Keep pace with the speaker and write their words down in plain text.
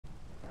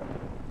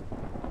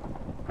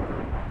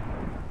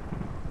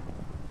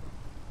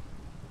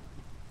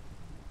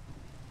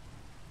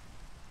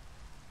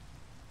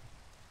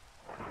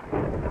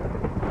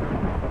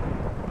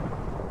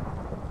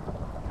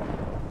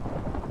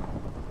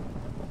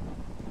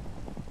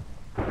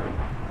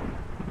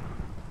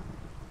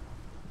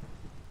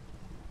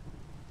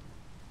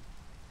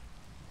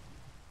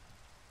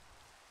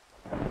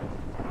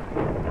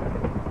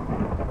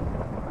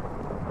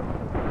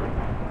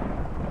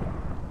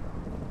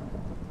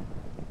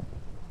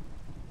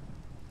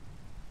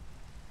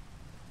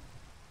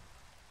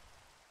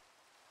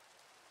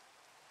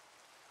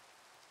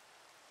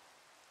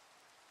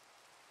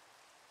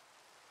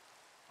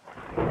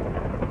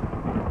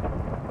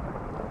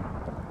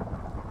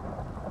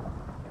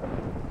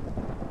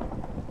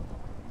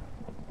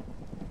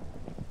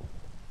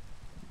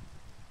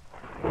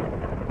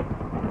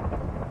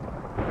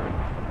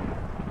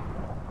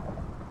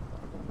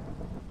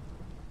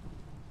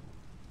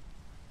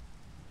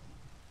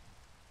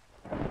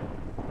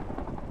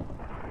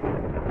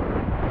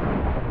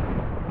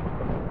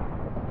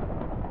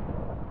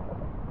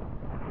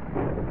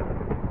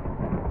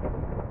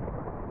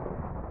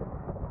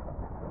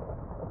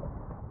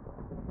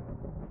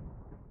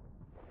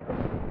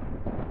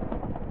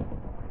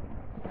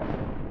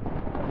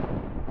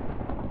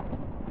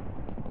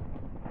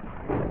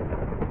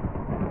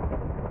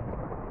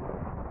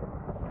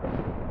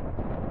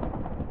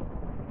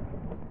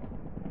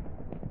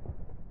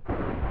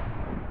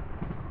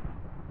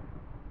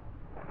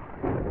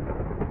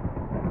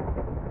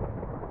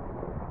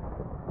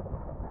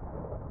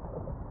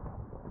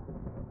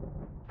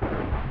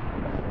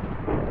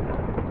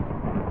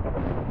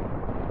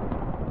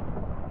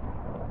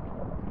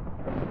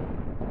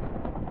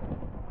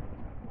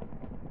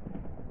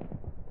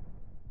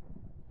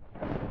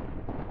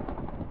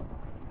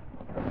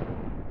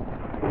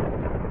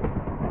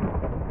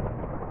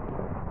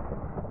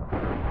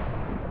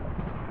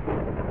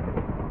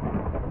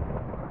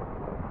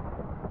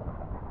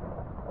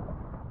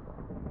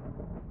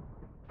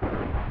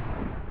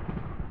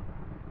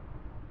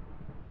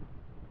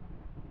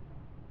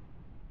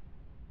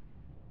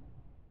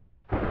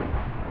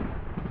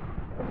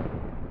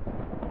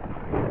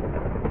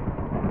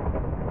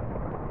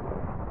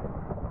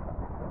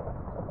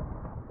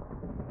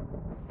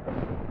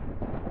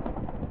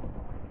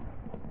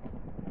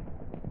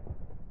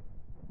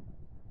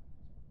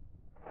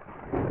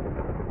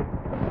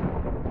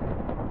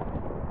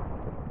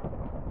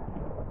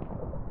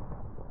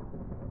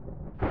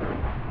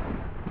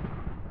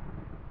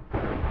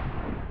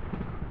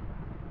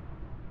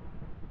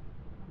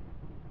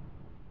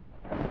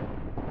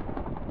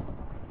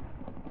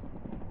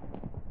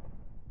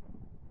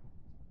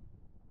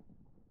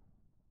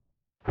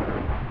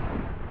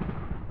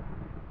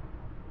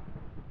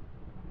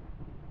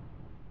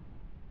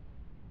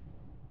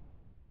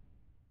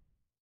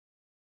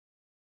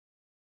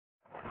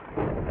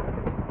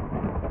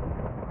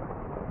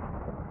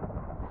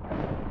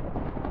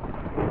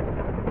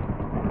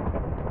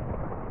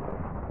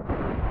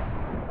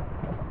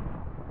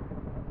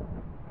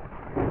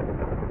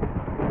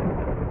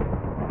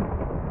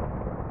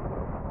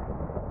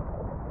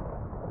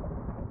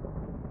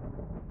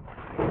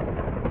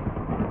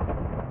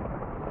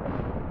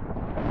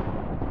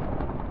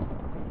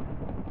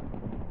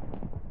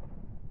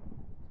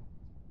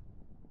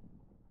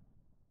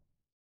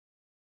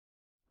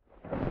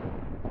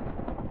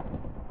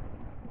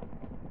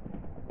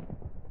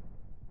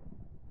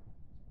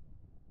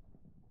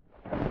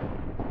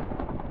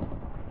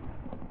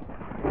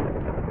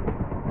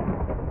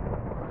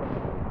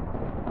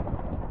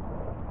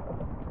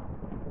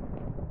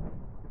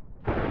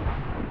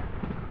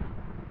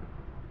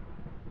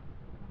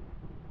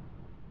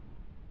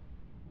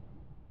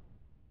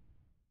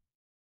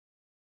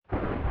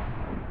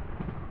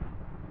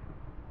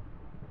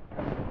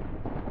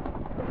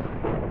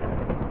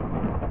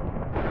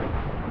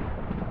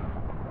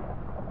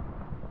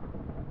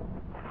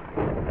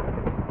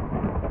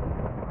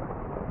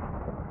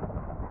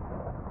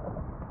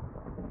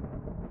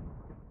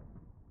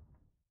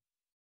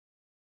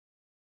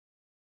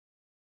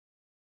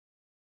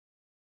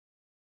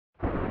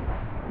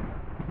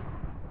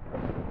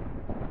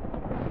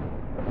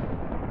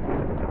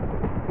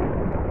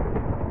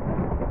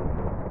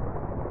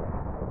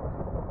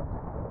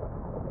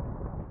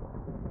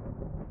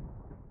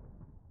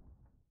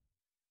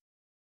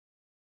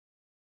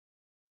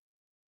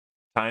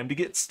Time to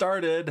get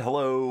started.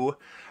 Hello.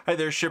 Hi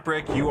there,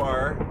 Shipwreck. You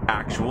are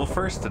actual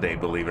first today,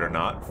 believe it or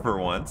not. For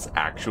once,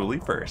 actually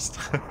first.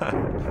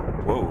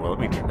 Whoa, let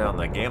me turn down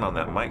the gain on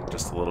that mic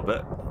just a little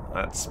bit.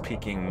 That's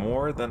peaking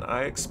more than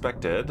I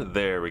expected.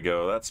 There we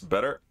go. That's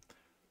better.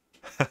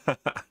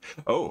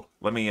 Oh,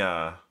 I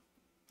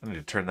need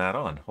to turn that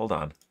on. Hold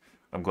on.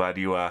 I'm glad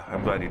you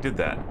did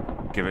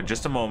that. Give it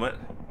just a moment.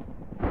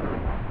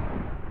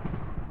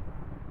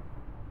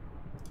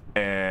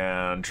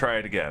 And try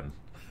it again.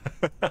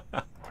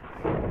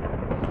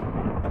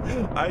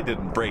 I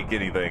didn't break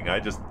anything. I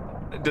just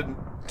didn't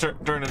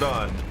turn it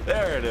on.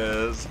 There it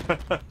is.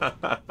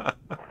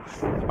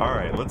 All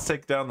right, let's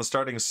take down the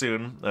starting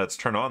soon. Let's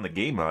turn on the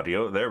game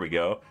audio. There we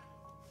go.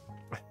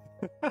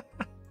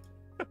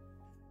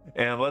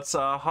 And let's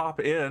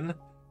hop in.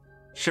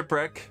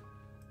 Shipwreck.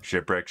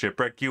 Shipwreck,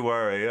 shipwreck, you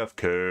are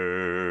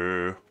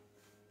AFK.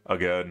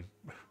 Again,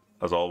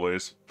 as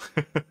always.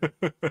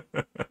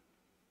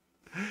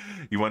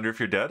 You wonder if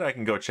you're dead? I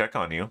can go check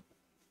on you.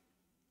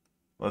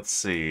 Let's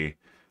see.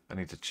 I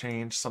need to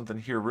change something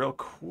here real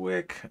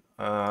quick.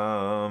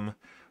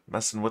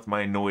 Messing with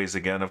my noise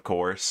again, of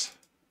course.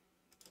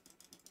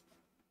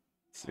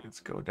 Let's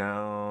go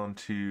down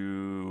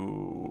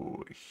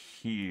to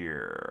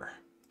here.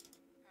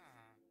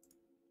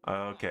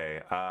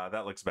 Okay,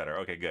 that looks better.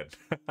 Okay, good.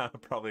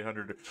 Probably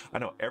 100. I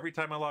know, every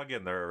time I log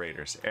in, there are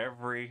raiders.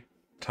 Every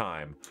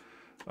time.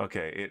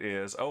 Okay, it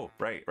is... Oh,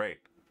 right.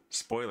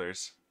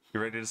 Spoilers. You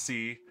ready to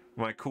see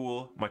my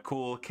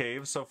cool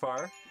cave so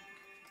far?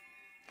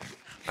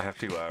 I have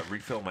to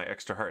refill my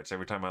extra hearts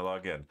every time I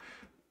log in.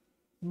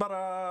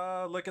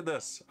 But look at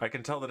this. I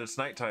can tell that it's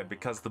nighttime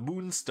because the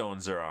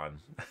moonstones are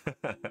on.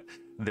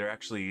 They're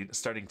actually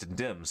starting to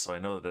dim, so I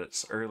know that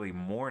it's early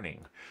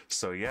morning.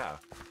 So yeah,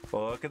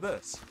 well, look at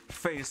this.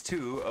 Phase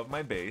 2 of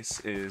my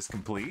base is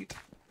complete.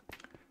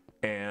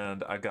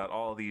 And I've got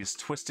all these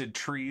twisted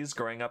trees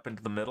growing up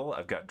into the middle.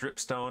 I've got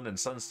dripstone and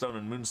sunstone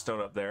and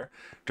moonstone up there.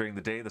 During the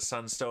day, the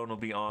sunstone will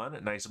be on,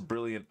 a nice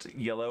brilliant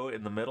yellow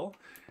in the middle.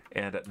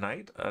 And at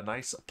night, a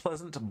nice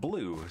pleasant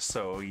blue.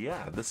 So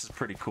yeah, this is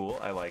pretty cool.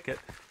 I like it.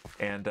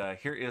 And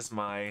here is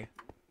my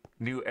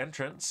new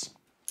entrance.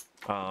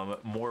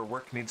 More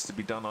work needs to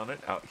be done on it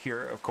out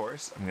here, of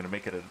course. I'm going to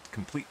make it a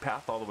complete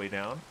path all the way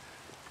down.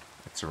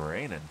 It's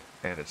raining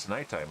and it's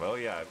nighttime. Oh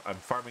yeah, I'm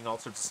farming all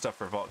sorts of stuff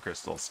for vault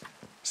crystals.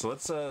 So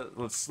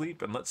let's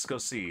sleep and let's go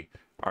see.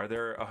 Are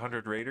there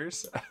 100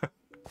 raiders?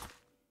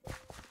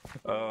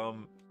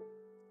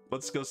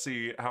 Let's go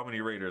see how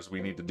many raiders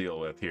we need to deal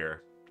with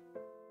here.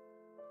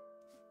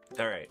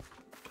 All right.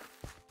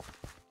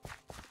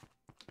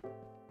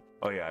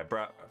 Oh yeah, I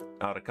brought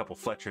out a couple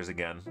Fletchers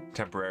again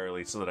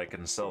temporarily so that I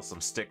can sell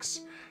some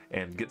sticks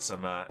and get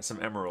some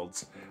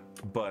emeralds.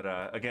 But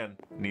again,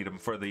 need them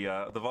for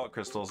the vault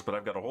crystals. But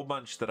I've got a whole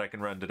bunch that I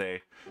can run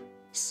today.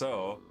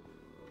 So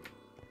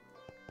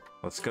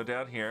let's go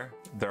down here.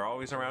 They're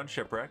always around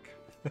Shipwreck.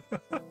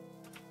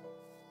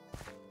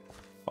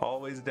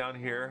 Always down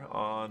here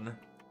on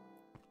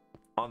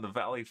the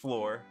valley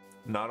floor,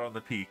 not on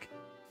the peak.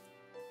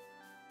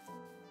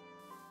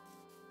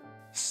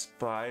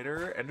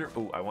 Spider, Ender.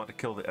 Oh, I want to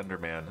kill the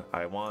Enderman.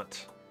 I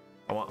want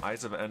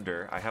Eyes of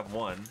Ender. I have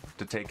one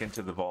to take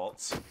into the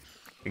vaults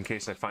in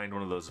case I find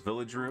one of those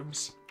village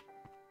rooms.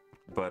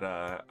 But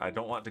I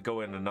don't want to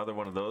go in another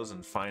one of those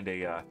and find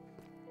a.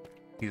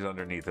 He's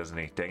underneath, isn't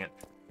he? Dang it!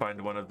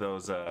 Find one of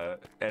those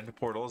end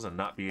portals and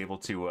not be able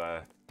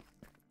to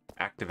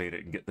activate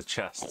it and get the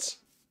chests.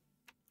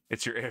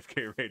 It's your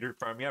AFK Raider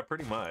farm, yeah,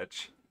 pretty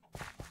much,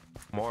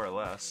 more or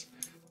less.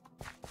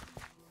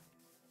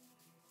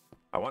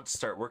 I want to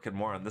start working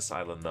more on this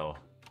island, though.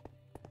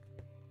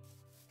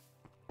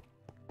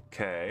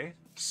 Okay,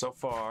 so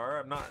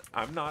far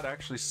I'm not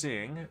actually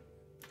seeing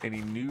any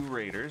new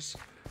raiders,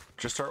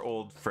 just our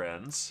old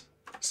friends.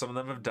 Some of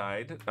them have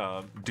died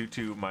due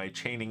to my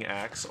chaining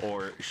axe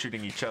or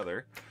shooting each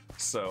other.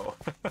 So,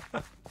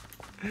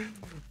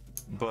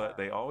 but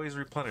they always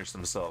replenish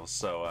themselves.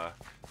 So,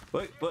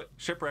 look,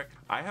 Shipwreck.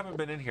 I haven't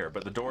been in here,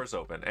 but the door's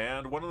open,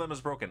 and one of them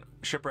is broken.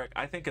 Shipwreck.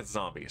 I think it's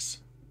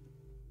zombies.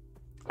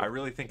 I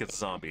really think it's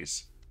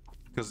zombies.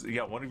 Because,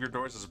 yeah, one of your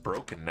doors is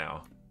broken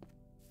now.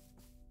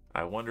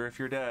 I wonder if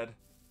you're dead.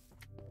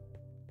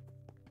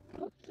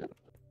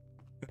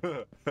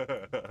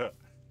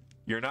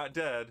 You're not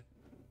dead.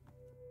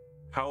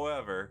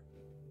 However...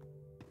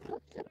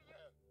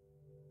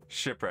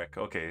 Shipwreck.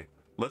 Okay,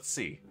 let's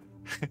see.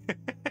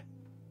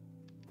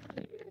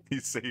 He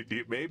saved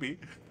you, maybe.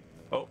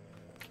 Oh,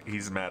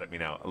 he's mad at me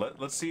now.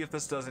 Let's see if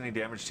this does any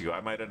damage to you.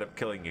 I might end up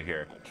killing you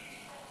here.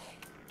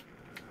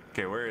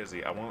 Okay, where is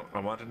he? I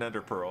want an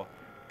ender pearl.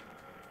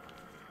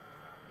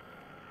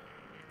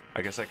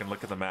 I guess I can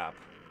look at the map.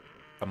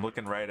 I'm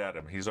looking right at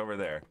him. He's over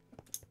there.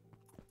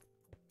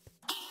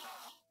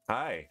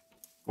 Hi.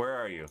 Where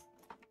are you?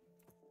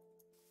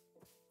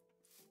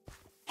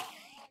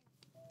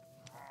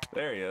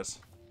 There he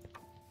is.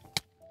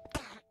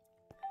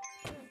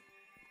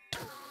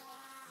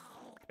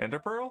 Ender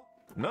pearl?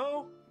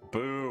 No?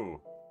 Boo.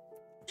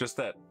 Just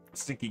that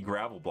stinky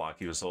gravel block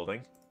he was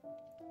holding.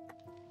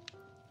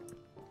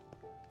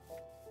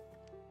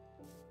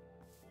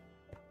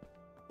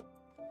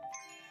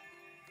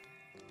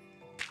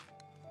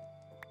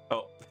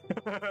 Oh,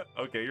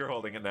 okay, you're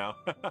holding it now.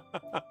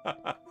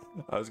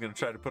 I was gonna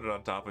try to put it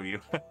on top of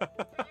you.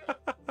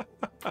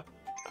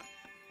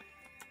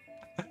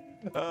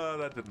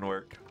 That didn't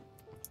work.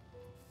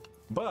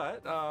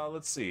 But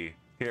let's see.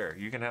 Here,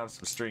 you can have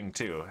some string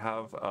too.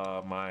 Have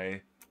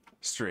my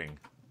string.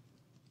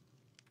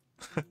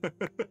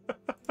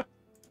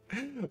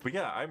 But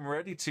yeah, I'm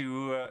ready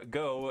to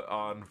go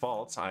on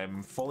vaults.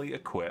 I'm fully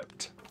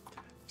equipped.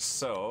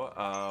 So,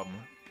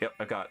 yep,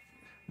 I got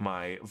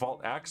my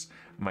vault axe.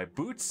 My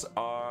boots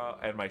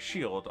and my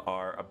shield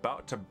are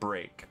about to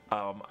break.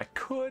 I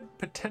could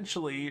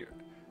potentially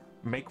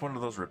make one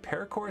of those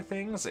repair core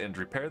things and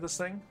repair this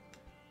thing.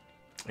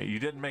 You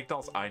didn't make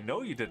dolls. I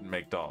know you didn't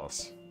make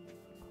dolls.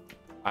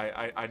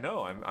 I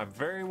know. I'm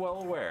very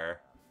well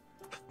aware.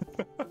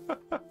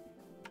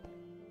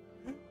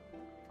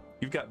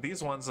 You've got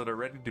these ones that are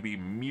ready to be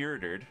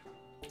murdered.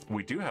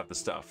 We do have the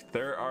stuff.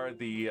 There are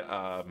the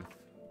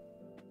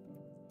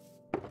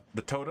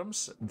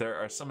totems. There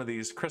are some of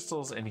these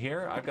crystals in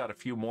here. I've got a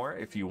few more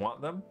if you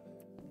want them.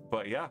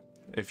 But yeah,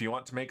 if you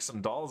want to make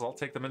some dolls, I'll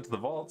take them into the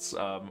vaults.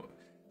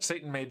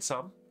 Satan made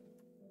some.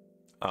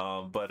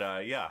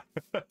 Yeah.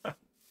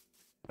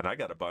 And I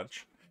got a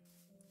bunch.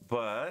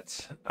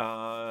 But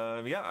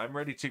yeah, I'm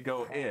ready to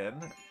go in.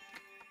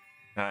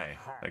 Hi,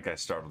 that guy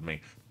startled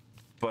me.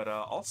 But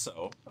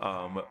also,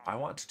 I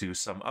want to do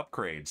some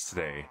upgrades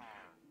today.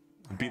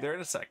 Be there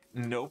in a sec.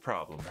 No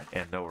problem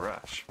and no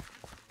rush.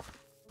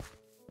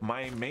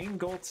 My main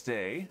goal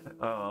today,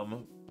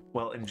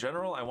 well, in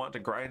general, I want to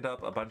grind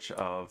up a bunch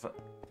of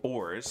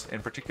ores,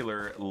 in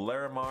particular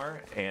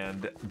Larimar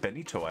and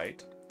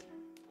Benitoite,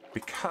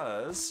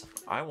 because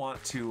I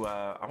want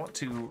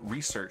to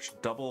research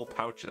double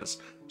pouches.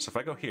 So if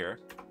I go here,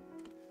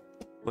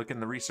 look in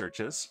the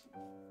researches,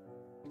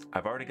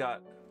 I've already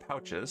got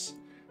pouches.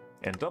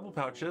 And double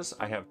pouches,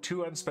 I have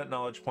 2 unspent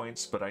knowledge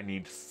points, but I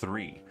need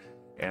 3.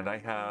 And I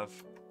have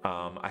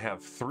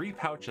 3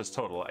 pouches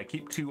total. I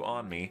keep 2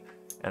 on me,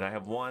 and I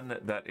have 1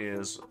 that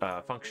is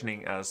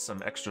functioning as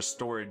some extra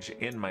storage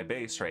in my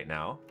base right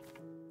now.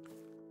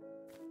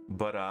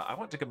 But I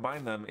want to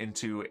combine them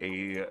into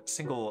a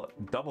single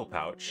double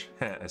pouch.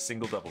 A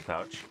single double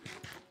pouch.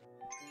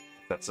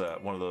 That's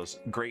one of those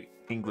great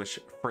English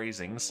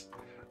phrasings.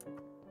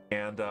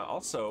 And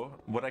also,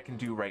 what I can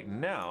do right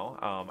now,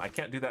 I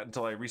can't do that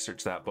until I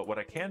research that, but what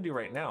I can do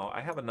right now,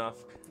 I have enough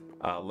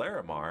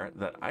Larimar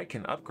that I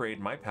can upgrade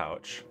my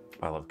pouch.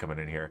 I love coming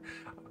in here.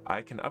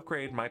 I can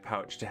upgrade my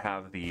pouch to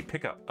have the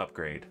pickup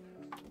upgrade.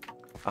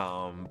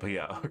 But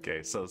yeah,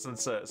 okay, so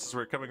since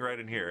we're coming right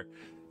in here,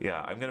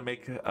 yeah, I'm gonna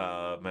make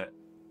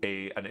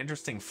an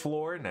interesting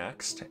floor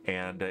next,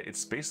 and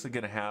it's basically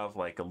gonna have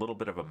like a little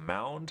bit of a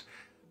mound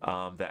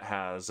that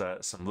has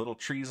some little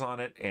trees on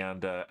it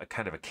and a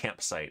kind of a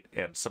campsite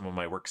and some of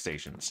my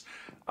workstations.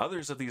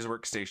 Others of these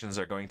workstations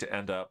are going to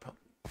end up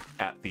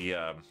at the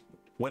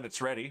when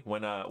it's ready,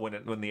 when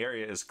the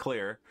area is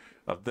clear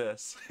of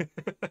this.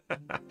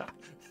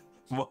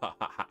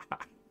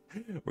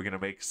 We're gonna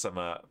make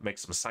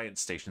some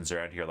science stations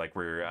around here, like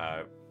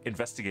we're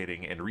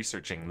investigating and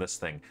researching this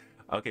thing.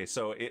 Okay,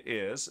 so it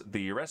is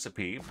the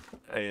recipe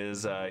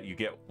is you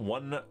get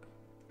 1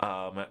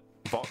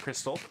 vault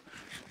crystal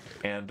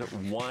and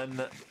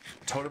 1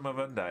 totem of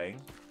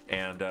undying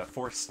and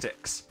 4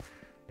 sticks.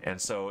 And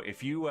so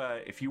if you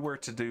were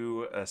to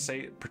do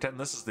say, pretend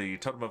this is the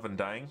totem of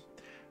undying,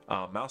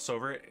 mouse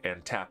over it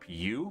and tap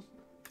U,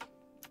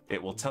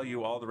 it will tell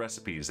you all the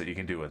recipes that you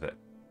can do with it.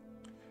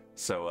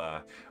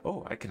 So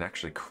oh, I can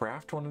actually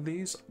craft one of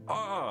these.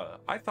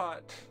 I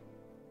thought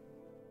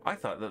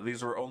that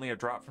these were only a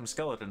drop from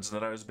skeletons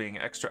and that I was being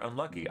extra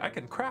unlucky. I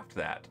can craft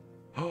that.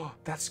 Oh,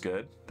 that's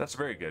good. That's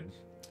very good.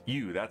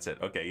 That's it.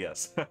 Okay,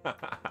 yes.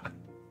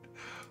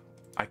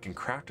 I can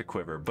craft a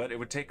quiver, but it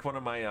would take one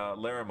of my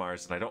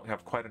Larimars, and I don't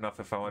have quite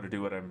enough if I want to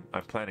do what I'm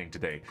planning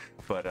today.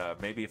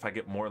 But maybe if I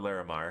get more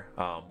Larimar,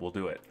 we'll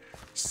do it.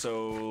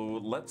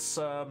 So let's.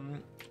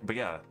 But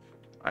yeah,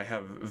 I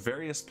have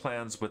various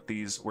plans with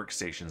these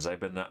workstations. I've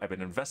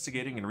been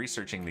investigating and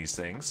researching these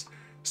things.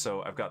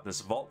 So I've got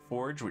this Vault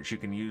Forge, which you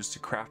can use to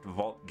craft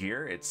vault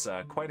gear. It's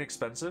quite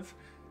expensive.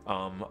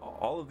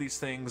 All of these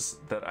things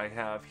that I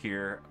have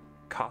here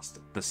cost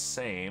the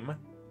same.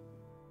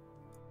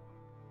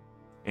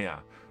 Yeah,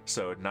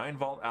 so 9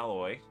 vault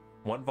alloy,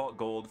 1 vault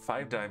gold,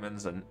 5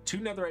 diamonds, and 2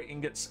 netherite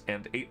ingots,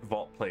 and 8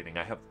 vault plating.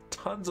 I have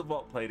tons of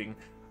vault plating.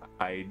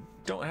 I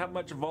don't have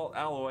much vault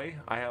alloy.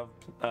 I have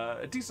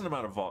a decent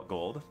amount of vault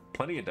gold,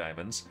 plenty of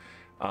diamonds,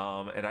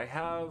 and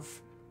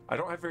I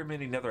don't have very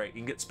many netherite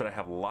ingots, but I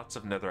have lots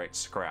of netherite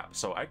scrap.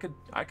 So I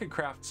could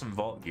craft some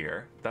vault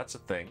gear. That's a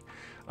thing.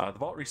 The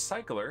vault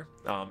recycler,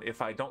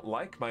 if I don't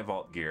like my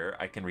vault gear,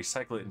 I can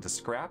recycle it into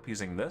scrap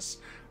using this.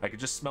 I could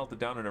just smelt it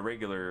down in a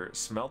regular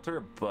smelter,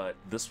 but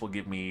this will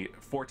give me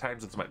 4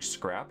 times as much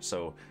scrap,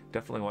 so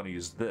definitely want to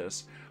use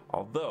this.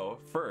 Although,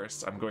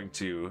 first, I'm going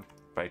to,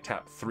 if I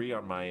tap 3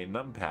 on my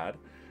numpad,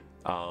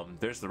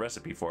 there's the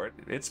recipe for it.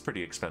 It's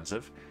pretty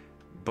expensive.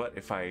 But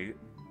if I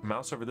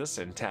mouse over this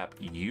and tap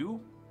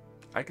U,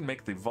 I can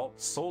make the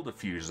Vault Soul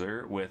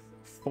Diffuser with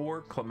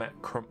 4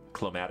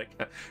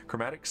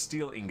 chromatic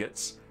steel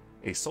ingots,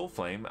 a soul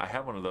flame, I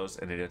have one of those,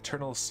 and an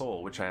eternal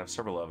soul, which I have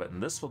several of it,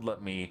 and this would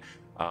let me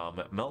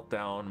melt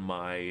down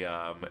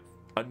my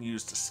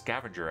unused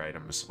scavenger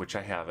items, which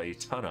I have a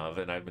ton of,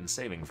 and I've been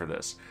saving for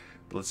this.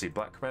 But let's see,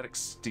 black chromatic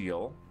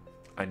steel,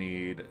 I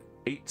need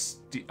 8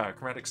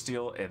 chromatic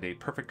steel and a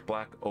perfect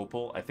black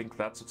opal. I think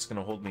that's what's going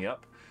to hold me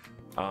up.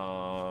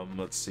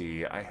 Let's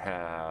see, I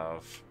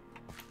have,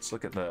 let's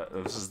look at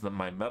this is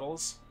my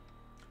metals.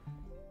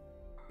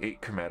 8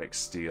 chromatic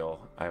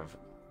steel. I have,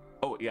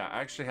 oh yeah,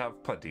 I actually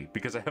have plenty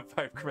because I have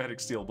 5 chromatic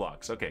steel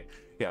blocks. Okay,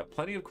 yeah,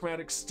 plenty of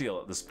chromatic steel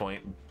at this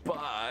point,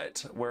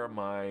 but where are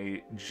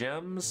my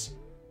gems?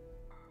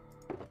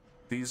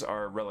 These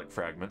are relic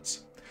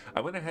fragments.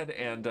 I went ahead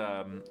and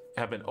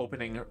have been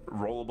opening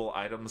rollable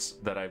items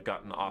that I've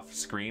gotten off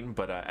screen,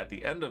 but at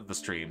the end of the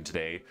stream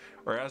today,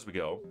 or as we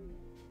go,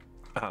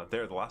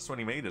 there, the last one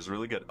he made is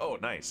really good. Oh,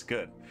 nice,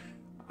 good.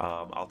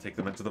 I'll take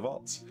them into the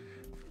vaults.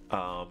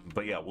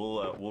 But yeah,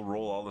 we'll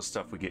roll all the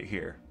stuff we get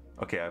here.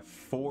 Okay, I have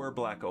 4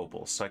 black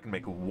opals, so I can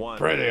make 1.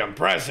 Pretty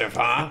impressive,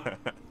 huh?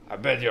 I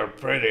bet you're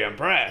pretty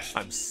impressed.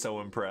 I'm so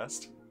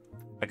impressed.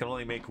 I can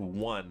only make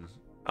 1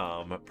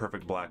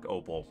 perfect black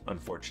opal,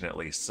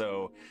 unfortunately.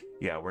 So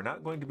yeah, we're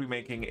not going to be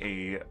making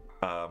a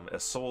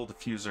soul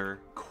diffuser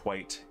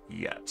quite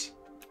yet.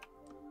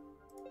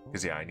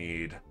 Because yeah, I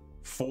need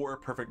 4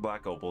 perfect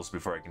black opals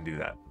before I can do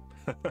that.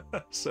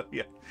 So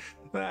yeah,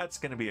 that's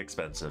going to be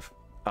expensive.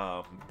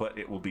 But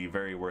it will be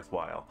very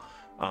worthwhile.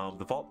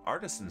 The Vault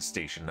Artisan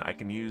Station I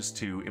can use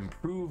to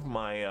improve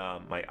my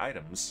my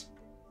items.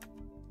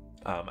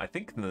 I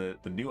think the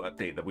new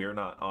update that we are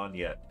not on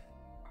yet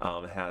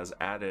has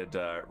added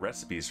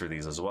recipes for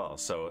these as well,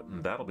 so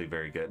that'll be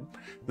very good.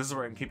 This is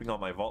where I'm keeping all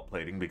my vault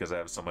plating because I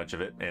have so much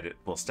of it, and it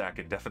will stack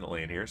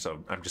indefinitely in here,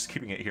 so I'm just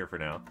keeping it here for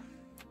now.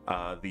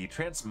 The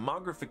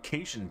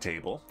transmogrification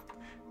table.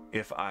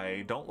 If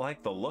I don't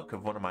like the look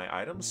of one of my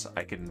items,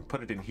 I can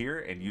put it in here,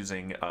 and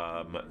using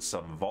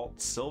some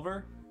vault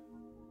silver,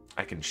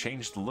 I can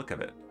change the look of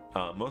it.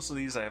 Most of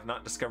these I have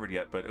not discovered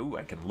yet, but ooh,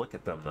 I can look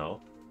at them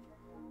though.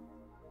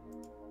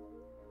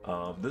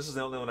 This is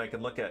the only one I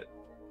can look at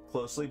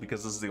closely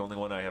because this is the only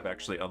one I have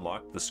actually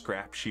unlocked, the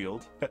scrap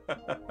shield.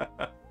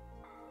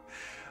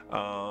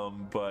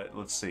 But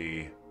let's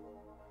see.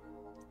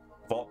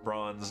 Vault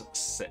bronze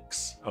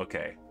 6.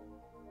 Okay.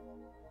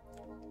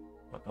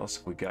 What else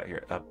have we got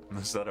here?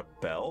 Is that a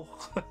bell?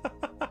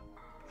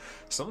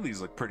 Some of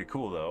these look pretty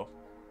cool though.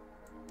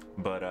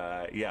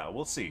 But yeah,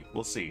 we'll see.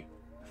 We'll see.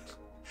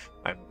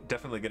 I'm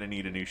definitely going to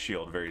need a new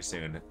shield very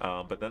soon.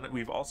 But then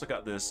we've also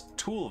got this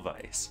tool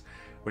vise,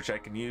 which I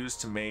can use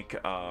to make,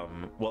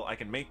 well, I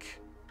can make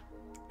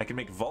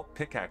vault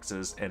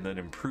pickaxes and then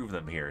improve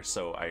them here.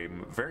 So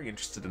I'm very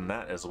interested in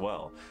that as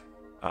well.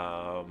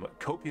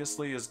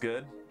 Copiously is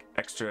good.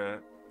 Extra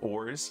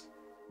ores.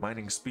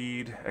 Mining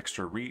speed,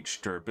 extra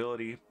reach,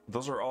 durability,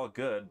 those are all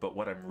good, but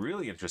what I'm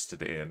really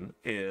interested in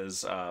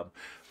is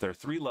there are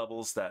 3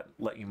 levels that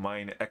let you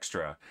mine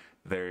extra.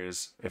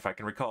 There's, if I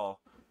can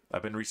recall,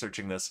 I've been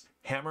researching this,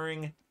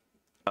 hammering,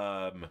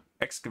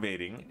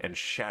 excavating, and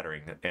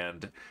shattering.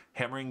 And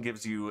hammering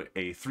gives you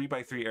a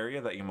 3x3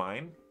 area that you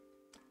mine.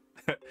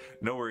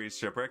 No worries,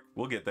 Shipwreck,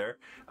 we'll get there.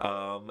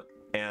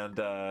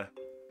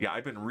 Yeah,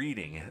 I've been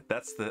reading.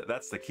 That's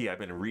the key. I've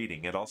been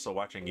reading and also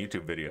watching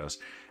YouTube videos.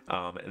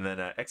 And then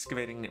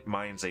excavating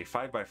mines a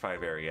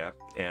 5x5 area,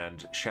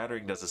 and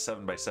shattering does a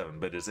 7x7,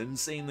 but is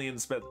insanely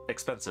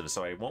expensive,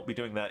 so I won't be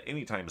doing that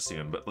anytime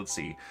soon. But let's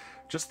see.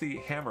 Just the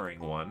hammering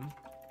one.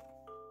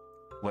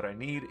 What I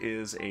need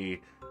is a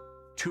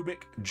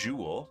tubic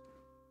jewel,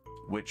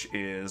 which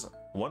is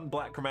 1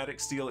 black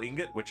chromatic steel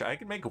ingot, which I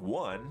can make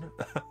 1.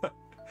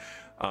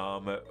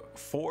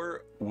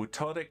 4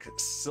 wutodic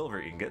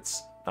silver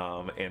ingots,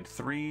 and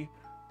 3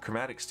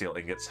 chromatic steel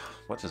ingots.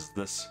 What does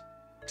this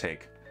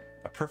take?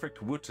 A perfect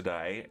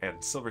wutodai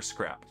and silver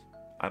scrap.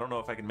 I don't know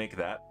if I can make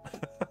that.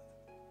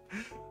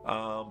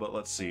 But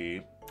let's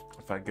see.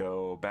 If I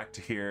go back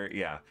to here,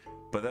 yeah.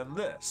 But then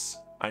this,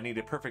 I need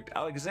a perfect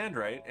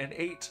alexandrite and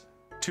 8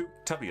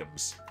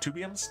 tubiums.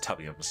 Tubiums?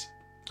 Tubiums.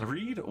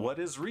 Reed? What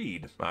is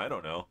reed? I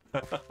don't know.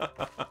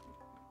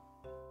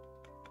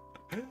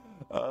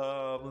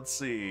 Let's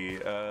see.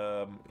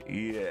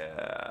 Yeah,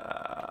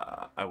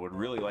 I would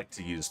really like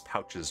to use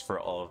pouches for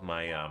all of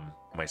my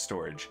my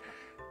storage.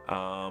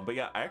 But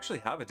yeah, I actually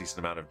have a decent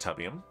amount of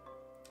tubium.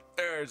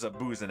 There's a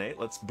boozinate.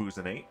 Let's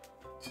boozinate.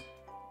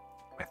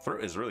 My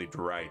throat is really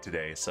dry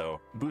today, so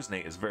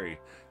boozinate is very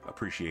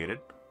appreciated.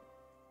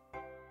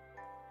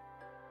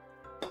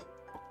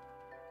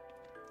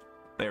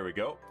 There we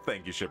go.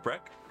 Thank you,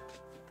 Shipwreck.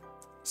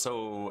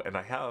 So, and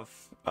I have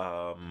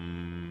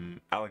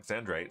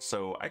alexandrite,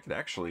 so I could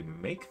actually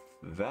make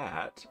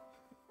that,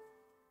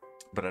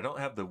 but I don't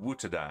have the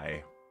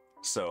wutodai.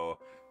 So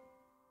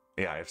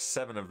yeah, I have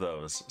 7 of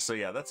those. So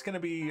yeah, that's gonna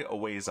be a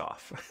ways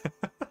off.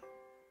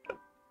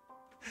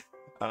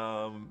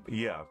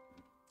 Yeah,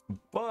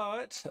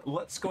 but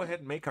let's go ahead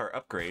and make our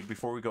upgrade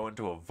before we go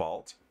into a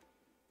vault.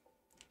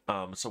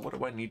 So what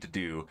do I need to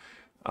do?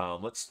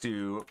 Let's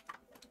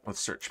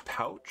search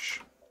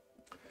pouch.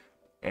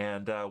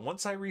 And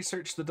once I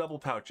research the double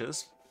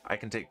pouches, I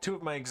can take 2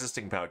 of my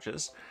existing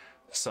pouches,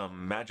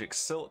 some magic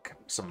silk,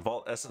 some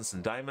vault essence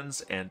and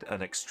diamonds, and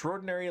an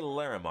extraordinary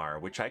Larimar,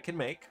 which I can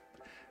make,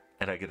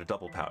 and I get a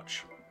double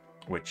pouch,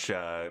 which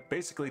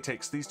basically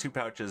takes these 2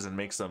 pouches and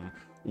makes them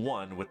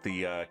 1 with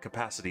the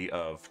capacity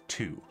of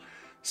 2.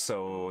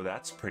 So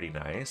that's pretty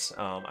nice.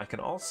 I can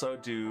also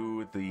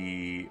do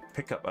the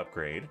pickup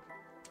upgrade.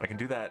 I can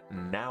do that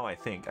now, I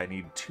think. I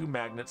need 2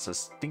 magnets, a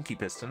stinky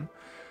piston,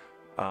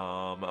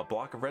 a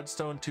block of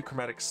redstone, 2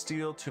 chromatic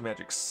steel, 2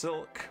 magic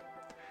silk,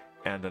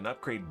 and an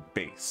upgrade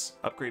base.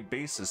 Upgrade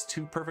base is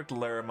 2 perfect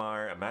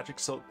Larimar, a magic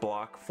silk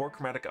block, 4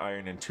 chromatic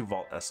iron, and 2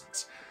 vault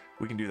essence.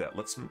 We can do that.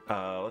 Let's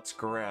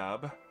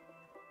grab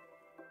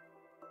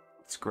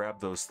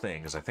those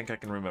things. I think I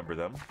can remember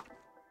them.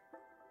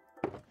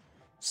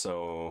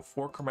 So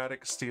 4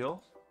 chromatic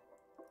steel,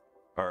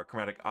 or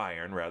chromatic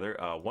iron rather,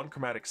 1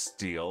 chromatic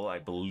steel, I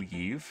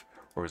believe,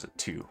 or is it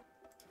 2?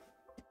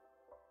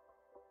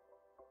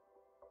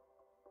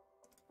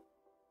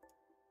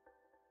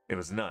 It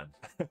was none.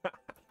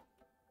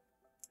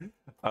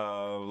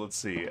 Let's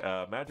see.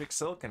 Magic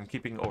silk I'm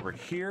keeping over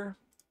here.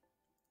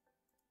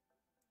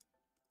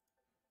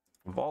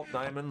 Vault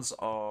diamonds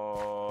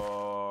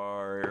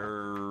are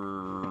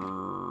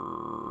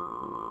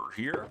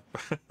here.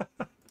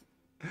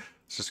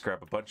 Let's just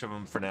grab a bunch of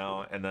them for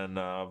now, and then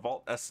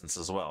vault essence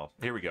as well.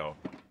 Here we go.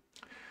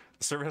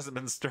 The server hasn't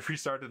been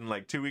restarted in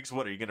like 2 weeks.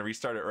 What, are you going to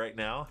restart it right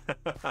now?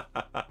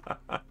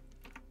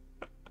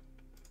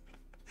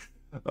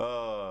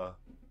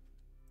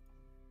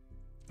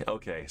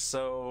 Okay,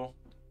 so...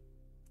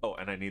 Oh,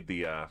 and I need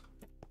the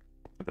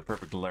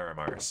perfect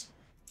Larimars.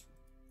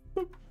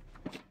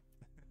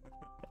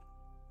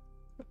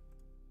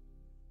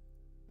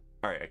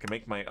 Alright, I can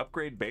make my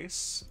upgrade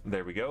base.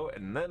 There we go.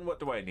 And then what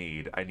do I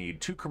need? I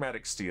need 2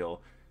 chromatic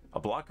steel, a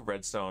block of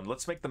redstone.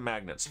 Let's make the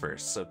magnets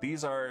first. So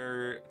these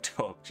are...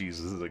 Oh,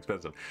 Jesus, this is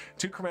expensive.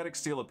 2 chromatic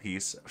steel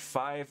apiece,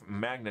 5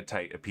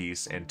 magnetite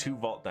apiece, and 2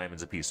 vault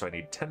diamonds apiece. So I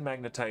need 10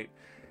 magnetite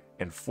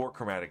and 4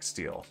 chromatic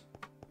steel.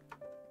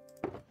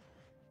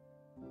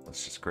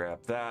 Let's just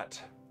grab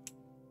that.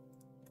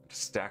 A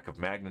stack of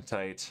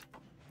magnetite.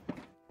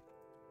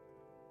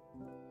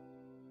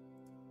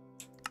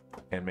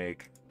 And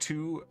make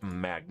 2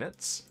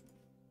 magnets.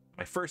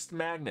 My first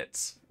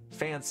magnets.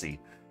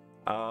 Fancy.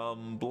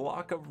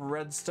 Block of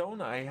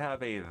redstone. I have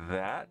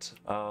that.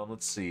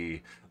 Let's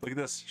see. Look at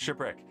this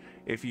shipwreck.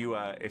 If you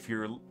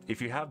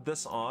have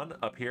this on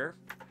up here,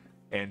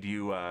 and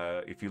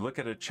if you look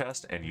at a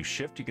chest and you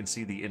shift, you can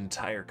see the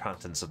entire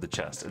contents of the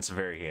chest. It's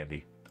very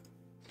handy.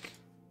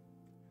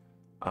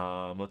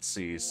 Let's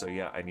see. So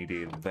yeah, I need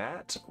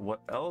that.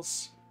 What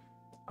else?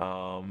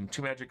 2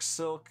 magic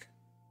silk.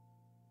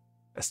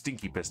 A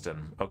stinky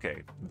piston.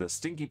 Okay, the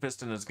stinky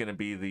piston is going to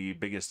be the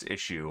biggest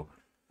issue.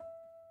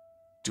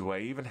 Do I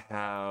even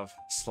have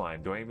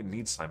slime? Do I even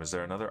need slime? Is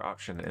there another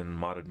option in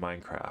modded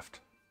Minecraft?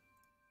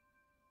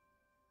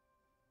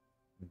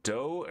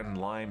 Dough and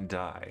lime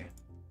dye.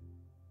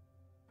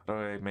 How do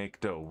I make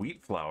dough?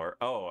 Wheat flour.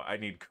 Oh, I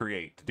need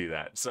create to do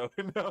that. So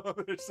no,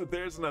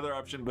 there's another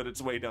option, but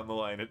it's way down the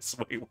line. It's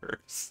way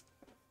worse.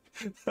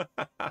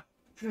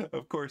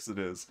 Of course it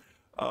is.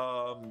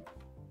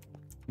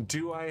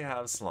 Do I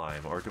have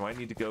slime, or do I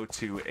need to go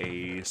to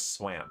a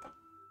swamp?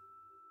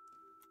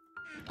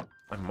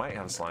 I might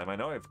have slime. I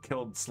know I've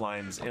killed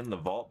slimes in the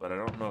vault, but I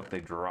don't know if they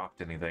dropped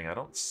anything. I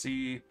don't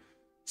see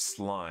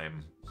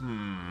slime.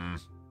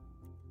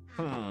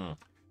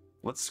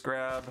 Let's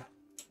grab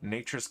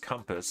Nature's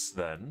Compass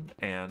then,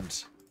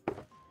 and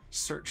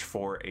search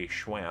for a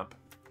swamp.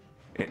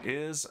 It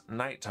is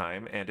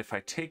nighttime, and if I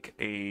take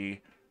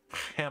a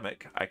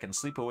hammock, I can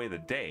sleep away the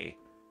day,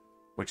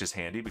 which is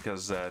handy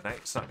because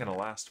night's not going to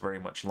last very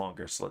much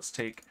longer. So let's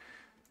take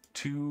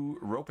 2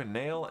 rope and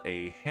nail,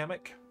 a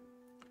hammock,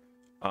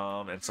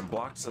 and some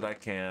blocks that I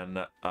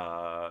can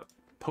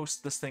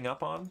post this thing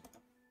up on.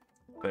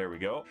 There we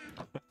go.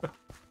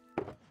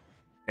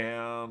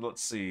 And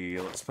let's see,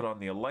 let's put on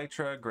the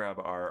elytra, grab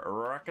our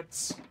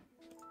rockets,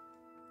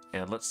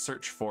 and let's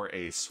search for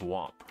a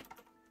swamp.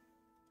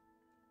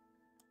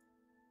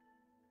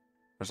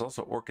 There's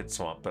also Orchid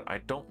Swamp, but I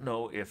don't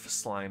know if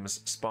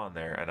slimes spawn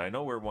there, and I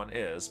know where one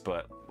is,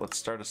 but let's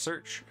start a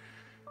search.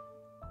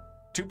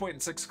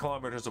 2.6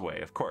 kilometers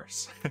away, of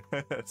course.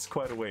 That's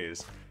quite a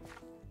ways.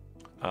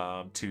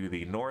 To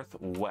the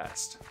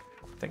northwest.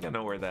 I think I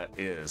know where that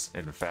is,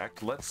 in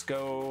fact. Let's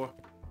go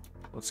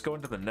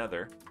into the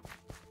nether.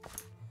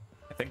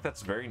 I think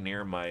that's very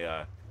near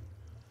my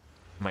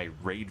my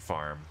raid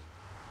farm.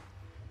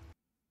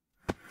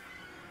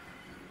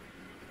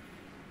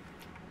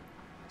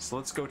 So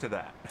let's go to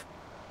that.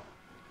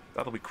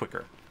 That'll be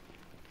quicker.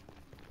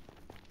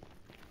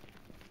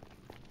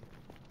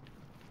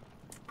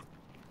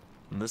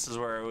 And this is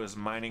where I was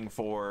mining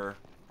for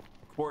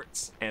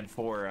quartz and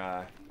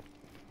for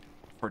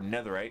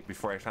netherite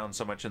before I found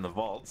so much in the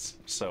vaults.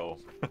 So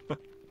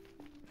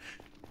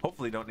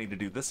hopefully don't need to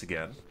do this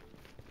again.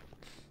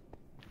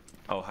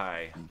 Oh,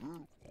 hi.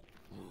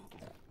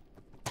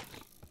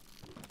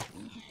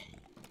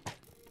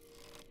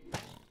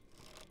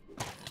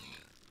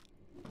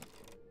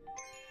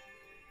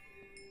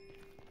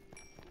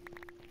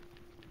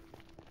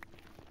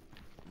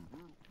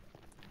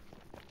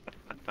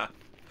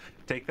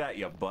 Take that,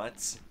 you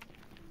butts.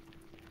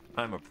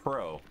 I'm a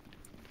pro.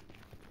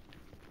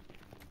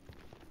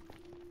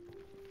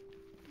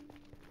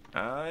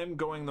 I'm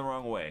going the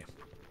wrong way.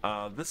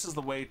 This is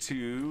the way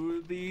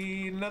to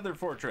the Nether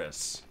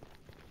Fortress.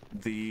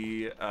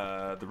 The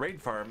raid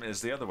farm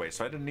is the other way,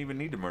 so I didn't even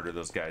need to murder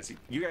those guys.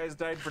 You guys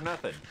died for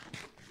nothing.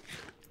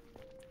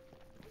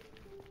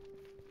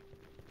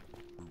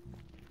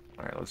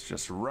 Alright, let's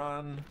just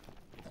run.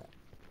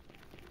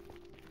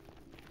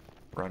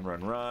 Run,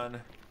 run, run.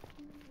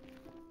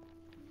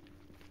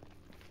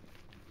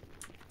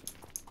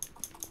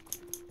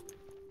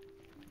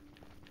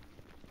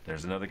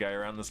 There's another guy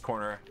around this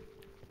corner.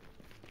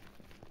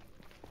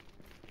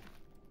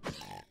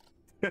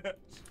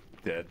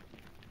 Dead.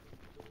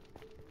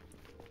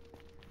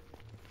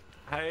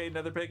 Hi,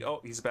 Nether Pig. Oh,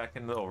 he's back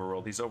in the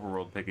overworld. He's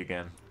overworld pig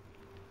again.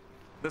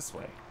 This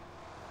way.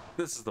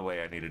 This is the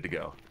way I needed to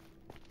go.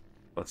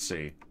 Let's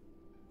see.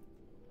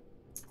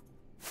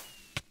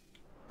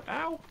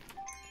 Ow!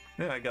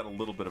 Yeah, I got a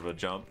little bit of a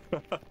jump.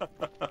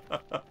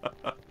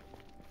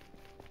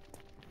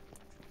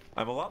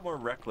 I'm a lot more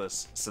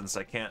reckless since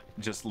I can't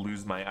just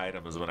lose my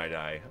items when I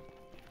die.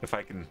 If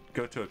I can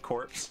go to a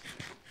corpse,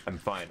 I'm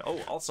fine.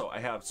 Oh, also, I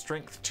have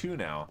strength 2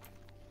 now.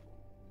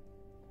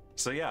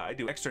 So yeah, I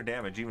do extra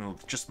damage even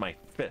with just my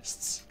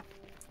fists.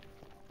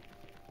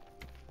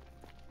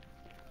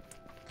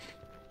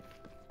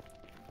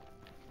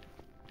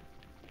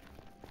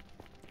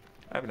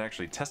 I haven't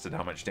actually tested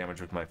how much damage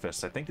with my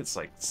fists. I think it's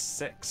like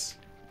 6.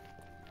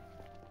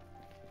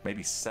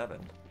 Maybe 7.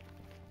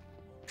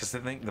 Because I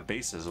think the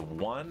base is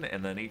 1,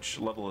 and then each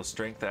level of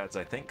strength adds,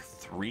 I think,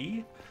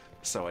 3.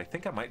 So I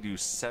think I might do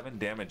 7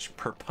 damage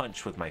per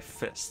punch with my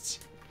fists.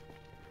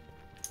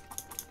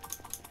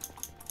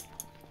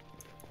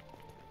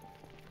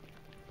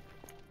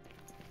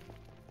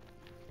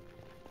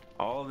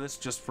 All this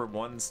just for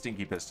 1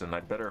 stinky piston.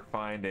 I'd better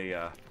find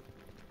a,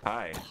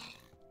 Hi.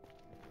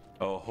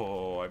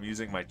 Oh, I'm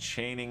using my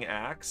chaining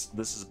axe.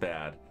 This is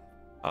bad.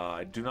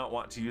 I do not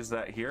want to use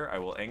that here. I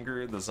will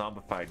anger the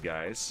zombified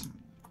guys.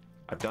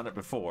 I've done it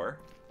before.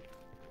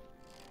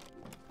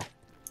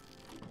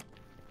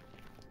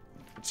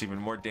 It's even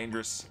more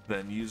dangerous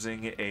than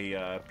using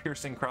a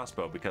piercing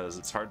crossbow because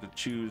it's hard to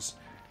choose,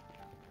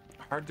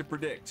 hard to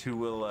predict who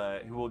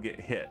will get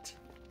hit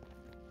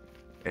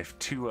if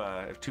two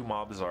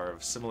mobs are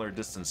of similar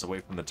distance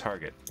away from the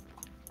target.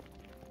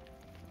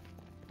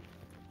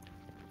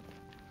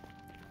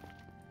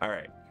 All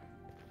right.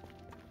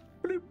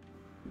 Bloop.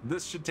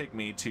 This should take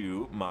me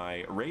to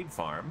my raid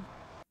farm.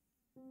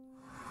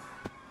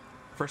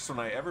 First one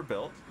I ever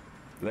built.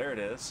 There it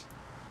is.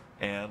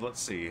 And let's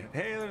see.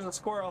 Hey, there's a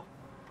squirrel.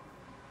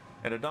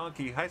 And a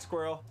donkey. Hi,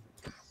 squirrel.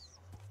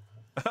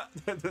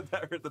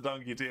 That hurt the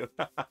donkey too.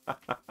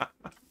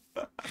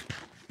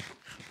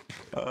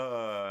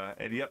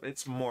 And yep,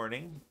 it's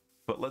morning.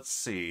 But let's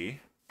see.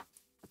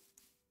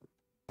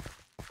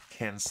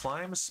 Can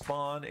slime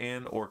spawn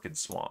in orchid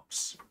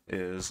swamps?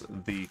 Is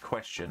the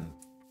question.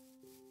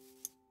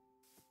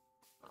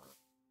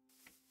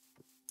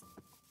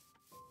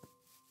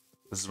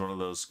 This is one of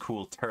those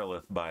cool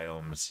Terlith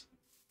biomes.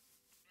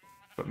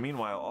 But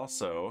meanwhile,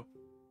 also,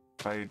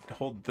 if I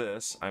hold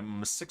this,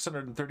 I'm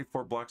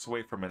 634 blocks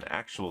away from an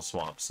actual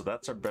swamp, so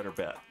that's our better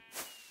bet.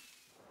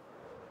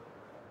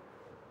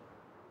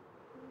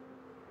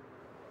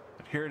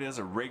 But here it is,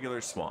 a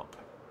regular swamp.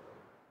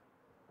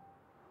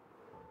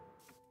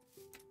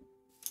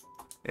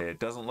 It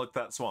doesn't look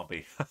that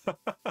swampy.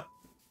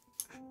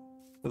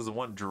 This is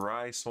one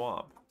dry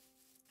swamp.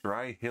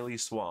 Dry, hilly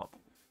swamp.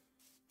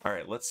 All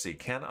right, let's see.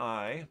 Can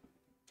I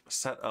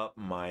set up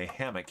my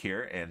hammock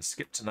here and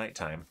skip to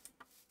nighttime?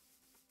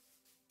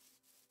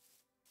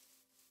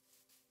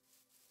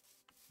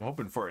 I'm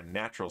hoping for a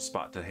natural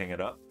spot to hang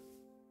it up.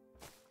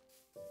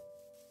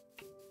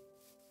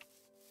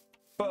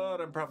 But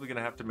I'm probably going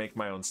to have to make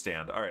my own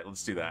stand. All right,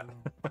 let's do that.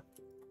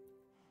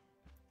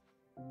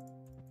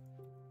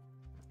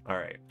 All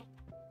right.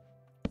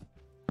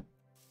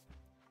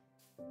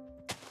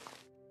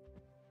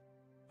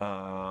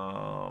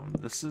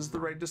 This is the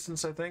right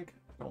distance, I think.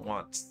 I don't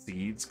want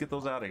seeds. Get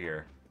those out of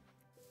here.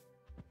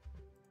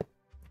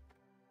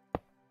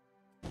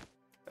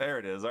 There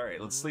it is. All right,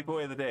 let's sleep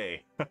away the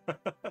day.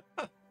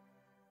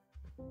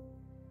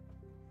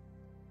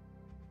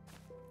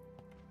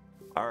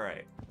 All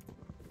right.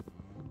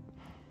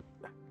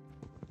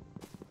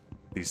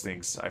 These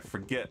things, I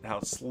forget how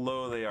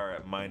slow they are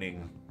at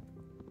mining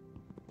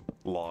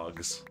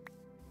logs.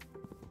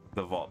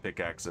 The vault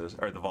pickaxes,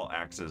 or the vault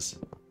axes.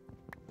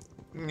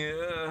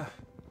 Yeah.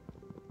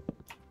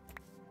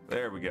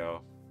 There we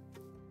go.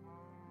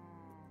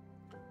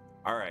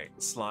 All right,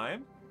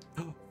 slime.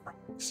 Oh,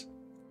 frogs.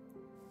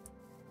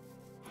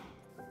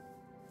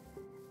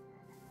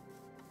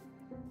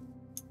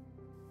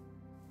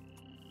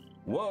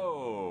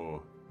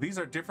 Whoa! These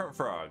are different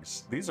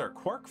frogs. These are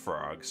quark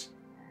frogs.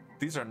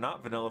 These are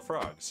not vanilla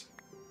frogs.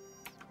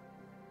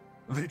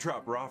 They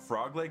drop raw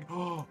frog leg.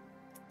 Oh!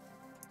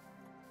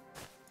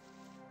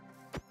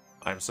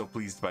 I'm so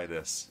pleased by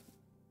this.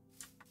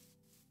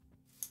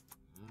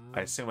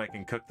 I assume I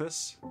can cook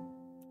this.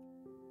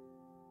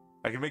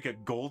 I can make a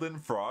golden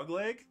frog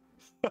leg?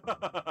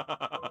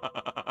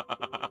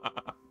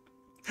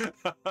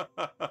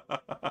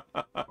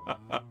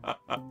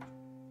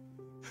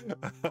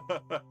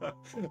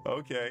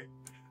 Okay.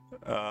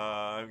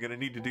 I'm gonna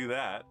need to do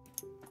that.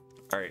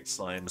 Alright,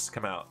 slimes,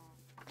 come out.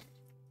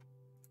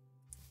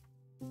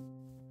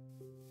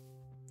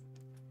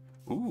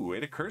 Ooh,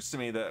 it occurs to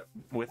me that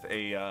with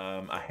a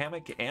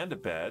hammock and a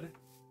bed,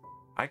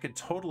 I could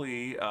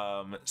totally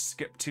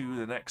skip to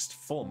the next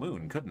full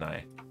moon, couldn't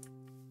I?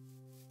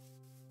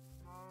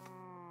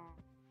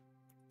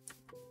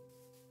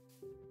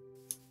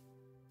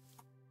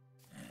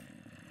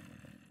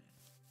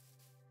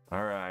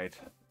 Alright.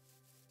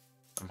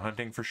 I'm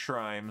hunting for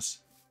shrimes.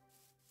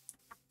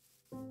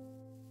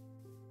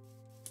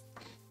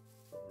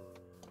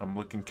 I'm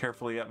looking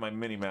carefully at my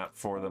mini-map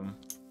for them.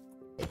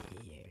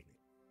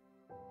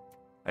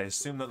 I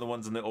assume that the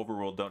ones in the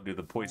overworld don't do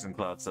the poison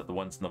clouds that the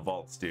ones in the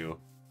vaults do,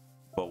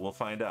 but we'll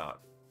find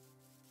out.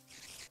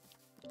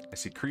 I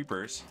see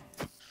creepers.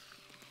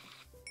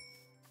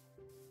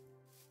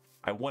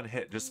 I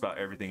one-hit just about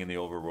everything in the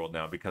overworld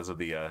now because of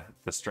the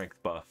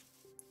strength buff.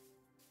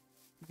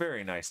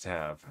 Very nice to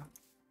have.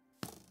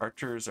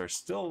 Archers are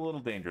still a little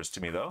dangerous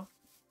to me, though.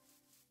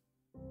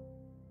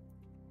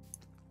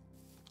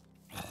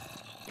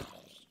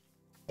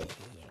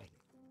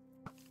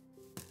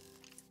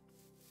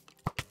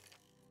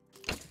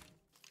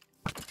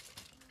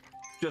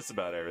 Just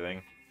about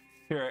everything.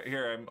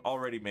 Here I'm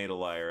already made a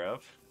liar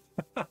of.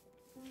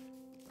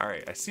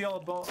 Alright, I see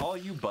all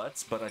you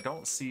butts, but I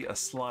don't see a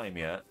slime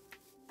yet.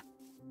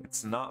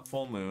 It's not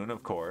full moon,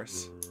 of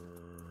course.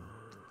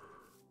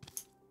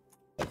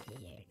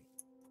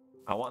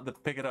 I want the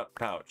pick it up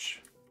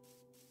pouch.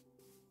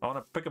 I want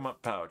to pick 'em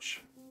up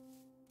pouch.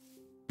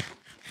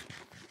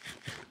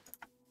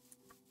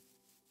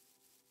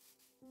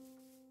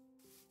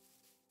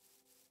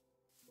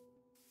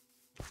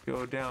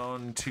 Go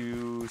down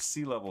to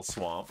sea level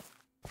swamp.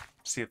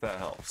 See if that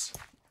helps.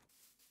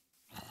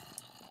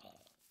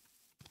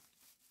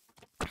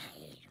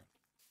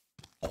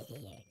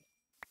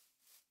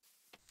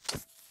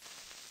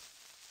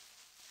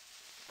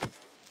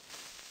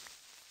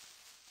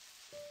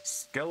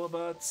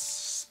 Skelebutts,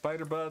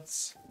 spider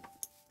butts.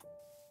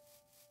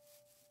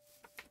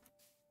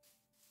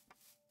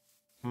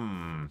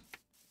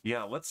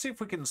 Yeah, let's see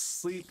if we can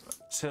sleep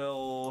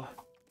till...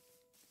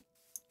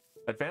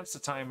 Advance the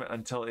time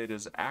until it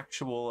is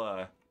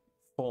actual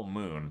full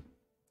moon.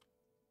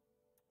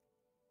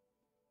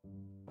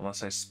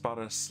 Unless I spot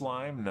a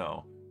slime?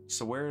 No.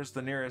 So where's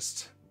the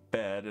nearest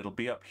bed? It'll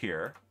be up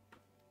here.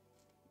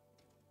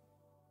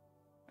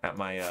 At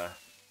my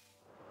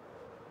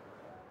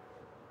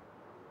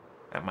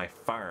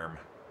farm.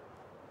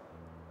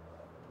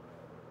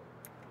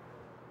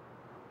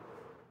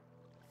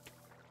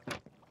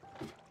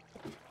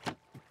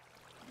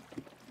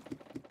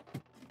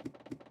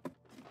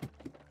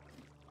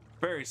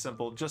 Very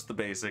simple, just the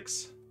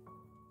basics.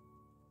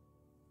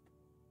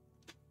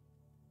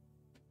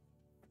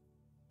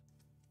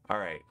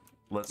 Alright,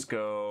 let's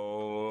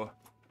go...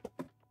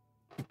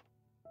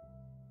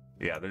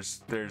 Yeah,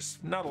 there's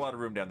not a lot of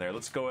room down there.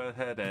 Let's go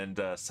ahead and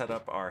set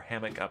up our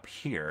hammock up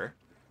here.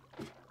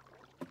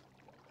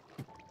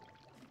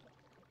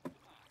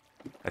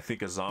 I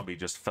think a zombie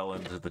just fell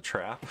into the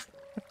trap.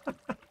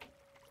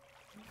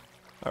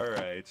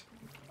 Alright.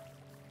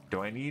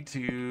 Do I need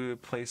to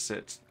place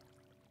it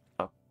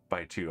up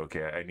by 2?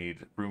 Okay, I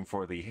need room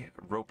for the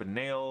rope and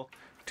nail.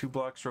 2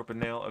 blocks, rope and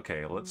nail.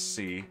 Okay, let's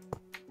see.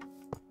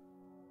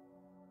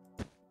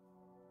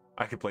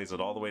 I can place it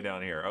all the way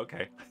down here.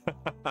 Okay.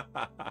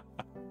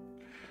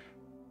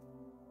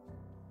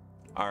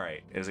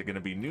 Alright, is it going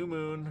to be new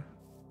moon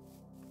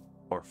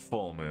or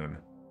full moon?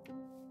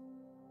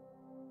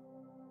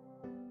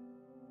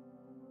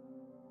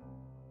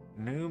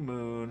 New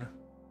moon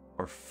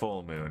or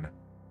full moon?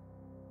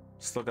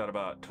 Still got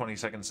about 20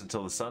 seconds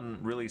until the sun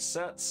really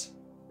sets.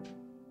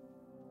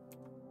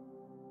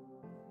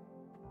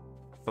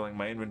 Filling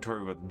my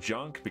inventory with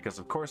junk because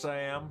of course I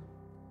am.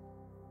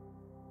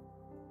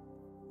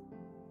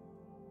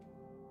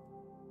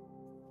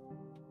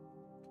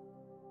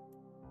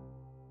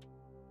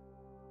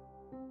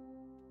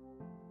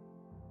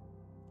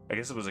 I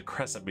guess it was a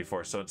crescent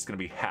before, so it's going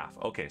to be half.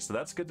 Okay, so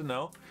that's good to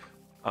know.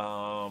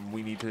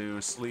 We need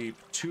to sleep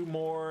 2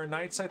 more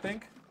nights, I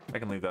think. I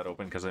can leave that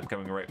open because I'm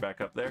coming right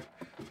back up there.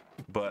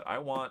 But I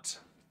want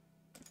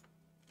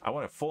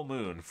a full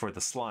moon for the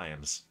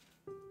slimes.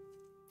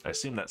 I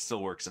assume that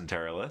still works in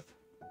Terralith.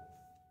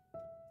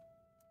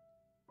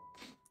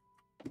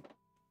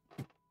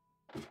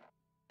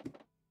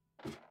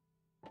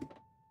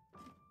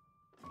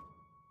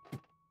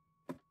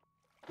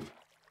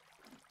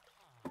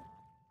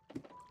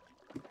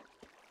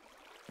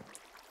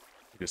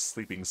 Just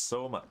sleeping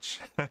so much.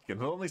 I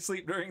can only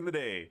sleep during the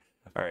day.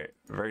 Alright,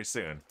 very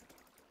soon.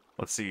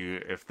 Let's see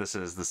if this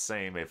is the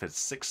same. If it's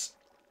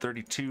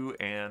 6:32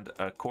 and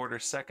a quarter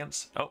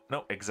seconds. Oh,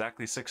 no,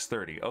 exactly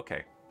 6:30.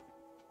 Okay.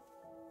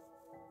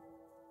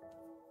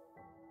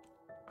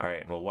 All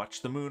right, and we'll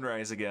watch the moon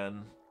rise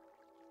again.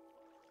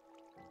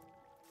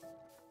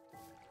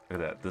 Look at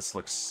that. This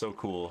looks so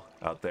cool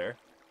out there.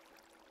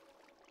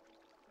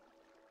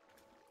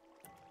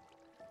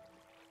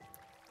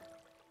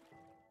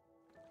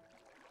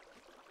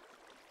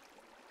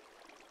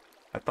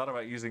 I thought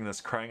about using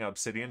this crying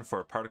obsidian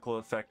for a particle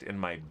effect in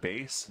my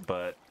base,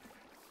 but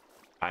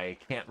I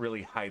can't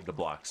really hide the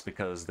blocks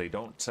because they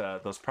don't,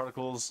 those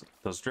particles,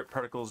 those drip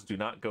particles do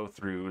not go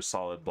through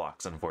solid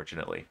blocks,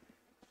 unfortunately.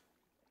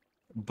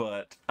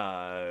 But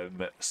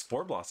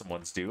Spore Blossom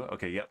ones do.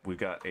 Okay, yep, we've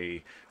got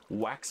a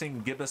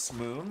waxing gibbous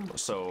moon,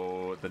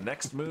 so the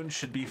next moon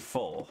should be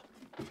full.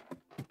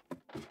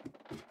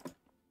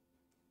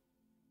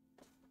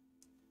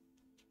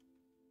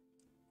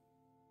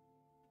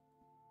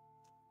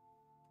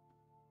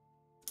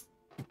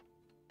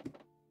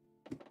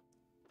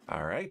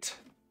 All right.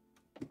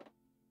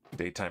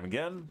 Daytime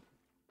again.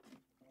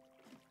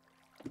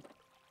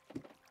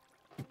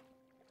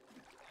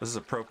 This is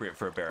appropriate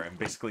for a bear. I'm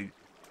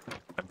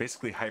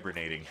basically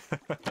hibernating.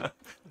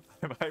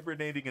 I'm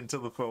hibernating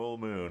until the full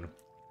moon.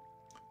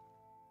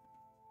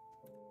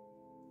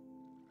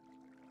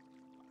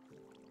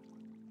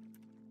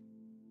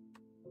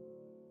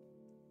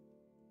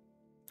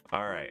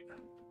 All right.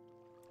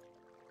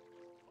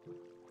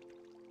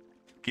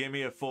 Give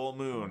me a full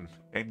moon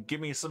and give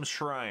me some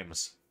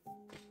shrimes.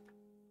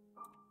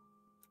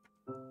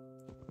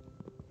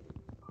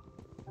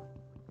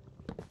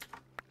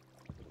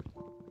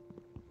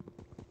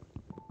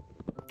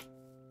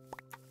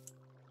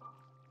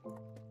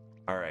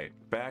 All right,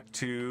 back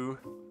to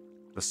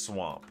the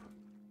swamp,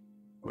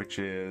 which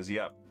is,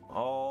 yep,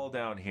 all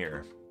down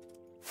here.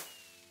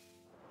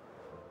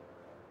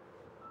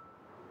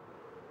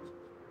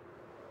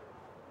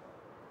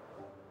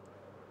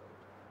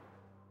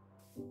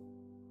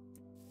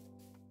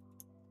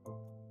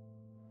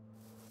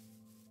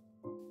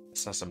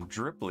 Saw some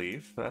drip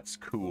leaf. That's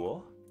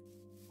cool.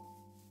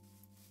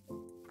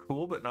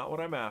 Cool, but not what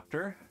I'm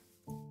after.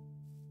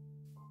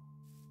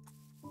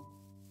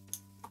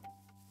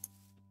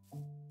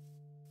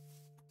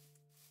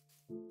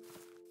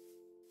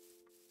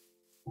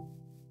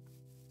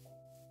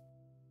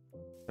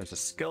 There's a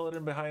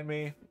skeleton behind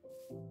me.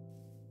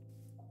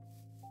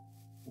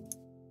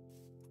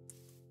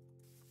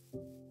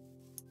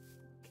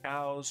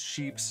 Cows,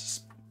 sheep,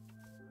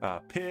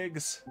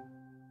 pigs.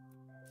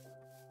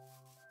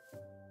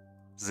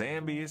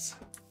 Zombies.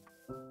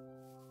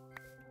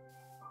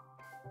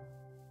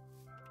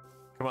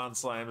 Come on,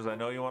 slimes, I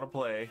know you want to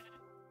play.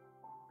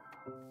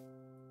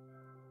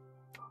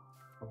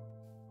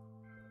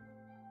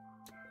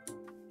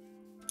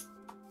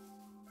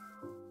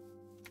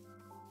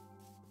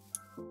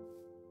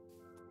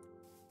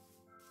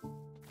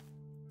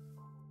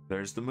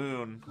 There's the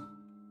moon.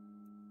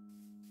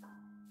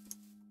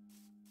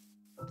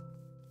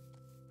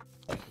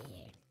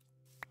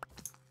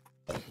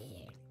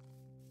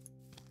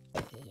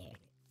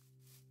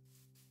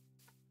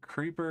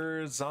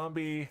 Creeper,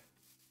 zombie,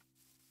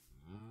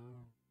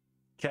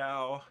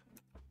 cow,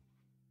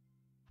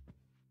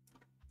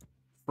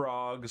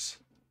 frogs,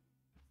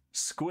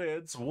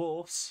 squids,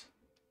 wolves,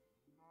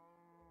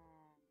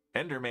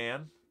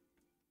 Enderman.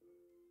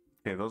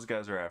 Okay, those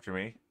guys are after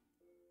me.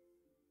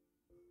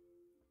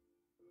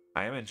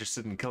 I am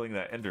interested in killing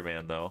that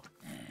Enderman, though.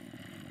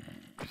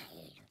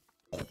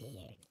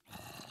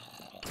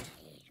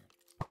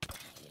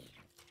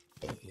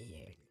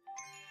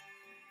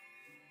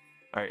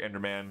 Alright,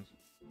 Enderman.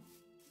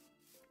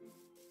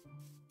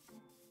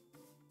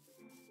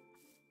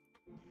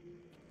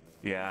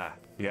 Yeah,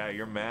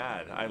 you're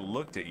mad. I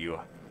looked at you.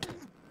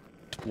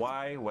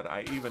 Why would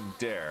I even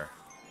dare?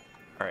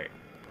 Alright.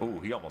 Oh,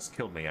 he almost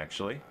killed me,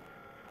 actually.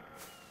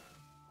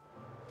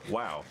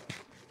 Wow.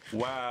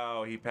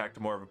 Wow, he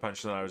packed more of a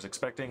punch than I was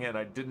expecting, and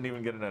I didn't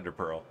even get an ender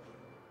pearl.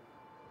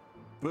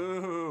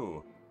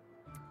 Boo!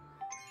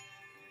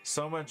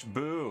 So much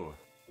boo.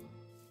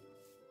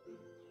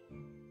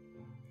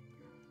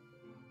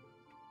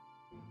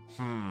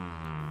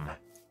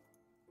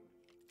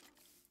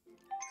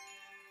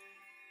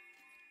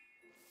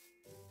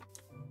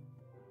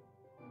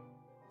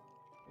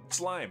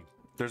 Slime.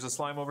 There's a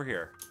slime over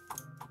here.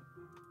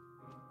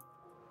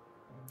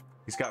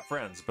 He's got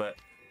friends, but...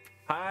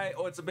 Hi!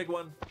 Oh, it's a big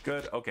one.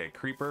 Good. Okay,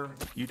 creeper,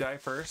 you die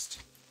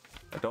first.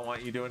 I don't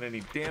want you doing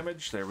any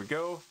damage. There we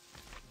go.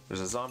 There's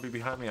a zombie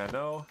behind me, I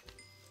know.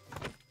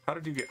 How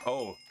did you get...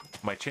 Oh,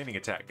 my chaining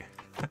attack.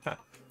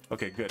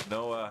 Okay, good.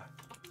 No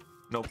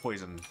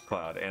poison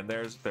cloud. And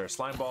there's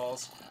slime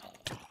balls.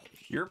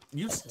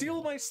 You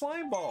steal my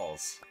slime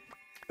balls.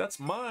 That's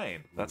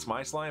mine. That's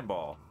my slime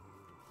ball.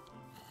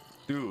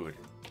 Dude.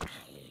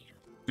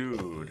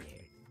 Dude.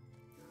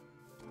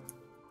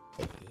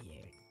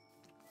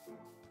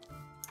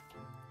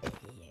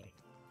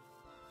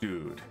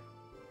 Dude.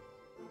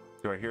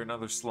 Do I hear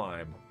another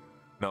slime?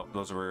 No,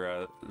 those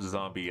were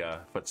zombie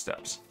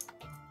footsteps.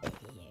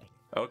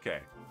 Okay.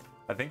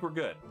 I think we're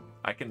good.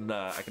 I can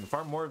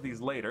farm more of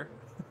these later.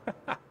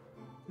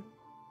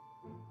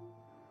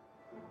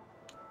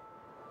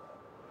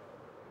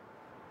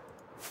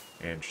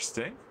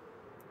 Interesting.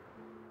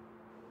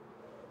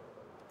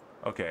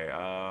 Okay,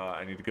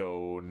 I need to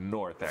go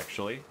north,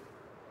 actually.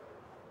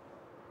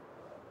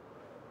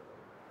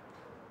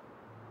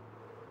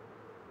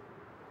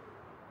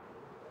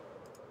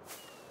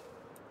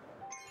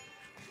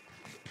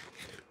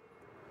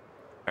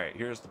 Alright,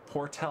 here's the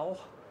portal.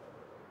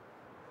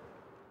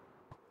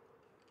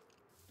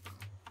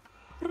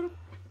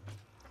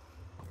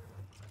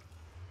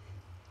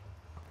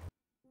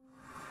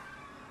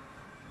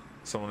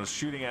 Someone is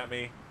shooting at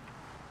me.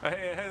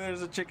 Hey, hey,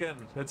 there's a chicken.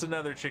 It's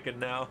another chicken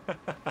now.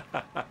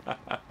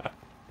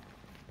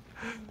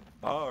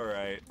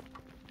 Alright.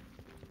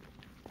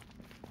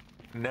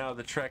 Now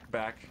the trek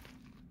back.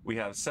 We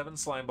have 7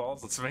 slime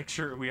balls. Let's make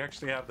sure we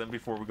actually have them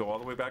before we go all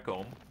the way back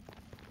home.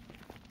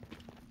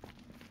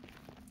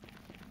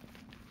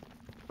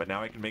 But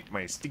now I can make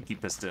my stinky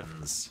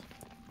pistons.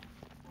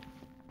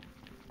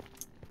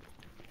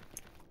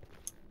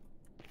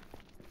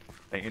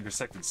 I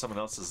intersected someone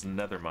else's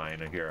nether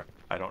mine here.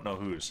 I don't know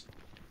whose.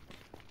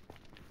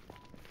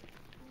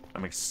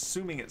 I'm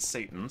assuming it's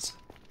Satan's.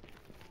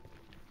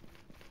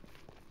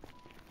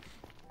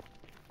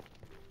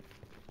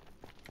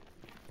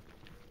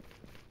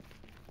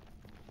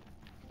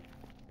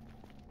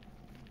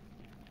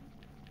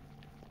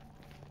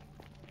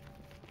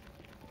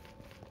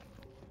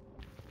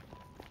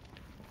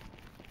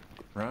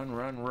 Run,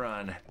 run,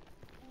 run.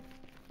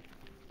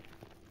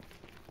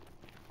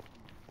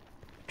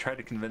 Tried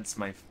to convince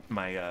my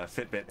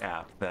Fitbit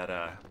app that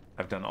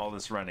I've done all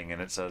this running,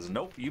 and it says,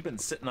 nope, you've been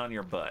sitting on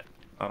your butt.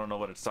 I don't know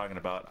what it's talking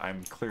about.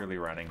 I'm clearly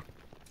running.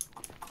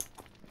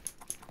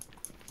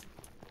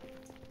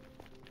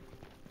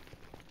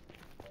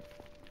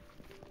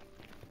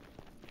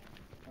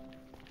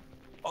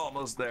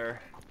 Almost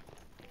there.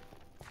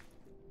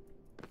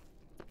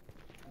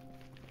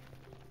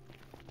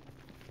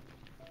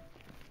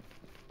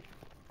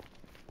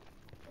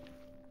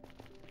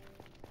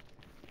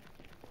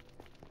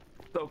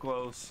 So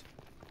close.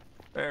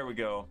 There we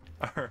go.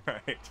 All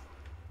right.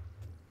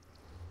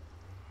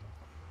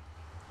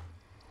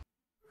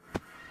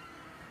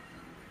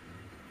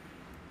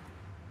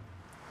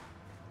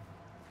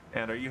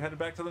 And are you headed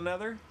back to the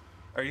Nether?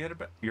 Are you headed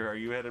back? Are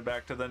you headed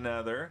back to the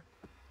Nether?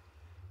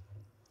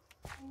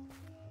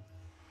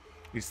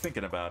 He's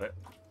thinking about it.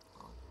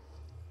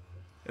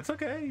 It's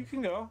okay. You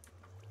can go.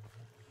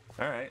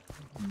 All right.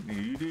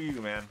 You do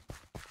you, man.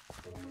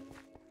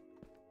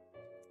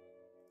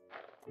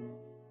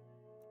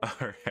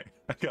 Alright,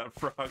 I got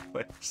frog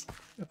legs.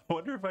 I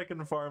wonder if I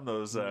can farm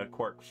those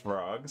quark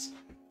frogs.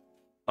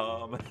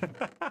 Frog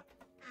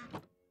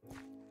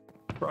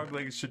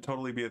legs should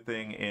totally be a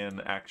thing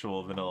in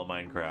actual vanilla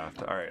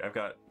Minecraft. Alright, I've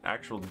got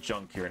actual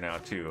junk here now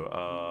too.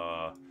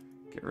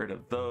 Get rid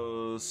of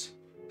those.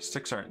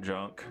 Sticks aren't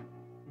junk.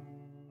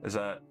 Is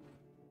that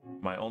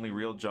my only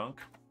real junk?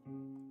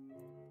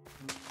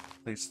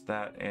 Place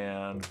that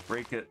and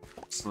break it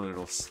so that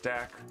it'll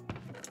stack.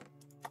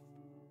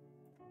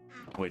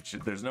 Which,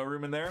 there's no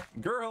room in there.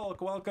 Girl,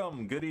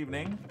 welcome. Good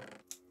evening.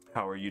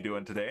 How are you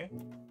doing today?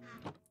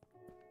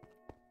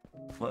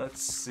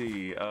 Let's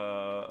see.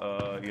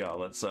 Yeah,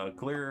 let's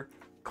clear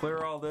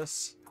all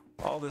this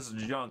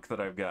junk that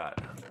I've got.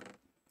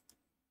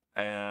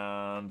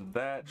 And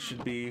that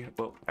should be,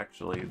 well,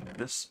 actually,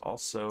 this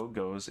also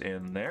goes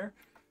in there.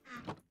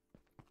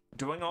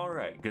 Doing all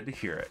right. Good to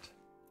hear it.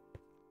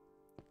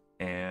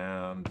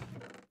 And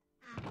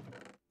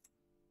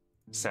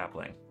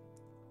sapling.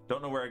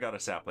 Don't know where I got a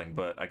sapling,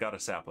 but I got a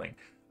sapling.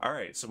 All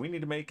right, so we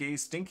need to make a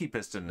stinky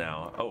piston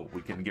now. Oh,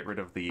 we can get rid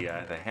of the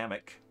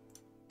hammock.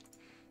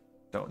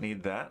 Don't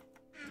need that.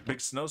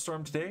 Big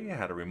snowstorm today.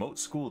 Had a remote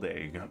school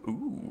day.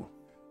 Ooh,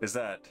 is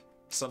that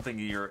something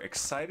you're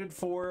excited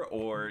for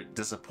or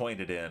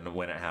disappointed in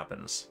when it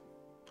happens?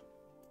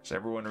 So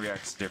everyone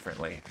reacts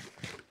differently.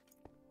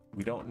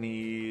 We don't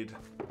need.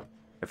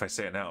 If I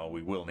say it now,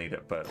 we will need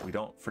it, but we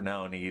don't for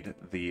now need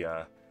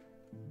the.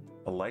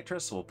 Elytra,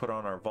 so we'll put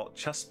on our vault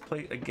chest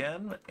plate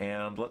again,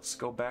 and let's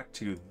go back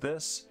to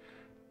this.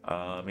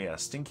 Yeah,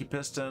 stinky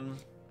piston,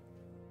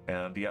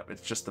 and yep,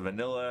 it's just the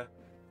vanilla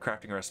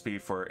crafting recipe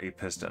for a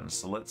piston.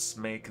 So let's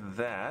make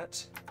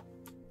that.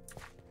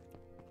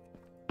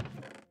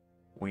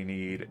 We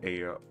need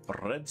a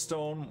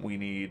redstone, we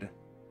need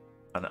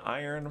an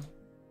iron,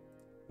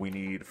 we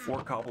need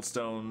 4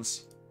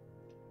 cobblestones,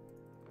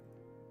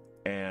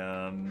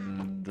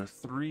 and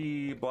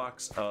 3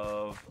 blocks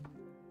of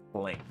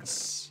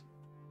planks.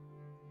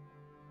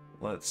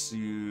 Let's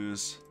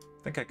use,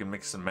 I think I can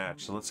mix and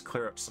match, so let's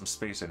clear up some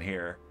space in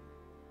here.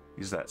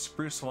 Use that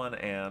spruce one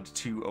and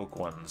 2 oak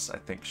ones, I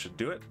think should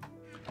do it.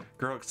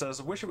 Gerhook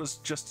says, I wish it was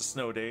just a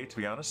snow day, to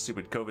be honest.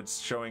 Stupid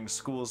COVID's showing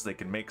schools they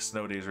can make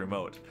snow days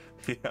remote.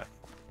 Yeah.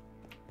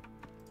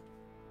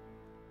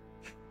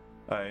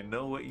 I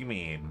know what you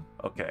mean.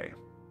 Okay.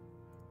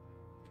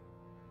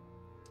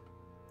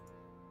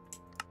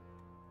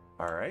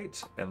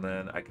 Alright, and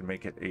then I can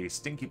make it a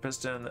stinky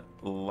piston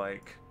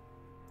like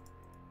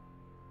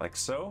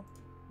so.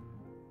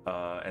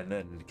 And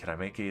then can I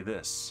make a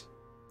this?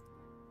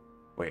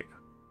 Wait,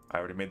 I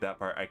already made that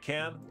part. I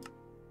can.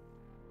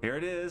 Here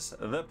it is,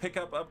 the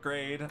pickup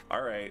upgrade.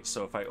 All right,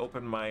 so if I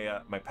open my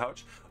my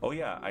pouch, oh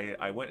yeah,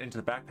 I went into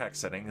the backpack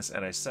settings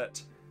and I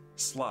set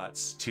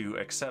slots to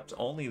accept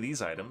only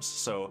these items.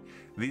 So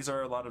these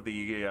are a lot of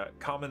the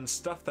common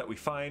stuff that we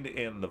find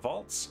in the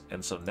vaults.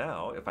 And so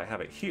now if I have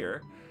it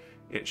here,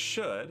 it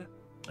should,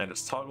 and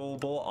it's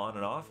toggleable on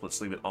and off. Let's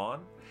leave it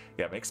on.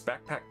 Yeah, it makes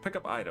backpack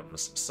pickup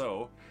items.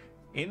 So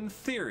in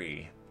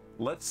theory,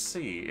 let's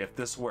see if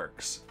this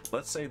works.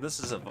 Let's say this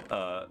is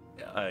a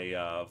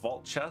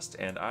vault chest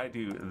and I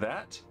do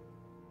that.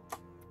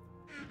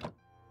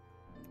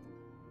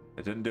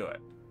 It didn't do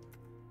it.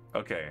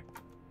 Okay.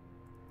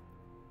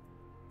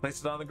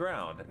 Place it on the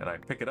ground and I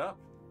pick it up.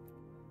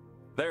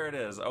 There it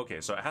is.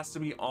 Okay, so it has to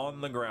be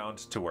on the ground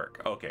to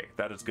work. Okay,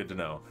 that is good to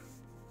know.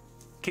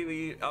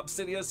 Kaylee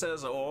Obsidia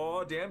says,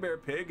 oh, Dan Bear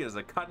Pig is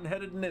a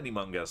cotton-headed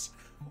ninnymungus.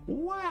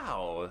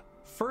 Wow.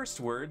 First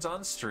words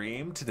on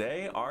stream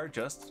today are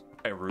just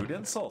a rude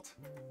insult.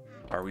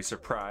 Are we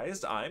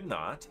surprised? I'm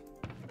not.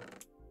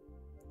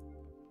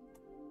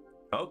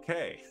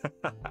 Okay.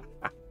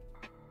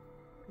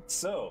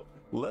 So,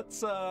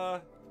 let's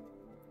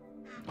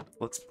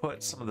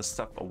put some of the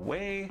stuff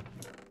away.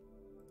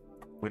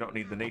 We don't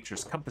need the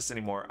nature's compass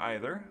anymore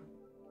either.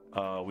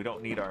 We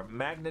don't need our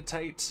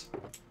magnetite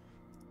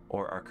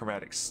or our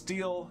chromatic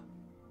steel.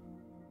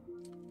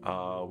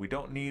 We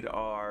don't need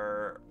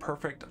our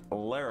perfect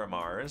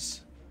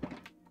Larimars.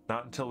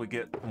 Not until we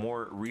get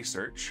more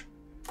research.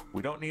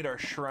 We don't need our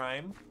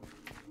shrine.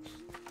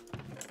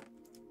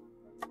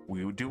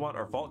 We do want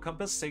our vault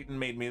compass. Satan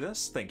made me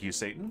this. Thank you,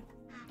 Satan.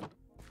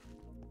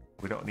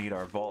 We don't need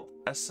our vault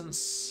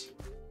essence.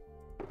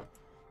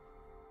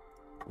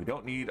 We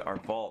don't need our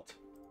vault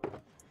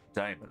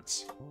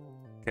diamonds.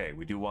 Okay,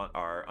 we do want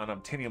our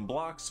unobtainium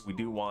blocks. We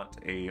do want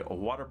a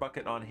water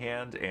bucket on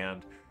hand,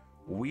 and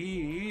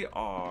we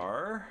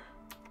are...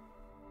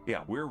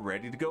 yeah, we're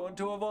ready to go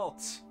into a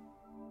vault.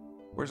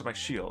 Where's my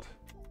shield?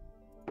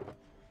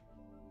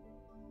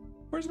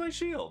 Where's my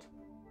shield?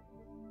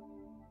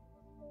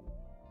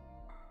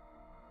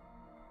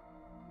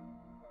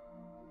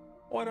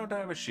 Why don't I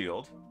have a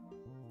shield?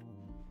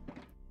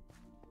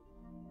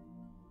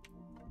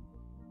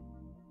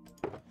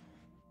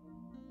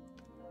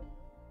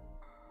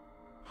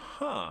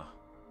 Huh.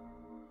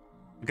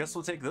 I guess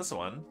we'll take this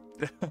one.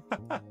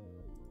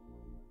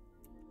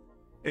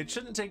 It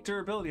shouldn't take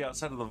durability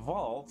outside of the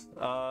vault.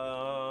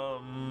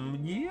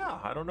 Yeah,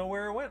 I don't know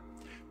where it went.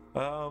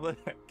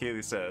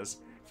 Kaylee says,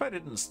 if I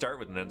didn't start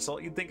with an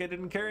insult, you'd think I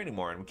didn't care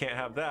anymore, and we can't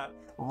have that.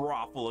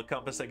 Raw full of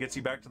compass that gets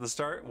you back to the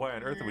start? Why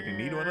on earth would you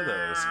need one of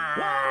those?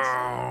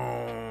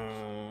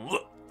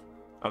 What?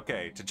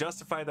 Okay, to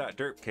justify that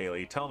derp,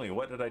 Kaylee, tell me,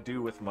 what did I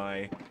do with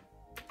my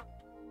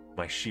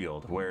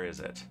shield? Where is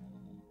it?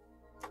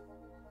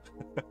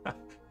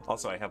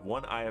 Also, I have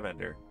one Eye of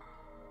Ender.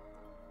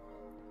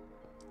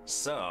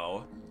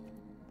 So,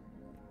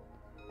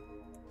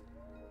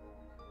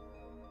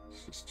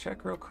 let's just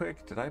check real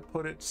quick. Did I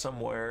put it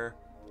somewhere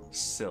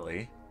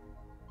silly?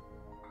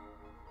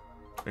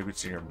 Maybe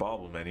it's in your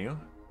bauble menu.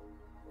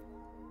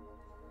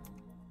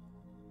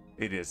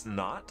 It is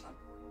not.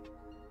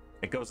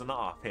 It goes in the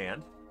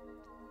offhand.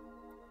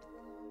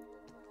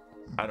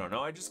 I don't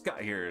know. I just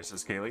got here,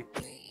 says Kaylee.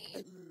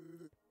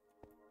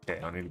 Okay,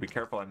 I need to be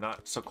careful. I'm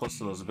not so close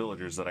to those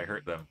villagers that I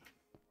hurt them.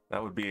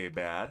 That would be a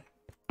bad.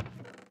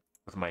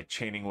 With my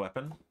chaining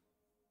weapon.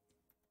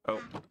 Oh.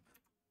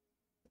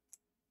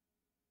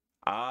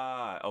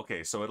 Ah,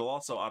 okay, so it'll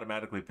also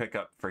automatically pick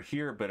up for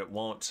here, but it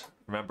won't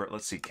remember.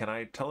 Let's see, can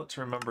I tell it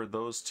to remember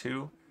those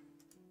two?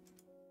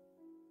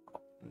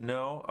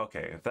 No?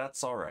 Okay,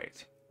 that's all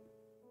right.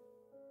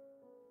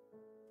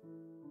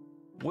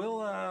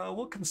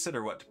 We'll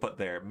consider what to put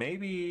there.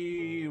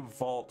 Maybe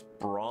Vault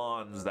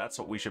Bronze, that's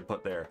what we should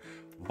put there.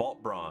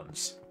 Vault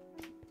Bronze.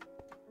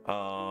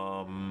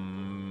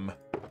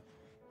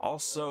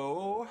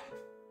 Also,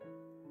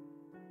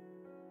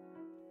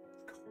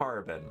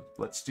 Carbon.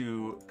 Let's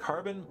do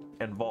Carbon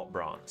and Vault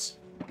Bronze.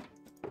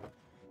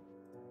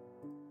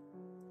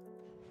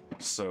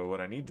 So what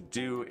I need to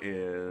do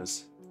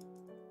is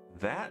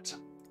that,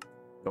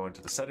 go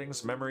into the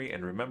settings, memory,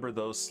 and remember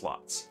those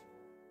slots.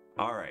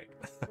 All right.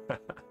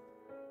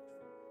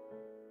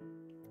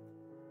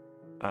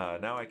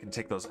 Now I can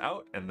take those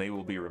out and they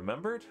will be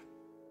remembered.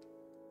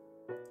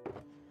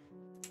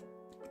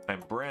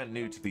 I'm brand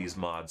new to these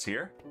mods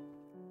here.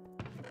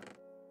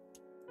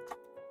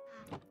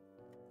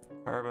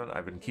 Carbon,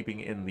 I've been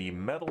keeping in the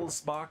metals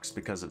box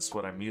because it's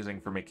what I'm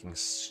using for making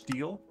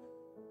steel.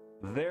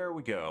 There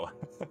we go.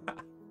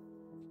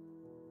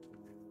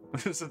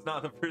 This is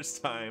not the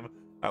first time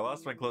I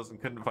lost my clothes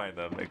and couldn't find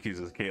them,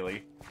 accuses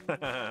Kaylee.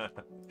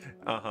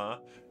 Uh-huh,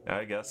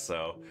 I guess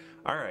so.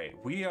 Alright,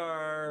 we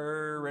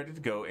are ready to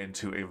go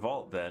into a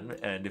vault then,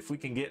 and if we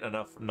can get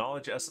enough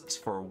knowledge essence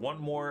for one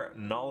more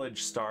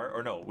knowledge star,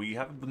 or no, we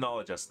have the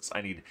knowledge essence.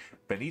 I need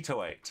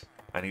Benitoite.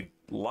 I need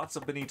lots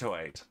of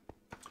Benitoite.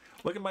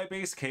 Look at my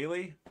base,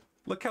 Kaylee.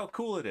 Look how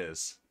cool it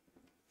is.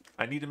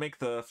 I need to make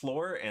the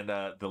floor and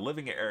the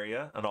living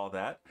area and all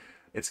that.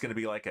 It's going to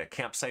be like a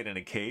campsite in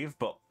a cave,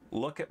 but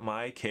look at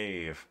my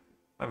cave.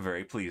 I'm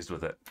very pleased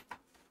with it.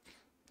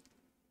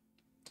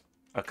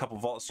 A couple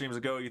vault streams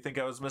ago, you think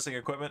I was missing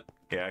equipment?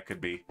 Yeah, it could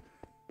be.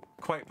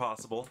 Quite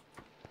possible.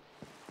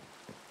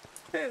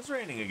 Hey, it's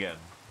raining again.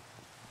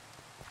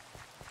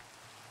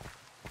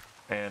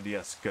 And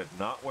yes, good.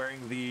 Not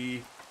wearing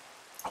the...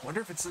 I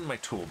wonder if it's in my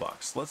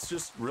toolbox. Let's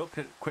just real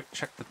quick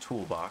check the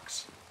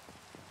toolbox.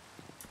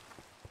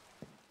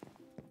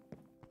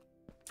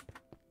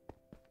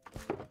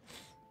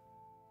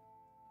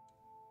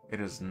 It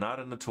is not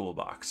in the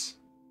toolbox.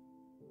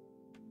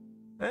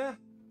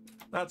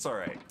 That's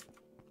alright.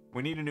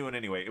 We need a new one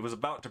anyway. It was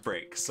about to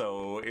break,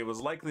 so it was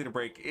likely to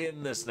break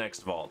in this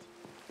next vault.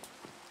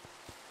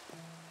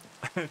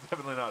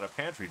 Definitely not a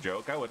pantry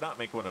joke. I would not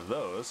make one of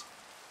those.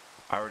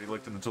 I already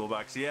looked in the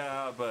toolbox.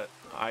 Yeah, but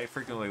I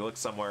frequently look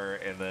somewhere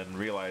and then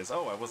realize,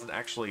 oh, I wasn't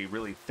actually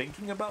really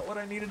thinking about what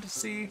I needed to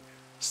see,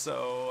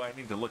 so I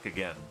need to look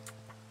again.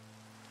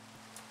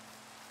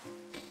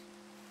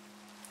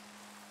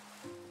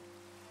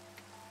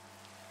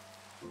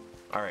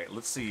 Alright,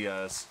 let's see.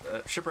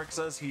 Shipwreck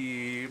says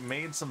he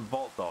made some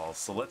vault dolls,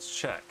 so let's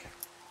check.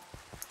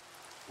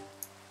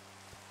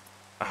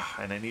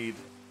 And I need...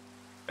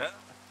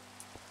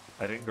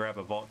 I didn't grab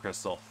a vault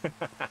crystal.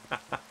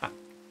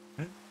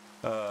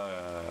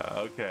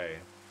 Okay.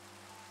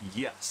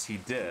 Yes, he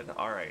did.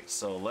 Alright,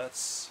 so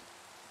let's...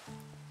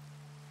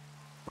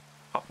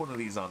 pop one of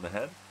these on the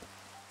head.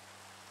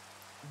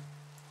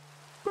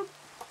 Boop.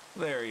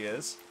 There he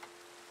is.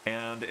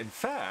 And in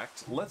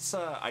fact, let's,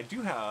 I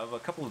do have a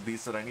couple of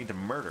these that I need to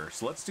murder,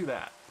 so let's do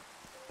that.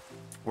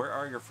 Where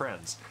are your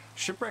friends?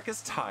 Shipwreck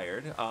is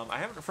tired. I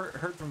haven't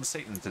heard from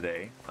Satan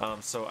today,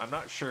 so I'm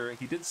not sure.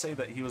 He did say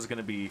that he was going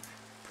to be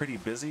pretty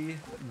busy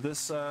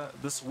this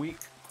week,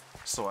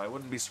 so I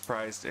wouldn't be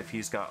surprised if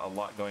he's got a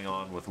lot going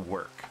on with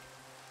work.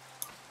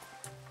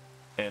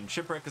 And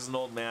Shipwreck is an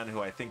old man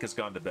who I think has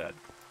gone to bed.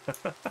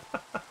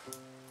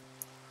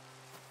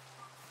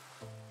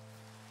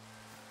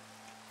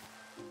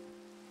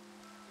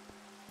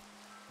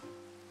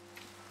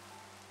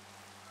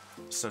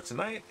 So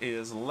tonight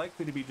is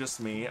likely to be just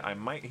me. I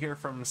might hear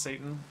from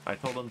Satan. I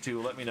told him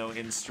to let me know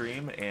in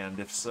stream, and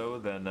if so,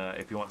 then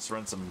if he wants to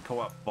run some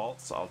co-op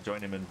vaults, I'll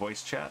join him in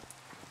voice chat.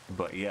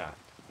 But yeah.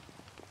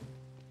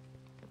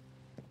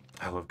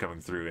 I love coming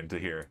through into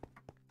here.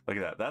 Look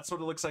at that. That's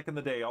what it looks like in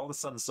the day. All the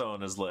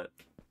sunstone is lit.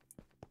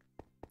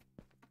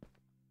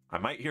 I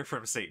might hear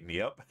from Satan.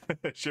 Yep.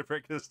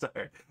 Shipwreck is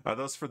tired. Are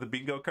those for the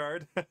bingo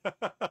card?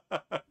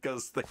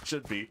 Because they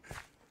should be.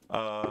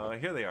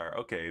 Here they are.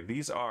 Okay,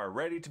 these are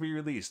ready to be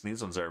released.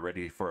 These ones are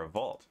ready for a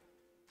vault.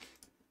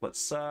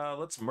 Let's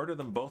murder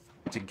them both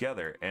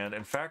together. And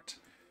in fact,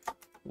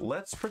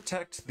 let's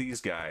protect these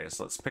guys.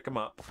 Let's pick them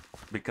up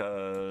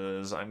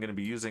because I'm going to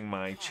be using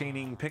my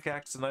chaining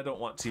pickaxe and I don't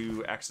want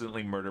to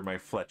accidentally murder my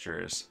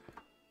Fletchers.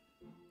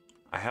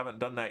 I haven't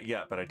done that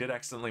yet, but I did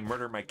accidentally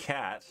murder my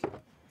cat.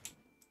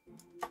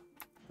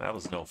 That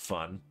was no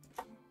fun.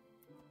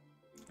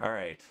 All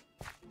right.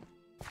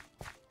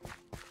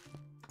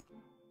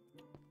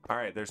 All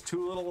right, there's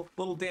two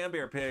little damn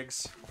bear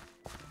pigs.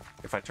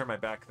 If I turn my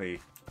back, they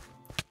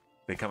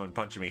come and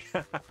punch me.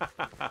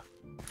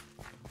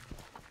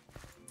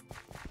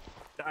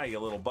 Die, you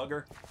little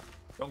bugger.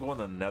 Don't go in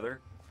the nether.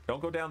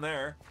 Don't go down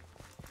there.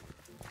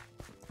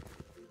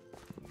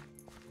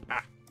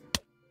 Ah.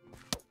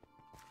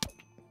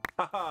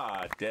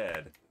 Haha,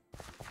 dead.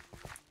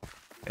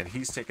 And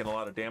he's taking a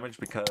lot of damage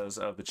because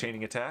of the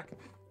chaining attack.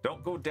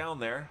 Don't go down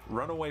there.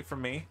 Run away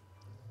from me.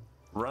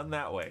 Run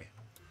that way.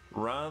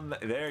 Run.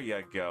 There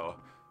you go.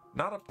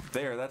 Not up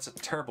there. That's a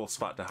terrible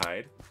spot to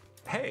hide.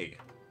 Hey.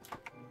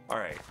 All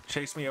right.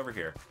 Chase me over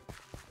here.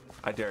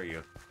 I dare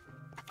you.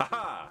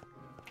 Aha.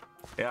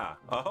 Yeah.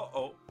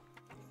 Oh.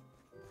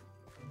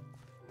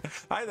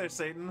 Hi there,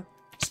 Satan.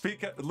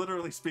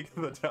 Literally speak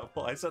of the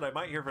devil. I said I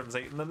might hear from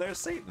Satan, and there's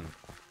Satan.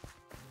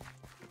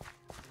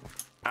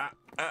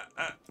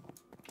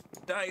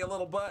 Die, you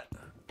little butt.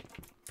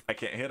 I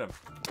can't hit him.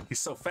 He's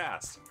so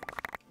fast.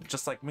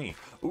 Just like me.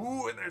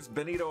 Ooh, and there's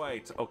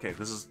Benitoite. Okay,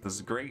 this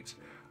is great.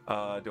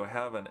 Do I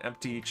have an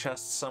empty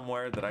chest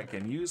somewhere that I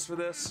can use for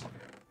this?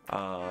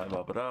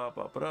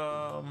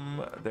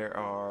 There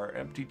are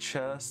empty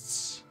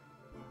chests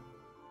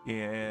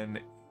in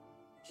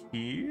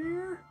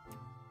here.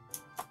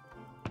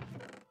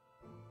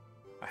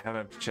 I have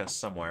empty chests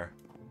somewhere.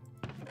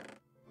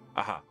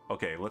 Aha.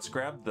 Okay, let's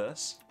grab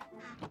this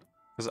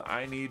because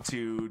I need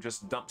to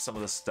just dump some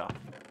of this stuff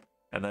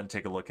and then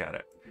take a look at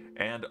it.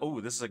 And oh,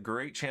 this is a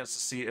great chance to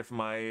see if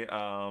my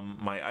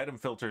my item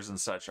filters and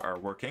such are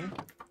working.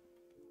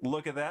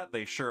 Look at that,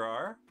 they sure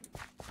are.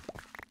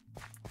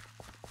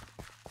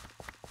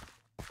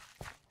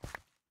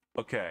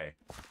 Okay.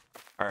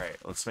 All right,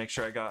 let's make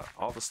sure I got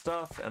all the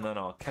stuff, and then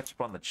I'll catch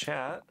up on the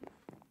chat.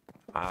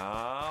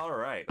 All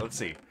right, let's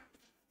see.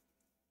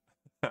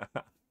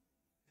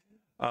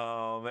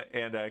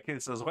 And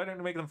Kate says, why don't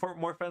you make them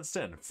more fenced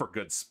in? For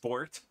good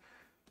sport.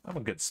 I'm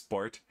a good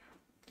sport.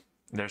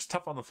 There's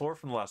tough on the floor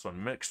from the last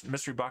one.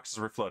 Mystery boxes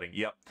were floating.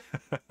 Yep.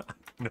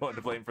 No one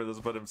to blame for this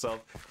but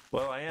himself.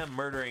 Well, I am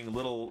murdering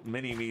little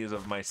mini-me's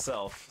of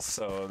myself,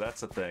 so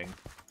that's a thing.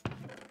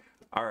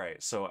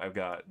 Alright, so I've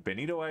got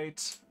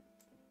Benitoite.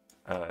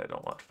 I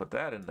don't want to put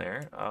that in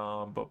there.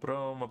 A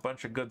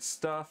bunch of good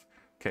stuff.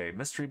 Okay,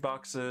 mystery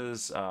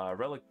boxes,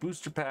 relic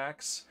booster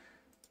packs,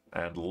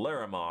 and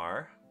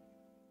Larimar.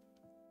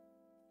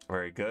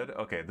 Very good.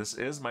 Okay, this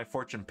is my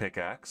fortune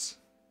pickaxe.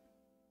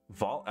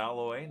 Vault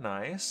alloy,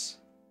 nice.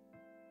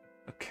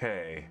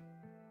 Okay.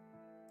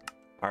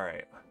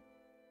 Alright.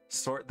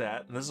 Sort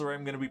that, and this is where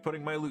I'm going to be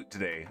putting my loot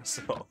today,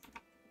 so...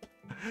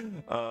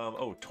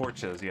 oh,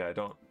 torches, yeah,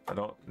 I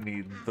don't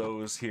need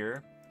those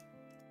here.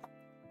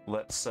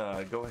 Let's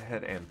go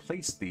ahead and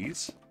place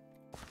these.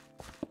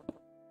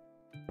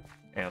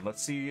 And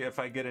let's see if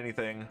I get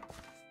anything.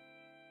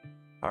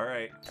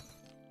 Alright.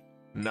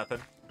 Nothing.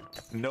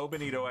 No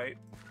Benitoite.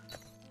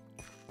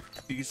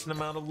 Decent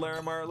amount of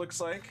Larimar, it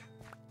looks like.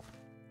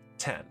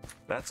 10.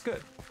 That's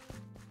good.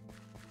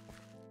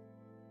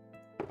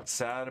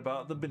 Sad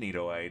about the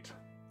Benitoite,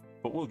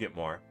 but we'll get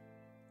more.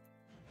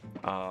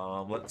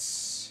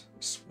 Let's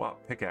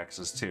swap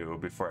pickaxes too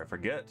before I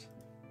forget.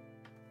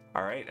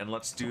 Alright, and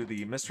let's do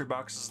the mystery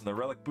boxes and the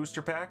relic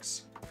booster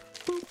packs.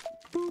 Boop,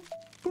 boop,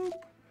 boop.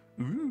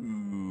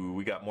 Ooh,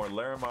 we got more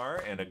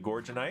Larimar and a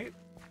Gorgonite.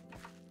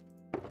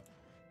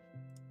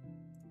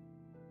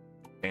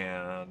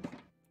 And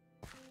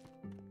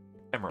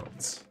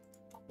emeralds.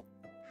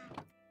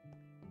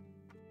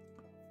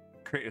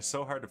 Crate is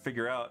so hard to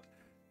figure out.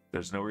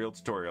 There's no real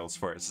tutorials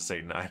for it, to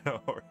say. I know,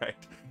 right?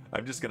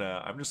 I'm just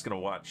gonna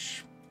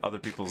watch other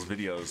people's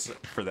videos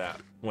for that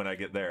when I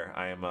get there.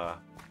 I am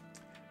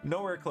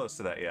nowhere close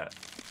to that yet.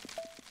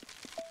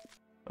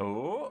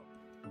 Oh,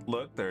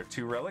 look, there are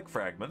 2 relic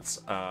fragments.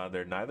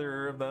 They're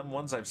neither of them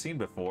ones I've seen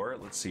before.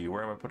 Let's see,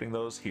 where am I putting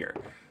those? Here.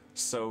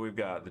 So we've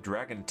got the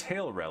dragon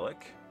tail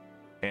relic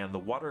and the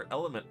water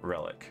element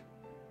relic.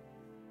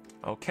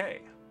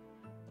 Okay.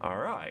 All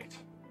right.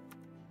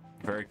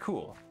 Very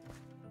cool.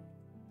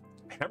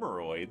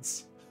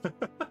 Hemorrhoids.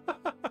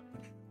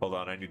 Hold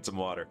on, I need some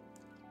water.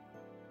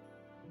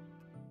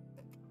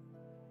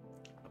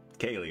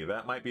 Kaylee,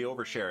 that might be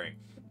oversharing.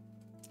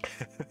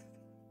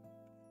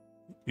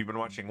 You've been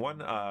watching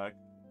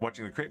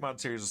watching the Crate Mod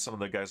series with some of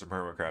the guys from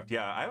Hermitcraft.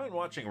 Yeah, I've been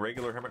watching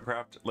regular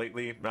Hermitcraft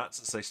lately, not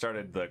since they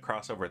started the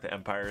crossover with the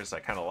Empires. I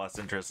kind of lost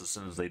interest as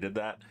soon as they did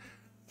that.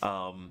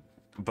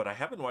 But I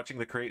have been watching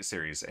the Crate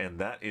series, and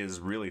that is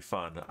really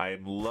fun.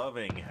 I'm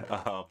loving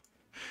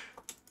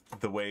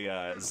the way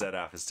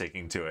Zedaf is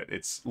taking to it.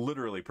 It's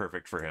literally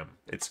perfect for him.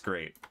 It's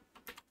great.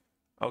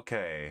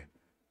 Okay,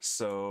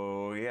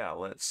 so yeah,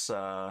 let's...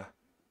 all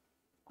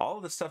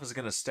of this stuff is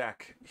going to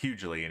stack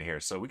hugely in here,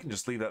 so we can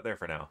just leave that there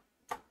for now.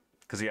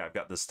 Because yeah, I've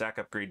got the stack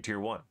upgrade tier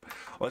 1.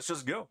 Let's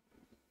just go.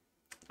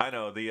 I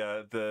know,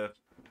 the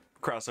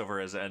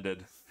crossover has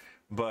ended.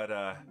 But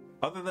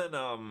other than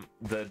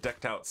the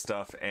decked out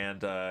stuff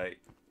and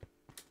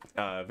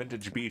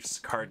Vintage Beef's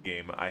card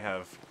game,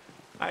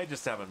 I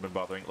just haven't been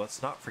bothering.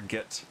 Let's not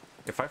forget.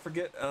 If I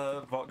forget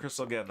Vault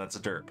Crystal again, that's a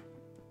derp.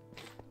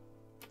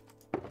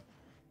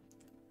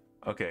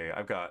 Okay,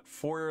 I've got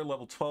 4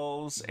 level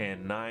 12s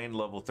and 9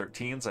 level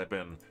 13s. I've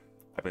been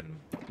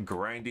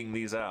grinding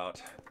these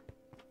out.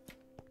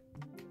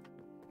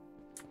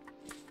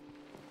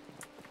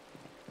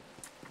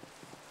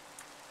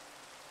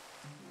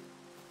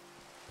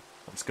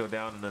 Let's go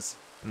down in this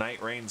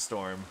night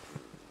rainstorm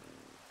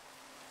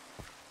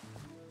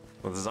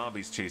with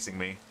zombies chasing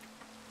me.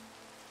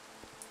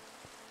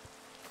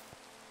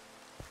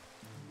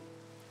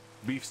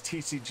 Beef's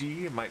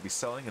TCG might be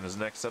selling in his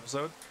next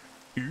episode.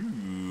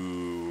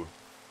 Ooh.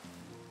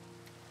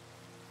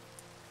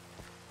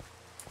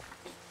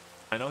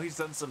 I know he's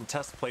done some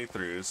test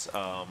playthroughs.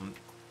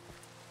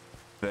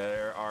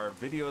 There are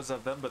videos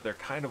of them, but they're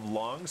kind of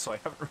long, so I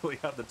haven't really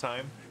had the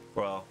time.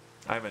 Well,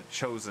 I haven't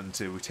chosen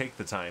to take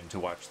the time to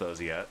watch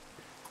those yet.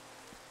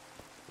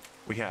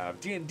 We have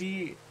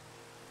D&D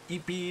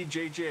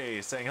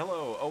EPJJ saying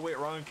hello. Oh wait,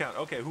 wrong account.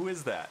 Okay, who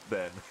is that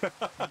then?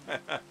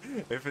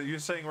 If you're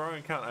saying wrong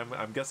account,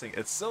 I'm guessing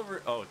it's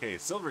Silver. Oh, okay,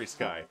 Silvery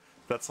Sky.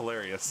 That's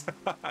hilarious.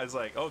 I was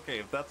like, okay,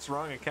 if that's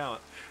wrong account,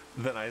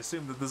 then I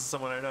assume that this is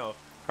someone I know.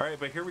 All right,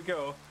 but here we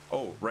go.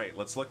 Oh, right.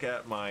 Let's look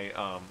at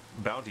my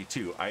bounty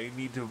too. I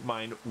need to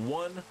mine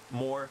 1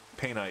 more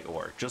painite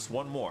ore. Just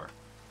 1 more.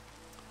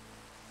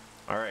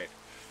 All right.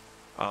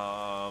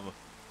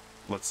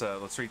 Let's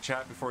read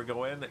chat before we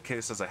go in. Kay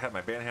says I had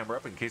my banhammer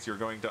up in case you were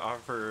going to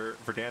offer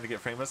for Dan to get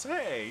famous.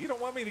 Hey, you don't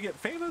want me to get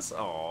famous?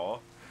 Aw.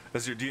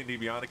 That's your D&D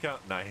Beyond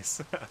account?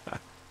 Nice.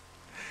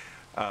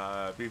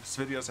 Beef's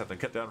videos have been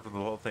cut down from the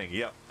whole thing.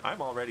 Yep,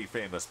 I'm already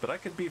famous, but I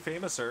could be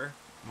famouser.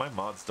 My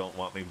mods don't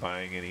want me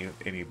buying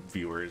any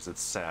viewers.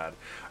 It's sad.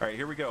 All right,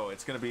 here we go.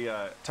 It's going to be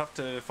tough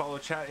to follow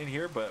chat in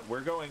here, but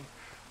we're going.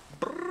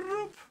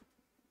 All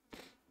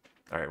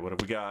right, what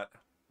have we got?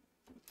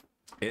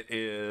 It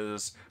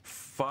is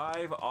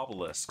 5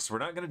 obelisks. We're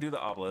not going to do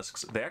the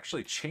obelisks. They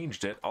actually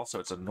changed it. Also,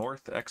 it's a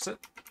north exit.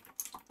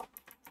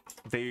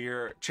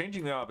 they're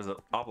changing the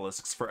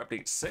obelisks for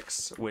update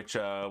 6, which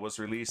was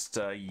released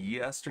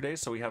yesterday,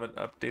 so we haven't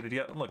updated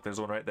yet. And look, there's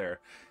one right there.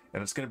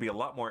 And it's going to be a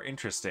lot more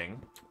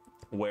interesting,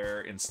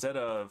 where instead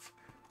of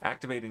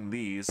activating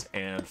these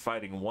and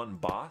fighting one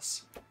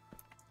boss,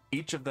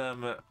 each of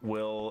them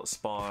will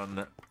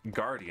spawn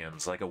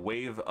guardians, like a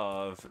wave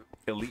of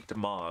elite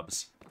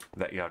mobs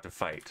that you have to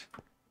fight.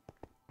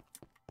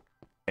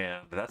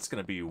 And that's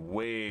going to be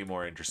way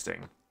more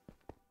interesting.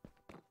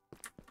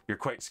 You're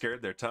quite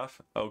scared? They're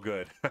tough? Oh,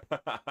 good.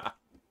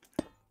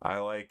 I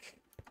like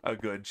a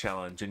good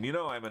challenge. And you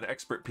know I'm an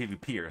expert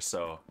PvPer,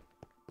 so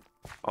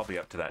I'll be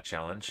up to that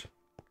challenge.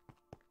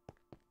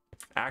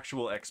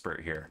 Actual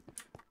expert here.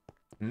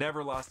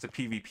 Never lost a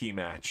PvP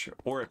match,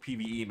 or a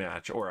PvE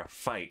match, or a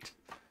fight.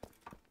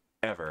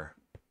 Ever.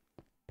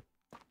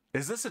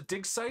 Is this a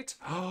dig site?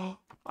 Oh,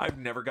 I've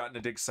never gotten a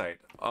dig site.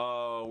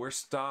 Oh, we're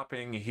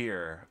stopping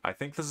here. I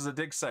think this is a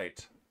dig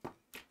site.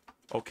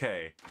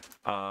 Okay.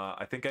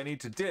 I think I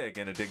need to dig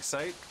in a dig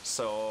site,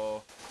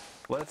 so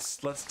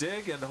let's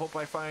dig and hope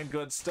I find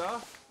good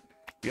stuff.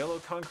 Yellow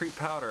concrete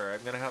powder.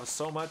 I'm gonna have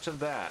so much of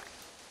that.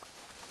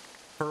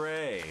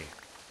 Hooray.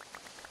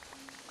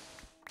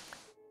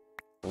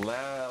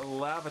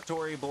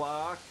 Lavatory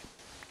block.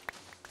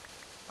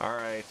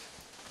 Alright.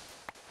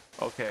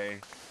 Okay.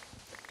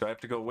 Do I have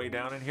to go way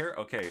down in here?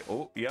 Okay.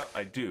 Oh, yeah,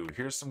 I do.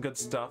 Here's some good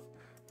stuff.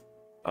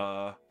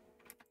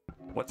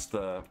 What's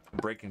the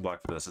breaking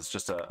block for this? It's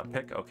just a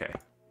pick? Okay.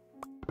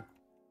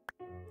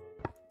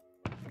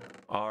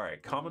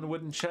 Alright, common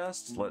wooden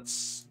chest.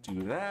 Let's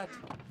do that.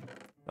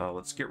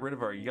 Let's get rid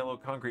of our yellow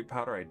concrete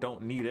powder. I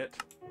don't need it.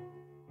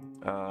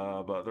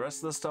 But the rest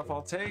of the stuff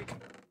I'll take.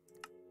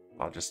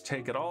 I'll just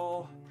take it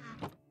all.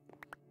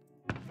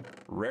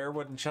 Rare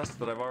wooden chest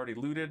that I've already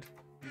looted.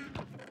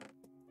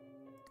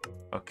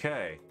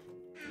 Okay.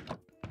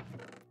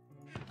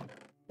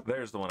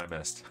 There's the one I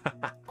missed.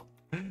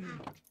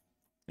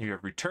 You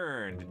have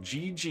returned.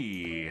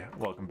 GG.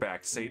 Welcome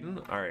back, Satan.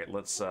 Alright,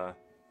 let's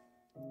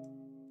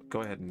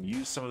go ahead and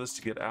use some of this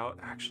to get out.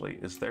 Actually,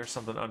 is there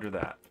something under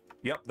that?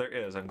 Yep, there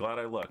is. I'm glad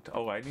I looked.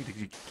 Oh, I need to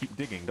keep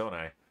digging, don't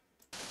I?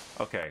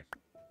 Okay.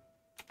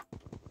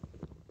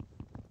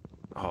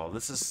 Oh,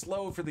 this is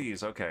slow for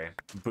these. Okay.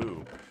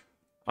 Boo.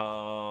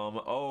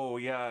 Oh,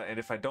 yeah, and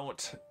if I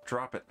don't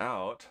drop it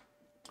out...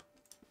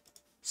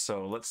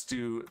 So let's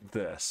do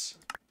this.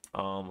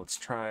 Let's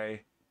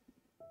try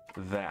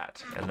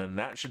that. And then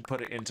that should put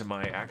it into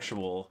my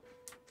actual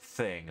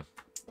thing.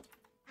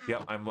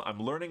 Yep, I'm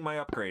learning my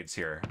upgrades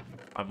here.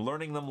 I'm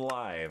learning them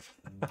live.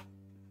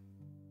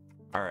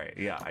 Alright,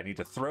 yeah, I need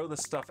to throw the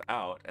stuff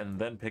out and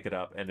then pick it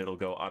up, and it'll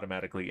go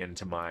automatically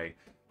into my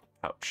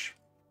pouch.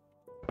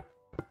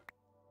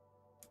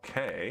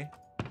 Okay.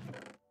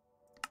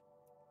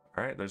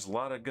 Alright, there's a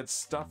lot of good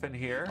stuff in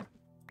here.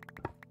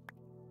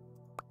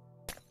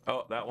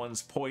 Oh, that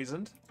one's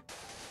poisoned.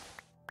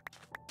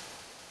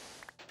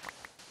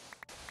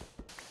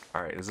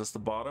 Alright, is this the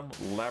bottom?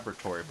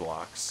 Laboratory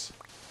blocks.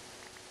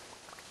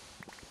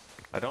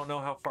 I don't know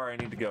how far I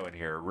need to go in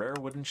here. Rare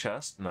wooden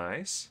chest,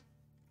 nice.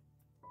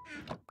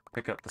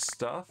 Pick up the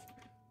stuff.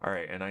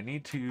 Alright, and I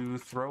need to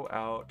throw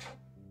out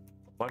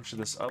a bunch of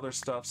this other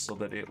stuff so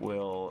that it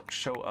will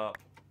show up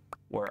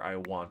where I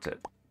want it.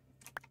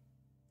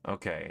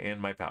 Okay, in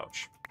my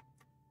pouch.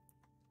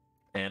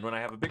 And when I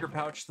have a bigger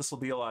pouch, this will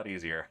be a lot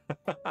easier.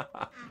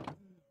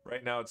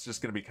 Right now, it's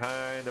just going to be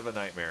kind of a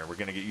nightmare. We're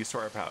going to get used to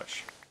our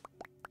pouch.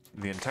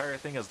 The entire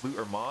thing has loot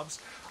or mobs.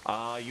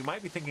 You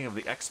might be thinking of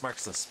the X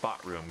marks the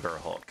spot room,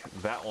 Gerhulk.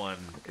 That one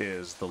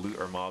is the loot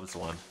or mobs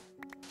one.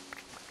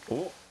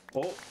 Oh,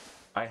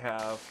 I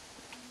have...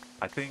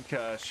 I think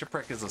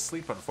Shipwreck is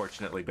asleep,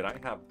 unfortunately, but I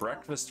have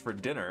breakfast for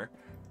dinner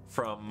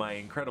from my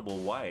incredible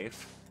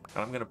wife.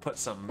 And I'm going to put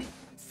some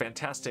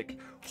fantastic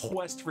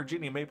West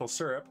Virginia maple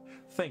syrup.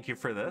 Thank you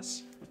for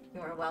this.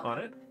 You're welcome. On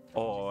it.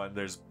 Oh, and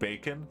there's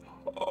bacon.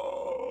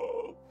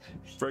 Oh,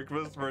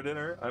 breakfast for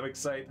dinner. I'm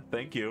excited.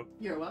 Thank you.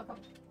 You're welcome.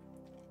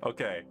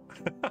 Okay.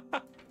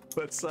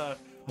 let's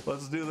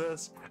do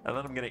this, and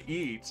then I'm gonna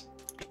eat.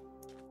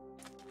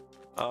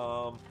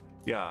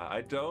 Yeah,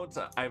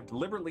 I've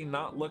deliberately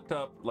not looked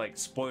up like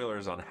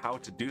spoilers on how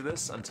to do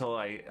this until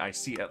I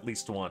see at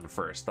least one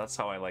first. That's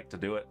how I like to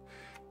do it.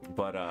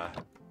 But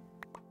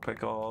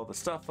pick all the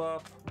stuff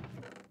up.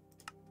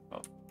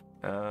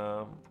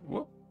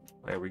 Whoop.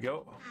 There we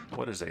go.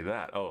 What is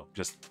that? Oh,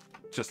 just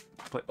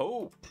play.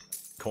 Oh,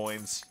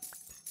 coins.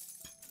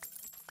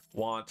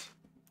 Want.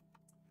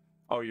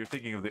 Oh, you're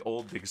thinking of the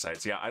old dig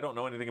sites. Yeah, I don't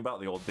know anything about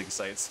the old dig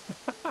sites.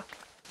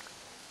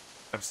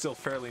 I'm still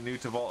fairly new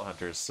to Vault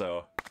Hunters,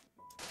 so.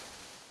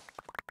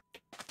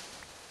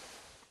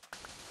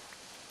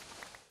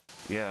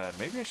 Yeah,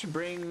 maybe I should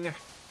bring...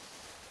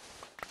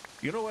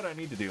 You know what I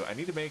need to do? I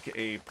need to make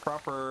a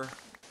proper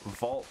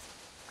vault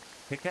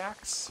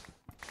pickaxe.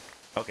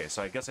 Okay,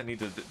 so I guess I need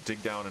to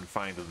dig down and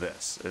find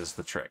this, is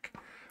the trick.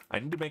 I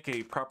need to make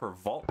a proper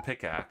vault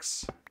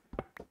pickaxe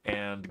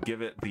and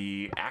give it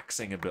the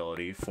axing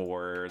ability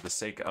for the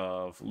sake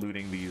of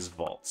looting these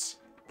vaults.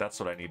 That's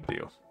what I need to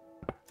do.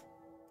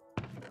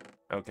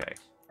 Okay.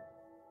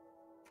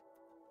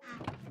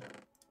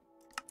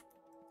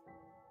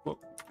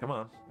 come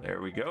on.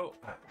 There we go.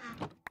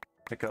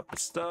 Pick up the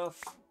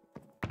stuff.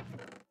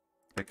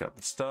 Pick up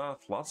the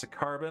stuff. Lots of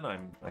carbon.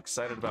 I'm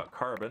excited about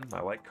carbon.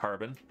 I like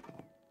carbon.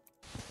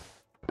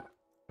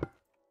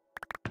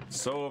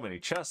 So many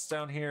chests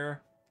down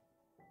here.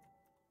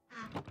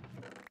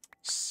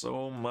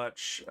 So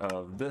much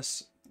of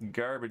this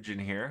garbage in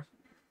here.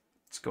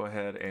 Let's go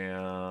ahead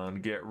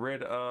and get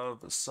rid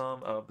of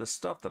some of the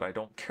stuff that I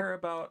don't care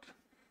about.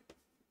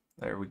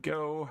 There we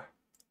go.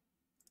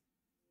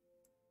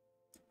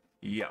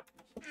 Yep.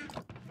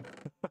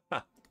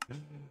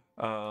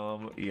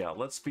 Yeah,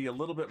 let's be a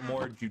little bit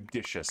more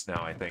judicious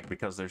now, I think,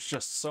 because there's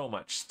just so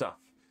much stuff.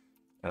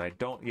 And I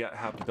don't yet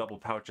have double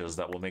pouches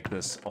that will make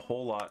this a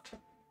whole lot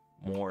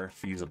more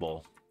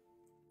feasible.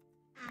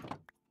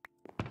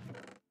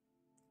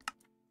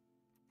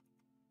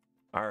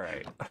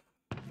 Alright.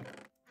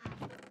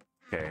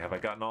 Okay, have I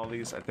gotten all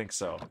these? I think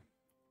so.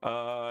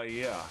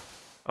 Yeah.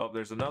 Oh,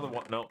 there's another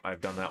one. Nope,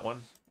 I've done that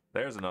one.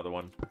 There's another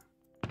one.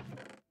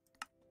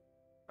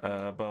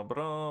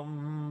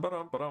 Ba-dum.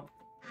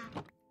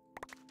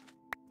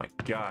 My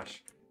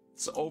gosh.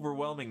 It's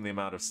overwhelming, the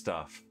amount of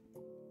stuff.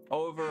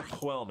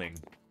 Overwhelming.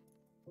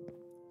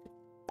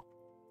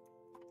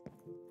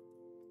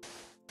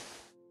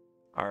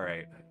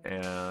 Alright,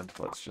 and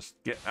let's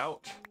just get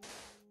out.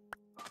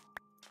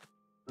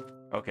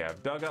 Okay,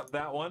 I've dug up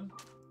that one.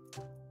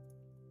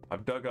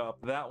 I've dug up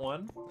that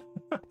one.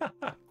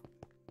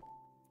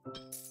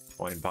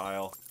 Coin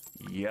pile.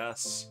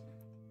 Yes.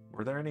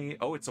 Were there any?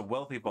 Oh, it's a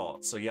wealthy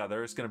vault. So yeah,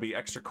 there's going to be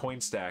extra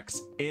coin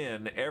stacks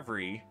in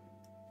every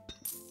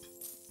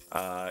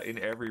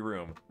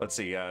room. Let's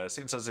see.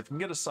 Satan says if you can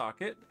get a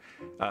socket,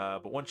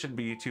 but one shouldn't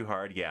be too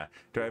hard. Yeah.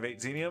 Do I have 8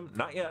 xenium?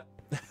 Not yet.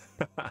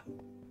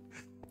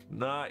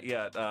 Not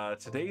yet.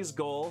 Today's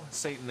goal,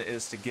 Satan,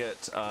 is to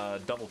get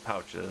double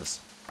pouches.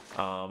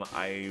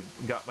 I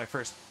got my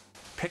first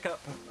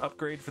pickup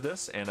upgrade for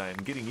this, and I'm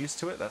getting used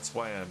to it. That's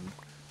why I'm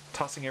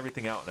tossing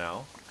everything out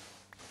now.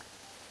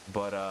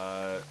 But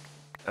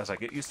as I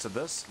get used to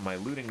this, my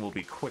looting will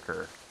be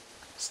quicker.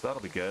 So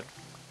that'll be good.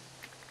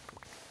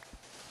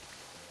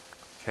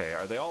 Okay,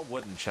 are they all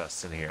wooden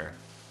chests in here?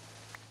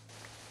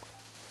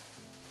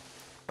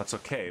 That's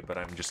okay, but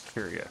I'm just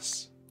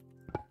curious.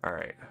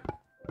 Alright.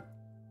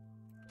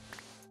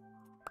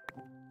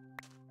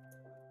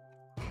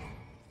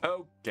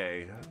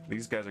 Okay,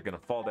 these guys are gonna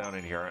fall down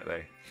in here, aren't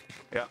they?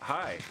 Yeah,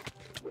 hi!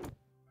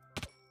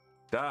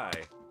 Die!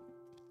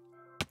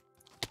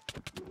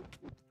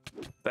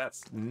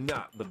 That's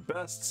not the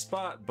best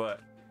spot,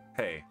 but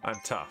hey, I'm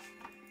tough.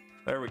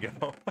 There we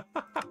go.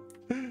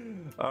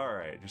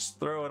 Alright, just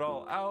throw it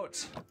all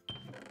out.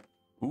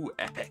 Ooh,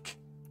 epic.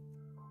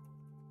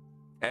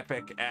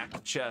 Epic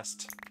act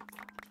chest.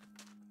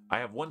 I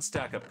have 1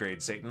 stack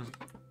upgrade, Satan.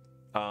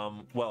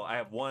 Well, I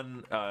have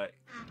 1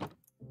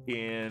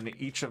 in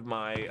each of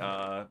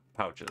my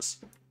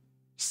pouches.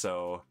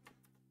 So,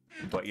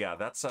 but yeah,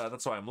 that's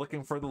why I'm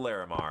looking for the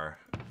Larimar.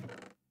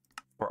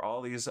 For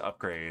all these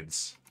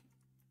upgrades.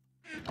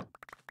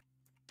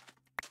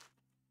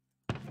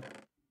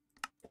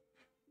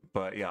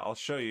 But yeah, I'll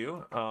show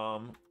you.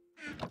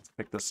 Let's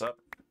pick this up.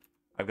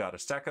 I've got a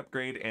stack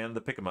upgrade and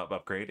the pick 'em up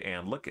upgrade,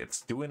 and look,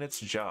 it's doing its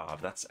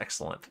job. That's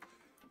excellent.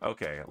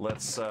 Okay,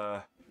 let's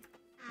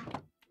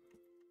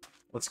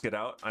get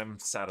out. I'm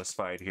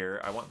satisfied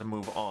here. I want to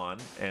move on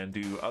and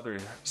do other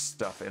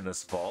stuff in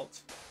this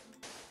vault.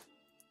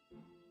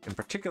 In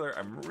particular,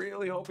 I'm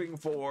really hoping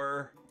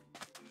for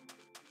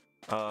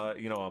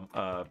you know,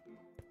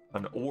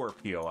 an ore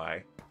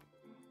POI.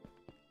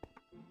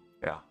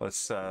 Yeah,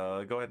 let's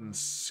go ahead and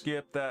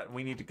skip that.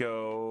 We need to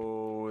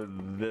go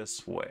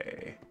this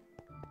way.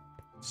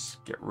 Let's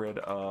get rid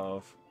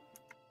of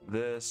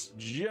this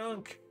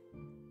junk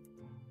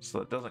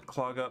so it doesn't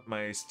clog up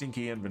my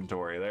stinky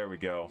inventory. There we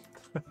go.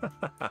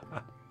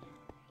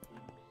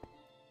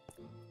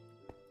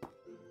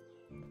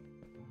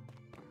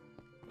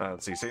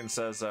 Let's see. Satan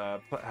says,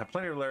 have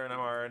plenty of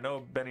Larimar,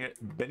 no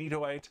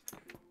Benitoite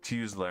to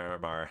use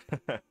Larimar.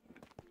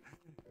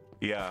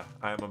 Yeah,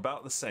 I'm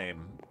about the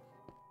same.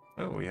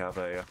 Oh, we have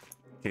a...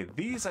 Okay,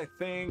 these I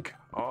think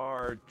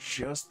are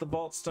just the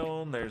vault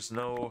stone. There's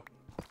no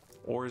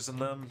ores in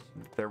them.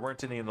 There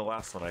weren't any in the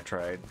last one I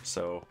tried,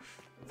 so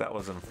that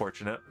was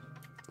unfortunate.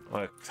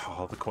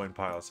 Oh, the coin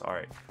piles. All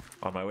right,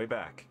 on my way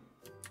back.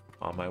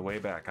 On my way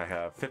back, I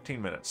have 15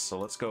 minutes, so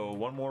let's go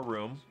 1 more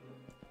room.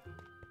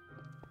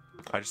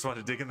 I just want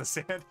to dig in the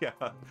sand. Yeah,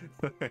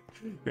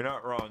 you're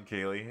not wrong,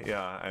 Kaylee.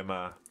 Yeah,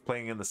 I'm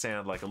playing in the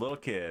sand like a little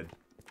kid.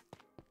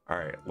 All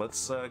right,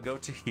 let's go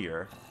to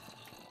here.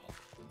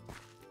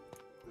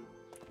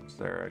 Is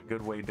there a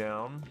good way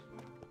down?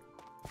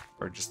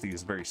 Or just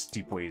these very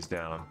steep ways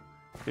down?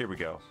 Here we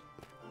go.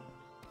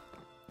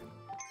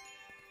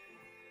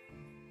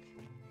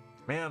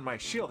 Man, my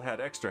shield had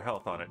extra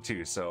health on it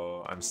too,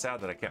 so I'm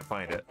sad that I can't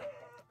find it.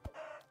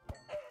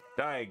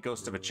 Die,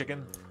 ghost of a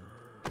chicken.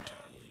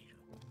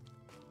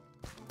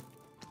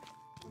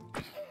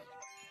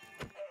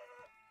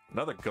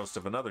 Another ghost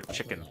of another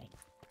chicken.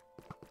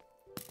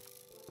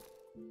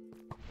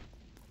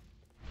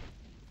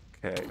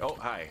 Okay. Oh,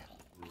 hi.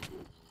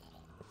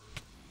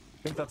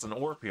 I think that's an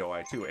ore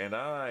POI too, and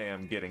I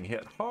am getting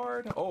hit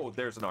hard. Oh,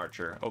 there's an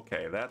archer.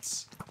 Okay,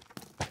 that's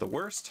the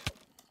worst.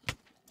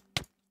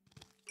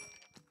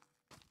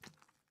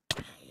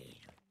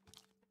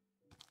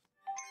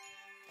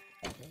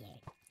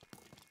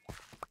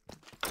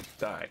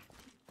 Die.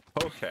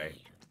 Okay.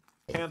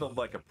 Handled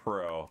like a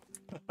pro.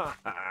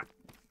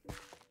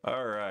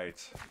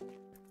 Alright.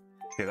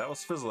 Okay, that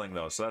was fizzling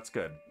though, so that's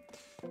good.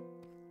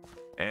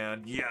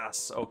 And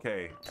yes,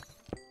 okay.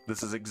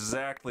 This is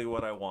exactly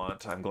what I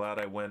want. I'm glad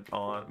I moved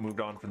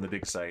on from the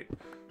dig site.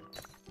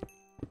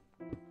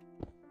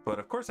 But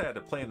of course I had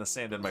to play in the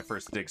sand in my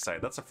first dig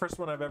site. That's the first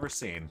one I've ever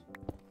seen.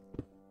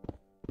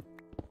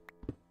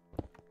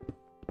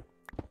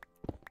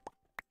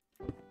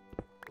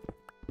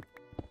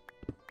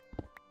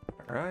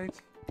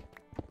 Alright.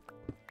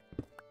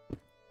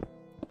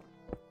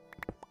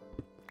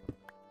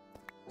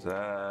 Is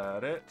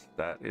that it?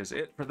 That is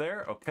it for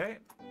there. Okay.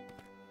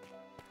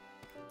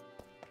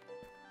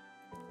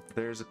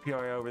 There's a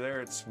PI over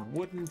there. It's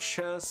wooden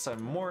chests.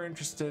 I'm more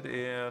interested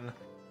in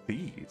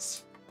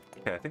these.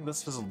 Okay, I think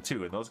this fizzled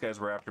too, and those guys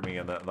were after me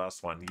in that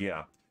last one.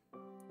 Yeah.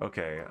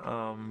 Okay,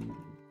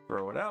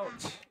 throw it out.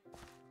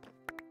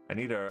 I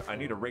need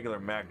a regular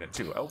magnet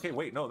too. Okay,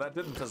 wait, no, that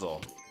didn't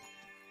fizzle.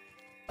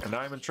 And now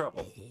I'm in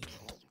trouble.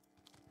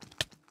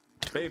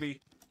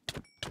 Baby.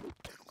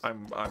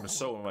 I'm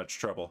so much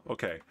trouble.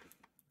 Okay.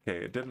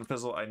 Okay, it didn't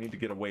fizzle. I need to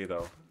get away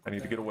though. I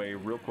need to get away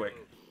real quick.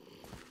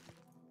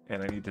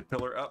 And I need to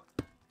pillar up.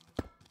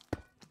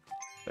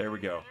 There we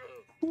go.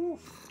 Whew.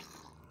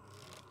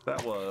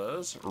 That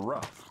was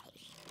rough.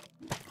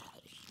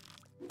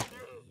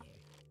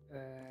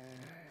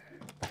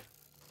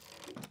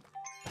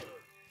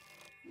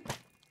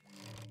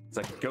 It's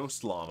a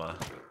ghost llama.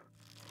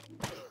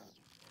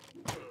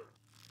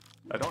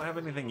 I don't have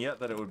anything yet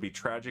that it would be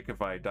tragic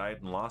if I died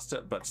and lost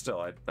it, but still,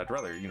 I'd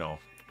rather, you know,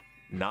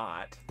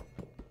 not.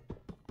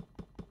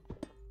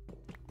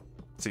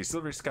 See,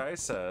 Silvery Sky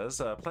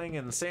says, playing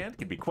in the sand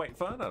can be quite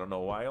fun. I don't know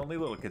why only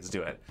little kids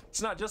do it.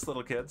 It's not just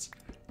little kids.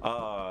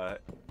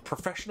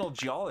 Professional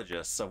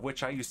geologists, of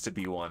which I used to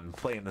be one,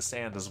 play in the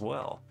sand as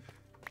well.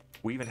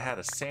 We even had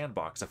a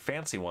sandbox, a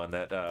fancy one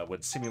that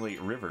would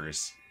simulate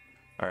rivers.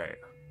 All right.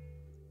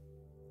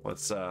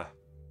 Let's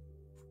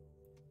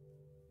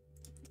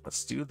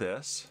do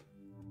this.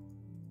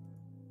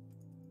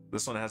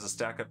 This one has a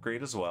stack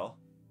upgrade as well.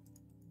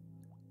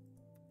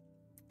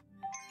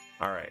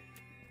 All right.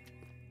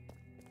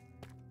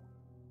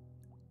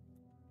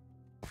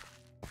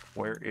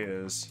 Where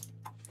is,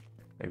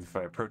 maybe if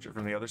I approach it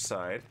from the other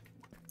side,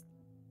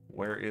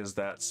 where is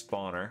that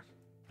spawner?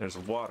 There's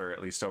water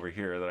at least over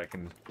here that I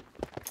can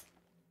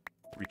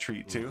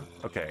retreat to.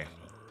 Okay.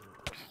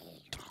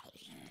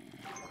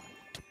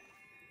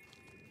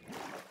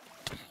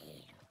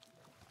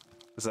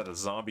 Is that a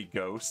zombie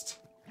ghost?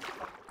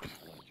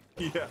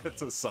 Yeah,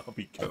 it's a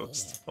zombie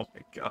ghost. Oh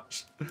my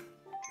gosh.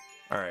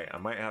 Alright, I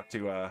might have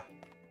to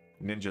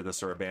ninja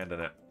this or abandon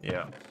it.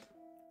 Yeah.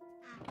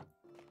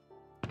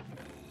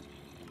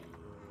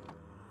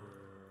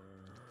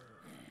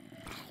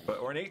 But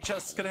ornate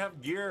chests could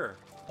have gear.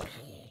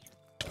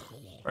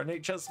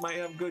 Ornate chests might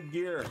have good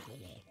gear.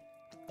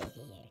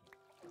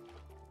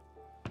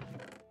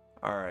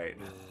 Alright.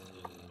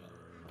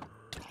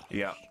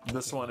 Yeah,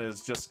 this one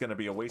is just going to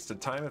be a waste of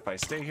time if I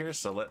stay here,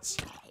 so let's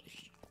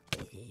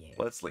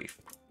leave.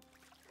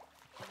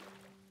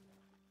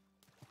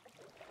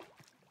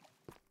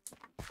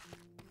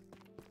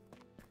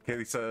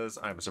 Kaylee says,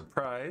 I'm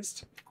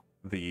surprised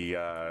the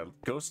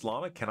ghost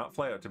llama cannot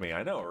fly out to me.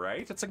 I know,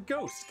 right? It's a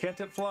ghost. Can't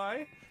it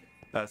fly?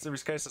 Silver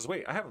Sky says,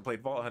 wait, I haven't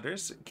played Vault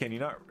Hunters. Can you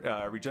not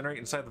regenerate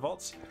inside the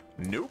vaults?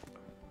 Nope.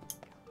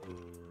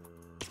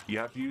 You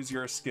have to use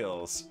your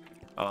skills.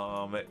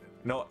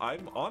 No,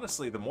 I'm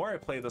honestly, the more I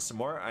play this, the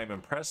more I'm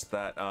impressed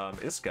that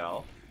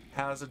Iskall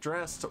has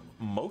addressed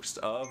most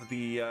of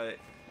the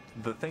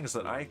things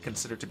that I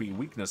consider to be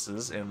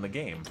weaknesses in the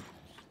game.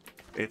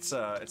 It's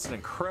an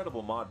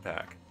incredible mod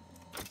pack.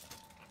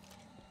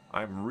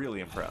 I'm really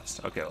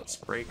impressed. Okay, let's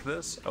break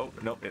this. Oh,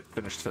 nope, it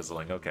finished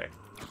fizzling. Okay.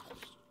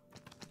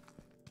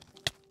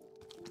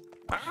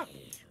 Ah!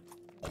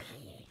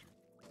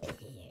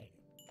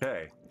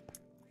 Okay.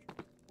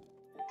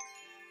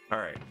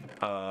 Alright.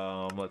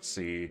 Let's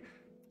see.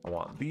 I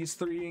want these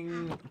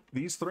three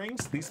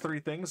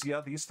things.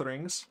 Yeah, these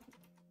things.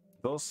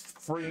 Those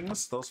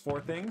things, those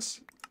four things.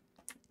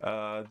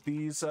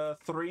 These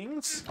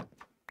things.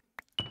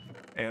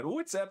 And oh,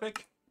 it's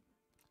epic.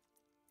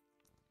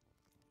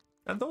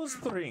 And those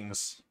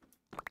things.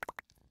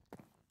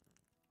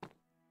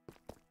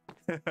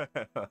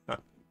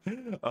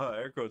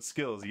 Air quotes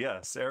skills,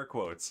 yes, air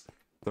quotes.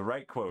 The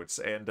right quotes.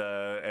 And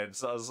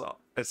so,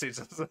 it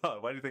says,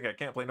 why do you think I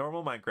can't play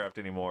normal Minecraft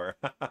anymore?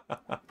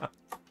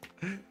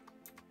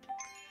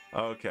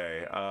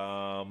 Okay,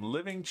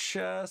 living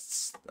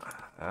chests.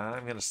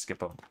 I'm gonna skip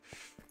them.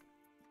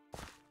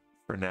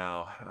 For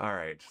now.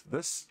 Alright,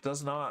 this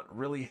does not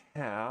really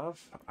have...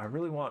 I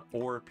really want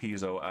ore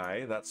piezo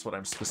eye. That's what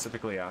I'm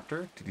specifically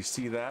after. Did you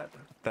see that?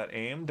 That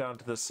aim down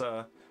to this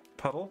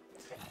puddle?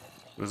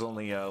 It was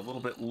only a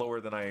little bit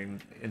lower than I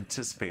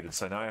anticipated,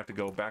 so now I have to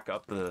go back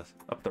up the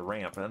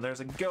ramp. And there's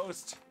a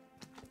ghost!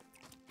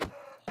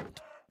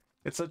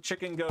 It's a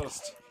chicken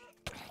ghost.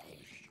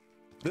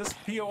 This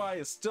POI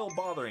is still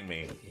bothering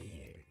me.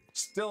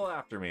 Still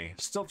after me.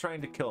 Still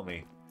trying to kill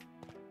me.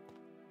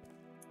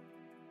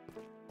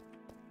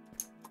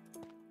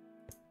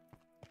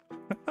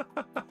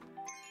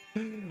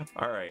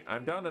 Alright,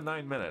 I'm down to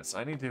 9 minutes.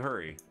 I need to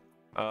hurry.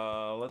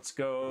 Let's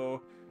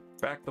go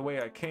back the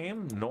way I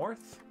came,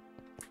 north.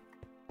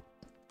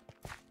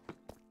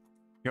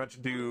 You want to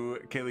do,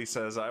 Kaylee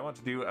says, I want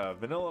to do a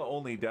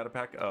vanilla-only data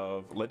pack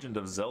of Legend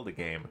of Zelda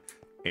game.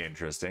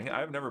 Interesting.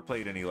 I've never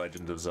played any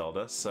Legend of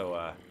Zelda,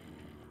 so,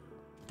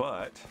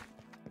 but...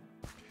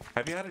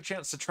 Have you had a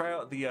chance to try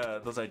out the,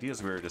 those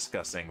ideas we were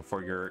discussing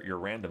for your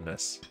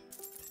randomness?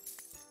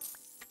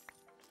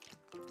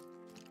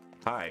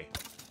 Hi.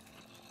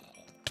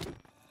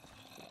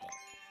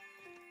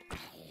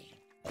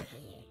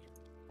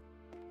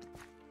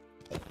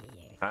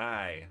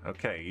 Hi.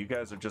 Okay, you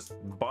guys are just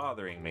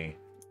bothering me.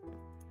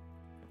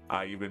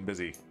 You've been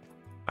busy.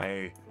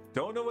 I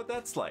don't know what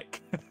that's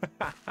like.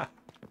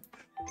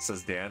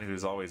 Says Dan,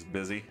 who's always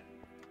busy.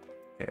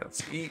 Okay,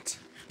 let's eat.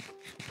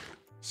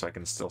 So I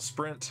can still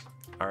sprint.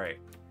 Alright.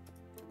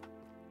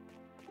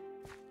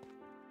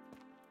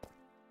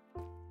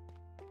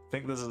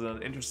 Think this is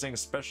an interesting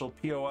special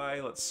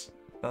POI.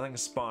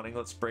 Nothing's spawning.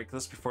 Let's break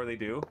this before they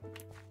do.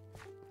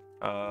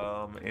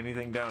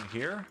 Anything down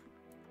here?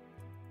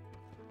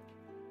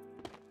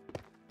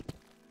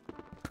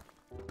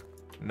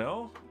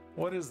 No?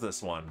 What is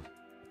this one?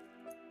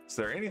 Is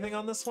there anything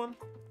on this one?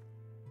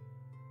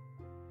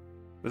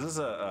 Is this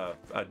a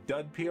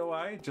dud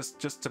POI?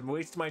 Just to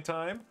waste my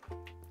time?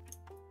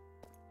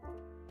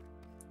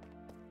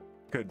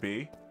 Could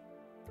be.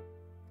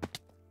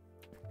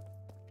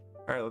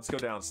 Alright, let's go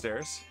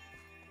downstairs.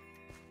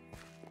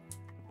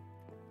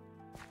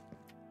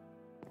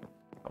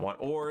 I want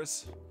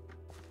ores.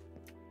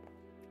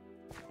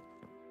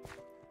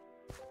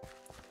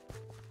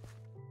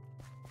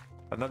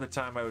 Another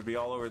time I would be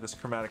all over this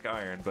chromatic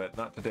iron, but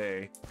not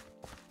today.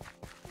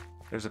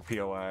 There's a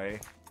POI.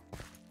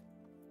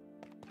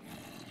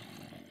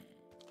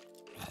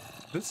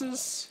 This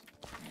is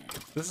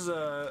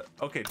a...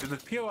 Okay, do the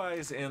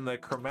POIs in the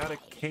chromatic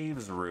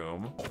caves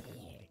room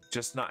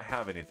just not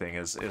have anything?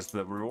 Is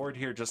the reward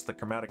here just the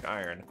chromatic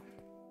iron?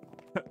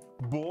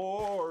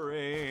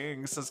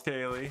 Boring, says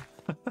Kaylee.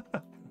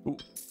 Ooh,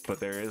 but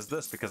there is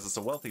this because it's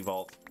a wealthy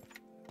vault.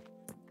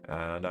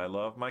 And I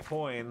love my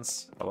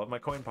coins. I love my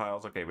coin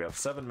piles. Okay, we have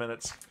 7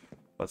 minutes.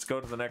 Let's go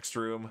to the next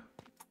room.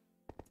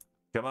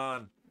 Come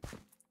on.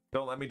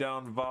 Don't let me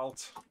down,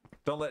 vault.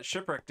 Don't let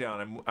Shipwreck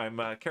down. I'm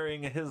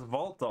carrying his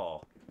vault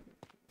doll.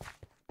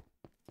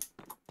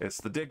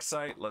 It's the dig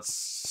site. Let's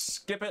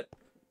skip it.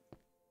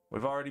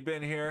 We've already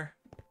been here.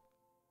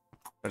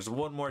 There's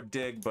one more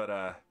dig, but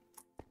I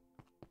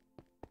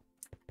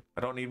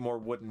don't need more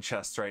wooden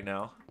chests right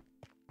now.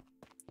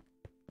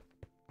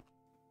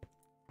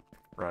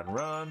 Run,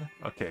 run.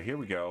 Okay, here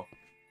we go.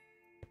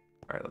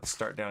 Alright, let's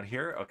start down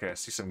here. Okay, I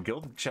see some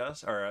gilded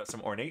chests, or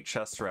some ornate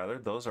chests, rather.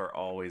 Those are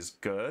always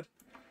good.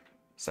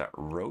 Is that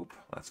rope?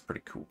 That's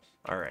pretty cool.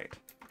 Alright.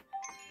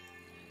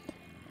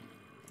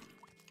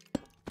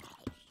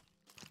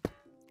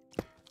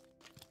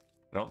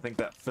 I don't think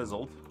that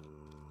fizzled.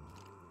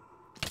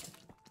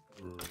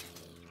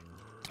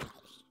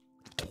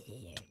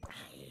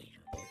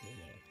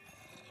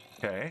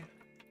 Okay.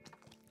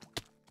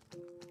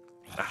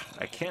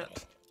 I can't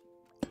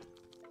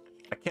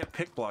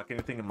pick block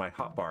anything in my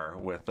hotbar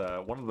with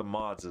one of the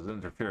mods is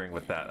interfering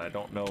with that. I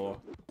don't know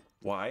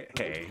why.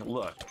 Hey,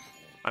 look.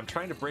 I'm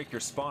trying to break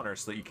your spawner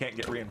so that you can't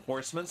get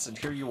reinforcements, and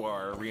here you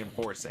are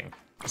reinforcing.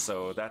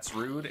 So that's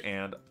rude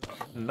and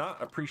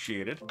not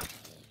appreciated.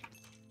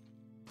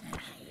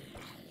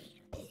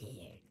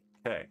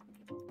 Okay.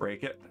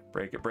 Break it.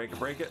 Break it, break it,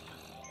 break it.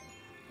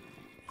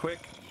 Quick.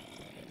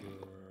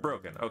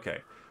 Broken. Okay.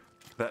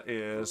 That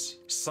is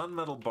sun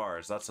metal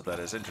bars. That's what that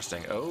is.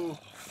 Interesting. Oh.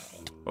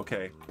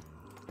 Okay.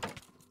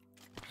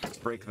 Let's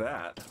break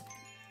that.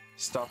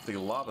 Stop the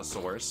lava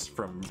source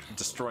from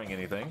destroying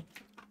anything.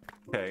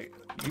 Okay.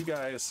 You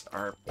guys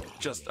are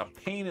just a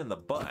pain in the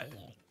butt.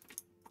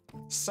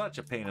 Such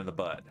a pain in the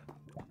butt.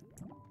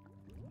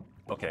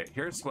 Okay.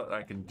 Here's what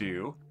I can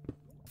do.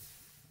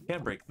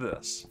 Can't break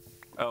this.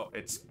 Oh,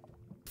 it's...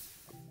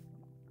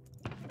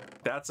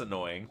 That's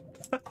annoying.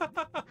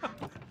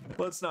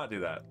 Let's not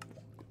do that.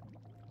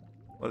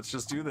 Let's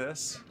just do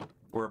this.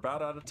 We're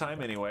about out of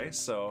time anyway,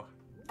 so...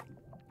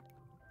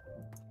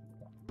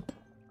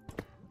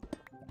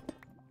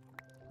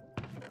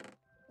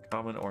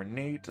 Common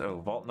ornate.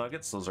 Oh, vault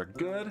nuggets. Those are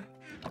good.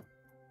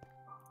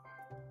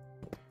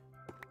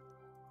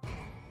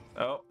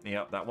 Oh,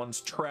 yeah, that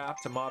one's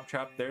trapped. A mob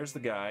trap. There's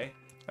the guy.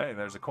 Hey,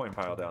 there's a coin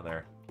pile down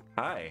there.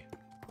 Hi.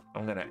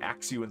 I'm gonna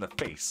axe you in the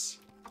face.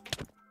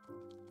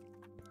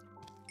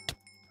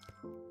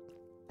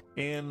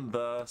 in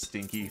the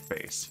stinky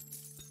face.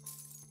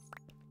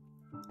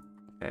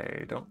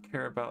 Okay, don't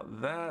care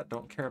about that.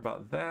 Don't care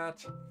about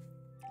that.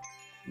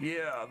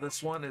 Yeah,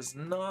 this one is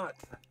not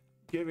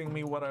giving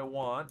me what I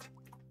want.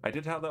 I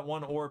did have that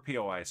one ore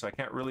POI, so I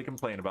can't really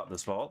complain about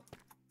this vault.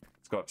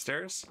 Let's go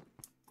upstairs.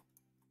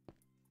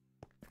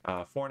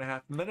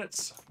 4.5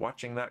 minutes.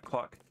 Watching that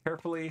clock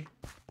carefully.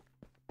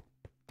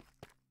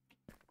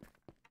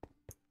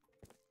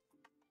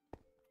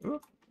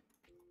 Oop.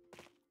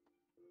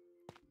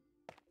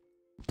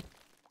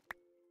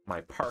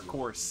 My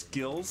parkour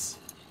skills.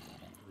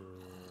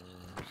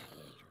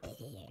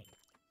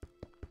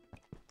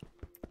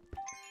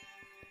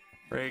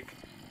 Break.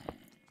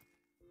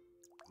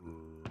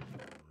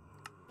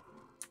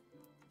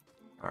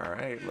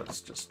 Alright,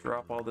 let's just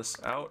drop all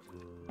this out.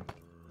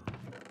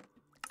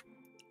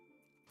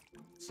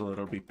 So that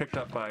it'll be picked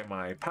up by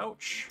my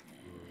pouch.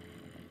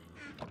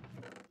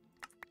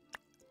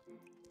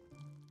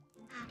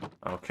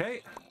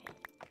 Okay.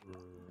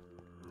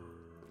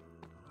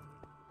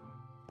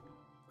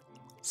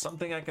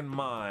 Something I can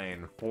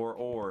mine for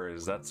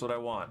ores. That's what I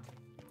want.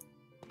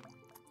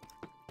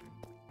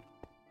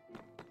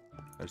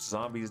 There's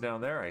zombies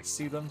down there. I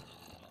see them.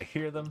 I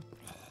hear them.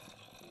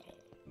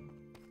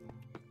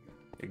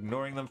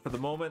 Ignoring them for the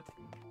moment.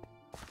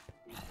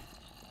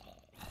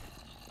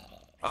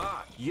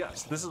 Ah,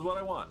 yes, this is what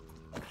I want.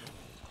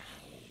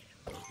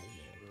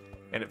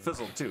 And it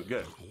fizzled too,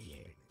 good.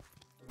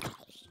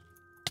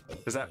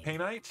 Is that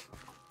Painite?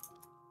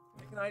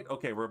 Painite?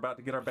 Okay, we're about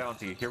to get our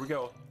bounty. Here we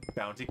go.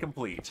 Bounty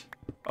complete.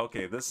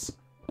 Okay, this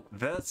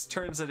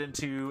turns it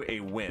into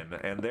a win.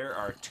 And there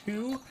are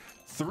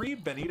 3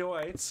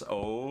 Benitoites.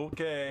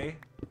 Okay.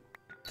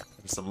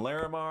 And some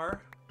Larimar.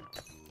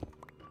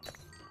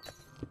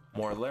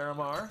 More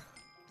Larimar.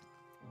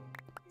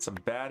 Some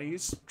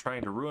baddies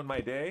trying to ruin my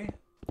day.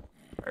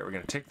 Alright, we're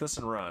gonna take this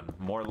and run.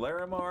 More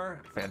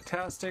Larimar.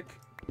 Fantastic.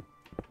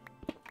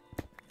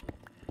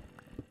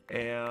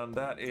 And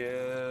that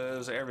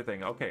is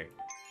everything. Okay.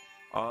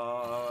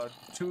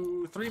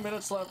 3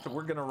 minutes left.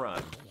 We're gonna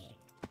run.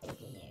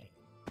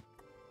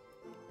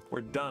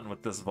 We're done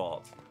with this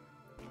vault.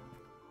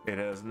 It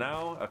has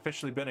now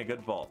officially been a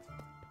good vault.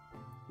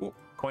 Ooh,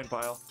 coin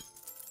pile.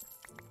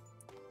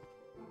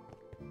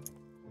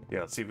 Yeah,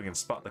 let's see if we can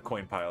spot the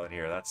coin pile in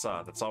here. That's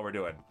all we're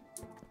doing.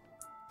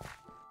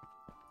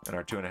 In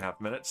our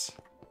 2.5 minutes.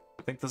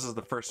 I think this is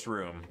the first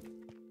room.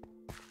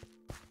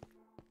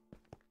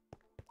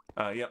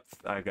 Yep,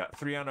 I've got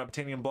 3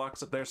 unobtainium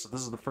blocks up there, so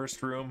this is the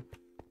first room.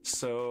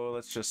 So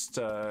let's just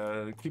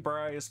keep our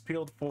eyes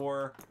peeled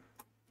for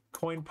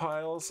coin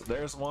piles.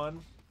 There's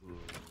one.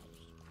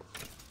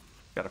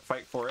 Gotta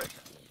fight for it.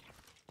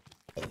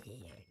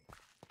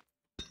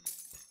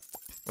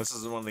 This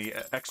is one of the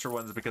extra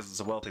ones because it's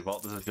a wealthy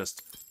vault. This is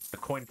just a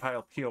coin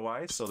pile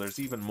POI, so there's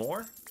even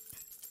more.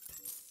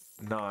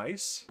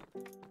 Nice.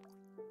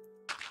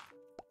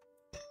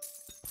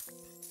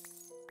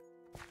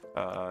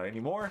 Any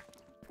more?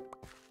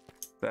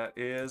 That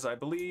is, I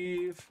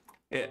believe,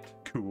 it.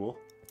 Cool.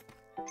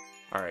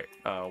 Alright,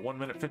 1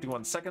 minute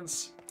 51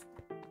 seconds.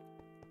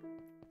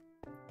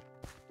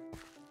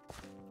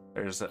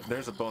 There's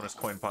a bonus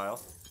coin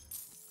pile.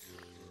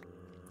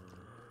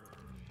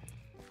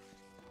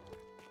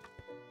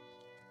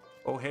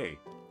 Oh hey,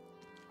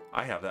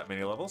 I have that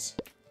many levels.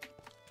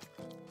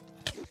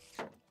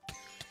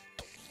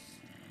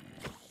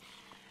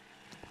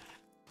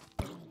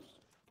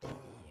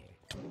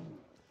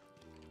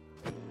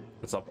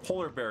 It's a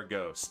polar bear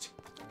ghost.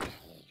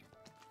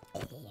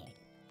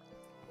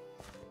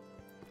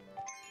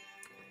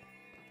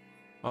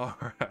 All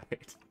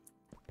right.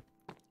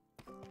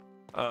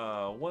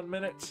 1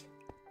 minute.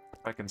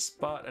 I can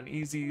spot an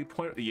easy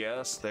point.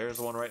 Yes, there's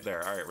one right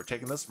there. All right, we're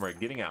taking this and we're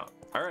getting out.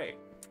 All right.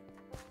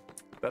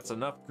 That's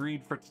enough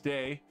greed for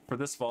today, for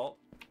this vault.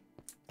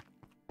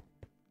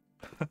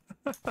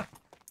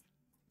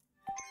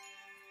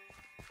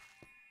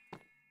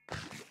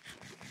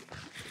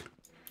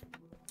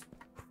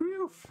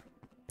 Whew.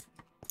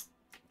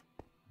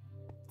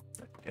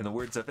 In the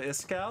words of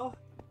Iskall,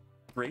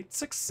 great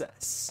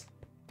success.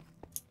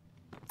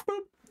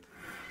 Boop.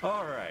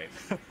 All right.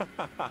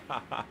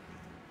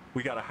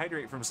 We got a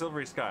hydrate from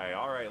Silvery Sky.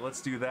 All right, let's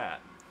do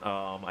that.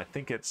 I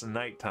think it's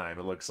nighttime,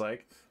 it looks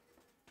like.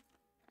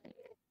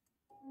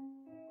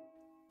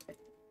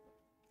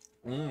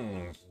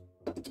 And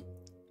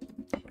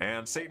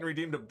Satan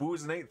redeemed a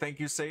Boozinate. Thank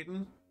you,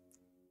 Satan.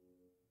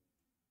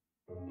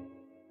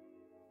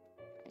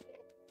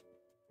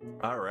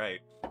 All right.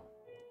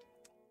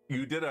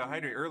 You did a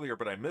hydrate earlier,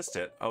 but I missed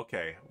it.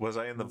 Okay. Was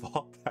I in the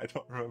vault? I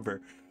don't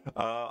remember.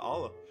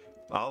 Oh,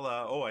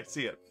 I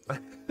see it.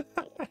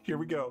 Here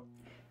we go.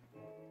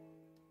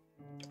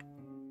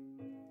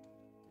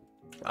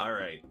 All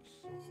right.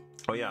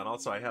 Oh yeah, and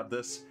also I have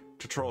this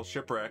to troll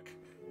Shipwreck,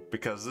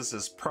 because this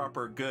is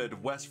proper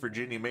good West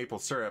Virginia maple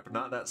syrup,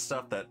 not that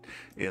stuff that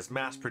is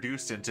mass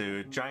produced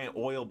into giant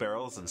oil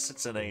barrels and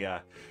sits in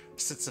a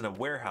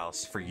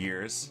warehouse for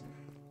years.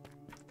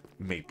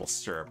 Maple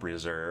syrup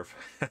reserve.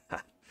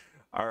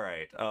 All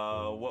right,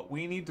 what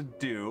we need to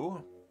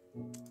do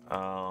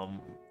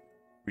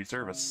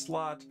Reserve a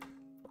slot.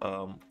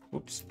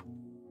 Whoops.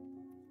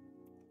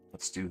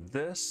 Let's do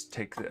this.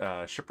 Take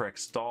the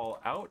Shipwreck's doll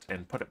out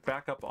and put it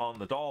back up on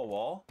the doll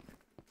wall.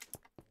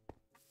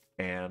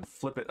 And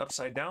flip it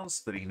upside down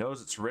so that he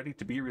knows it's ready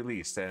to be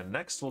released. And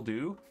next we'll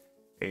do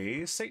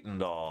a Satan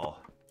doll.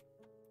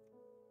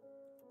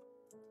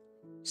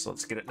 So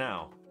let's get it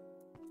now.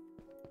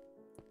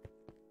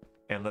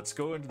 And let's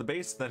go into the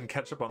base, then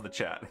catch up on the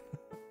chat.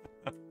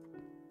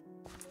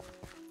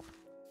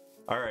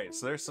 Alright,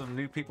 so there's some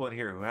new people in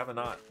here who have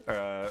not,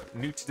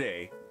 new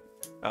today,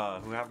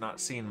 who have not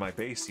seen my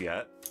base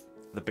yet.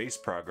 The base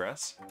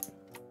progress.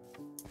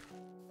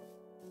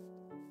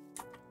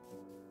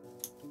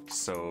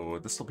 So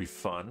this will be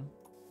fun.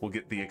 We'll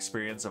get the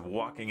experience of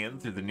walking in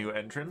through the new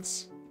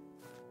entrance.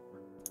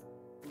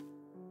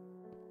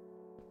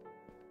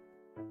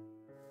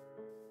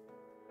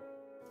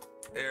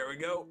 There we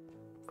go.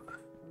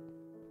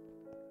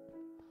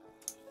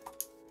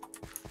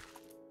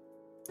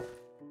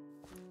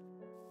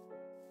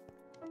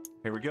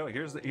 Here we go.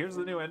 Here's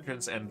the new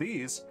entrance, and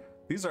these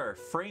are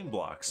frame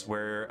blocks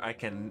where I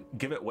can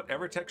give it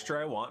whatever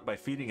texture I want by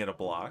feeding it a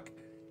block,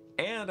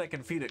 and I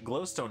can feed it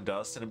glowstone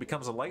dust, and it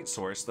becomes a light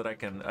source that I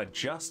can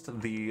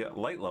adjust the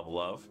light level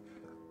of.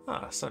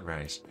 Ah,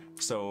 sunrise.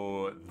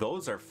 So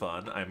those are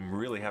fun. I'm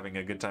really having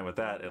a good time with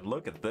that. And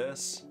look at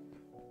this.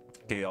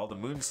 Okay, all the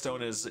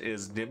moonstone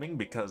is dimming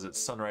because it's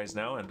sunrise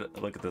now, and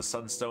look at the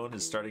sunstone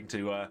is starting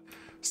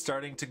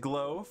to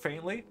glow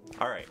faintly.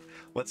 All right,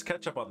 let's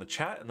catch up on the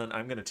chat, and then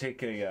I'm gonna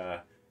take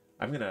a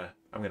I'm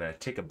gonna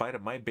take a bite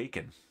of my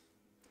bacon.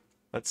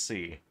 Let's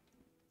see.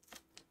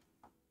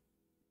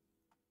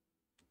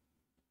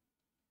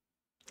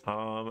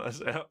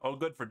 Oh,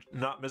 good for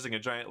not missing a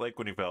giant lake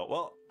when you fell.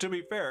 Well, to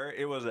be fair,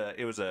 it was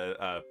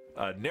a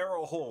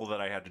narrow hole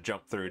that I had to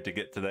jump through to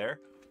get to there.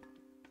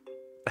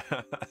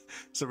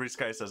 Silvery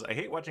Sky says, I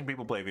hate watching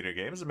people play video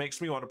games. It makes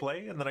me want to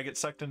play, and then I get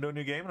sucked into a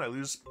new game and I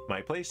lose my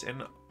place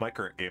in my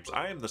current games.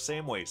 I am the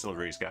same way,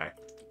 Silvery Sky.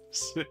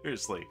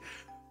 Seriously.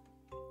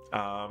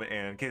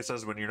 And Kay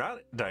says, when you're not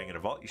dying in a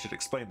vault, you should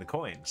explain the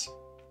coins.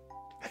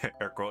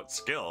 Air quote,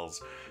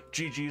 skills.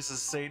 GG, says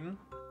Satan.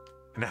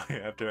 Now you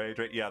have to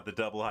hydrate. Yeah, the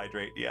double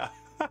hydrate. Yeah.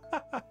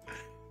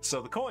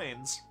 So the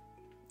coins,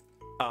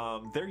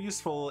 they're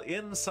useful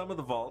in some of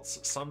the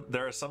vaults.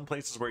 There are some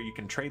places where you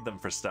can trade them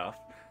for stuff.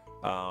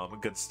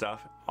 Good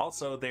stuff.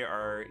 Also, they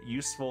are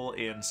useful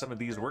in some of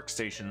these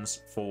workstations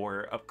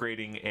for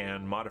upgrading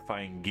and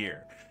modifying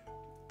gear.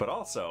 But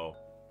also,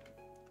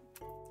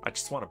 I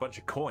just want a bunch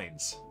of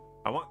coins.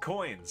 I want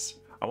coins.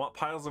 I want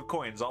piles of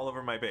coins all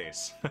over my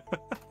base.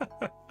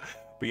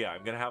 But yeah,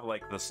 I'm gonna have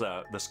like this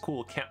this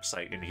cool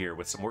campsite in here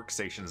with some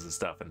workstations and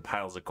stuff and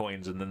piles of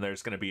coins, and then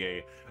there's gonna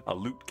be a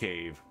loot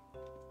cave.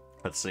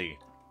 Let's see.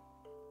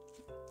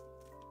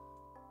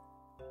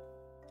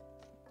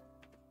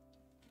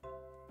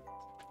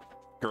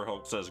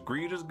 Gerhope says,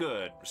 greed is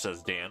good,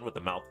 says Dan with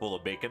a mouthful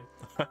of bacon.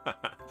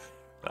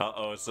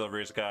 Uh-oh,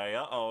 Silvery Sky.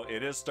 Uh-oh,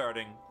 it is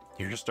starting.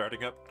 You're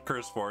starting up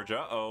Curse Forge.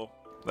 Uh-oh.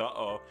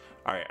 Uh-oh.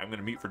 Alright, I'm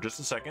gonna mute for just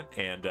a second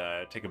and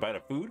take a bite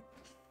of food.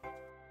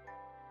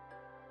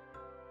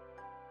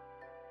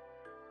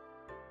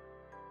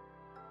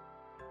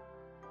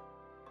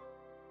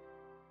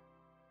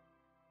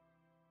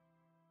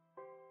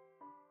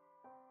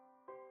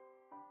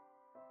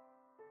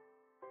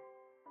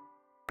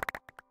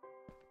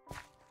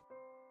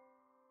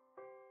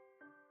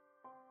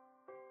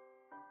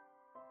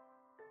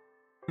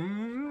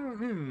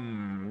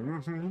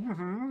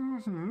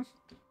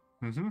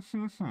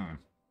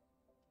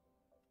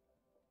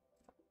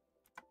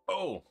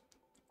 Oh,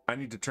 I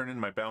need to turn in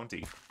my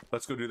bounty.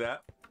 Let's go do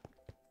that.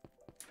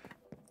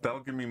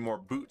 That'll give me more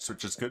boots,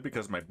 which is good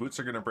because my boots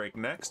are going to break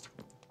next.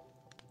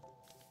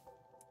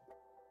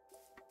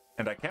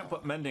 And I can't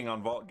put mending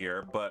on vault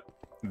gear, but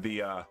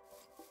the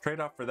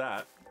trade-off for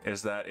that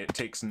is that it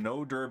takes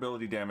no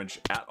durability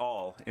damage at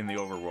all in the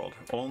overworld,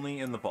 only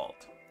in the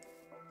vault.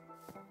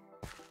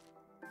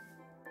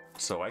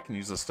 So I can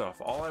use this stuff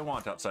all I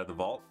want outside the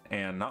vault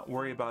and not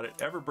worry about it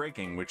ever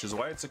breaking, which is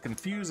why it's a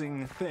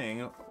confusing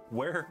thing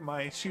where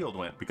my shield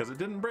went, because it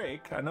didn't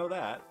break, I know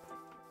that.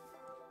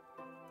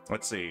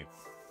 Let's see.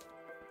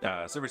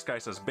 Silver Sky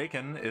says,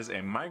 bacon is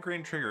a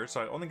migraine trigger,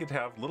 so I only get to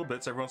have little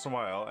bits every once in a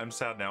while. I'm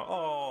sad now.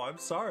 Oh, I'm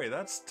sorry.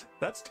 That's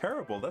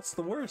terrible. That's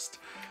the worst.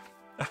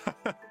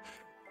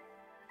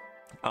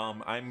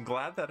 I'm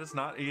glad that is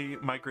not a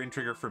migraine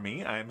trigger for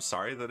me. I'm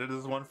sorry that it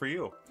is one for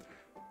you.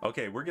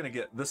 Okay, we're gonna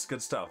get this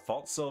good stuff.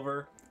 Vault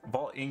silver,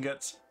 vault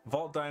ingots,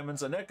 vault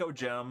diamonds, an echo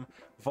gem,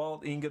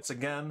 vault ingots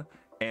again,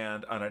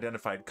 and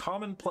unidentified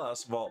common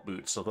plus vault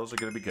boots. So those are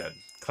gonna be good.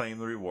 Claim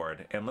the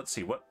reward. And let's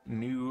see, what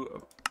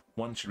new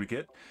one should we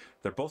get?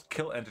 They're both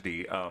kill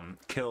entity.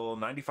 Kill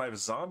 95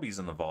 zombies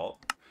in the vault.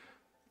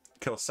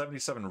 Kill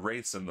 77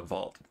 wraiths in the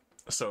vault.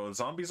 So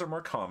zombies are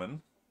more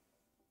common.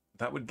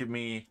 That would give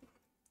me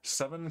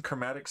 7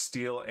 chromatic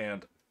steel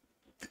and,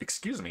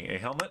 excuse me, a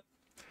helmet.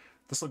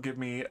 This will give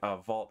me a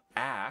vault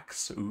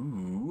axe,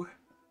 ooh,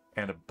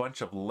 and a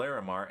bunch of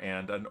Larimar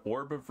and an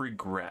orb of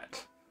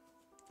regret.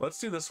 let's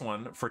do this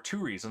one for two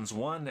reasons.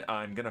 One,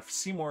 I'm gonna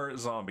see more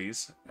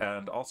zombies,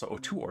 and also, oh,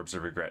 2 orbs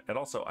of regret. And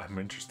also, I'm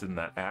interested in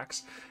that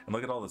axe. And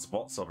look at all this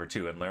vault silver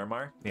too. And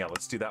Larimar, yeah,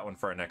 let's do that one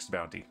for our next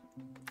bounty.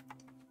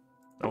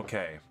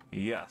 Okay,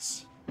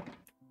 yes.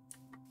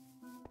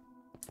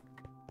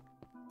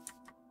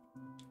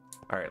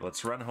 All right,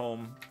 let's run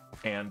home.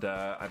 And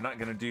I'm not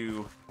gonna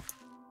do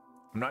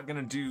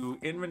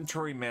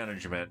inventory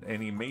management,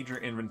 any major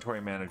inventory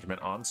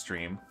management on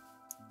stream,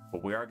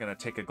 but we are gonna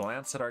take a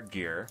glance at our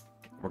gear.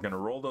 We're gonna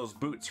roll those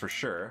boots for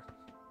sure.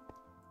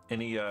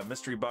 Any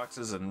mystery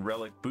boxes and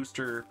relic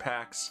booster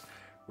packs,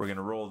 we're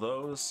gonna roll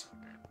those.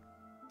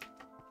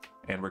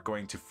 And we're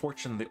going to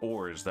fortune the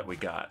ores that we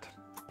got.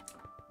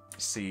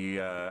 See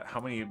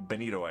how many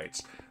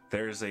benitoites.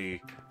 There's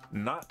a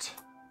not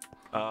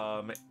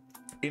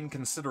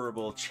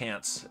inconsiderable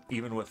chance,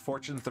 even with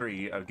Fortune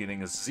 3, of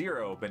getting a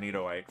 0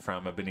 benitoite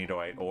from a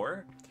benitoite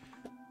ore.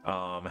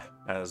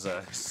 As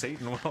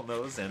Satan well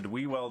knows, and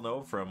we well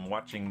know from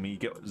watching me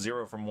get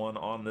 0 from 1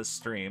 on this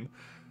stream.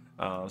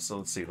 So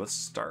let's see, let's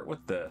start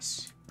with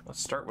this. Let's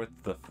start with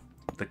the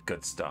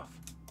good stuff.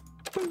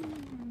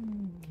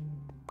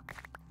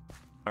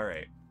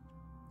 Alright.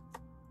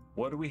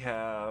 What do we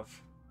have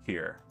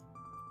here?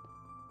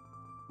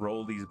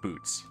 Roll these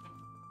boots.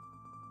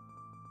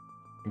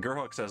 And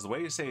Gerhulk says, the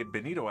way you say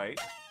benitoite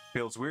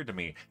feels weird to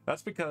me.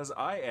 That's because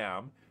I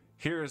am,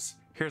 here's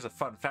a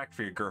fun fact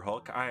for you,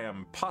 Gerhulk. I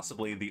am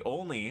possibly the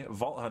only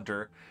vault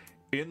hunter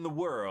in the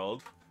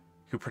world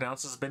who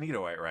pronounces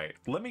benitoite right.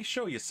 Let me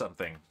show you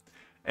something.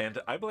 And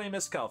I blame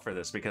Iskall for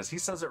this because he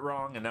says it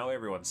wrong and now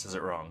everyone says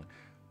it wrong.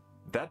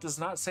 That does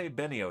not say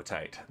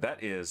beniotite.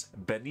 That is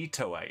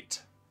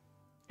benitoite.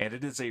 And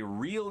it is a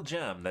real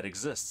gem that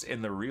exists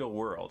in the real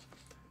world.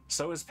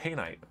 So is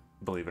painite,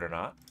 believe it or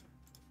not.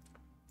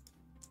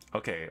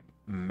 Okay,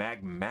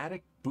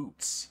 magmatic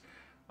boots.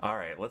 All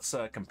right, let's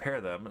compare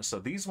them. So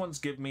these ones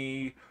give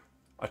me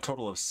a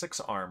total of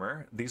 6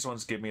 armor. These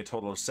ones give me a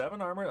total of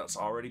 7 armor. That's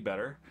already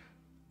better.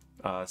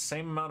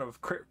 Same amount of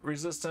crit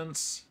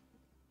resistance,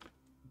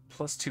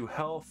 plus 2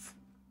 health.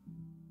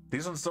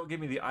 These ones don't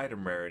give me the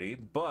item rarity,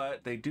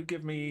 but they do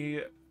give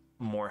me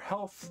more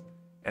health,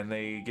 and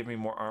they give me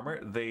more armor.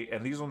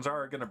 And these ones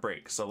are gonna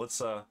break. So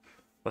let's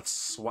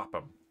swap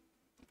them.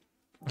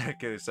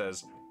 Okay, it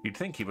says, you'd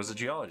think he was a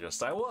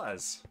geologist. I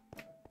was.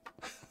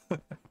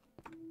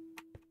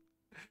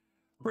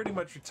 Pretty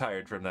much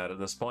retired from that at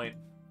this point.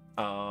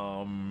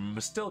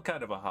 Still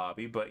kind of a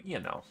hobby, but you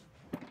know.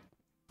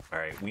 All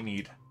right, we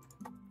need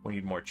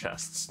more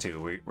chests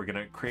too. We're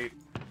gonna create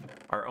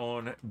our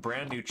own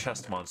brand new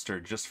chest monster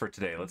just for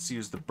today. Let's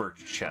use the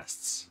birch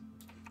chests.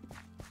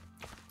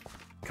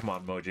 Come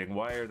on, Mojang.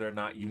 Why are there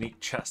not unique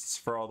chests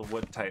for all the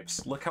wood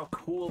types? Look how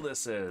cool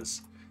this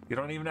is. You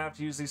don't even have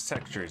to use these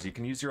textures. You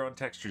can use your own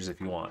textures if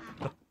you want.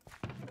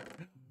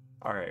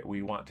 All right,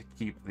 we want to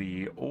keep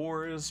the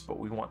ores, but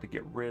we want to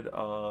get rid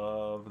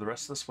of the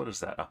rest of this. What is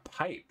that? A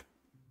pipe.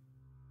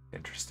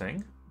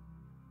 Interesting.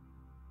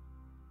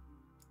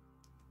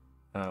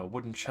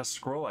 Wooden chest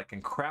scroll. I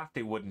can craft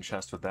a wooden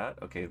chest with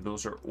that. Okay,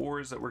 those are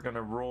ores that we're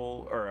gonna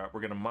roll, or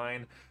we're gonna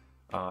mine.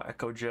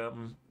 Echo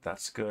gem.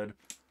 That's good.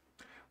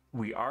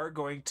 We are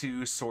going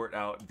to sort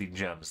out the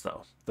gems,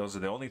 though. Those are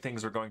the only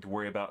things we're going to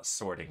worry about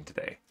sorting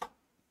today.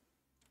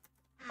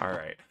 All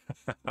right.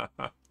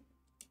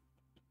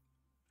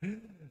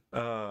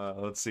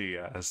 Let's see.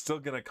 Still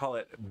gonna call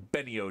it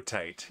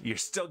beniotite. You're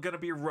still gonna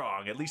be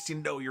wrong. At least you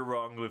know you're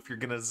wrong if you're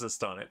gonna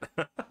insist on it.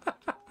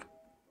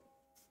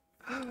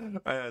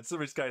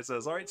 Silver Sky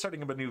says, all right,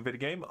 starting up a new video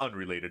game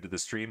unrelated to the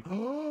stream.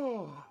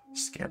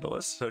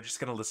 Scandalous. So just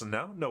gonna listen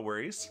now. No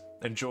worries.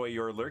 Enjoy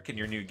your lurk in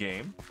your new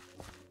game.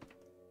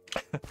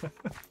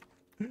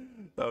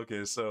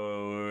 Okay,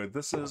 so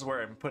this is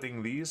where I'm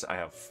putting these. I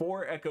have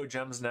 4 echo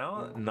gems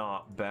now.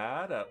 Not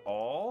bad at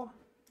all.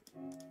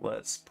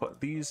 Let's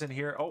put these in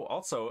here. Oh,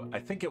 also, I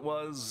think it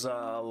was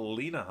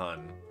Lena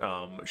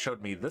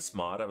showed me this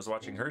mod. I was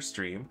watching her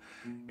stream.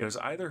 It was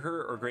either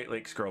her or Great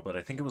Lakes Girl, but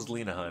I think it was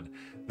Lena.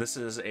 This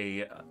is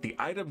the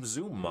item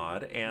zoom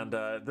mod, and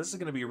this is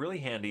going to be really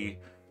handy,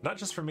 not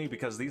just for me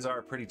because these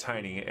are pretty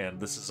tiny, and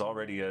this is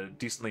already a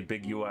decently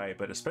big UI,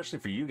 but especially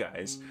for you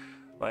guys.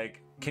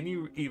 Like, can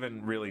you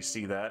even really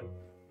see that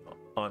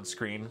on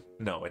screen?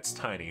 No, it's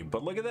tiny,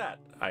 but look at that.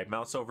 I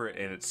mouse over it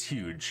and it's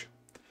huge.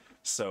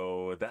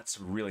 So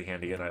that's really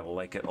handy and I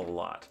like it a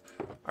lot.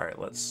 All right,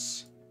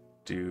 let's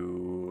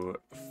do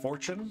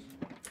fortune.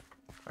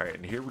 All right,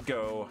 and here we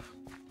go.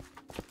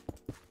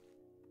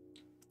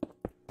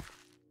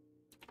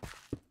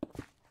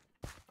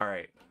 All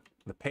right,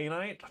 the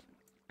painite.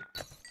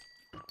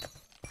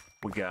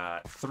 We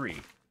got 3.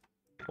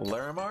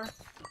 Larimar.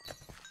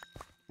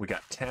 We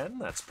got 10,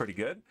 that's pretty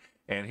good.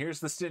 And here's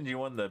the stingy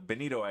one, the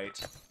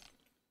benitoite.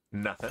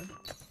 Nothing.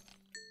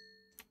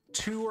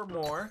 2 or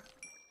more.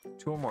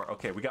 2 or more.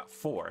 Okay, we got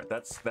 4.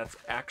 That's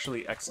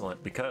actually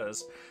excellent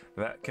because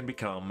that can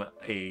become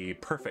a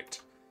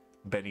perfect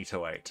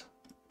benitoite.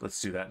 Let's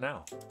do that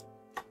now.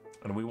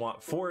 And we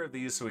want 4 of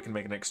these so we can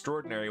make an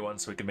extraordinary one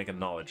so we can make a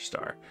knowledge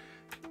star.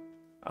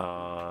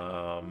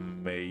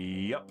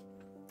 Yep.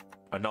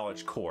 A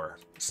knowledge core,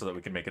 so that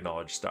we can make a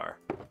knowledge star.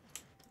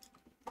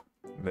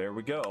 There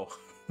we go.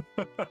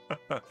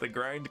 The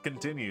grind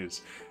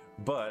continues.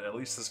 But at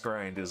least this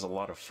grind is a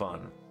lot of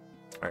fun.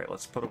 Alright,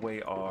 let's put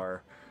away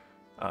our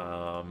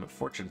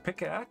fortune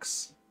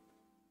pickaxe.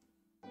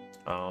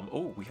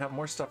 Oh, we have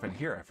more stuff in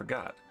here, I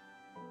forgot.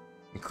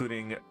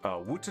 Including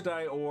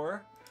Wutadai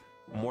ore,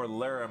 more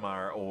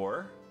Larimar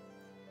ore.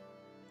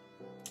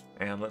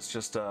 And let's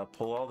just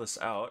pull all this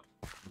out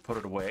and put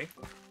it away.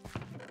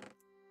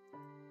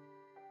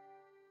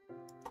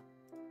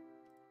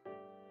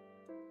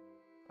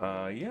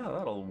 Yeah,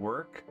 that'll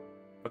work.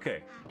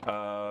 Okay,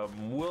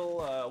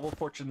 we'll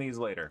fortune these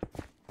later.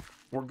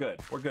 We're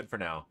good. We're good for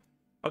now.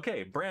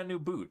 Okay, brand new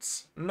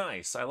boots.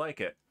 Nice, I like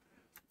it.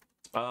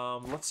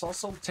 Let's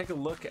also take a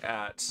look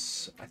at,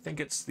 I think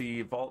it's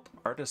the Vault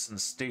Artisan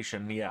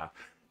Station, yeah.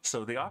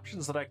 So the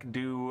options that I can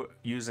do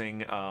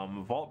using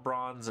Vault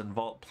Bronze and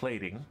Vault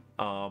Plating,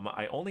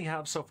 I only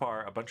have so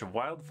far a bunch of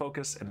Wild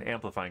Focus and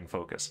Amplifying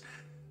Focus.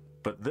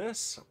 But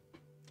this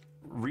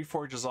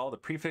reforges all the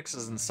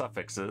prefixes and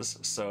suffixes,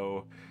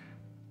 so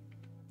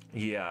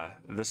yeah,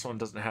 this one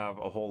doesn't have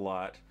a whole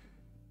lot.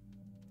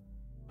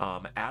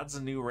 Adds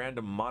a new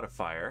random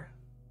modifier.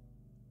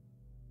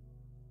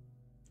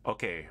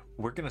 Okay,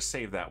 we're gonna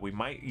save that. We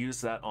might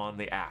use that on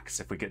the axe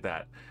if we get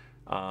that.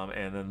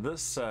 And then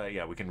this,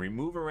 yeah, we can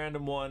remove a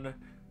random one,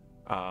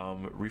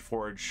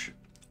 reforge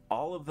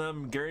all of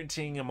them,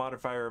 guaranteeing a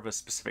modifier of a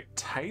specific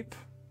type,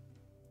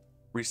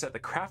 reset the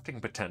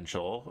crafting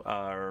potential,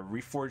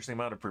 reforge the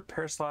amount of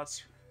repair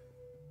slots,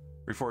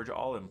 reforge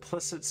all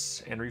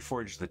implicits, and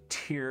reforge the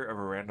tier of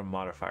a random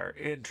modifier.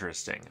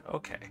 Interesting.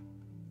 Okay.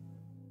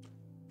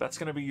 That's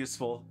going to be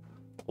useful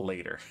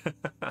later.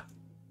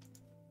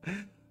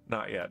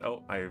 Not yet.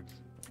 Oh, I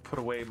put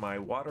away my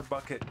water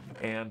bucket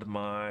and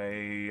my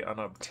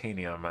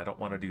unobtainium. I don't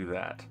want to do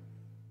that.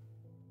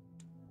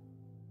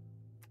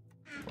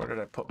 Where did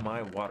I put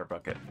my water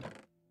bucket?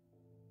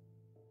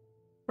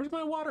 Where's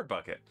my water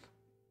bucket?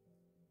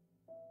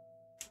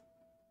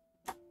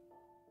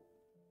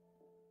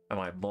 Am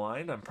I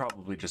blind? I'm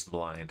probably just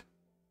blind.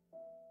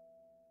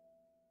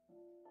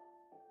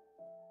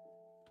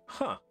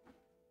 Huh.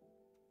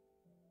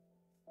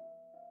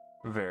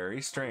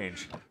 Very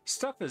strange.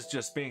 Stuff is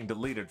just being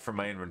deleted from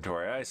my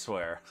inventory, I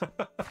swear.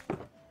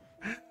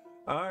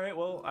 Alright,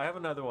 well, I have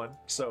another one,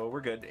 so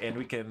we're good. And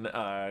we can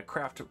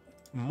craft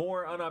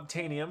more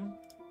unobtainium.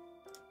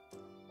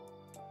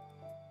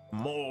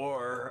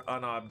 More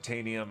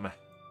unobtainium.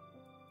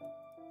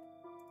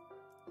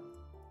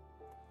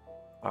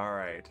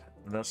 Alright,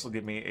 this will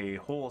give me a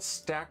whole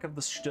stack of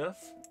the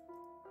stuff.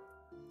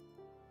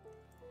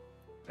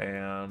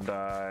 And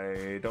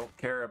I don't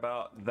care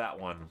about that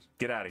one.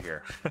 Get out of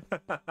here.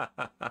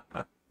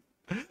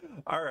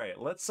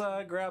 Alright, let's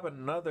grab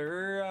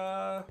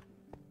another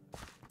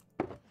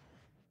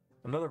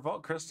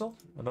vault crystal,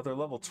 another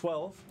level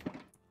 12.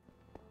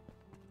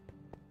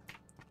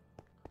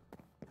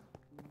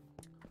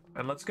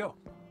 And let's go.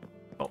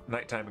 Oh,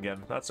 nighttime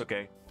again. That's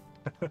okay.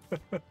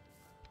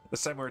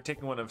 This time we're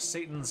taking one of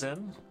Satan's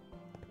in.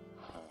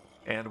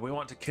 And we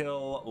want to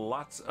kill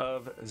lots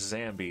of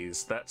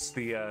zombies. That's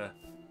the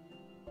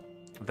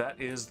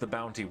that is the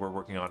bounty we're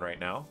working on right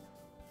now.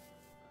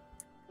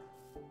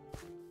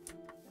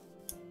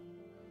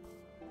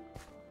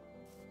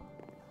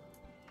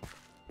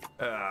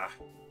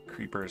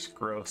 Creepers,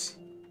 gross.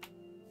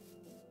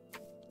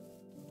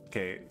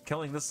 Okay,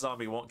 killing this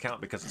zombie won't count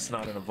because it's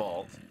not in a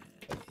vault.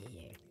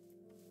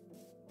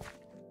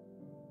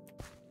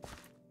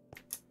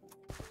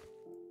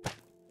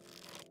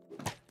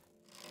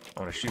 I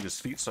want to shoot his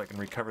feet so I can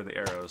recover the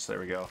arrows. There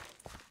we go.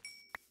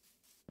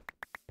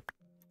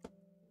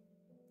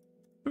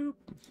 Boop,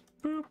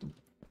 boop.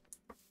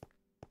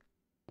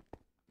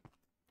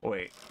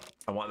 Wait,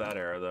 I want that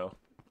arrow though.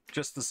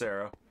 Just this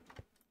arrow.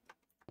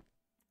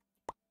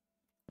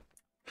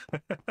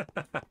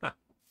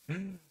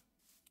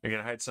 You're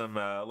gonna hide some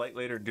light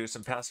later and do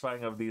some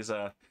pacifying of these.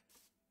 Oh,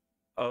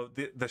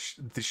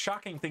 the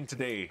shocking thing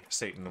today,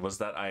 Satan, was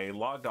that I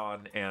logged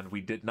on and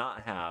we did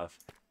not have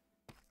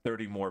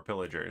 30 more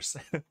pillagers.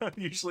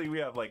 Usually we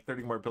have like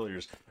 30 more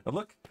pillagers. And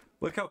look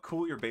how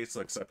cool your base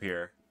looks up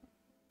here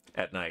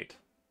at night.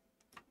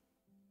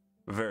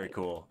 Very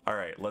cool. All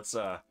right, let's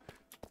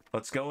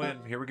go in.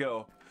 Here we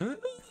go.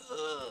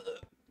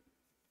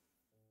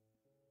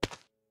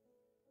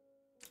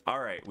 All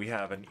right, we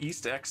have an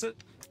east exit.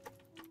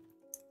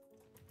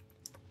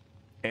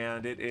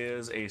 And it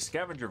is a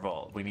scavenger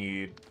vault. We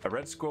need a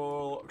red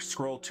scroll,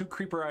 2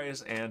 creeper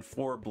eyes, and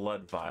 4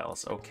 blood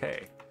vials.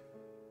 Okay.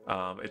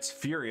 It's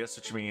furious,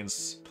 which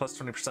means plus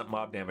 20%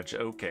 mob damage.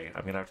 Okay,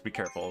 I'm gonna have to be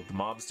careful. The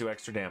mobs do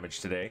extra damage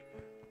today.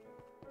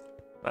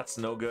 That's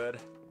no good.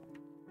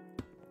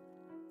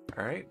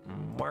 All right,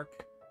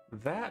 mark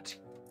that,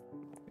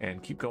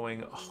 and keep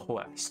going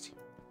west.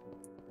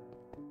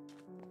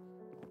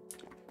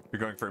 You're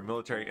going for a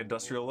military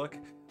industrial look?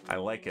 I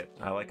like it.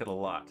 I like it a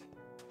lot.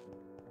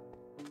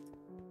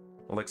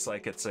 Looks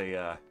like it's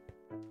a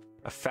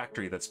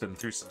factory that's been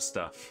through some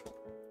stuff.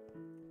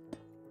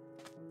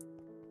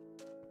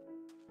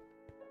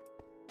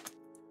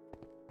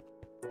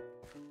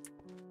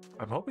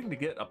 I'm hoping to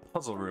get a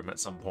puzzle room at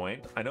some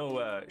point. I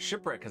know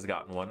Shipwreck has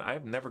gotten one.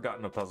 I've never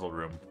gotten a puzzle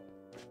room.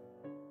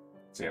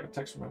 So you have a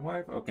text from my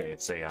wife? Okay,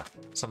 it's a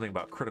something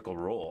about Critical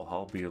Role.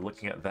 I'll be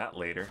looking at that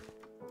later.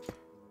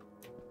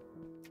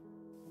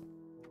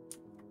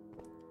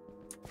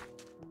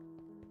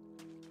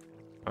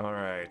 All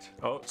right.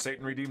 Oh,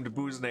 Satan redeemed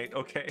Boozenate.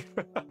 Okay,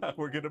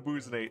 we're gonna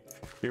Boozenate.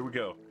 Here we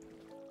go.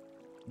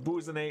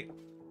 Boozenate.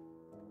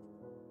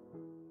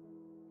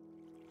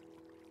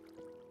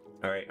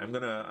 All right, I'm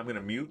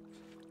gonna mute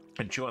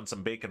and chew on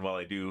some bacon while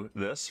I do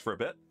this for a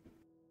bit.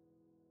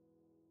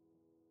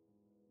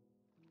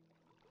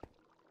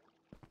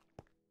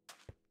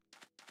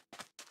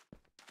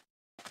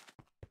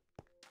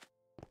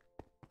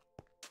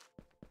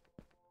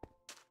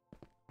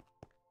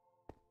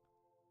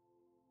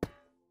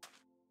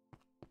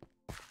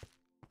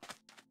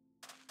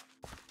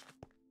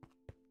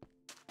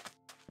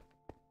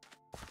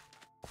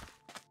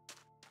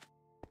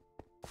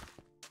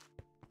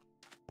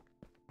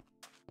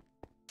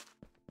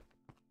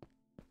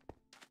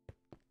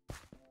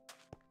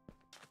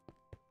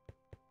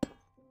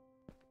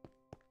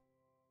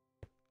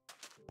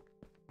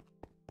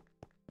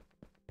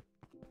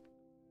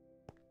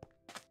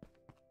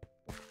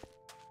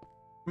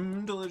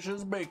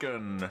 Delicious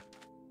bacon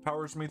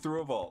powers me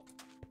through a vault.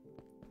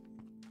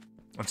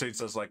 And so it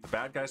says like the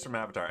bad guys from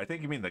Avatar. I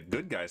think you mean the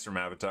good guys from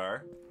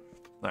Avatar.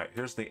 All right,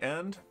 here's the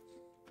end.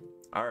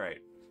 All right,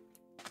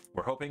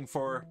 we're hoping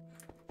for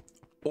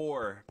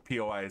ore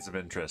POIs of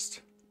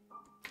interest,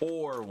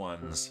 ore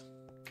ones,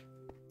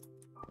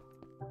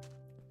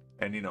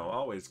 and you know,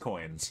 always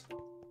coins.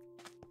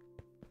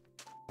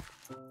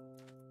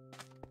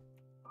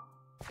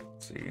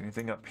 Let's see,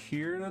 anything up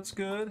here that's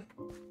good?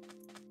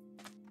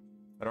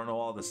 I don't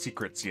know all the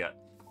secrets yet.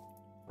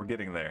 We're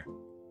getting there.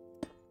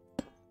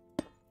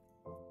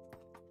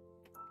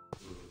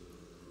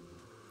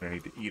 I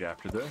need to eat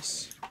after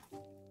this.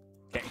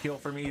 Can't heal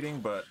from eating,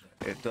 but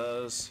it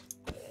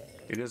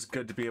is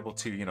good to be able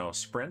to, you know,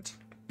 sprint.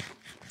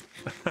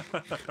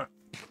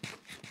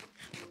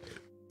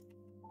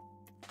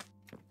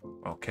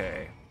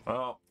 Okay.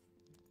 Oh,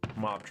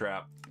 mob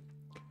trap.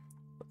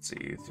 Let's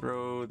see,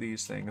 throw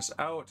these things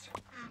out.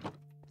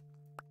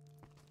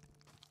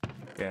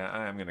 Yeah,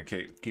 I am gonna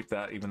keep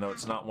that, even though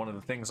it's not one of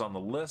the things on the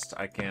list.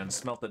 I can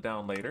smelt it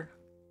down later.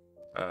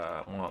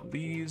 Want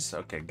these.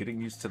 Okay,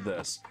 getting used to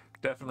this.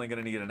 Definitely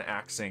gonna need an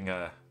axing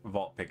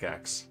vault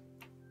pickaxe.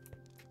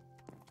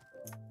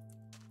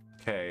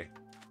 Okay,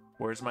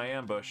 where's my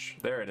ambush?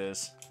 There it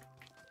is.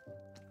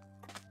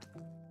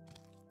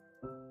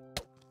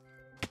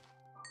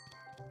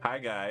 Hi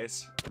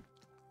guys.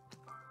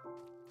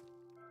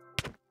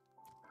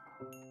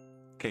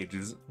 Okay,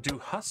 do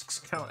husks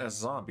count as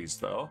zombies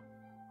though?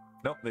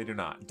 Nope, they do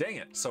not. Dang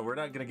it. So we're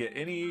not going to get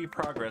any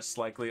progress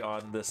likely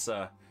on this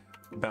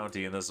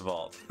bounty in this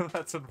vault.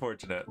 That's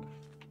unfortunate.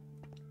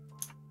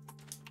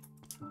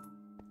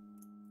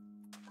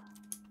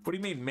 What do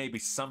you mean maybe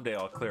someday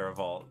I'll clear a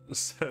vault?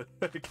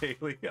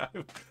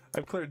 Kaylee,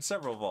 I've cleared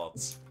several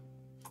vaults.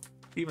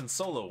 Even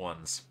solo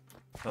ones.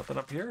 Nothing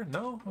up here?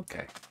 No?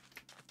 Okay.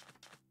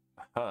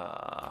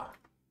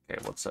 Okay,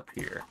 what's up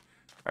here?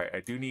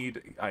 Alright,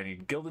 I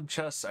need gilded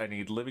chests, I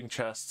need living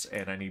chests,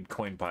 and I need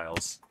coin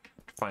piles.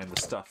 Find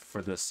the stuff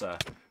for this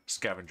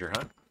scavenger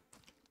hunt.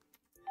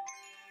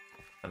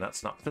 And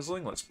that's not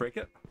fizzling. Let's break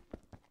it.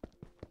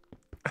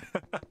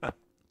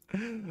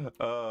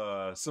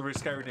 Silver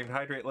Sky redeemed.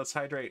 Hydrate. Let's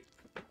hydrate.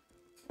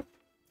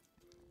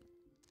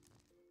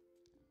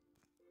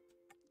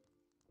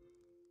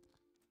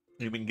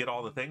 You mean get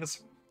all the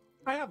things?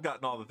 I have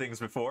gotten all the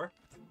things before.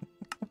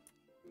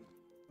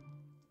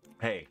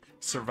 Hey,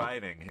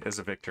 surviving is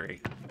a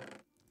victory.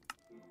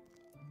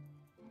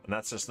 And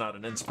that's just not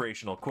an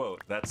inspirational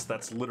quote.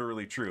 That's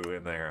literally true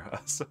in there.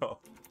 So,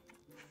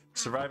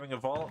 surviving a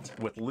vault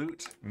with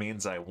loot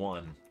means I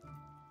won.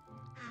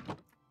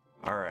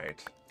 All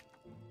right.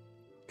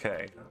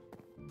 Okay.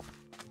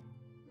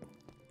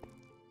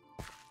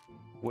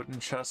 Wooden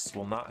chests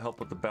will not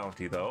help with the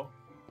bounty, though.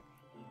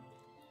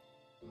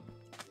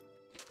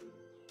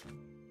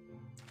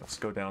 Let's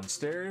go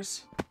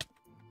downstairs.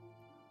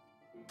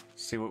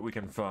 See what we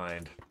can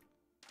find.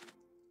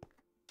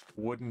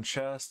 Wooden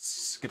chests,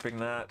 skipping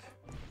that.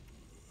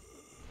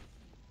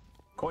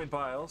 Coin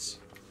piles.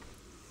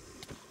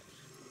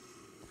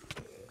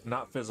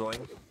 Not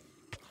fizzling.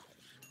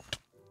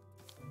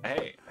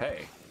 Hey,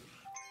 hey.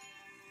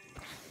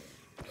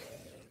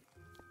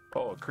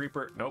 Oh, a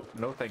creeper. Nope,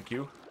 no thank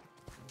you.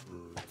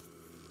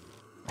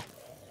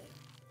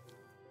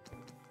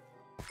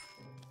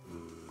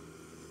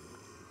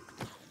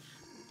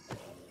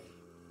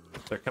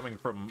 They're coming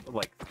from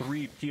like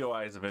 3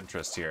 POIs of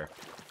interest here.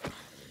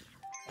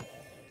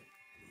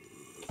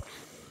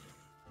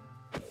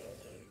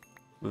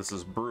 This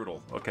is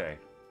brutal. Okay.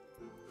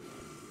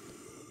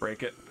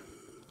 Break it.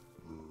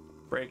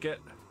 Break it.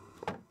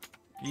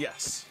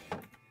 Yes.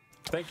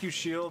 Thank you,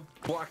 shield.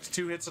 Blocked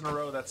 2 hits in a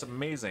row. That's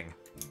amazing.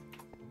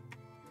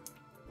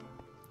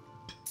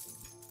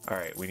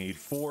 Alright, we need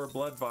 4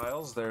 blood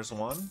vials. There's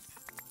one.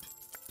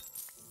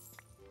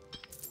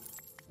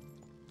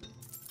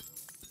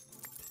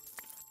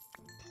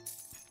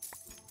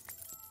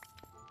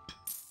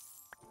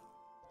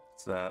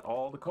 Is that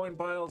all the coin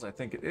piles? I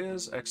think it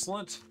is.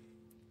 Excellent.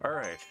 All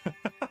right.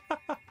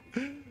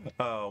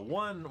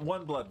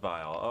 One blood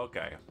vial.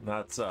 Okay,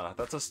 that's a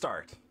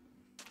start.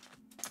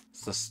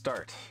 It's a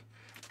start.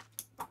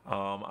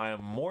 I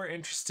am more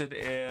interested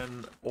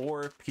in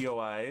ore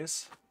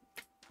POIs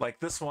like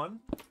this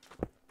one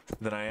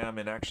than I am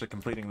in actually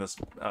completing this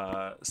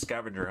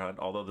scavenger hunt,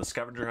 although the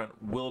scavenger hunt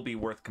will be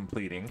worth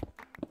completing.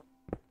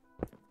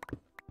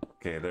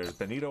 Okay, there's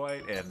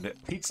Benitoite and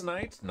Pizza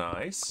Night.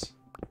 Nice.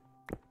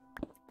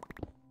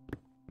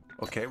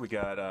 Okay, we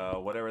got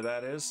whatever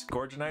that is.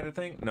 Gorgonite, I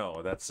think?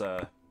 No, that's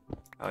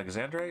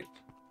Alexandrite?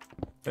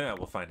 Yeah,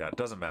 we'll find out.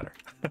 Doesn't matter.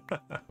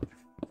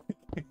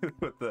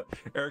 With the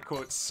air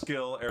quotes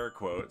skill, air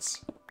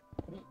quotes.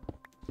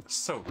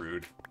 So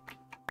rude.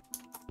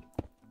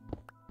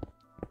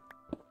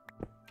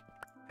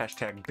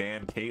 Hashtag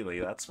ban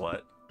Kaylee, that's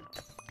what.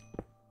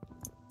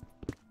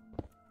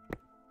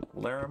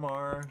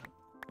 Larimar.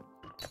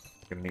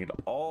 Gonna need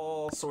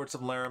all sorts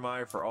of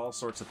Laramie for all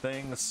sorts of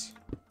things.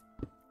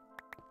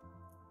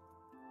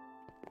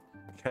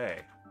 Okay.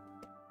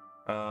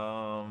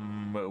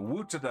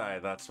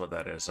 Wootadai, that's what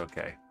that is.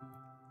 Okay.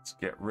 Let's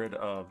get rid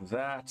of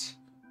that.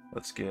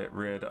 Let's get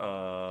rid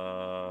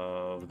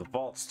of the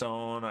Vault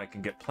Stone. I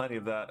can get plenty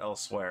of that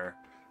elsewhere.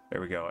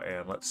 There we go.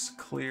 And let's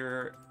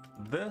clear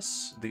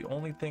this. The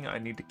only thing I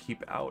need to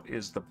keep out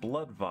is the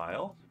Blood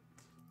Vial,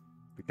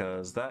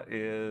 because that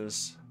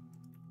is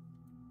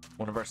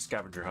one of our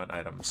scavenger hunt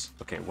items.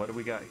 Okay, what do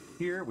we got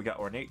here? We got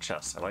ornate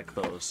chests. I like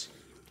those.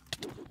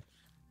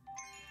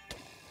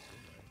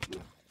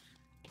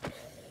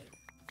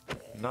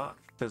 Not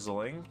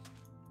fizzling.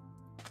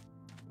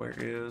 Where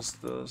is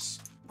the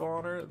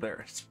spawner? There,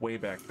 it's way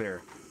back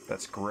there.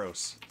 That's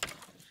gross.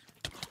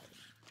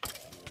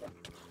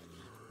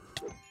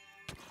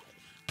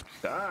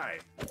 Die!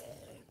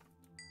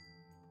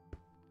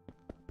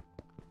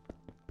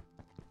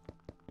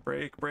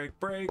 Break, break,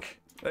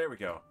 break. There we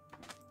go.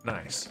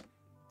 Nice.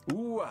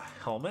 Ooh, a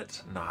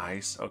helmet.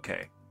 Nice.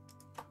 Okay.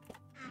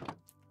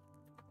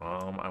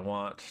 I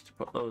want to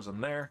put those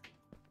in there.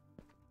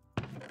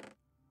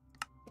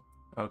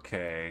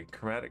 Okay,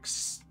 chromatic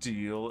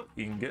steel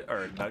ingot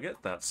or nugget.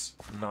 That's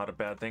not a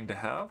bad thing to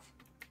have.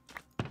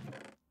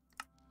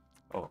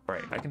 Oh,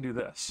 right. I can do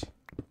this.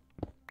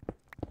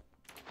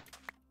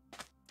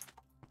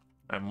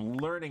 I'm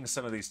learning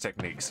some of these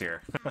techniques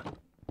here.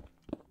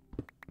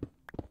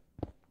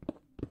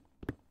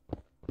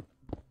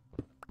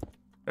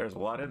 There's a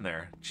lot in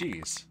there.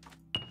 Jeez.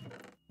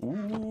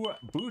 Ooh,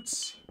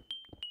 boots.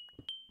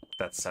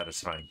 That's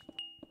satisfying.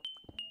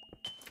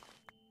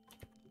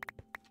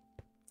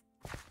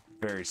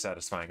 Very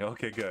satisfying.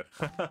 Okay, good.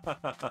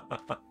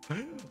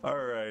 All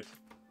right,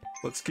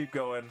 let's keep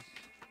going.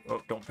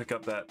 Oh, don't pick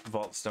up that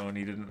vault stone.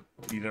 You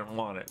didn't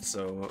want it,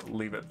 so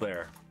leave it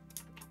there.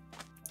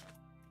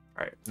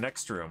 All right,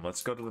 next room.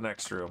 Let's go to the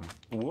next room.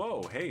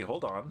 Whoa, hey,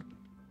 hold on.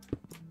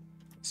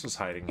 This was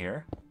hiding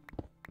here.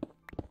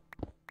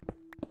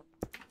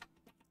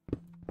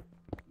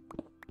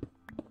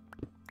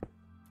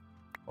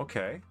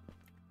 Okay,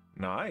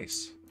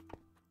 nice.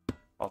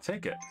 I'll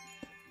take it.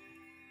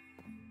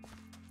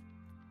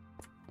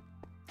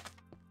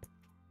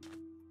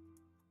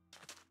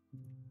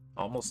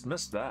 Almost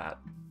missed that.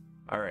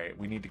 All right,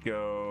 we need to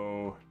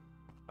go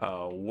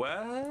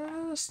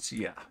west.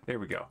 Yeah, there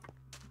we go.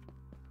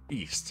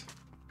 East.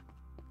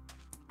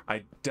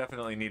 I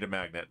definitely need a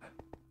magnet.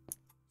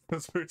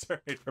 Those boots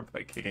are right for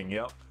butt kicking.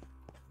 Yep.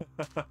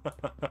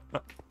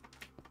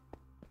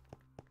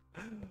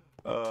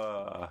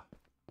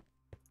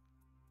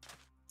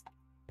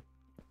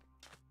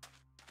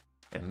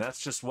 And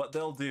that's just what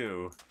they'll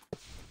do.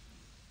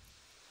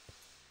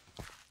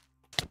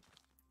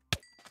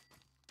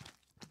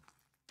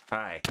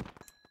 Hi.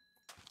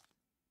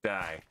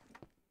 Die.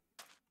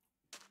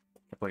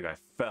 Can't believe I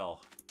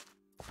fell.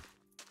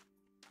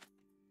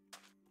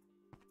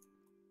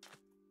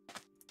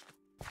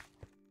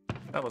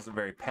 That wasn't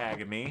very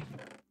pag of me.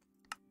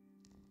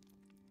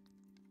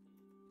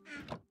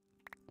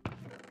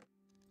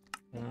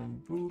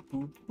 Boop,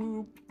 boop,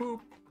 boop, boop.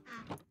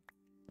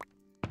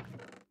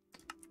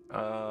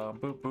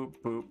 Boop, boop,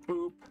 boop,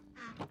 boop.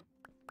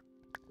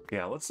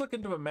 Yeah, let's look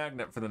into a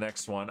magnet for the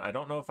next one. I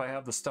don't know if I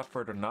have the stuff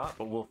for it or not,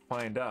 but we'll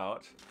find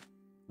out.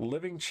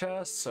 Living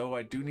chests. Oh,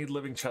 I do need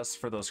living chests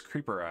for those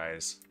creeper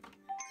eyes.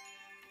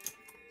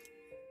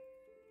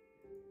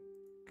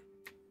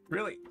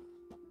 Really?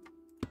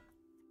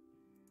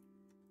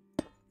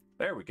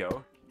 There we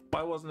go.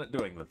 Why wasn't it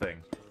doing the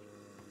thing?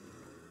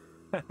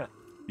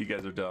 You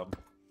guys are dumb.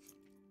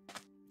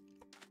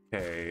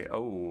 Okay.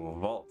 Oh,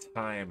 vault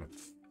time.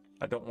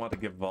 I don't want to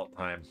give vault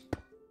time.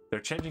 They're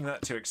changing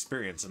that to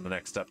experience in the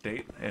next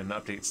update, in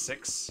update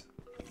 6.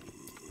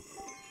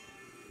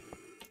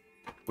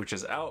 Which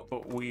is out,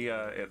 but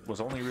it was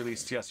only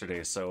released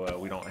yesterday, so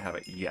we don't have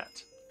it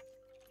yet.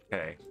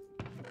 Okay.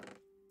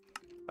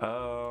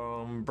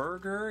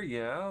 Burger,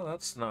 yeah,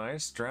 that's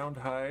nice. Drowned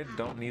hide,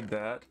 don't need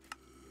that.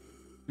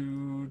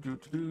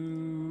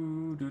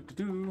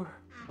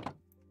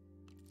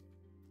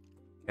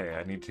 Okay,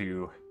 I need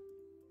to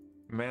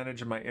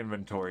manage my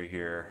inventory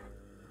here.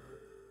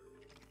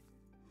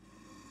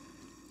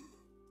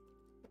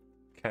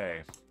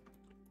 Okay.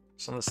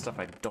 Some of the stuff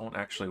I don't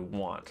actually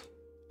want.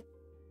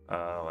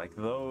 Like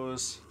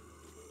those.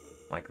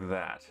 Like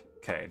that.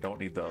 Okay, don't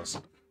need those.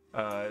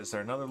 Is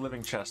there another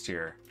living chest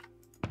here?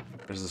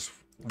 There's this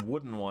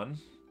wooden one.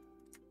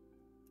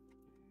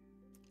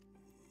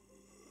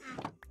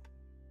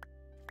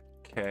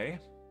 Okay.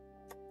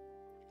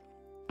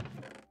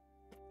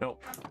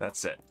 Nope,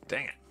 that's it.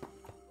 Dang it.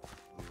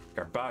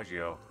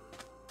 Garbaggio.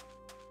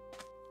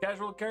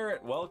 Casual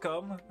Carrot,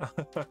 welcome.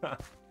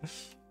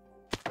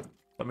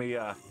 Let me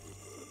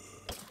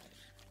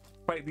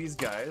fight these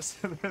guys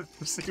and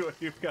see what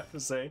you've got to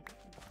say.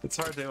 It's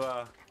hard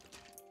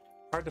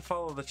to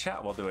follow the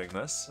chat while doing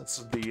this.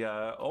 It's the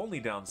only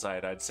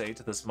downside I'd say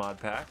to this mod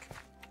pack,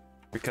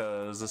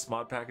 because this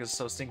mod pack is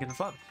so stinking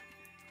fun.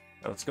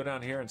 Let's go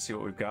down here and see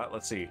what we've got.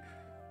 Let's see.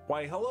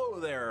 Why, hello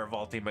there,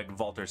 Valty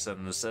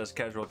McValterson, says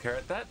Casual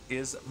Carrot. That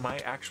is my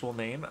actual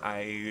name.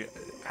 I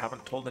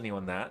haven't told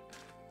anyone that.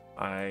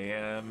 I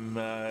am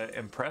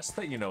impressed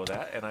that you know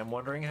that, and I'm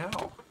wondering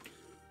how.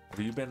 Have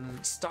you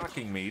been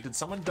stalking me? Did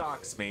someone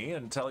dox me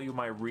and tell you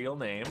my real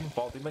name,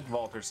 Valty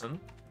McValterson?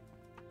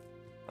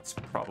 That's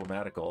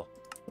problematical.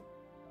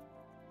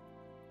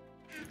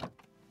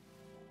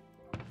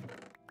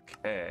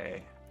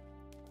 Okay.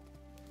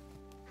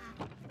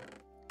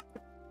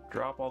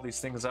 Drop all these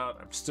things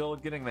out. I'm still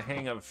getting the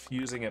hang of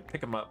using a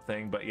pick 'em up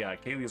thing, but yeah,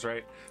 Kaylee's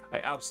right. I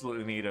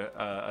absolutely need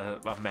a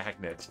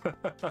magnet.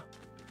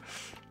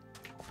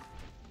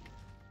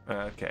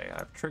 Okay,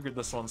 I've triggered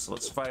this one, so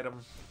let's fight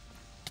him.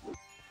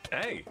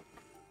 Hey!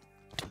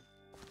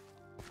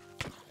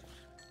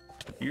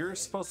 You're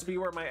supposed to be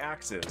where my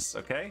axe is,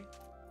 okay?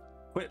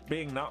 Quit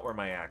being not where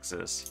my axe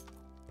is.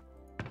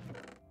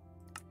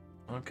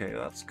 Okay,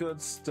 that's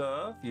good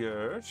stuff,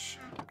 yes.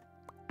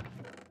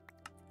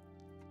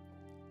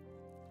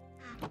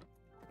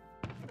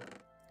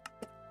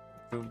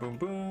 Boom, boom,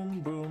 boom,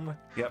 boom.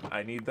 Yep,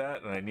 I need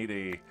that, and I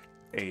need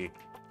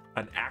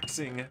an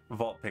axing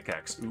vault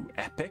pickaxe. Ooh,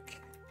 epic.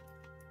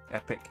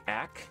 Epic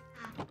ack.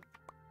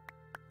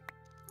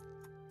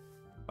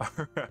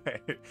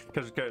 Alright.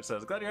 Because Carrot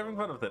says, glad you're having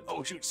fun with it.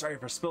 Oh shoot, sorry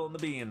for spilling the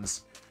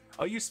beans.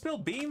 Oh, you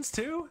spilled beans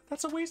too?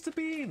 That's a waste of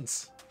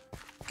beans.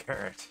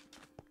 Carrot.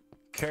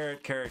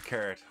 Carrot, Carrot,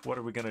 Carrot. What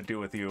are we gonna do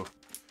with you?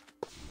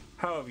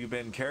 How have you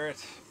been,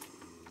 Carrot?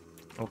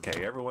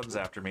 Okay, everyone's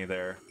after me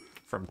there.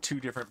 From two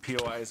different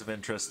POIs of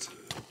interest.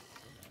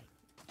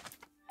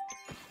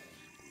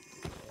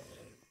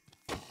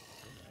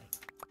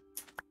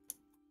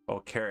 Oh,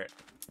 Carrot.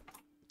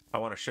 I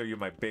want to show you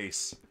my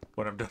base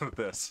when I'm done with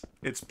this.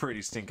 It's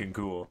pretty stinking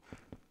cool.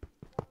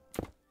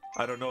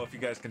 I don't know if you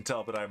guys can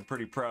tell, but I'm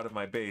pretty proud of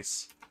my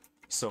base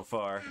so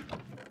far.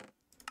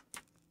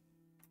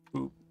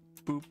 Boop,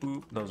 boop,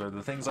 boop. Those are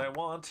the things I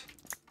want.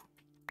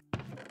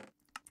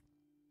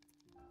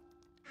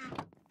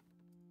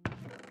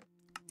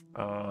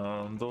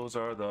 Those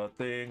are the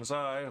things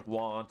I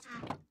want.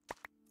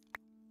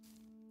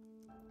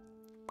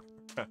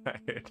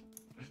 Right.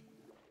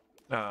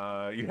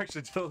 You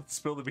actually did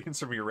spill the beans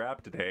from your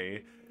rap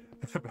today.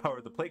 Power,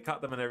 the plate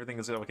caught them and everything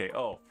is okay.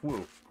 Oh,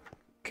 woof.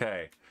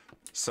 Okay.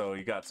 So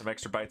you got some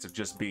extra bites of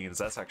just beans.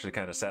 That's actually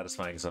kind of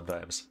satisfying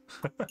sometimes.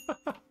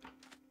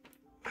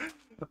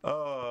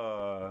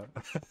 Well,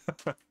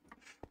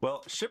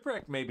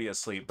 Shipwreck may be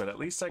asleep, but at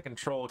least I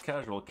control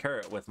Casual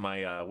Carrot with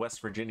my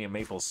West Virginia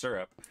maple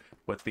syrup.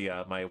 With the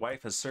my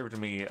wife has served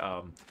me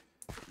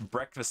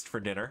breakfast for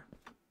dinner,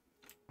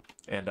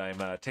 and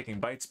I'm taking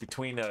bites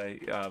between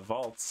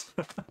vaults.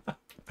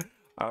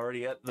 I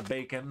already ate the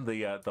bacon.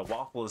 The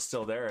waffle is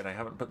still there, and I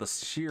haven't put the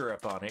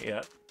syrup on it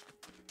yet.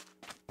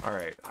 All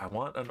right, I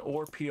want an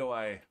ore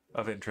POI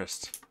of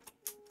interest.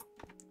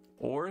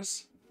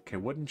 Ores, okay,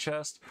 wooden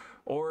chest,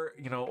 or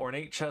you know,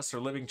 ornate chests or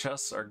living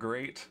chests are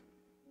great.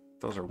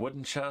 Those are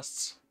wooden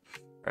chests.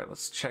 All right,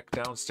 let's check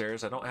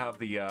downstairs. I don't have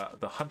the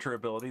hunter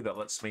ability that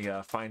lets me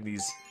find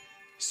these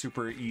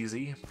super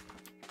easy.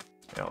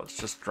 Yeah, let's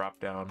just drop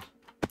down.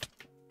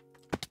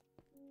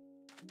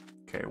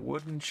 Okay,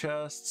 wooden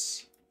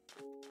chests.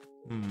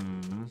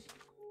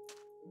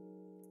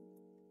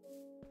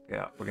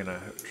 Yeah, we're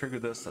gonna trigger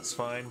this. That's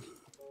fine.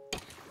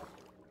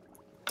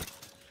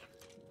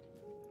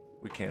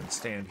 We can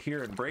stand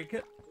here and break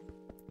it.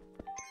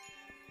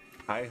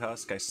 Hi,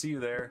 Husk. I see you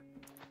there.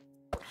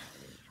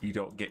 You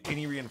don't get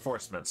any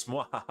reinforcements.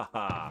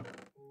 Mwahaha.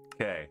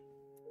 Okay.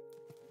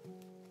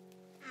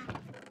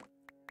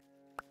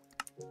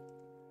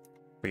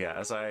 But yeah,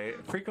 as I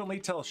frequently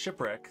tell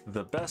Shipwreck,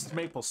 the best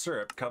maple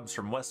syrup comes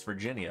from West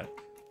Virginia.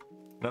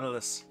 None of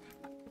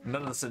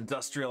this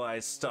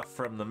industrialized stuff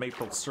from the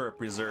maple syrup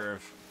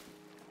reserve.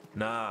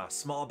 Nah,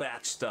 small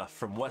batch stuff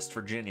from West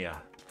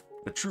Virginia.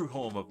 The true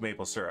home of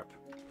maple syrup.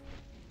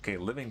 Okay,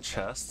 living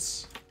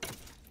chests.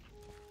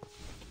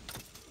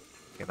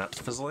 Okay, that's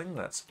fizzling.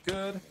 That's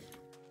good.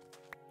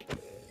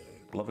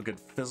 Love a good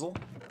fizzle.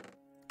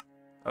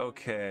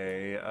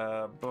 Okay,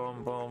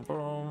 boom, boom,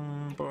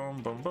 boom,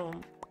 boom, boom,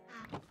 boom.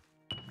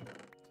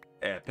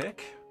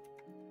 Epic.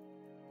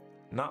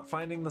 Not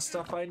finding the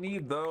stuff I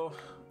need, though.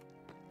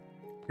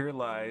 Here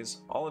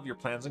lies all of your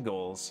plans and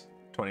goals,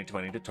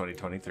 2020 to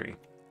 2023.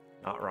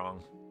 Not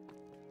wrong.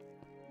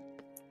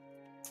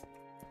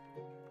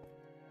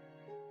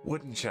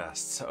 Wooden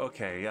chests.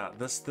 Okay, yeah,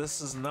 this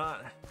is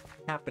not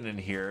happening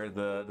here,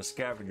 the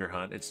scavenger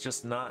hunt. It's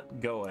just not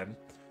going.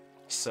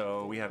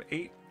 So we have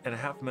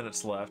 8.5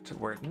 minutes left.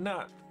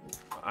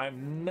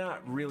 I'm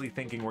not really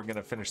thinking we're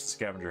gonna finish the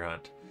scavenger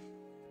hunt.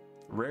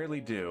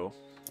 Rarely do.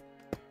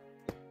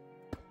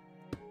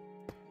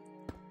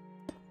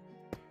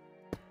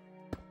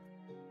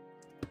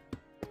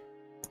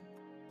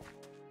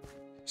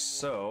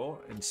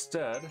 So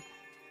instead,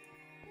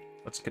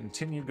 let's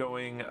continue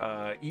going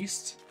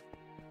east.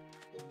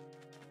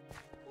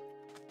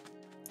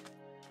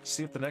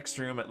 See if the next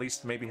room at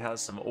least maybe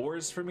has some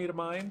ores for me to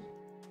mine.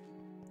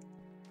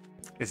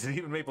 Is it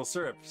even maple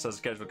syrup? Says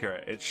Casual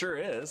Carrot. It sure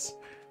is.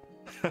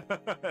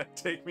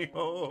 Take me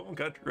home,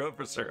 country road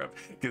for syrup.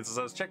 Because as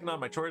I was checking on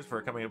my chores for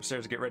coming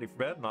upstairs to get ready for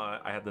bed, and I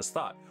had this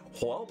thought.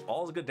 Well,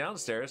 all's good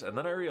downstairs, and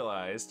then I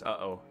realized,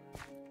 uh-oh,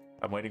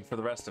 I'm waiting for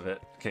the rest of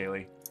it,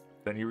 Kaylee.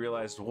 Then you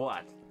realized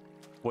what?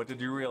 What did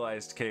you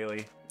realize,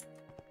 Kaylee?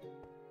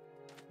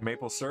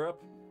 Maple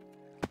syrup?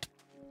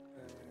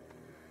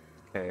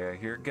 Okay, I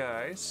hear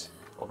guys.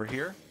 Over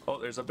here. Oh,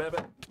 there's a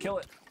bebet. Kill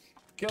it.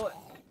 Kill it.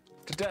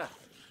 To death.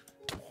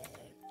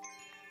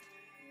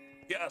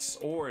 Yes,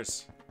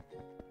 ores.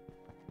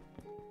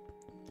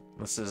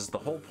 This is the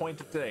whole point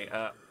of today.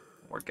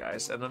 More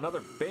guys. And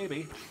another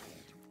baby.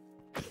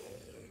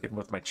 Hit him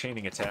with my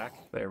chaining attack.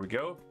 There we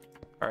go.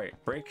 Alright,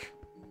 break.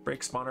 Break,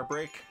 spawner,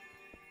 break.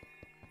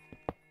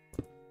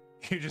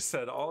 You just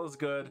said all is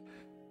good.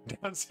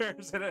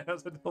 Downstairs and it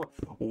has a...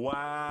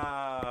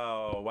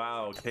 Wow.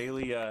 Wow.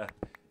 Kaylee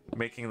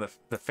making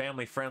the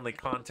family-friendly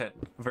content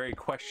very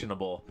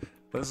questionable.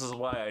 This is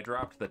why I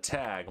dropped the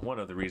tag. One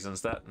of the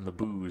reasons. That and the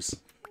booze.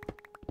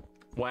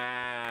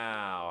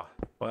 Wow.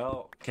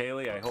 Well,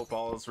 Kaylee, I hope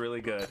all is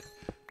really good.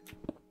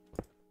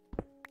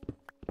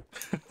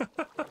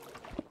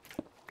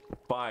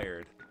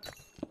 Fired.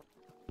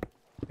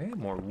 Okay,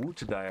 more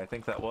Wootadai, I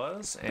think that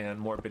was. And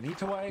more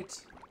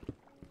Benitoite.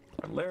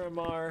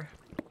 Larimar.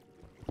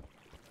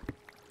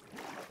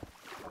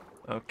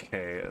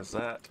 Okay, is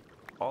that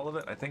all of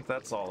it? I think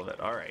that's all of it.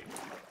 Alright.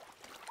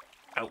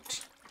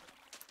 Out.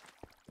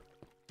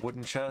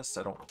 Wooden chests,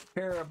 I don't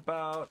care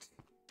about.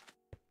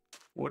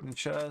 Wooden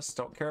chests,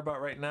 don't care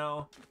about right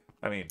now.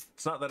 I mean,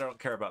 it's not that I don't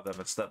care about them,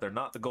 it's that they're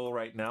not the goal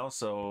right now,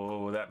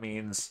 so that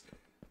means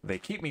they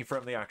keep me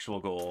from the actual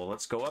goal.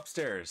 Let's go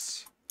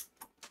upstairs.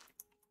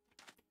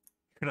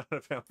 You're not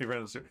a family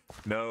friend.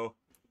 No.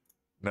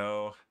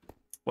 No.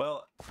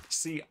 Well,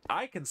 see,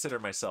 I consider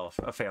myself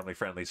a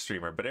family-friendly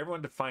streamer, but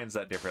everyone defines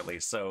that differently,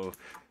 so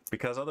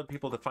because other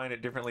people define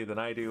it differently than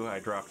I do, I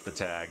dropped the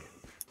tag.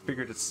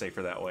 Figured it's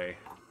safer that way.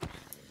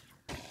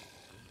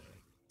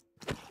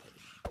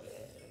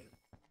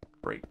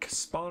 Break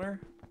spawner.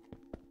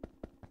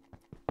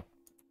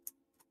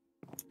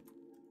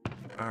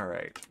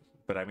 Alright,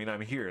 but I mean, I'm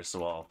here,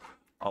 so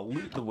I'll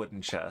loot the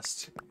wooden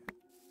chest.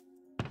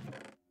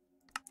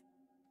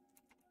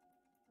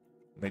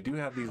 They do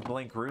have these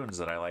blank runes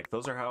that I like.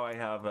 Those are how I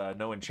have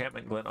no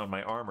enchantment glint on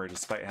my armor,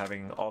 despite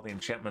having all the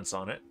enchantments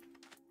on it.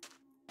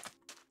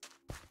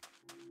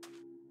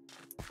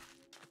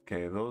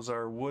 Okay, those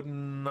are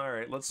wooden. All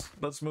right,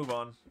 let's move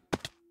on.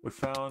 We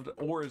found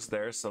ores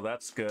there, so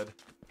that's good.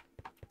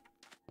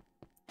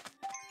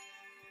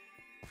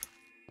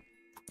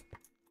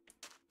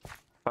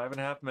 Five and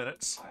a half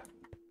minutes.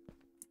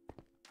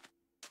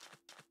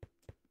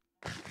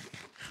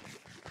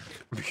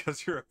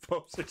 Because you're a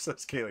poster,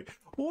 says Kaylee.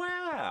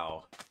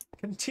 Wow!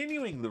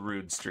 Continuing the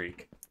rude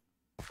streak.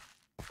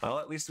 Well,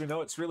 at least we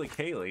know it's really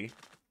Kaylee.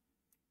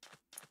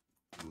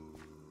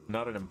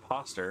 Not an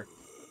imposter.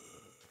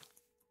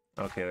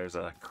 Okay, there's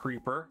a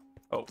creeper.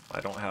 Oh, I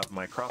don't have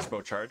my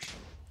crossbow charged.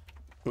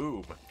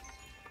 Boom.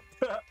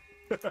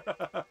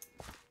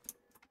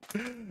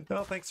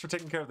 Well, thanks for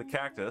taking care of the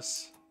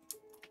cactus.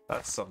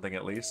 That's something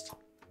at least.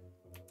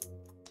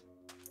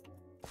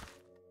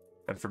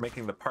 And for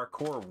making the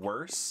parkour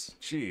worse?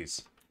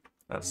 Jeez.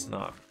 That's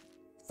not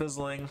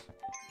fizzling.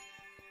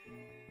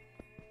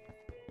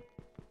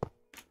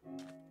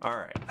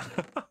 Alright.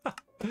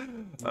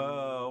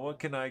 What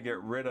can I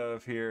get rid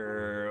of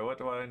here? What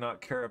do I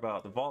not care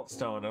about? The vault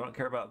stone. I don't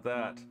care about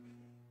that.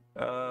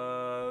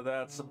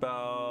 That's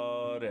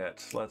about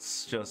it.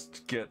 Let's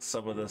just get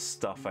some of this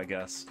stuff, I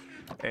guess.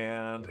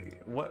 And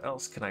what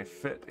else can I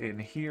fit in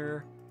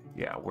here?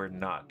 Yeah, we're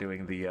not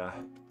doing the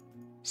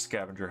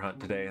scavenger hunt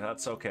today.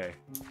 That's okay.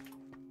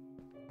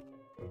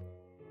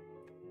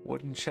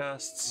 Wooden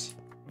chests.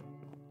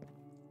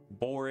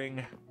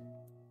 Boring.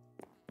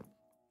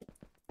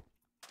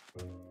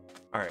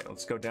 Alright,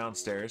 let's go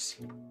downstairs.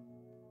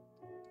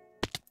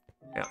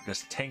 Yeah,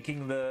 just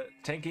tanking the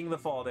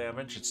fall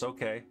damage. It's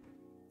okay.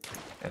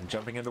 And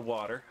jumping into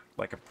water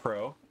like a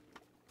pro.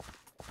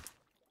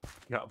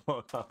 Got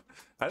blown up.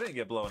 I didn't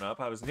get blown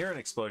up. I was near an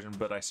explosion,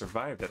 but I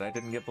survived it. I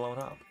didn't get blown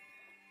up.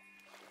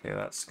 Okay,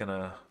 that's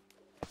gonna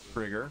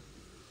trigger.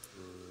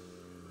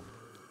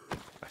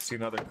 See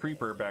another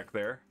creeper back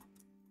there.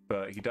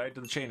 But he died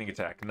to the chaining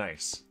attack.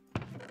 Nice.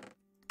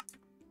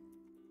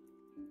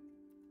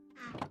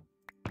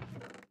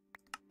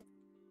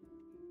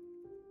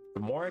 The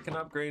more I can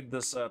upgrade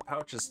this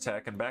pouches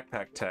tech and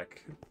backpack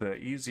tech, the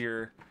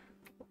easier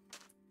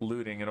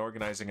looting and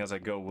organizing as I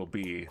go will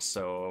be.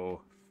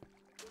 So,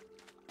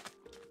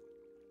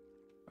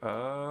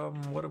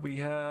 what do we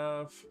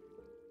have?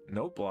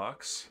 Note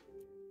blocks.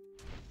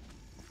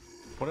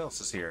 What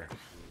else is here?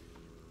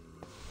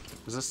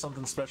 Is this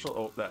something special?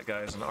 Oh, that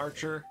guy is an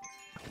archer.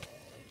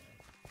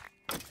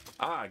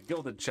 Ah,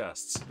 gilded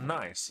chests.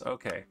 Nice.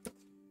 Okay.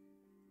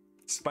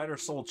 Spider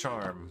soul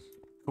charm.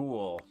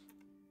 Cool.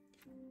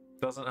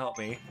 Doesn't help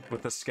me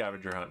with the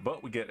scavenger hunt,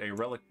 but we get a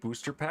relic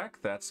booster pack.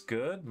 That's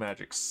good.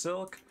 Magic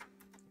silk.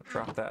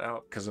 Drop that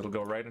out because it'll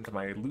go right into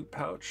my loot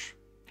pouch.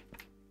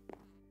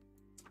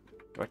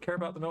 Do I care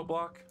about the note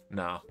block?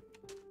 No.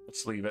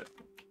 Let's leave it.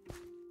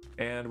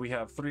 And we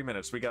have 3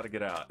 minutes. We got to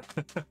get out.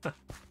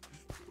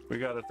 We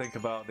got to think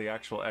about the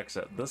actual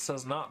exit. This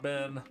has not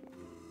been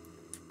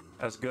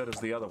as good as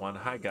the other one.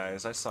 Hi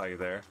guys, I saw you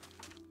there.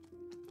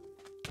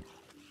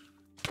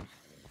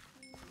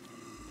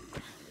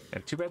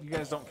 And too bad you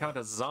guys don't count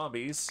as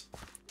zombies.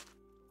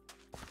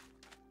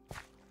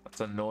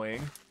 That's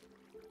annoying.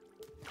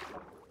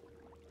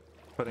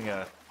 Putting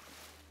a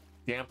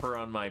damper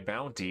on my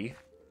bounty.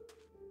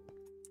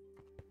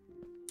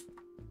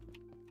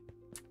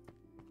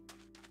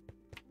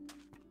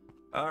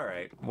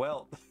 Alright,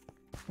 well,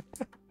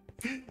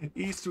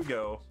 east we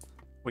go.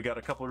 We got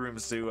a couple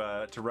rooms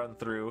to run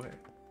through,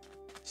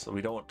 so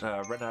we don't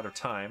run out of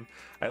time.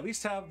 I at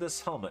least have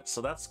this helmet,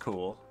 so that's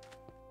cool.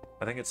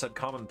 I think it said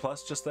Common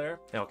Plus just there.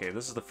 Okay,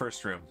 this is the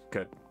first room.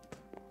 Good.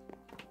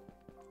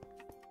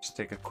 Just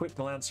take a quick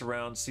glance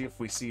around, see if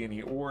we see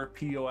any ore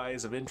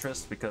POIs of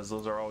interest, because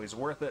those are always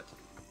worth it.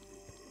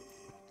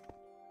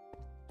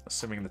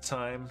 Assuming the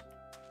time.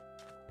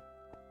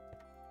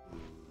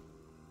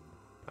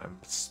 I'm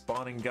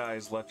spawning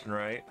guys left and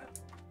right.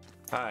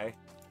 Hi.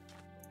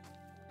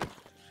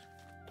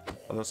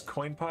 Are those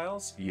coin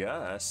piles?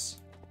 Yes.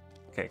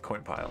 Okay,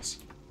 coin piles.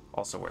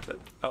 Also worth it.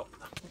 Oh,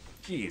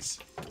 jeez.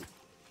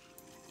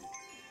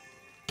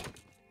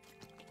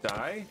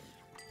 Die.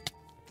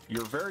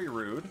 You're very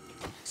rude.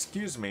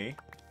 Excuse me.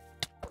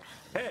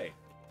 Hey.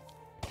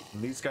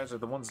 And these guys are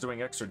the ones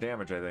doing extra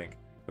damage, I think.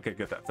 Okay,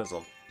 good, that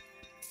fizzled.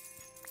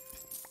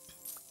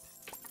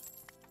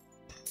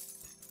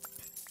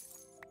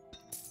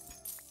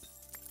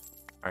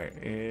 Alright,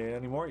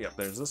 any more? Yep,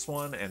 there's this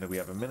one, and we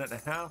have a minute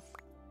and a half.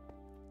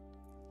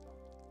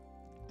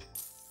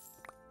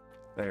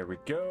 There we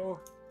go.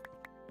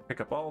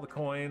 Pick up all the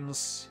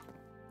coins.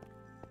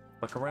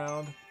 Look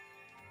around.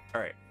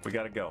 Alright, we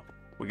gotta go.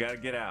 We gotta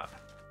get out.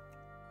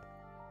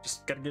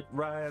 Just gotta get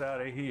right out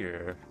of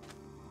here.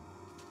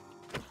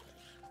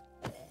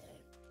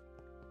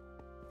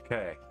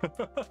 Okay.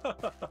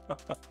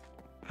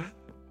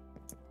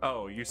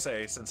 Oh, you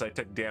say since I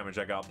took damage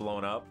I got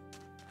blown up?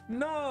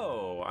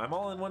 No! I'm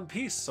all in one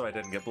piece, so I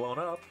didn't get blown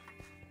up.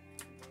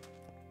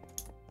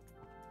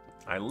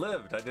 I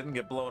lived, I didn't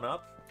get blown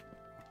up.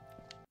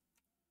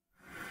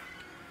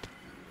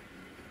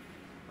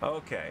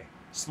 Okay,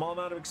 small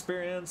amount of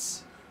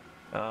experience.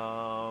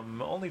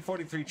 Only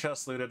 43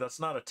 chests looted. That's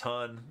not a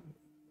ton.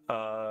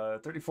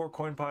 34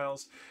 coin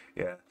piles.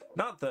 Yeah,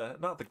 not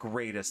the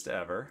greatest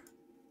ever.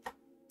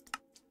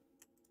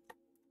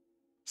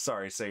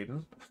 Sorry,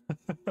 Satan.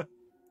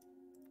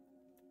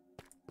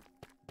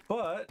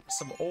 But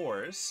some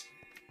ores.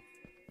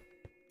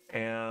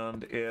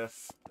 And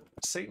if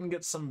Satan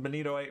gets some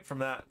bonitoite from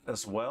that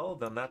as well,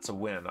 then that's a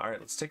win. All right,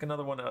 let's take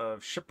another one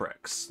of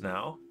shipwrecks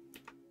now.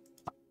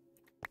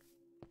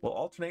 We'll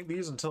alternate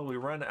these until we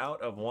run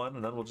out of one,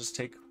 and then we'll just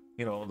take,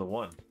 you know, the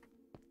one.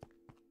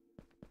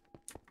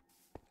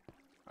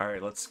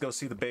 Alright, let's go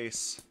see the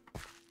base.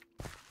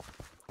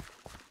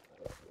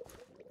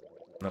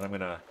 And then I'm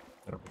gonna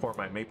pour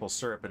my maple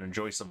syrup and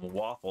enjoy some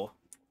waffle.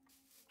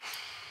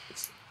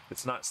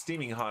 It's not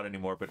steaming hot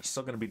anymore, but it's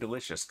still gonna be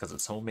delicious because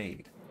it's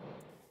homemade.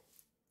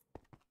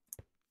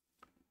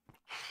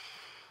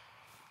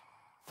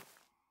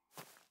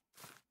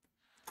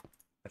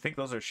 I think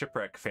those are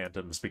shipwreck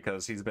phantoms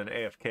because he's been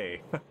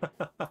AFK.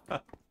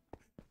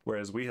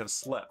 Whereas we have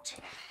slept.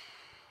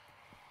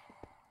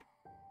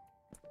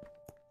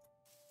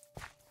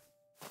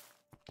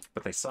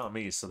 But they saw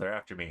me, so they're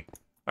after me.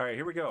 Alright,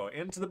 here we go.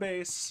 Into the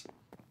base.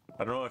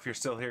 I don't know if you're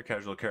still here,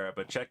 Casual Carrot,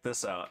 but check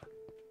this out.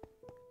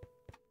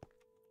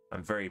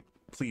 I'm very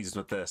pleased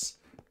with this.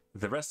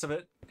 The rest of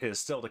it is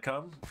still to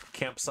come.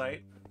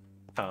 Campsite,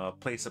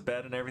 place a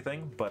bed and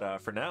everything.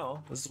 But for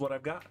now, this is what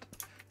I've got.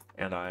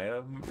 And I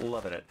am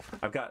loving it.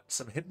 I've got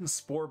some hidden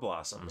spore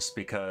blossoms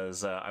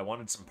because I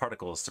wanted some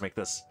particles to make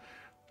this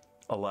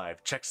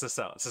alive. Check this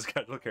out. This is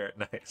Casual Carrot.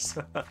 Nice.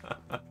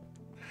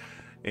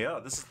 Yeah,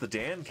 this is the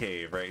Dan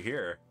Cave right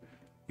here.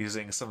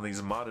 Using some of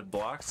these modded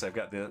blocks. I've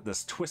got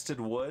this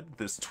twisted wood,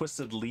 this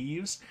twisted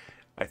leaves.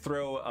 I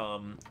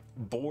throw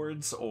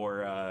boards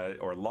or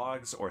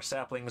logs or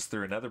saplings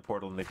through another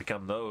portal and they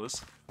become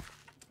those.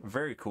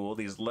 Very cool.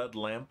 These LED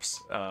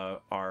lamps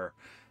are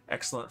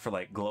excellent for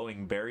like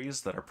glowing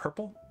berries that are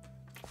purple.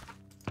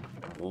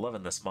 I'm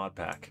loving this mod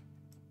pack,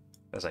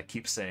 as I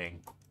keep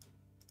saying.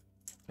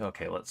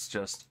 Okay, let's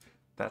just...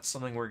 That's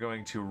something we're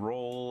going to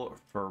roll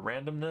for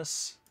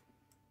randomness.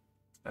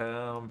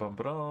 That's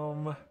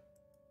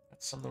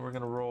something we're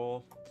gonna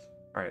roll.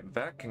 All right,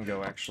 that can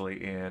go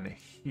actually in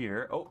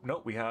here. Oh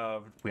no, we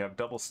have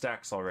double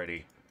stacks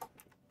already.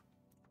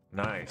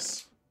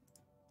 Nice.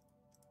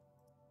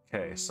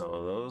 Okay,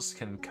 so those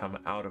can come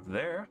out of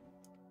there.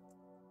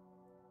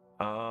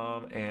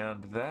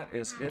 And that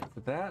is it for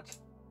that.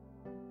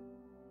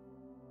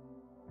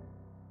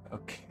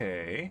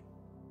 Okay.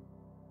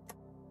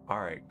 All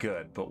right,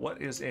 good. But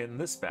what is in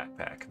this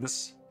backpack?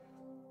 This...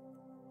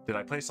 Did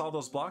I place all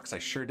those blocks? I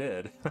sure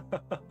did.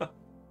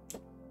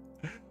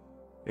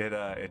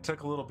 It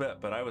took a little bit,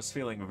 but I was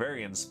feeling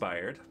very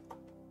inspired.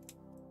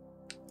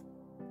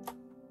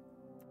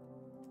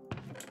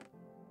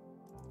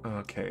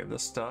 Okay,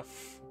 this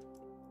stuff.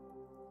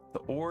 The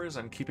ores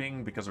I'm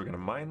keeping because we're gonna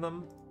mine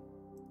them.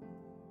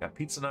 Got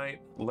Pizzanite,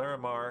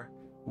 Larimar,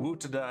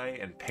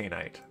 Wootadai, and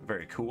Painite.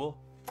 Very cool.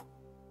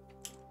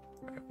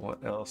 Alright,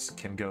 what else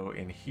can go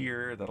in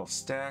here that'll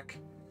stack?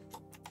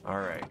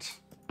 Alright.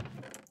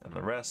 And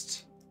the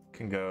rest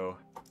can go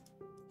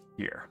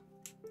here.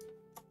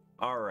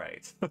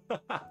 Alright.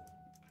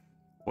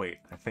 Wait,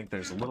 I think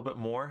there's a little bit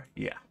more.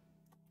 Yeah.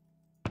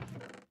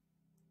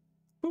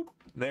 Boop.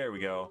 There we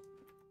go.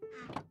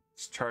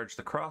 Let's charge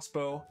the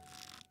crossbow.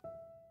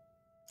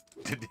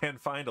 Did Dan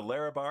find a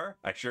Larabar?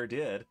 I sure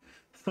did.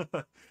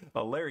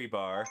 A Larry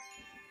bar.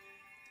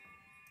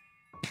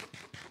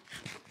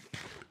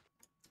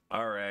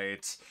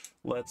 Alright.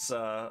 Let's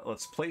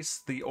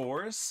place the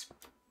ores.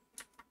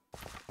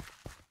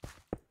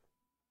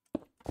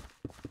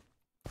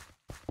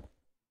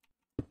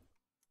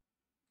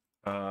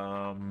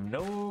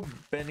 No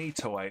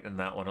Benitoite in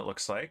that one, it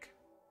looks like,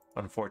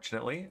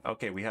 unfortunately.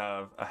 Okay, we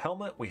have a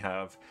helmet, we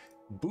have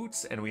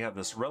boots, and we have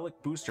this relic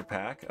booster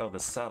pack. Oh, the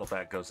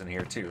saddlebag goes in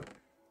here too.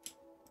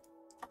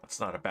 That's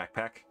not a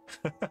backpack.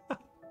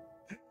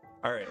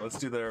 All right, let's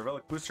do the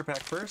relic booster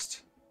pack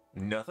first.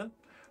 Nothing.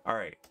 All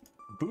right,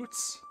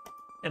 boots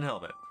and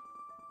helmet.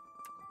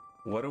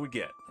 What do we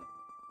get?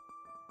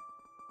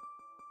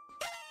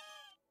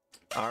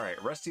 All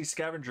right, Rusty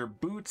Scavenger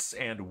boots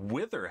and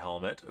Wither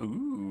helmet.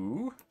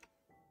 Ooh.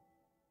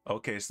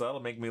 Okay, so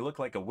that'll make me look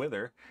like a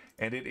Wither,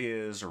 and it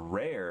is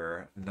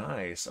rare.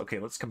 Nice. Okay,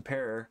 let's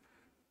compare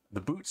the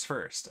boots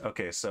first.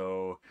 Okay,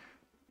 so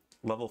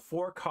level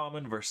 4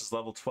 common versus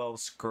level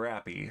 12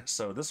 scrappy.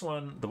 So this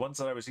one, the ones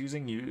that I was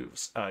using,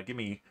 give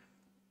me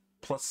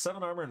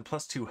 +7 armor and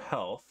 +2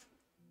 health.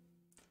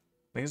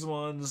 These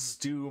ones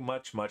do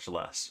much, much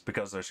less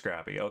because they're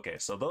scrappy. Okay,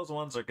 so those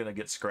ones are gonna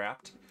get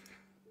scrapped.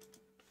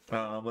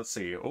 Let's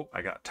see. Oh,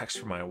 I got text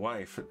from my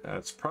wife.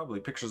 It's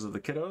probably pictures of the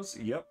kiddos.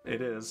 Yep, it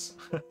is.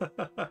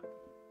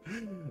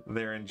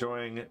 They're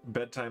enjoying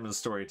bedtime and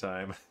story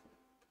time.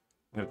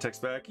 I'm gonna text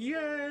back,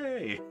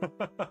 yay!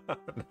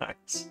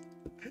 Nice.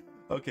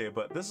 Okay,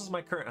 but this is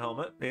my current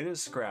helmet. It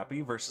is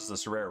scrappy versus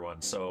this rare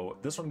one. So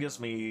this one gives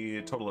me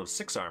a total of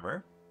 6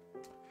 armor.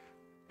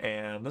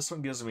 And this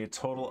one gives me a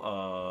total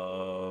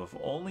of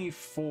only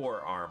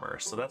 4 armor.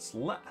 So that's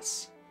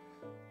less.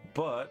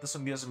 But this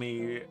one gives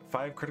me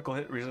 5 critical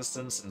hit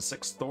resistance and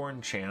 6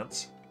 thorn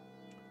chance.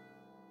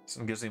 This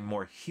one gives me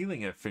more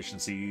healing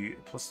efficiency,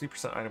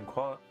 +3% item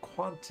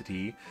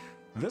quantity.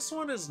 This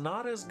one is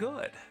not as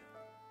good.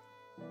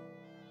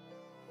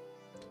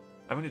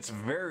 I mean, it's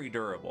very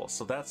durable,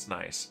 so that's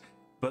nice.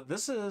 But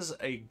this is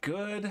a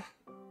good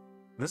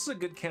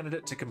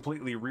candidate to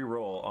completely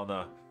re-roll on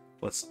the...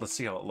 Let's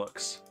see how it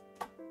looks.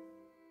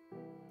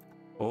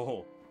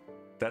 Oh,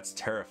 that's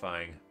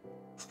terrifying.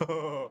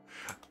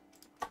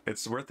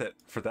 It's worth it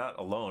for that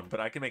alone, but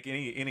I can make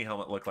any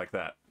helmet look like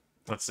that.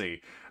 Let's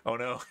see. Oh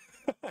no.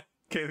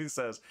 Kaylee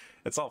says,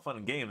 it's all fun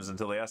and games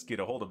until they ask you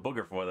to hold a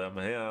booger for them.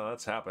 Yeah,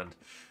 that's happened.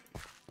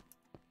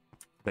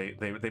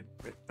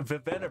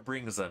 Vivenna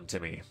brings them to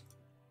me.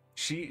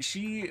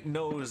 She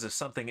knows if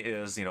something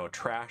is, you know,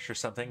 trash or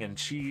something, and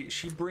she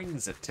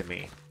brings it to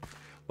me.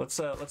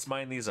 Let's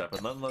mine these up,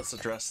 and then let's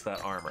address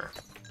that armor.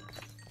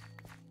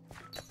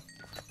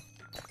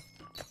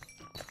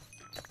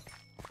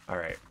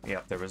 Alright,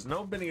 yeah, there was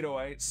no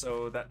Benitoite,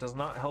 so that does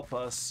not help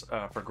us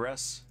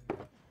progress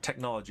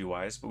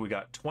technology-wise, but we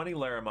got 20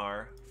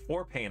 Larimar,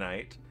 4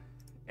 Painite,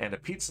 and a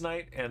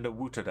Pizzanite, and a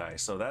Wootadai,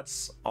 so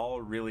that's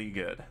all really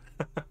good.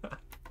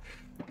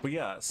 But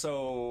yeah,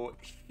 so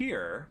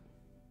here,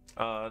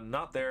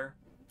 not there,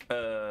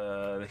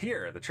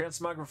 here, the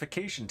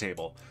transmogrification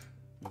table.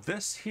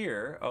 This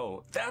here,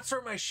 oh, that's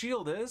where my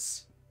shield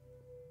is!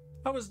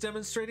 I was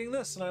demonstrating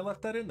this, and I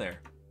left that in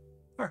there.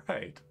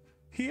 Alright.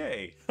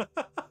 Yay!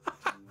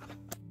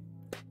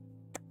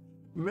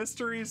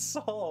 Mystery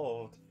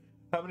solved!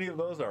 How many of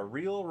those are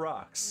real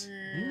rocks?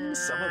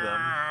 Some of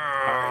them.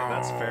 Alright,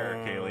 that's fair,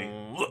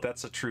 Kaylee.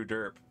 That's a true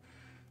derp.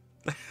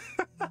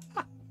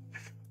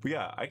 But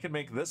yeah, I can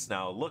make this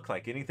now look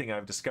like anything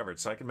I've discovered.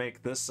 So I can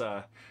make this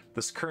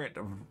this current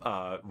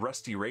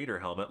Rusty Raider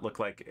helmet look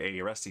like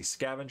a Rusty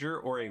Scavenger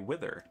or a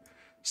Wither.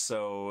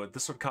 So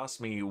this would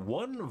cost me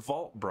 1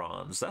 Vault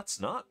Bronze. That's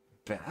not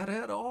bad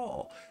at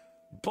all.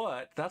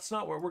 But that's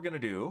not what we're going to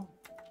do.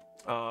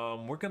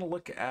 We're going to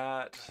look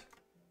at...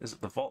 Is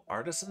it the Vault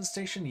Artisan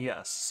Station?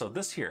 Yes. So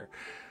this here.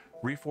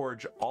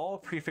 Reforge all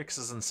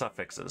prefixes and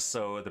suffixes.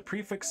 So the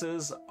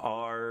prefixes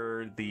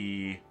are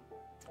the...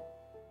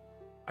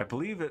 I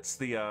believe it's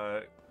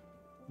the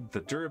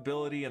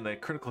durability and the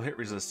critical hit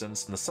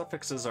resistance, and the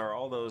suffixes are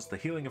all those, the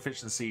healing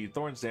efficiency,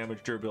 thorns damage,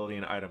 durability,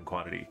 and item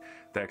quantity,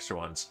 the extra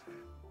ones.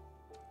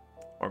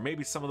 Or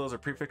maybe some of those are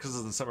prefixes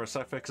and some are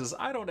suffixes.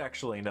 I don't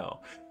actually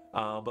know.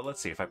 But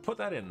let's see, if I put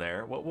that in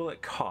there, what will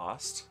it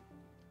cost?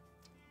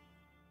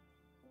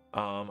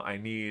 I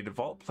need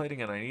vault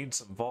plating and I need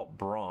some vault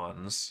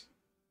bronze.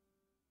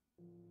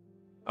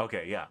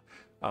 Okay, yeah.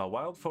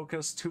 Wild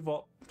focus, 2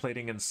 vault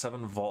plating, and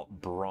 7 vault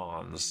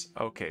bronze.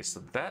 Okay,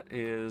 so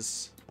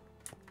that's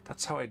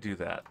how I do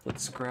that.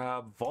 Let's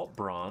grab vault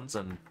bronze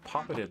and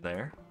pop it in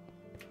there.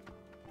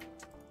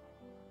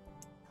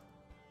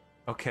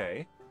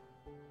 Okay.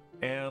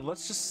 And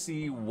let's just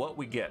see what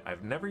we get.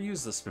 I've never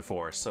used this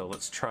before, so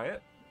let's try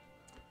it.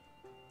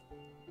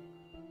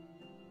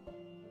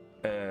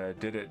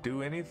 Did it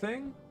do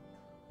anything?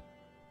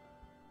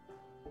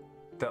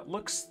 That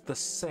looks the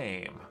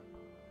same.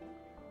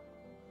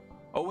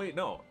 Oh wait,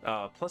 no.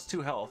 Plus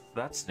 2 health,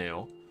 that's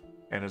new.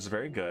 And is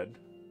very good.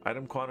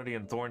 Item quantity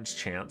and thorns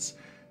chance.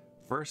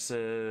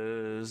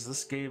 Versus,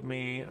 this gave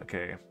me,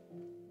 okay.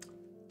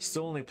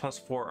 Still only plus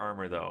 4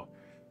 armor though.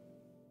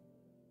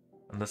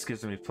 And this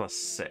gives me plus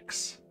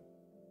 6.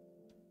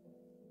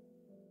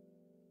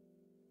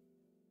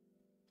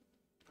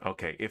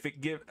 Okay, if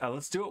it give,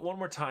 let's do it one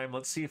more time.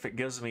 Let's see if it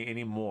gives me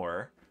any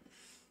more.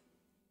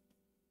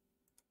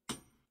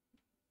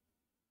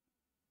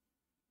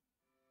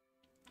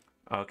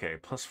 Okay,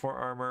 plus 4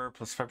 armor,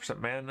 plus 5%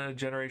 mana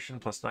generation,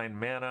 plus 9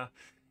 mana.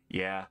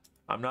 Yeah,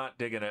 I'm not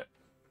digging it.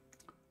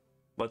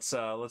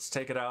 Let's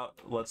take it out.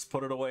 Let's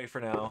put it away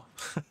for now.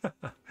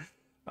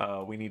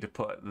 We need to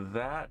put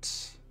that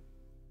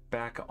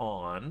back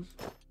on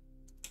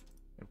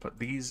and put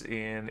these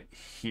in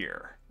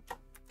here.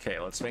 Okay,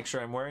 let's make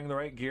sure I'm wearing the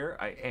right gear.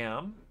 I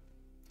am.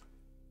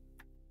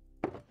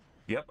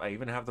 Yep, I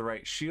even have the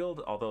right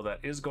shield, although that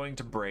is going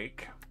to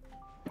break.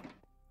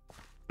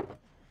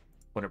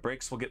 When it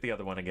breaks, we'll get the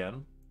other one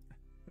again.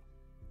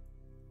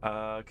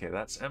 Okay,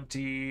 that's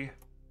empty.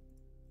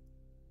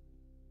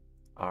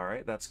 All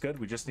right, that's good.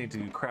 We just need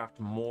to craft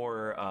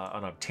more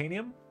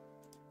unobtainium.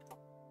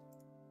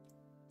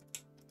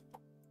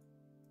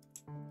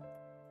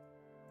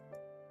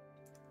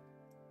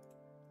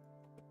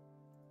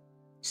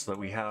 So that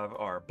we have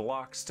our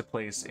blocks to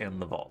place in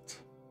the vault.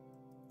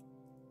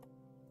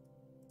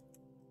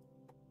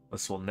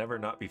 This will never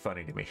not be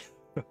funny to me.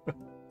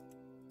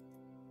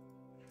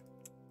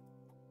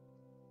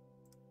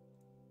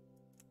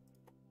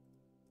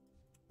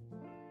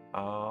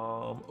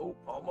 Oh,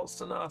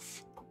 almost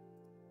enough.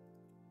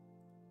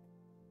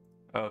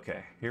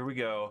 Okay, here we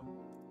go.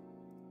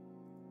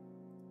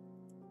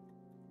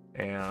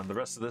 And the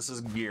rest of this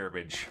is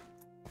garbage.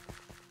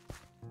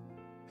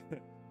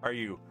 Are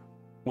you...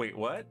 Wait,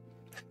 what?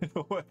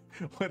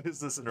 What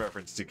is this in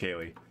reference to,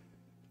 Kaylee?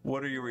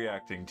 What are you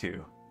reacting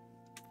to?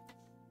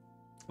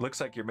 Looks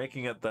like you're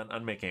making it, then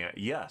unmaking it.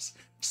 Yes.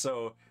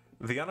 So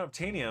the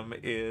unobtainium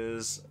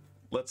is...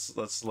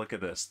 Let's look at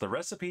this. The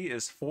recipe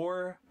is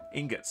 4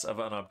 ingots of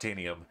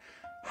unobtainium.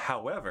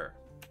 However,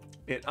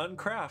 it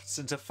uncrafts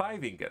into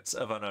 5 ingots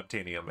of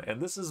unobtainium, and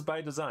this is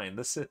by design.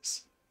 This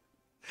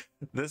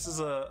is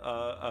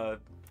a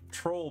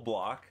troll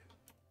block,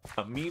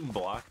 a meme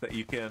block that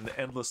you can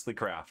endlessly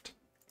craft.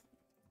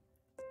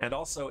 And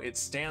also, it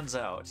stands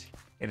out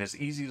and is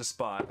easy to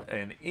spot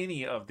in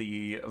any of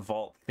the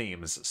vault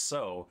themes.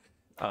 So,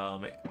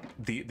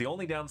 the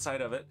only downside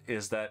of it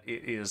is that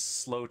it is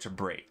slow to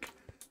break.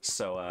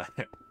 So,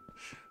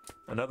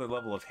 another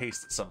level of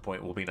haste at some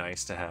point will be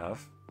nice to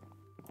have.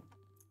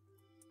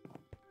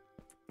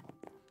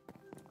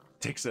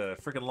 Takes a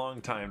freaking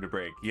long time to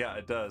break. Yeah,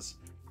 it does.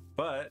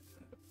 But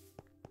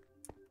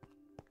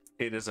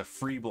it is a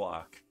free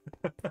block.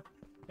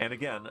 And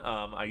again,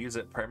 I use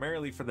it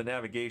primarily for the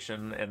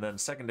navigation and then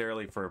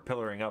secondarily for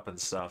pillaring up and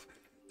stuff.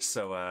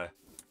 So,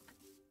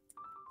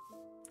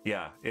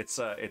 yeah, it's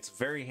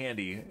very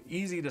handy,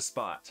 easy to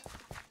spot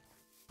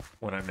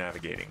when I'm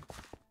navigating.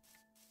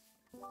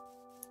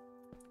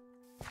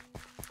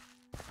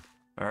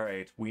 All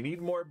right, we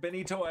need more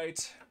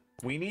benitoite.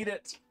 We need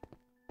it.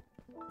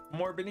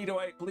 More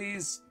benitoite,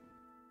 please.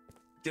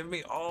 Give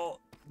me all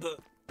the...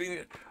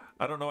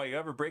 I don't know why you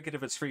ever break it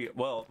if it's free.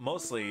 Well,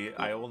 mostly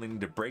I only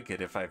need to break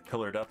it if I've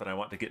pillared up and I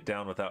want to get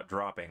down without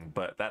dropping,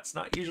 but that's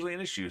not usually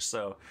an issue,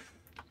 so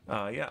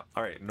yeah.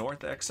 All right,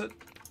 north exit.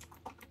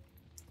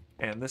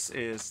 And this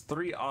is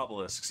 3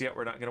 obelisks. Yeah,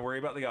 we're not going to worry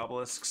about the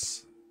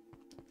obelisks.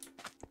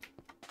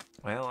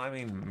 Well, I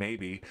mean,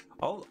 maybe.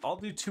 I'll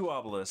do 2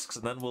 obelisks,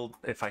 and then we'll,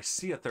 if I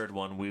see a third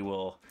one, we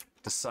will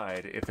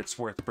decide if it's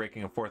worth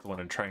breaking a fourth one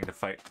and trying to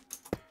fight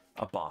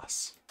a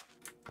boss.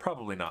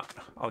 Probably not.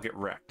 I'll get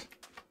wrecked,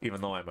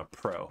 even though I'm a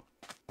pro.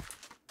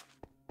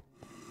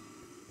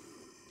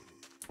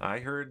 I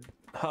heard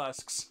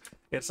husks.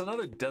 It's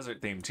another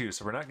desert theme too,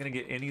 so we're not going to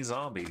get any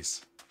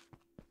zombies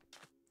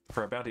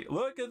for a bounty.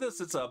 Look at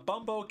this, it's a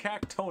Bumbo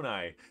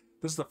Cactoni.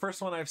 This is the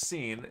first one I've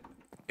seen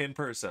in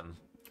person.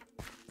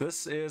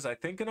 This is, I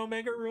think, an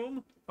Omega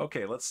room.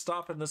 Okay, let's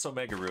stop in this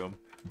Omega room.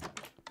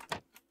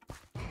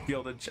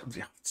 Gilded,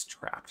 yeah, it's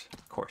trapped.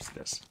 Of course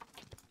it is.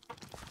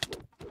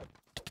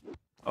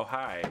 Oh,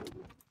 hi.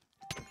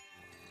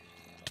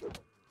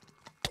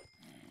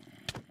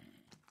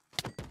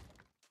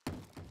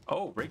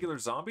 Oh, regular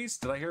zombies?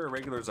 Did I hear a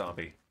regular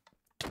zombie?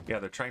 Yeah,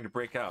 they're trying to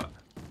break out.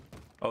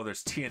 Oh,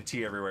 there's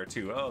TNT everywhere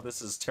too. Oh,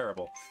 this is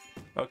terrible.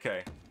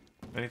 Okay.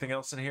 Anything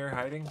else in here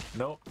hiding?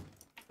 Nope.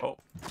 Oh,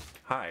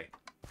 hi.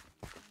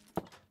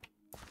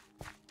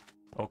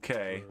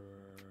 Okay.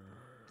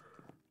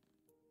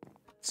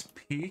 Let's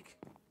peek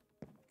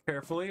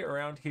carefully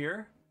around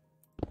here.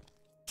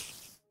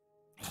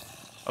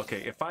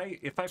 Okay, if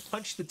I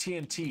punch the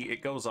TNT,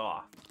 it goes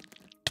off.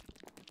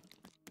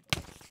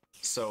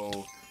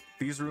 So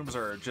these rooms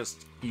are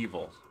just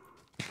evil.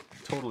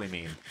 Totally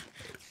mean.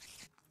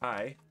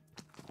 Hi.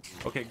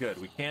 Okay,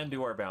 good. We can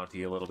do our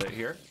bounty a little bit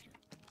here.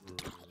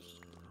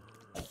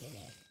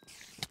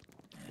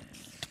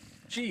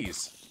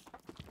 Jeez.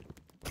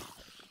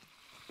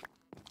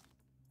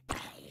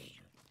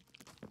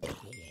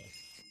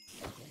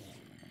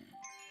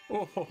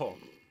 Oh,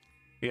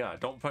 yeah,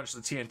 don't punch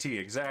the TNT,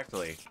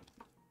 exactly.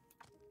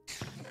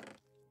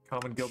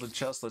 Common gilded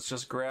chest, let's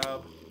just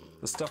grab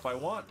the stuff I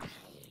want.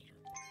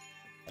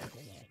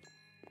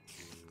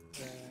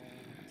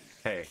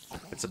 Hey,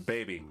 it's a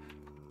baby.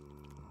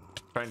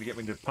 Trying to get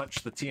me to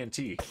punch the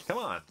TNT. Come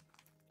on.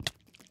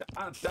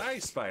 Die,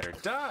 spider,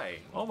 die.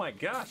 Oh my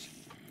gosh.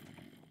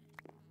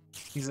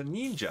 He's a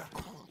ninja.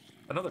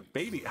 Another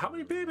baby. How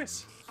many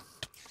babies?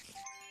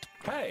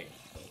 Hey,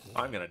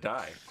 I'm gonna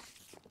die.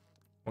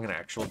 I'm gonna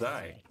actually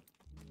die.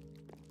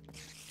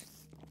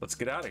 Let's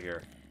get out of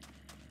here.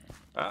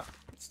 Ah,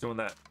 it's doing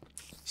that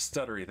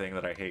stuttery thing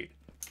that I hate.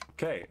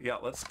 Okay, yeah,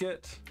 let's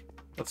get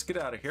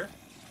out of here.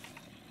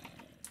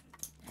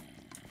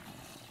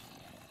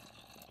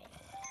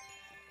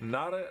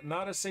 Not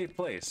a safe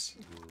place.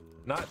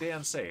 Not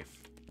damn safe.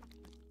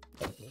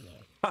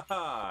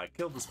 Haha!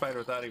 Killed the spider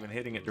without even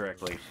hitting it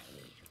directly.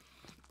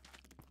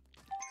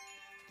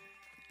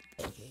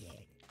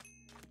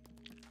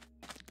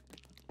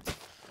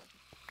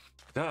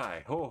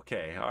 Die.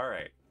 Okay,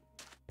 alright.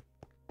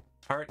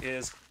 Heart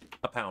is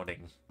a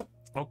pounding.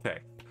 Okay.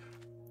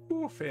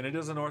 Oof, and it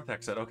is a north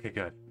exit. Okay,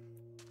 good.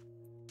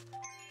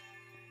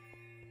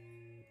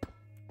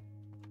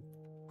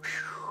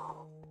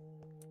 Whew.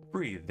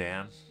 Breathe,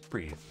 Dan.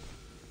 Breathe.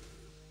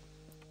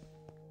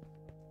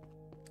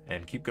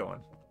 And keep going.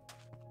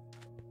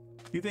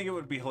 You think it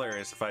would be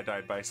hilarious if I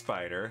died by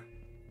spider?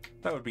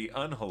 That would be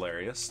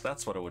unhilarious.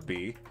 That's what it would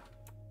be.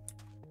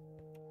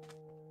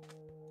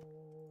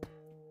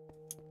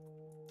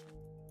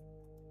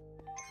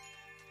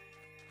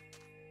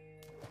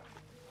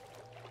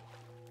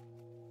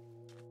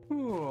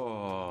 Ooh,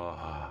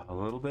 a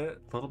little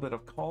bit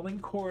of calming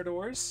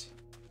corridors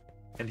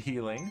and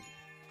healing.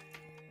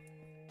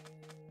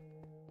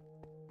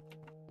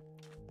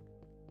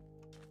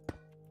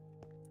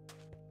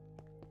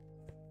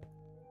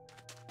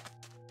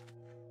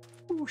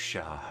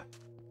 Oosha.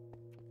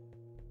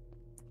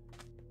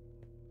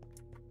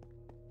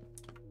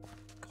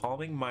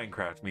 Calming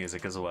Minecraft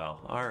music as well.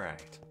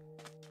 Alright.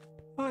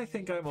 I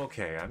think I'm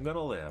okay. I'm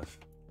gonna live.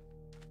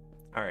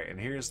 Alright, and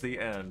here's the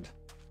end.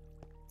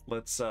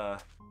 Let's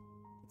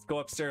go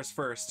upstairs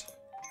first.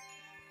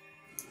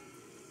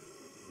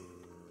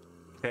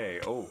 Okay,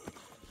 oh.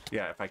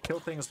 Yeah, if I kill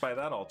things by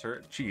that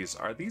altar... Geez,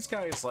 are these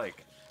guys,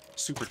 like,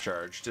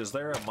 supercharged? Is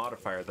there a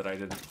modifier that I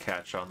didn't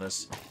catch on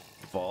this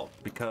vault?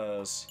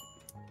 Because...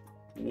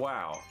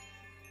 Wow.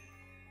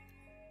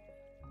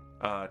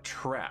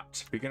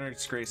 Trapped. Beginner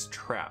disgrace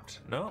trapped.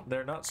 No,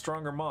 they're not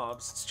stronger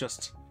mobs. It's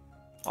just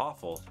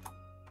awful.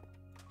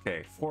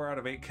 Okay, 4 out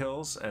of 8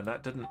 kills, and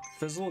that didn't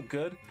fizzle.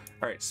 Good.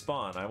 Alright,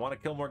 spawn. I want to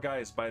kill more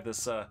guys by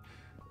this,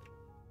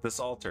 this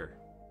altar.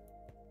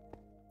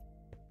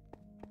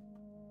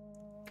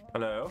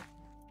 Hello?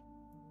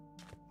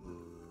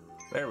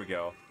 There we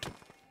go.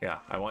 Yeah,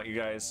 I want you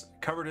guys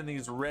covered in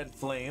these red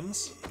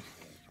flames.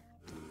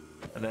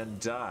 And then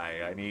die.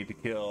 I need to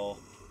kill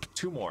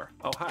 2 more.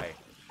 Oh, hi.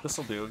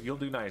 This'll do. You'll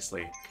do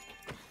nicely.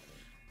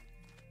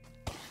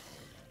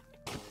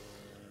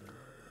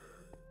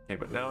 Okay,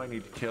 but now I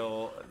need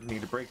to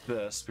break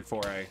this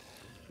before I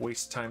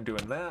waste time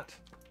doing that.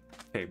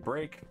 Okay,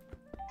 break.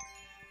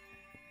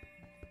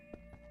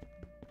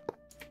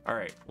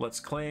 Alright, let's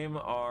claim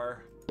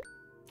our...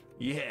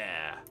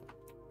 Yeah!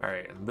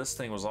 Alright, and this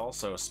thing was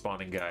also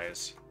spawning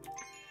guys.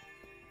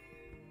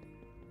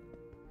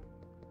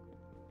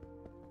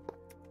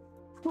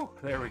 Whew,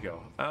 there we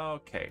go.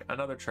 Okay,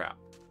 another trap.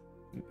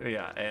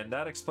 Yeah, and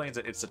that explains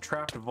it. It's a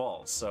trapped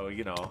vault, so,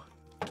 you know,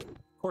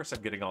 course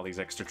I'm getting all these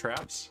extra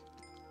traps.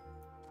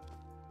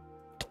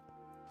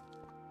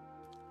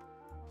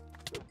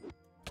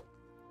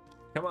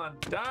 Come on,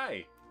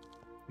 die!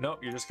 Nope,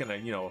 you're just gonna,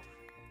 you know,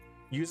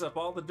 use up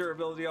all the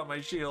durability on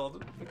my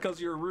shield because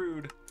you're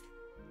rude.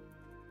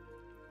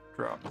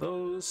 Drop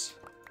those.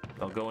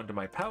 They'll go into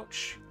my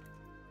pouch.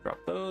 Drop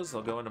those.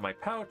 They'll go into my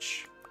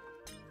pouch.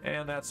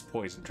 And that's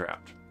poison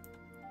trapped.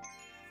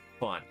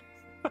 Fun.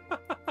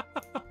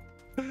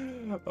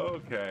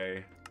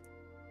 Okay.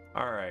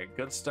 Alright,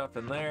 good stuff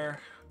in there.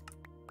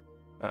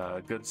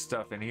 Good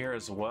stuff in here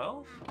as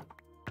well.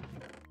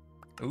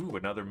 Ooh,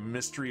 another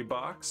mystery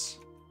box.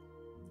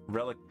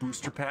 Relic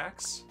booster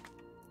packs.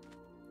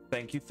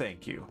 Thank you,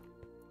 thank you.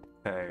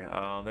 Okay,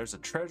 there's a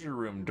treasure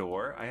room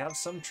door. I have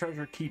some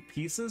treasure key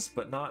pieces,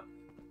 but not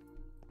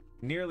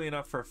nearly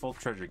enough for a full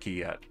treasure key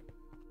yet.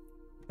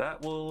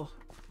 That will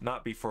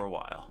not be for a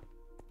while.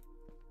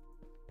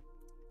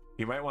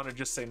 You might want to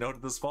just say no to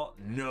this vault.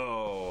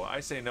 No, I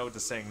say no to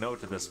saying no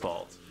to this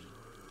vault.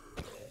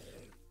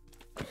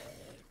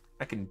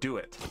 I can do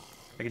it.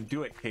 I can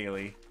do it,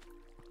 Kaylee.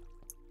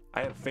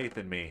 I have faith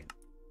in me.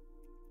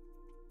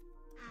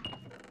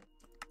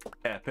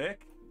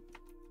 Epic.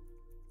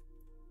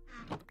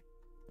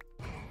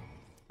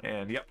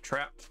 And yep,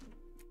 trapped.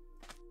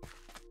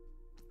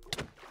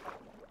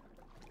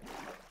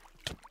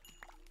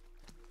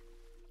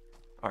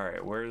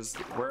 Alright, where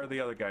are the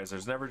other guys?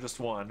 There's never just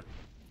one.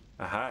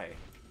 Hi.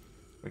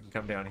 We can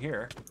come down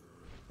here.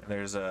 And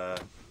there's a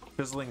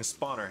fizzling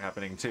spawner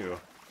happening too.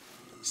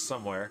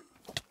 Somewhere.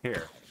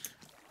 Here.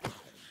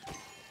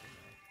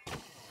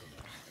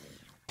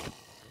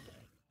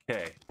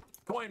 Okay.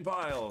 Coin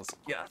piles!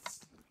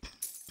 Yes!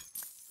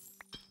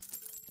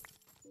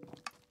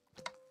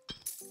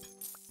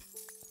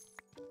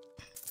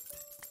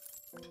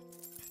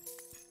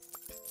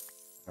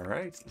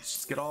 Alright, let's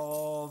just get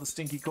all the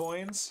stinky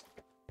coins.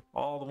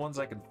 All the ones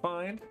I can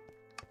find.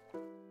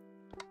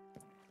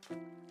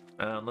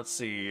 Let's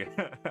see.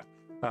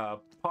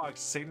 Pogs,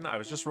 Satan, I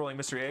was just rolling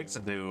mystery eggs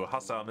into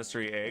hostile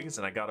mystery eggs,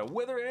 and I got a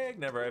wither egg.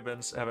 Never have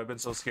I been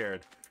so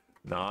scared.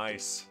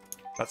 Nice.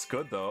 That's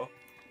good, though.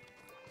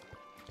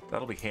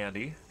 That'll be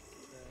handy.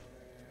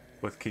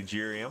 With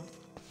Kajirium.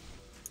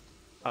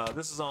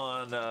 This is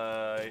on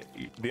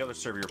the other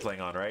server you're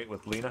playing on, right?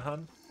 With Lena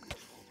Hun?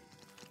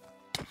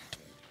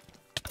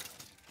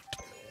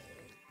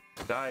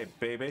 Die,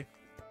 baby.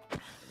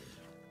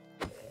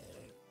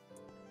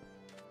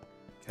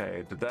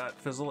 Okay, did that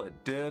fizzle? It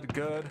did.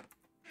 Good.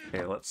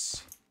 Okay,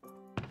 let's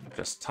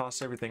just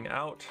toss everything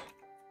out.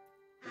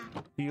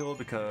 Heal,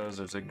 because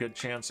there's a good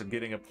chance of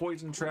getting a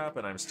poison trap,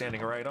 and I'm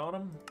standing right on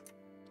him.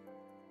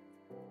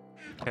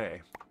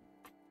 Okay.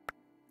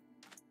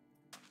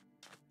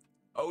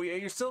 Oh yeah,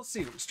 you're still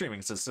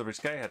streaming, says Silver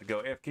Sky. I had to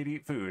go AFK to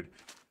eat food.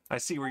 I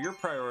see where your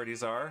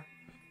priorities are.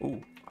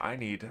 Ooh, I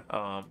need,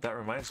 that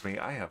reminds me,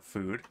 I have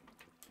food.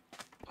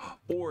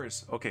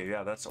 Ores. Okay,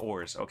 yeah, that's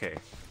ores. Okay.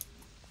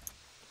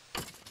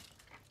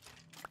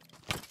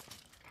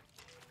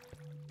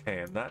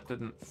 Okay, and that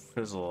didn't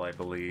fizzle, I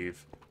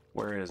believe.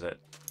 Where is it?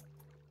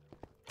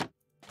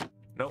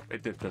 Nope,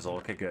 it did fizzle.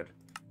 Okay, good.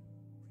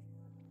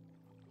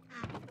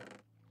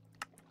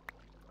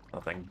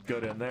 Nothing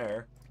good in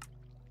there.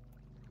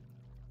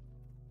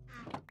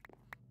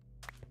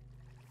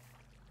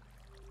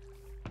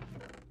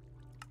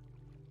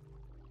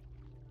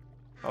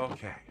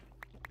 Okay.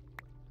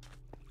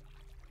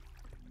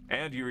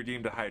 And you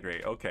redeemed a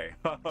hydrate. Okay.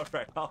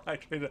 Alright, I'll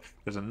hydrate it.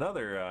 There's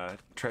another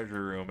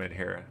treasure room in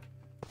here.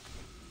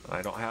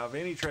 I don't have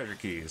any treasure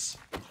keys.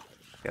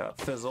 Yeah, it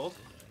fizzled.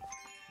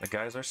 The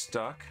guys are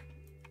stuck.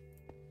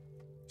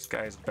 This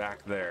guy's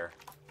back there.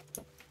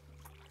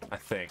 I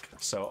think.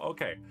 So,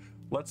 okay.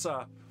 Let's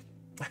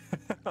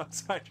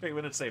let's hydrate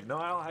when it's safe. No,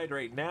 I'll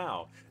hydrate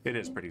now. It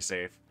is pretty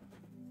safe.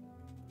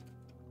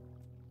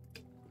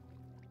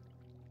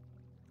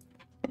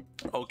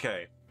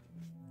 Okay.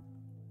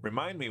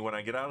 Remind me when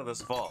I get out of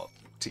this vault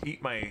to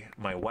eat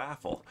my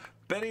waffle.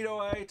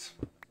 Benitoite!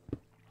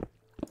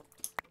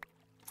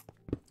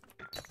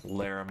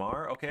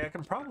 Larimar. Okay, I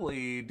can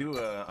probably do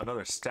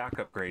another stack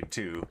upgrade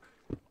too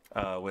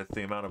with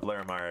the amount of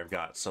Larimar I've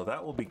got. So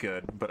that will be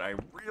good. But I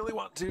really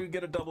want to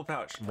get a double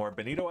pouch. More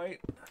Benitoite.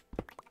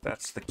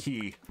 That's the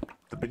key.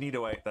 The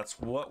Benitoite. That's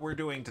what we're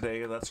doing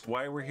today. That's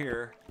why we're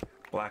here.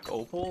 Black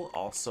Opal.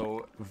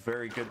 Also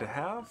very good to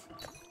have.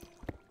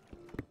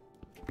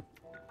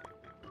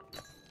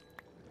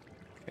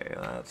 Okay,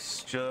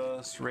 that's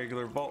just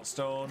regular vault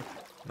stone.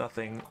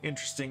 Nothing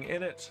interesting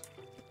in it.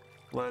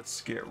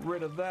 Let's get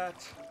rid of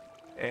that.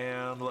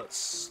 And let's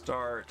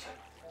start.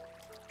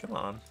 Come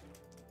on.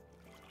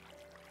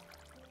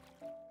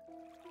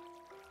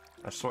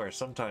 I swear,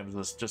 sometimes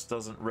this just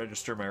doesn't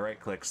register my right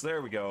clicks.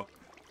 There we go.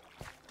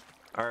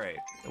 Alright,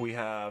 we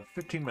have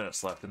 15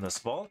 minutes left in this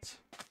vault.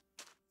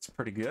 It's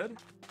pretty good.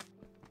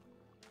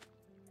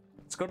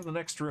 Let's go to the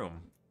next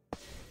room.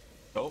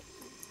 Oh.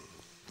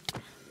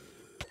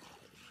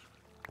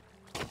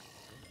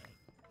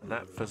 And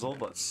that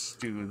fizzled. Let's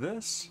do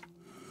this.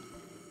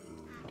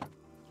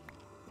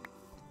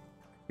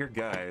 Here,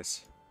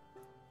 guys.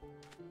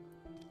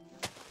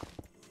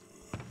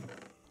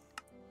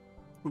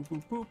 Boop,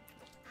 boop, boop.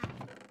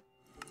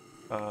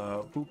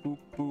 Boop, boop,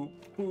 boop,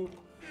 boop.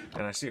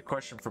 And I see a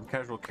question from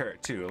Casual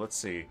Carrot too. Let's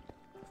see.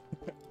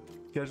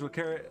 Casual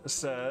Carrot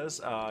says,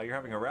 you're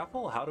having a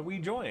raffle? How do we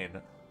join?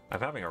 I'm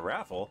having a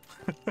raffle?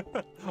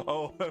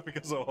 Oh,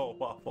 because of a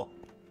waffle.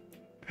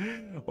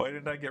 Why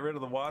didn't I get rid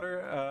of the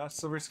water,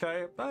 Silver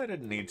Sky? I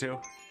didn't need to.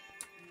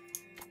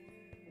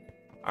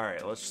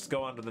 Alright, let's just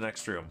go on to the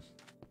next room.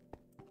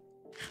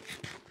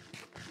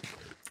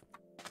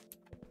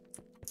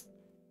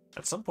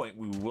 At some point,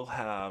 we will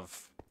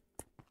have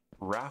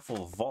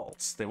raffle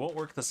vaults. They won't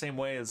work the same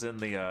way as in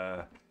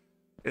the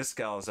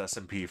Iskall's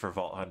SMP for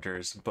Vault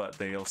Hunters, but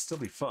they'll still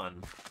be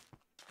fun.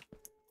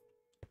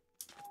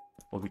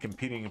 We'll be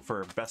competing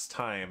for best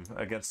time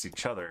against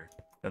each other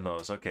in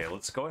those. Okay,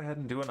 let's go ahead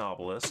and do an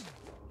obelisk.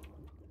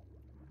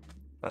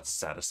 That's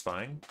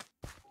satisfying.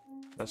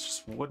 That's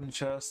just wooden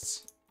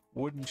chests,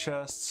 wooden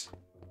chests,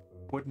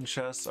 wooden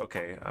chests.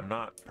 Okay, I'm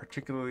not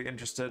particularly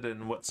interested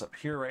in what's up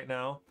here right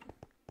now.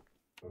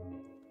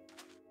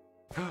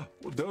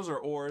 Those are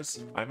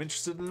ores. I'm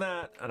interested in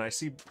that. And I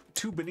see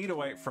 2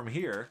 bonitoite from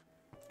here.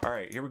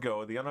 Alright, here we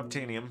go. The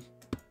unobtainium.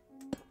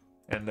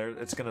 And there,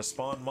 it's going to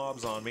spawn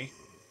mobs on me.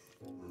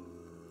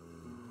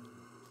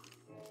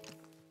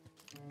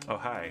 Oh,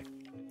 hi.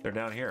 They're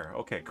down here.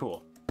 Okay,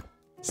 cool.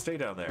 Stay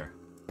down there.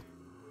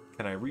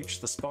 Can I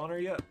reach the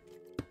spawner yet?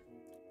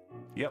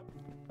 Yep.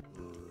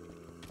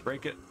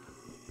 Break it.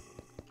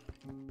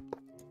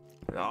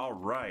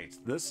 Alright,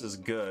 this is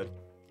good.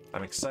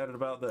 I'm excited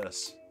about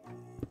this.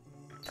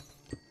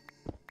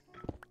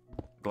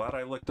 Glad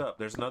I looked up.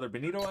 There's another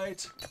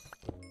bonitoite.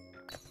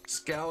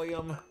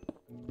 Scallium.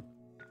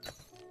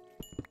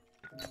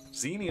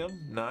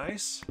 Xenium.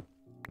 Nice.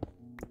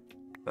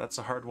 That's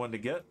a hard one to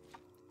get.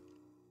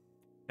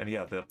 And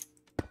yeah, the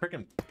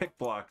freaking pick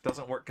block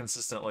doesn't work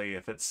consistently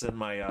if it's in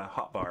my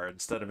hotbar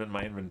instead of in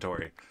my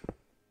inventory.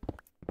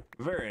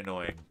 Very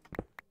annoying.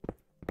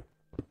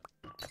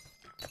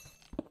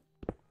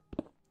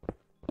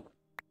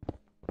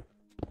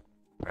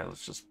 Alright,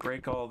 let's just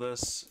break all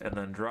this and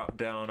then drop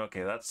down.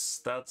 Okay,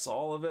 that's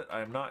all of it.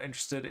 I'm not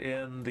interested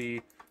in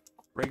the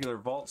regular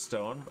vault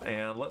stone.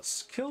 And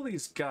let's kill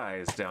these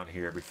guys down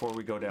here before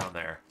we go down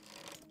there.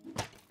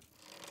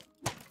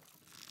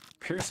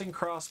 Piercing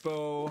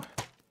crossbow.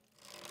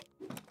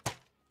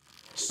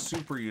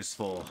 Super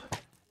useful.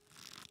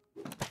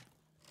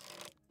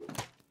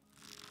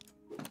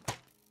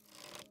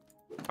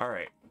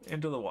 Alright,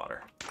 into the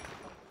water.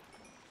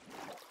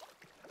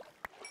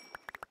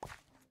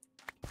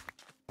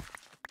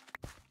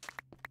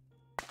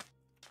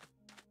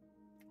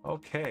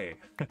 Okay.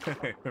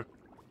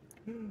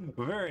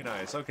 Very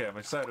nice. Okay, I'm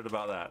excited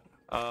about that.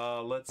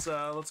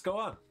 Let's go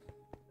on.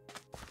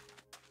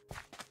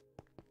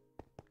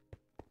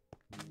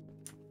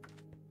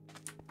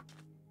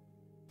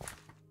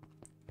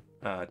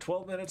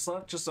 12 minutes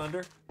left, just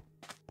under.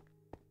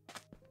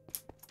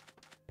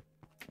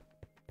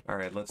 All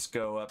right, let's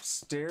go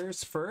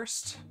upstairs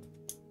first.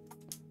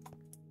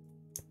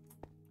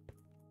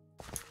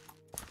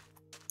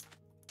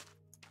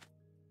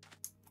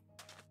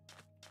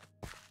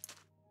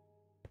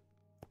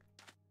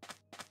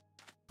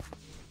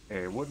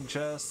 Okay, wooden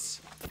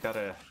chests.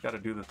 Gotta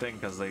do the thing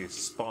because they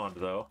spawned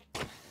though.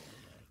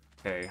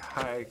 Okay,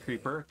 hi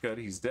creeper. Good,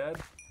 he's dead.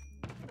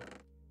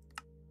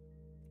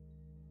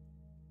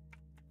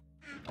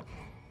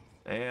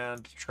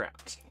 And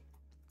trapped.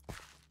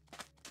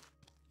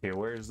 Okay,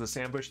 where's this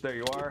ambush? There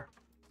you are.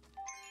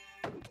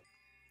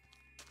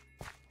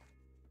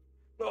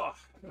 Ugh,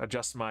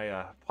 adjust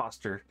my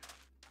posture.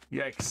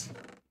 Yikes.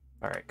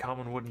 Alright,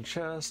 common wooden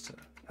chest.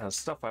 Has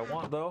stuff I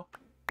want though.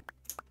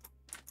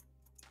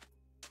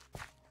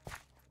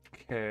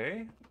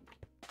 Okay.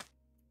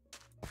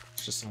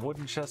 There's just some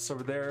wooden chests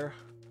over there.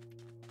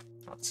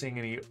 Not seeing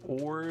any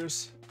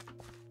ores.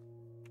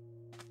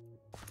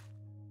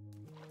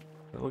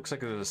 It looks like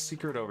there's a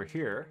secret over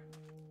here.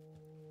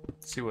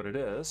 Let's see what it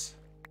is.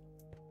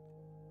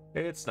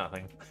 It's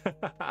nothing.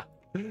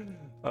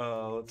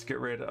 Let's get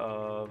rid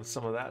of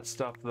some of that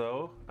stuff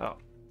though. Oh,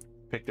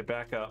 picked it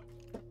back up.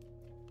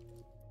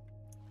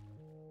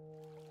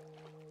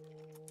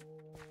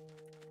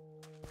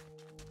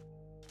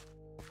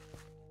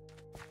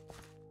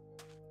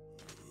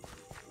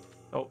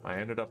 Oh, I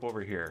ended up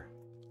over here.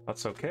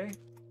 That's okay.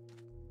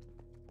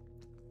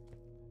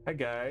 Hi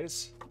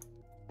guys.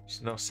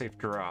 There's no safe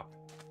drop.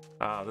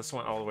 This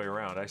went all the way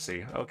around, I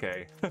see.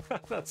 Okay,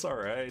 that's all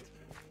right.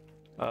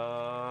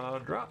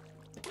 Drop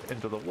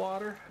into the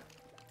water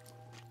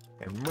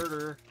and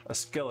murder a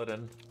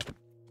skeleton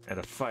and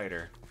a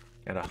fighter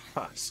and a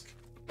husk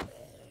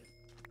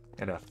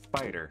and a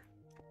fighter.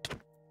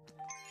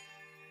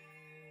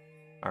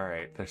 All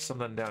right, there's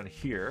something down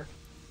here.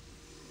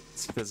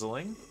 It's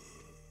fizzling.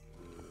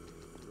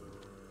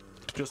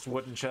 Just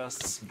wooden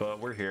chests, but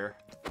we're here.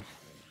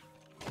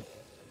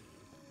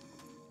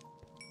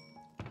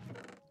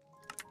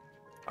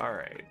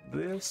 Alright,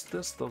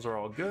 those are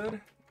all good.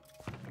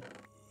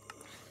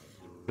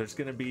 There's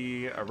gonna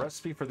be a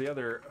recipe for the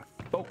other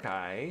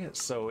foci,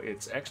 so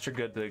it's extra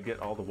good to get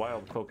all the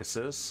wild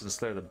focuses since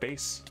they're the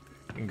base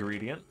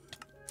ingredient.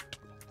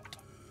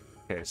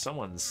 Okay,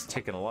 someone's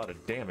taking a lot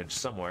of damage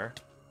somewhere.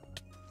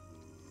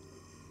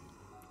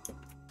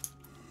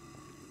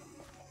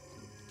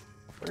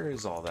 Where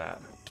is all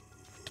that?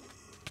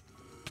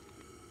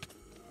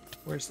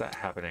 Where's that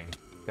happening?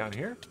 Down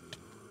here?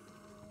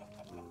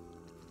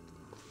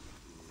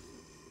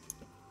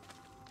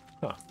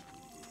 Huh.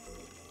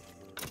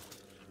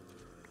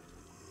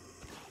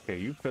 Okay,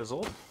 you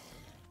fizzled.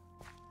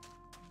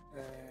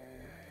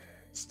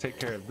 Let's take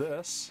care of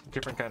this.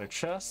 Different kind of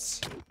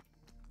chests.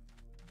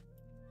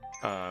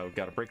 We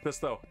gotta break this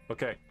though.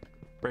 Okay.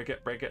 Break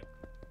it, break it.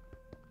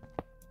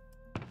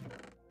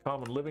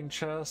 Common living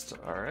chest.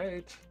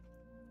 Alright.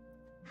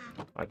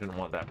 I didn't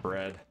want that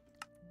bread.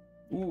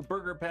 Ooh,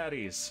 burger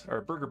patties.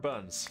 Or burger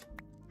buns.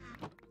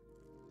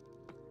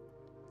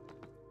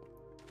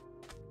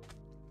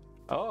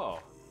 Oh.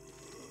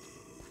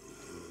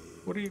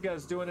 What are you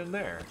guys doing in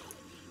there?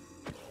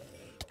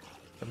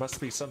 There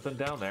must be something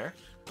down there.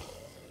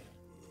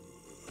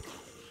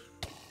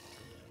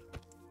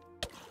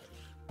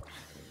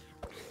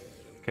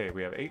 Okay,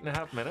 we have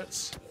 8.5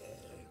 minutes.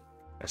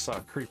 I saw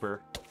a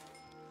creeper.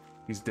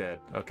 He's dead.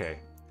 Okay.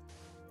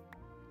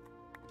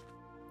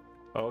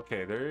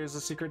 Okay, there is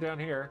a secret down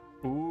here.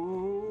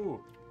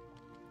 Ooh!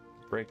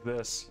 Break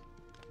this.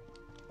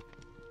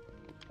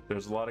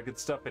 There's a lot of good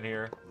stuff in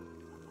here.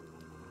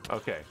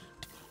 Okay.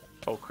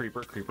 Oh,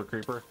 creeper, creeper,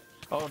 creeper.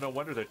 Oh, no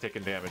wonder they're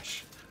taking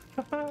damage.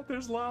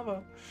 There's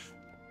lava.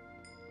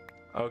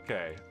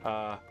 Okay.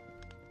 Alright,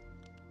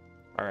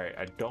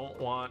 I don't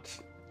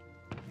want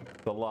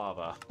the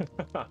lava.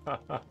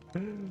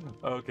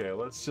 Okay,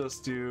 let's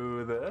just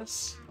do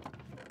this.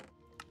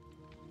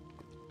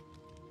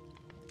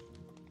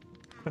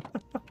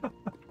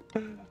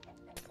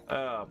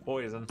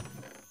 Poison.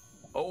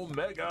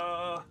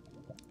 Omega!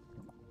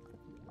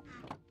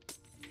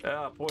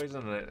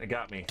 Poison, it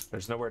got me.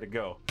 There's nowhere to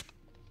go.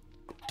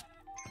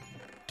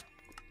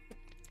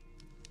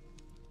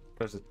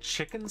 There's a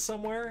chicken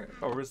somewhere?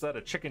 Or was that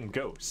a chicken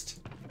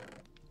ghost?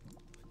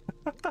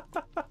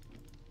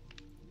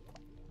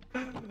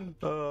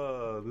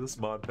 Oh, this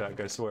mod pack,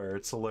 I swear,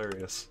 it's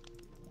hilarious.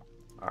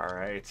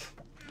 Alright.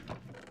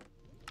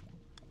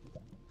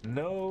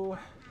 No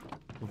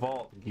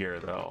vault gear,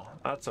 though.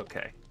 That's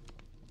okay.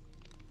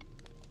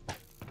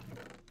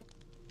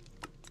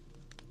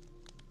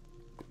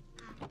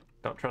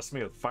 Don't trust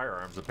me with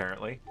firearms,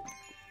 apparently.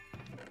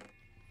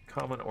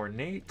 Common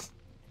ornate.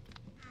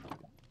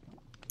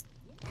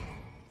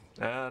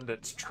 And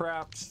it's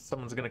trapped.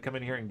 Someone's gonna come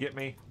in here and get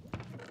me.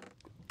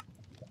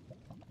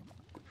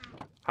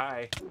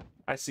 Hi.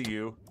 I see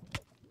you.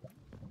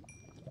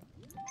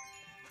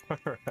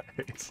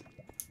 Alright.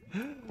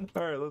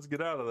 Alright, let's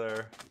get out of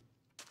there.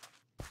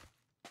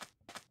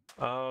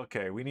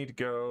 Okay, we need to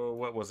go...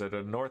 What was it?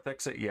 A north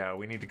exit? Yeah,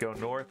 we need to go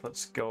north.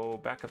 Let's go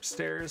back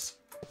upstairs.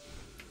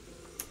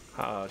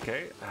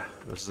 Okay,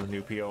 this is a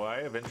new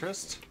POI of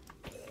interest.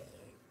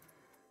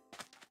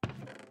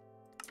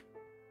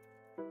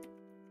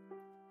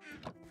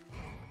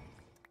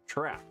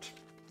 Trapped.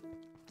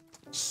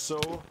 So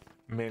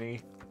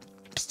many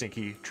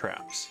stinky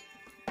traps.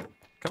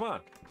 Come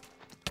on.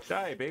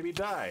 Die, baby,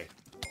 die.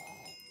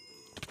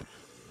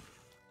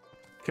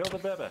 Kill the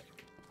bebe.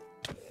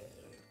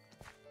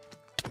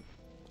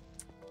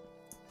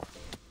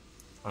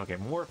 Okay,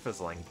 more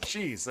fizzling.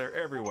 Jeez, they're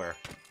everywhere.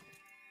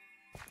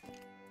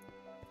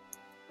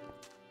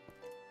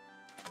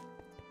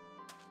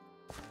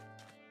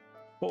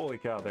 Holy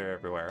cow, they're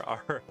everywhere.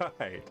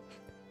 Alright.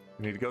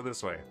 We need to go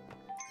this way.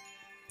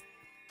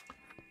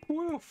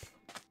 Woof.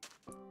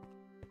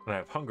 And I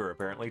have hunger,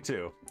 apparently,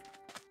 too.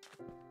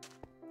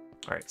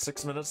 Alright,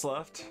 6 minutes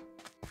left.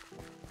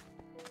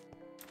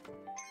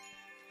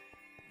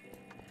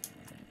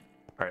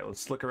 Alright,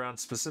 let's look around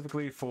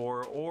specifically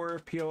for ore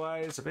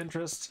POIs of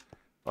interest.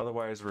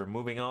 Otherwise, we're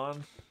moving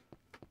on.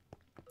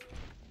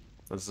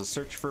 This is a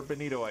search for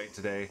bonitoite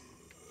today.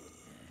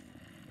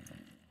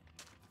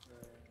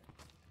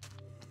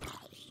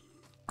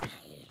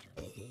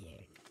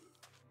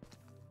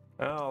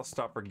 I'll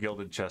stop for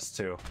gilded chests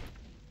too.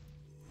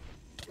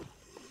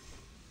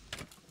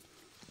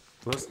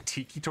 Those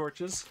tiki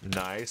torches?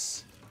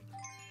 Nice.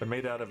 They're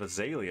made out of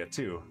azalea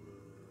too.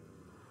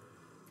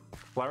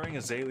 Flowering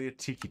azalea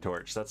tiki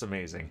torch. That's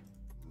amazing.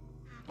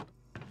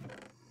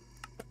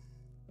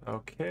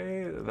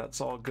 Okay,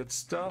 that's all good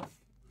stuff.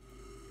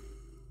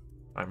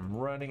 I'm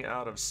running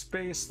out of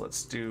space.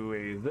 Let's do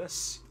a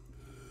this.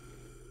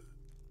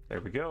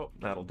 There we go.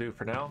 That'll do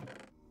for now.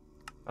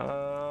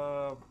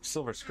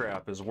 Silver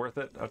scrap is worth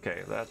it.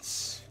 Okay,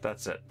 that's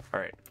it. All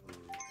right.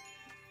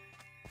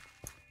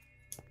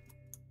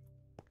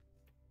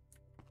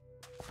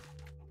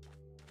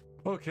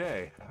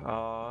 Okay.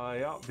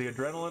 Yeah, the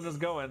adrenaline is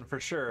going for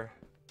sure.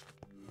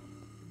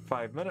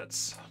 5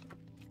 minutes.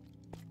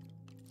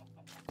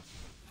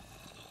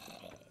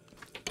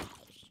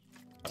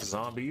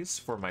 Zombies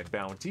for my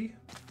bounty.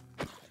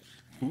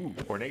 Ooh,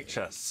 ornate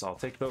chests. I'll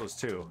take those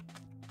too.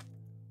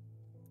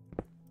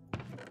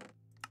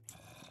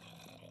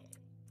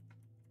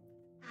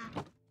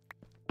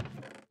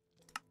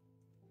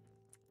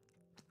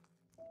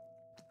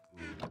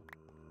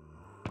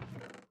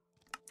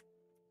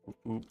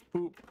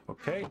 boop.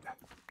 Okay.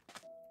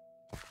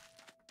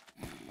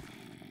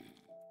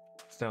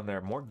 It's down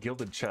there. More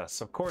gilded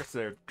chests. Of course,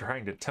 they're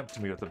trying to tempt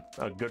me with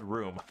a good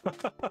room.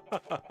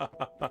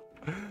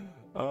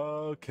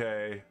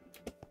 Okay.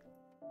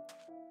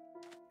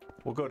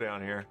 We'll go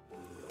down here.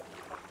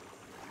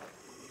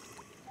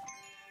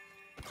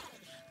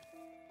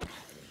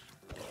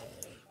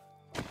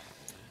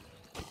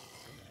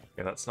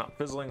 Okay, that's not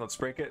fizzling. Let's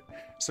break it.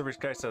 Silver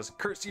Sky says,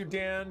 "Curse you,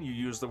 Dan! You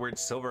used the word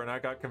silver and I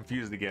got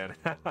confused again."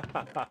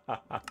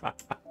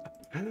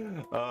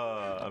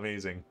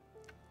 Amazing.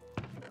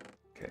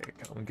 Okay,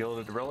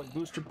 gilded relic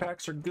booster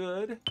packs are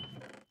good.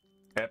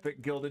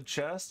 Epic gilded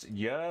chest.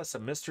 Yes, a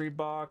mystery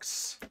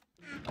box.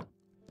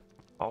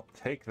 I'll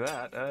take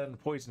that.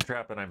 And poison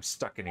trap, and I'm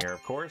stuck in here,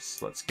 of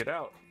course. Let's get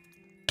out.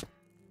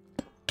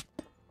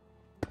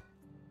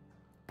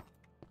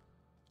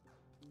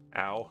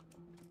 Ow.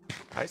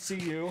 I see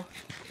you.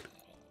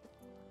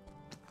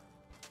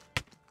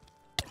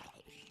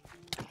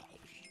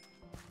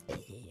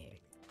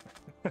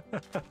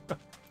 I'm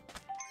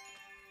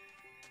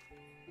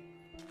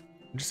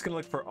just gonna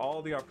look for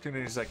all the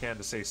opportunities I can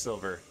to say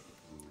silver.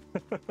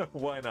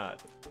 Why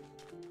not?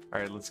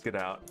 Alright, let's get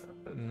out.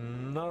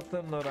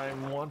 Nothing that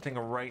I'm wanting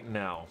right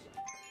now.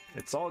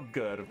 It's all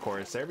good, of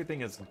course. Everything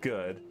is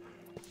good.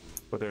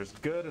 But there's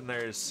good and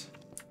there's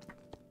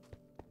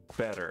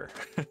better.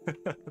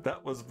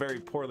 That was very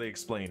poorly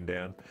explained,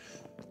 Dan.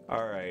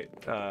 Alright,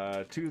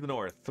 to the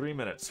north, 3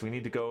 minutes. We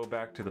need to go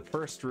back to the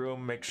first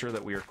room, make sure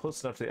that we are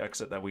close enough to the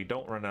exit that we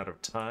don't run out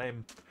of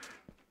time.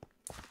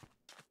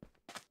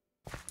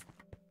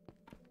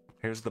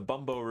 Here's the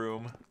Bumbo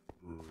room.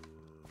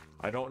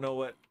 I don't know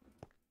what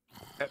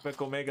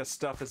Epic Omega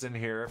stuff is in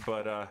here,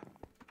 but I'm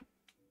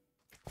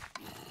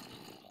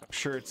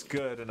sure it's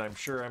good, and I'm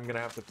sure I'm gonna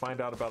have to find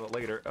out about it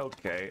later.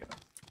 Okay.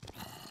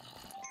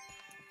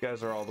 You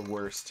guys are all the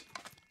worst.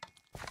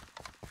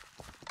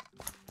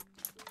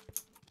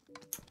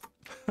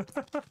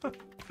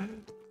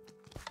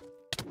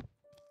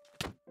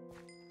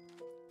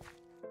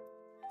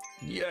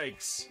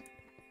 Yikes.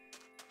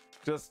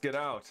 Just get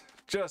out.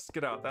 Just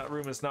get out. That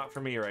room is not for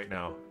me right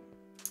now.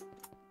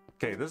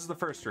 Okay, this is the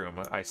first room.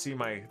 I see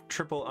my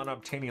triple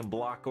unobtainium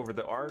block over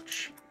the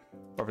arch,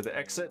 over the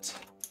exit.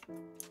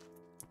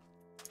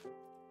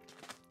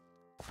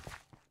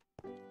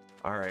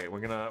 All right, we're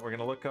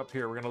gonna look up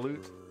here. We're gonna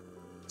loot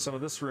some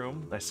of this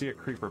room. I see a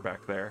creeper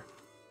back there.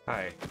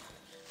 Hi.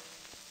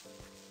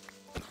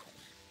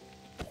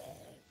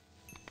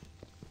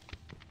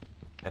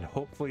 And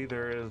hopefully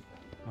there is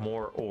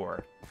more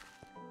ore.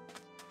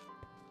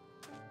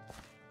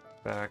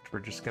 In fact, we're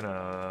just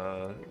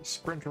gonna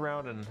sprint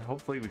around and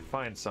hopefully we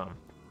find some.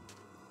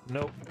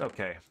 Nope.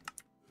 Okay.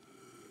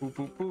 Boop,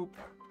 boop, boop.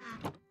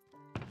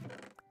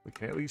 We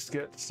can at least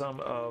get some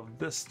of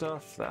this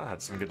stuff. That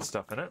had some good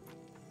stuff in it.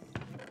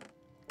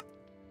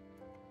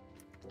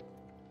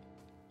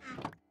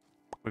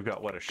 We've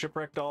got, what, a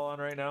shipwreck doll on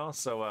right now,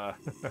 so at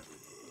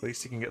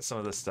least you can get some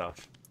of this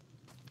stuff.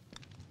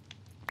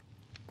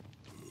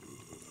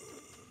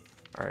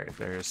 Alright,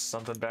 there's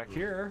something back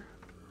here.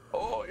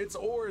 Oh, it's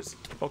ores!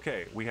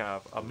 Okay, we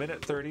have a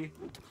minute 30.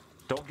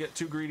 Don't get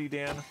too greedy,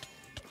 Dan.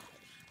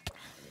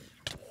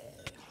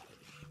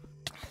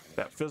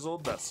 That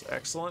fizzled, that's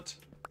excellent.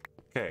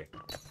 Okay.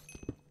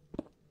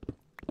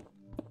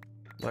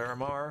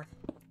 Larimar.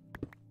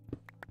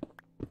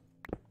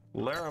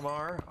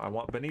 Larimar. I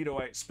want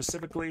Bonitoite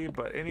specifically,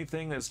 but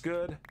anything is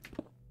good.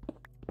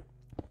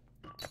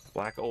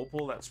 Black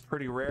Opal, that's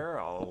pretty rare.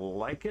 I'll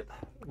like it.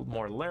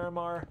 More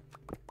Larimar.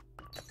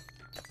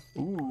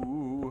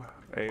 Ooh,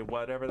 hey,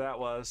 whatever that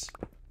was.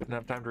 Didn't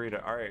have time to read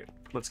it. All right,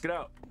 let's get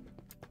out.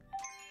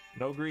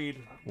 No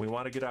greed. We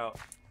want to get out.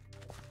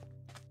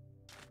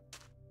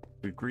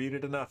 We've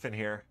greeded enough in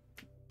here.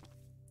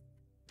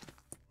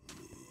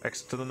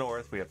 Exit to the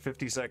north. We have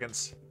 50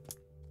 seconds.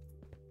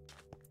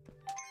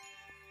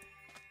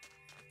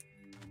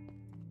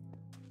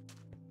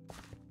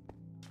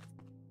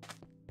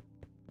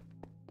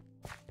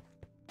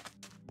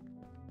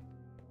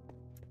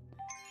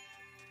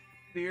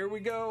 Here we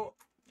go.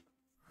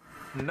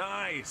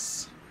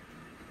 Nice.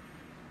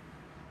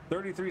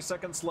 33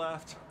 seconds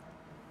left.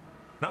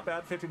 Not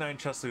bad. 59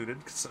 chests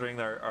looted, considering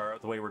the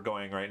way we're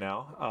going right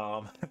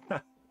now.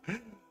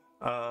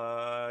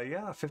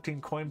 Yeah,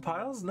 15 coin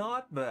piles.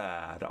 Not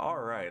bad. All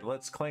right,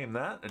 let's claim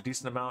that. A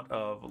decent amount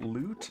of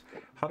loot.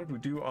 How did we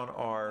do on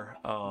our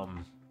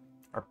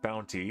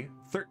bounty?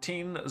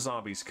 13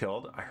 zombies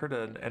killed. I heard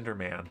an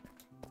Enderman.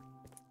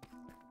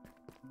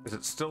 Is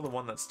it still the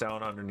one that's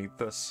down underneath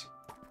this?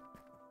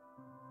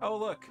 Oh,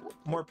 look,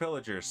 more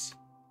pillagers.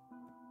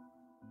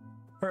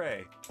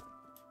 Hooray.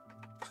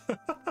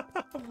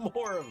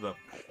 More of them.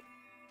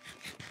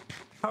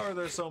 How are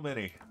there so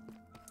many?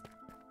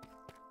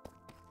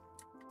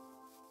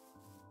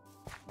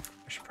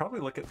 I should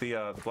probably look at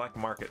the black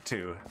market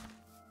too.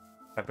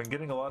 I've been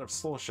getting a lot of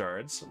soul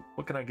shards.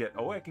 What can I get?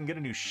 Oh, I can get a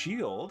new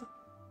shield.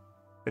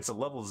 It's a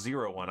level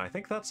 0 one. I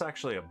think that's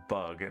actually a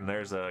bug, and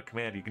there's a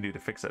command you can do to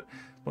fix it.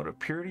 What, a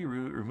purity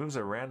removes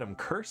a random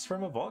curse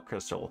from a vault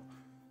crystal.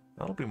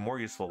 That'll be more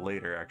useful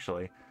later,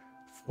 actually.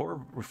 4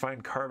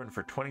 refined carbon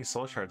for 20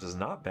 soul shards is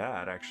not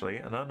bad, actually.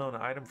 An unknown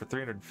item for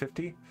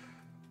 350?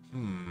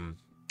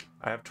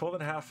 I have 12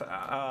 and a half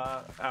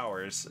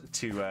hours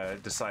to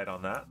decide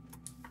on that.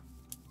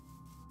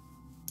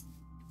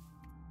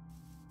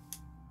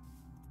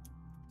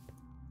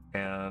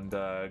 And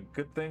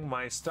good thing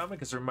my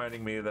stomach is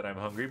reminding me that I'm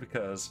hungry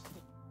because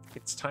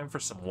it's time for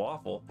some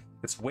waffle.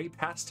 It's way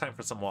past time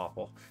for some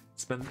waffle.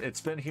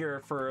 It's been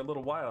here for a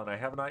little while and I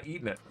have not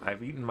eaten it.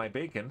 I've eaten my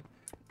bacon,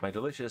 my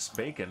delicious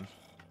bacon,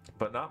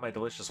 but not my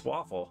delicious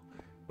waffle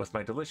with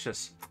my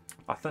delicious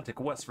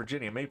authentic West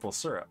Virginia maple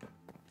syrup.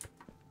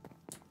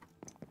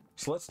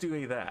 So let's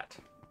do that.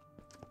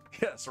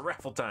 Yes,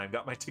 raffle time.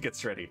 Got my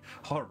tickets ready.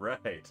 All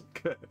right,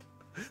 good.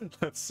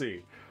 Let's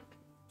see.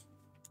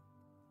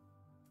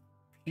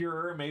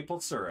 Pure maple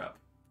syrup.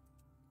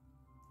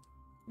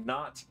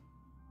 Not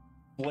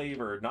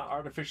flavored, not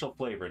artificial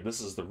flavored. This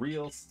is the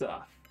real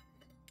stuff.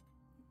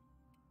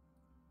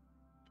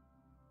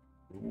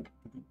 Ooh,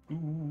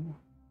 ooh,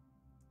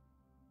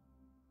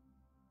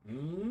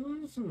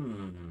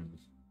 ooh.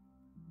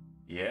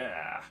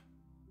 Yeah.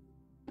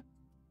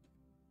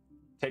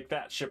 Take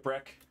that,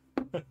 shipwreck.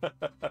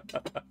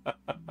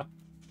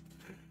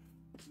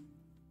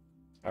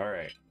 All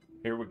right,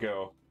 here we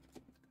go.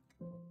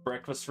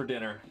 Breakfast for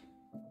dinner,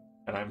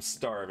 and I'm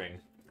starving.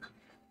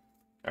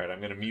 All right,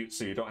 I'm gonna mute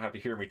so you don't have to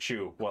hear me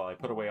chew while I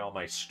put away all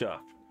my stuff.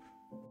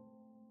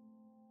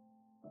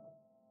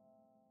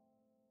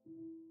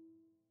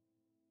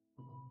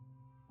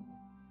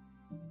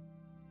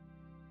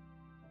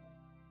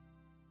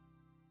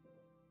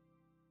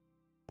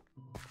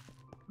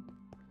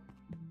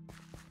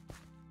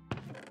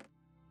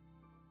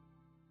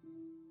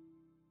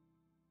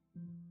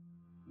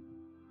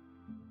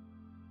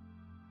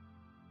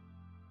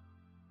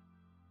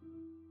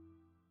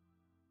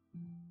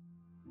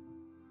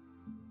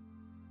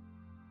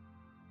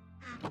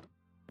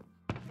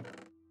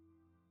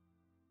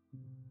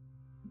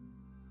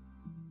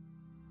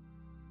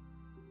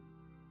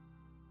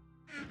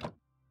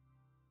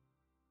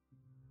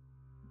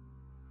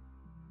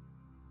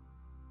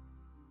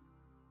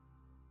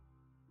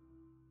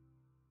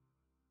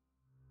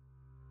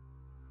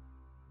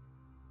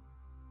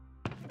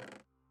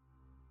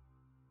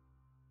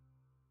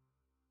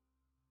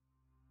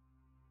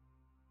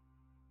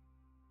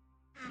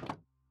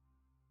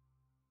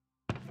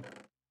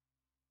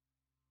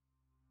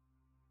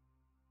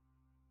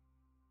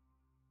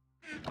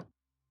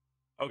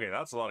 Okay,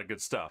 that's a lot of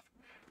good stuff.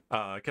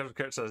 Casual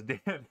Carrot says,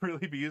 Dan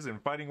really be using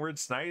fighting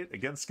words tonight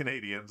against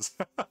Canadians.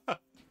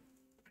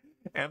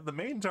 And the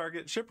main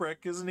target, Shipwreck,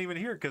 isn't even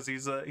here because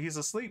he's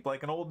asleep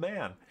like an old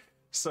man.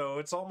 So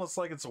it's almost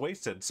like it's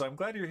wasted. So I'm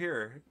glad you're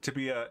here to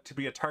be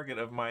a target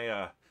of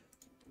my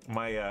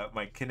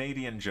my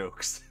Canadian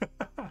jokes.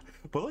 But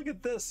look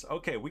at this.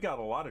 Okay, we got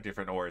a lot of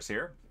different ores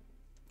here.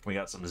 We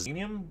got some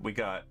xenium, we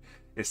got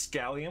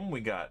Iskallium, we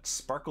got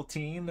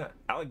Sparkletine,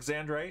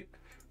 Alexandrite,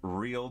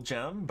 real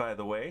gem, by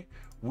the way.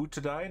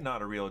 Wutadai,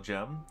 not a real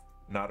gem,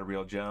 not a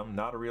real gem,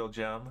 not a real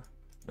gem,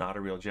 not a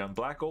real gem.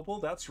 Black Opal,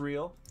 that's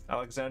real.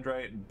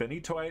 Alexandrite,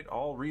 Benitoite,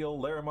 all real.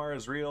 Larimar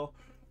is real.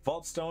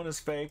 Vaultstone is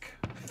fake.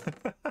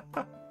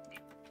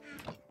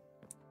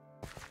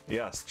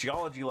 Yes,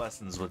 geology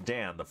lessons with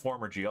Dan, the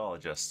former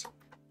geologist.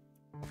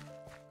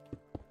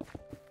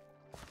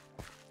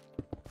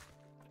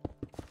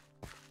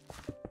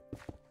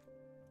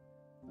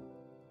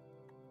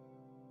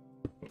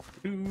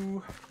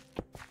 Ooh.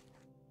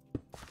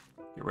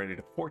 Get ready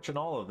to fortune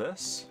all of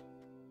this.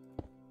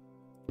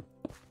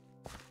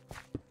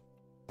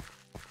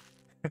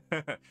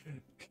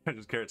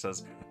 Just Carrot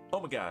says,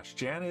 oh my gosh,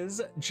 Jan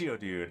is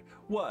Geodude.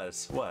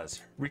 Was,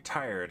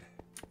 retired.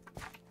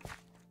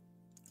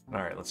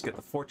 Alright, let's get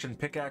the fortune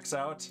pickaxe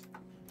out.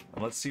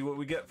 And let's see what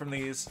we get from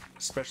these,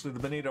 especially the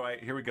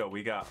Benitoite. Here we go,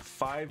 we got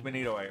 5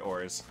 Benitoite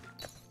ores.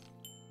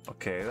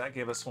 Okay, that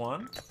gave us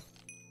 1.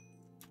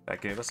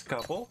 That gave us a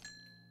couple.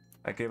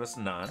 That gave us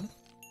none.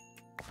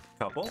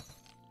 Couple.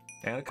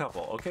 And a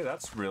couple. Okay,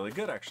 that's really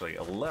good, actually.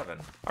 11.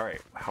 All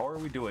right, how are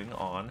we doing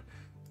on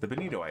the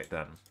Benitoite,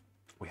 then?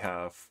 We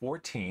have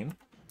 14.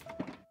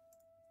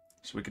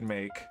 So we can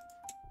make...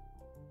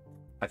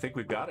 I think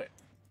we've got it.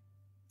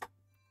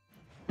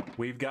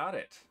 We've got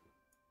it.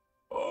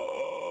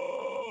 Oh!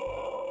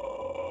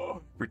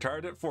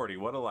 Retired at 40.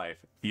 What a life.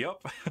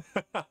 Yup.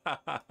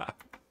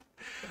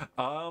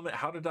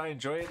 How did I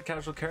enjoy it,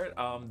 Casual Carrot?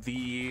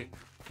 The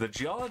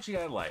geology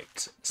I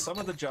liked. Some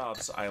of the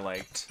jobs I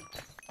liked.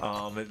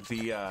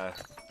 The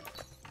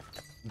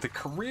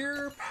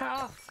career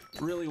path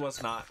really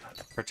was not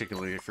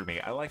particularly for me.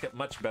 I like it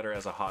much better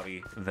as a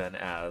hobby than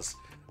as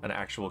an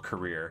actual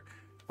career.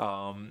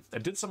 I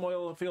did some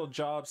oil field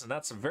jobs, and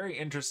that's very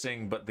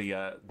interesting, but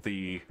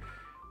the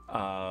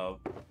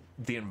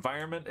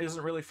environment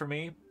isn't really for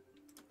me.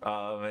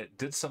 It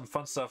did some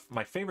fun stuff.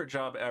 My favorite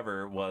job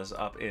ever was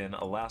up in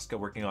Alaska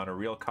working on a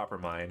real copper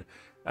mine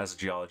as a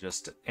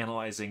geologist,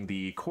 analyzing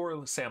the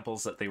core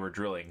samples that they were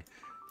drilling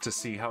to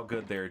see how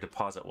good their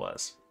deposit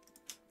was.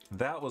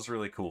 That was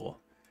really cool.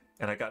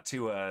 and I got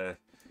to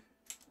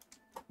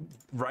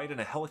ride in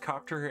a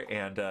helicopter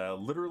and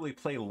literally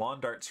play lawn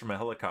darts from a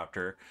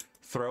helicopter,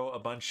 throw a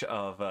bunch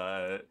of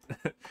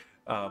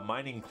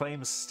mining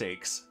claims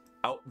stakes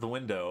out the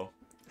window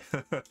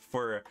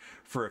for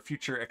a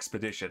future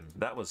expedition.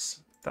 That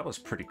was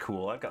pretty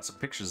cool. I've got some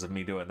pictures of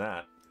me doing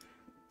that.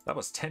 That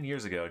was 10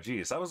 years ago.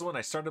 Geez, that was when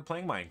I started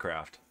playing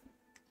Minecraft.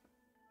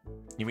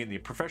 You mean the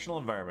professional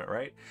environment,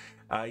 right?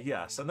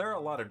 Yes, and there are a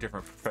lot of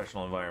different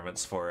professional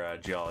environments for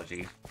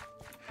geology.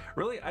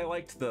 Really, I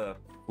liked the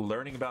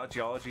learning about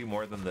geology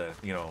more than the,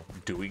 you know,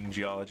 doing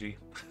geology.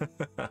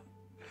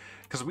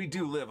 Because we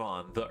do live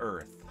on the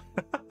Earth.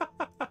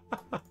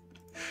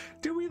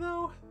 Do we,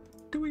 though?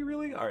 Do we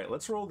really? All right,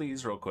 let's roll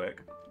these real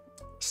quick.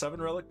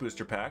 7 relic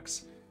booster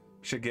packs.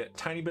 Should get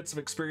tiny bits of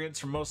experience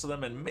from most of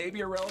them, and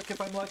maybe a relic if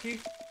I'm lucky.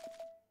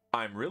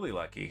 I'm really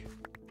lucky.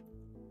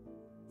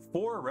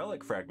 4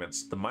 relic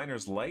fragments. The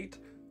Miner's Light,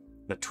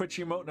 the Twitch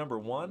emote number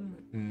 1,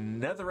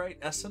 Netherite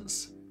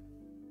Essence,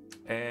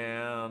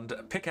 and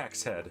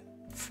Pickaxe Head.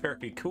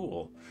 Very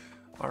cool.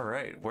 All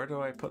right, where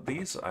do I put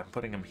these? I'm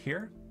putting them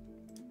here.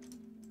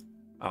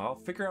 I'll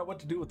figure out what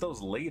to do with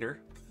those later.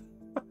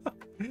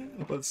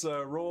 Let's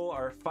roll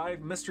our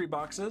 5 mystery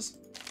boxes.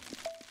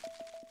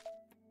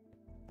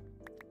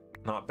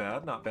 Not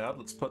bad, not bad.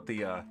 Let's put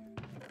the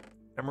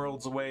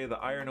emeralds away, the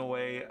iron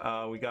away.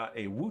 We got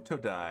a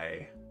Wuto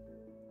die.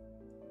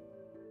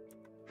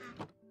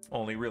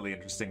 Only really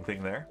interesting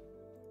thing there.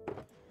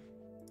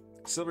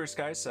 Silver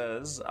Sky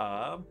says,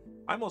 I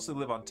mostly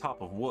live on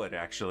top of wood,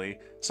 actually.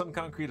 Some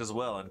concrete as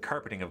well, and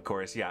carpeting, of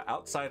course. Yeah,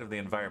 outside of the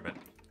environment.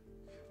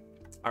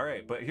 All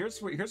right, but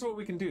here's what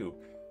we can do.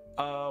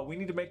 We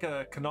need to make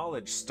a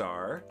knowledge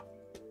star,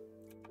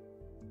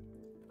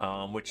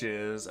 which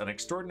is an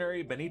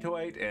extraordinary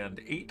benitoite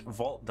and 8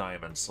 vault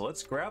diamonds. So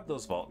let's grab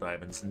those vault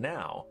diamonds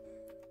now.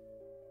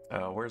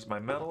 Where's my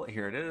metal?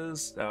 Here it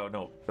is. Oh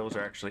no, those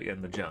are actually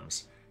in the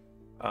gems.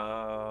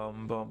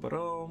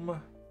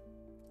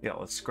 Yeah,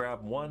 let's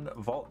grab 1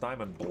 vault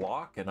diamond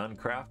block and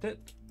uncraft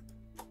it.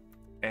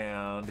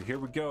 And here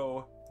we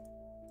go.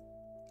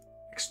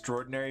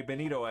 Extraordinary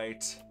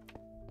benitoite.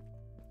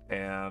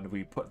 And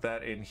we put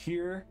that in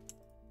here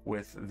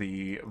with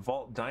the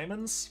vault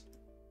diamonds.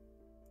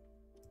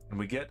 And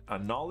we get a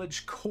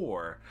knowledge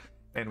core.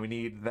 And we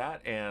need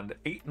that and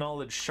 8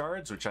 knowledge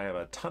shards, which I have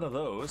a ton of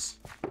those.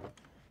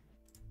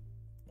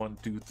 1,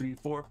 2, 3,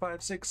 4,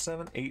 5, 6,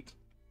 7, 8.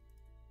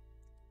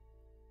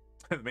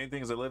 The main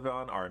things I live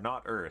on are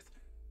not earth.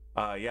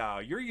 Yeah,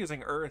 you're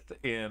using earth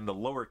in the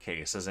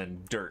lowercase, as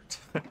in dirt.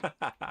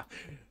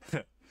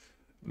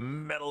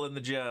 Metal in the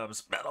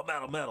gems. Metal,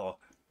 metal, metal.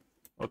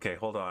 Okay,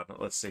 hold on.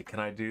 Let's see. Can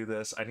I do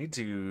this? I need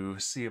to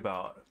see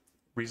about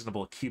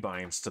reasonable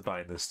keybinds to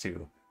bind this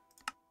to.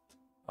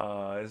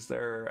 Is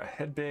there a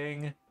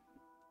headbang?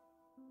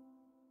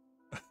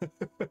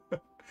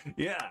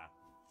 Yeah.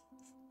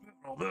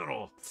 Metal,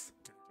 metal.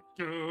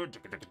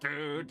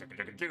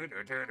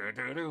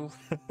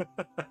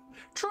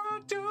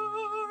 Tractor.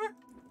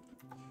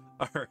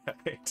 All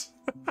right.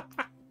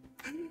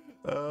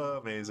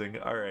 Amazing.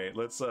 All right,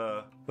 let's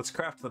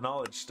craft the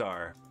knowledge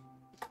star.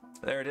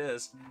 There it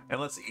is, and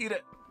let's eat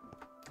it.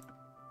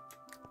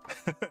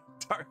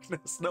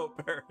 Darkness, no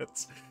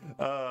parents.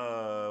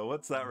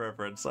 What's that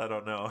reference? I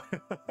don't know.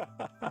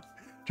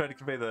 Trying to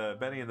convey the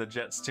Benny and the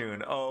Jets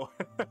tune. Oh.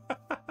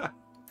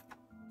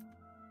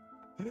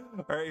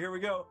 All right, here we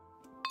go.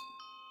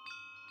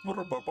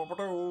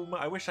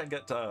 I wish I'd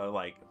get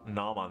like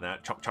nom on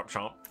that, chomp chomp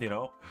chomp, you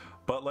know,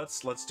 but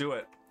let's do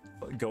it.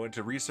 Go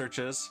into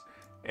researches,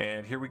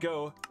 and here we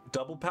go.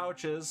 Double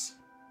pouches.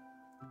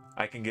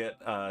 I can get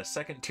a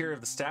 2nd tier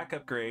of the stack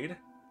upgrade,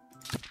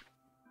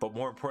 but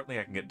more importantly,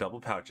 I can get double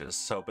pouches.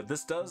 So, but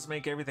this does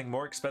make everything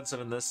more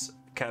expensive in this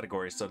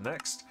category. So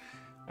next,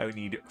 I would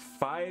need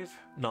 5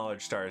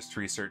 knowledge stars to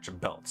research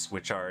belts,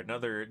 which are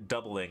another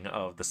doubling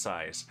of the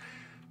size.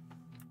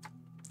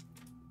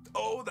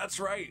 Oh, that's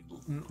right.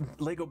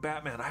 Lego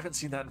Batman. I haven't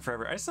seen that in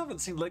forever. I still haven't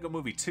seen Lego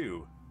Movie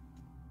 2.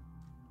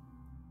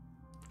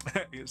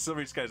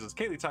 Silver Sky says,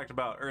 Kaylee talked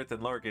about Earth in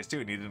lowercase too,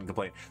 and you didn't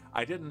complain.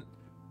 I didn't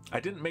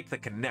make the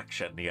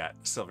connection yet,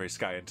 Silver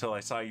Sky, until I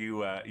saw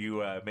you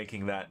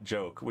making that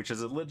joke, which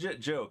is a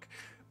legit joke.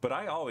 But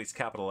I always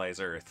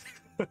capitalize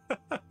Earth.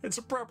 It's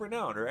a proper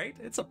noun, right?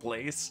 It's a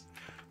place.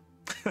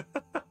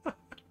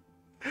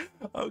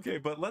 Okay,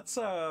 but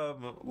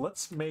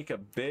let's make a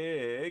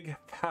big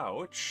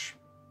pouch.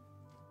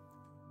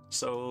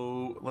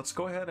 So let's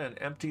go ahead and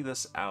empty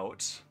this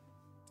out,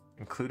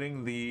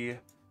 including the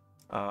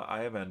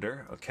Eye of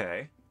Ender.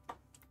 Okay.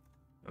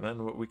 And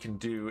then what we can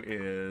do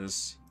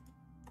is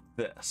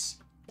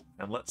this.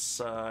 And let's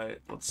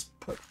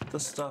put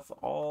this stuff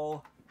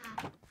all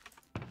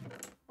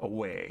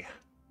away.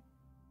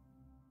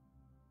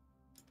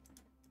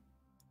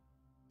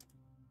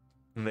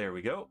 And there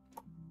we go.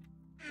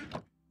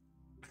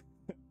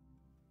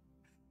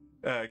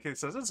 Okay,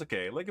 says it's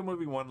okay. Lego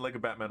Movie 1, Lego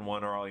Batman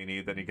 1 are all you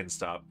need, then you can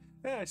stop.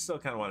 I still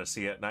kind of want to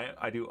see it, and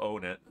I do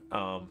own it.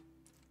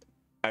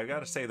 I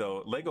gotta say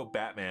though, Lego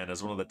Batman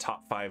is one of the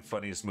top 5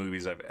 funniest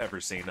movies I've ever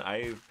seen.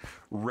 I've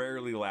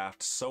rarely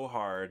laughed so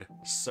hard,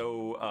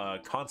 so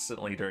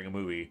constantly during a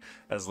movie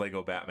as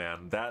Lego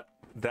Batman.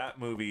 That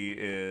movie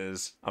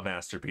is a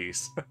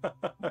masterpiece.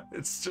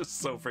 It's just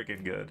so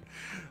freaking good.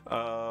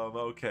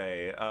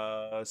 Okay,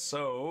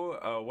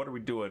 so what are we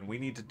doing? We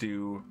need to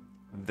do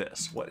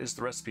this. What is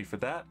the recipe for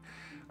that?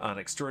 An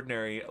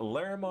extraordinary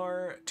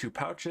Larimar, 2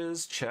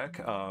 pouches, check.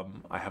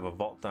 I have a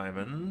vault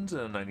diamond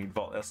and I need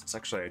vault essence.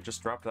 Actually, I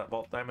just dropped that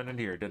vault diamond in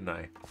here, didn't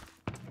I?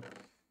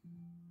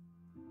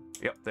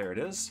 Yep, there it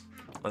is.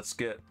 Let's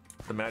get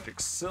the magic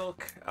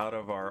silk out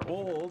of our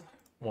old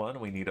one.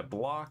 We need a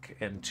block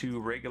and 2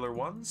 regular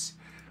ones.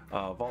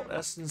 Vault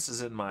essence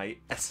is in my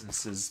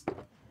essences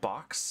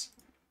box.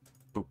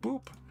 Boop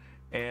boop.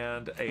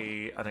 And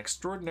an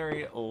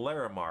extraordinary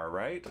Larimar,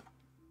 right?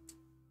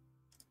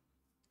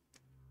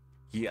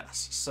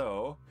 Yes,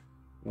 so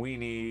we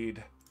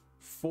need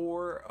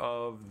 4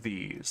 of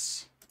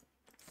these.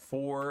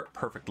 4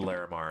 perfect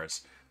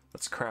Larimars.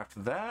 Let's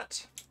craft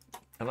that,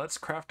 and let's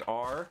craft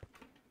our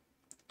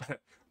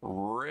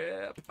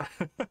rip.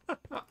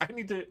 I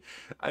need to.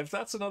 If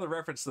that's another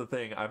reference to the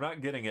thing, I'm not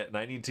getting it, and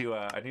I need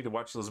to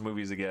watch those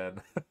movies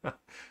again.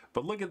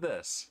 But look at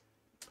this.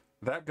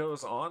 That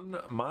goes on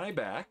my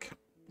back.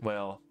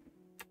 Well,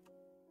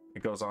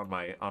 it goes on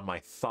my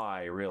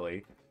thigh,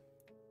 really.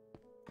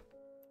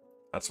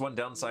 That's one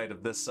downside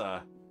of this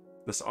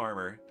this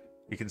armor.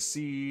 You can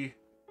see,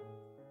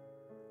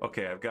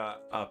 okay, I've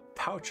got a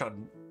pouch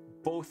on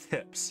both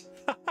hips.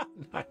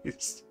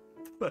 Nice.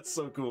 That's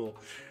so cool.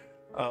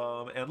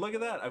 And look at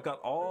that, I've got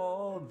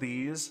all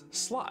these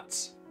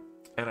slots.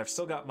 And I've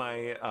still got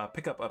my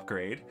pickup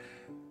upgrade.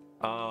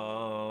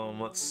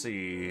 Let's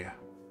see.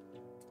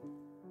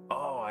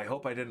 Oh, I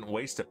hope I didn't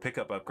waste a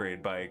pickup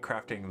upgrade by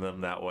crafting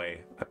them that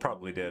way. I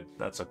probably did.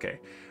 That's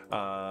okay.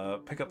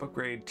 Pickup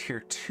upgrade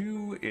tier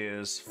 2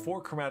 is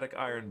 4 chromatic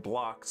iron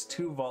blocks,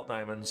 2 vault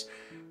diamonds,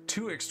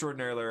 2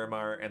 extraordinary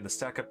Larimar, and the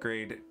stack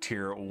upgrade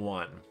tier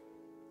 1.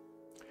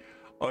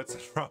 Oh, it's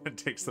Robin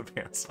takes the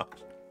pants off.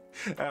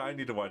 I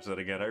need to watch that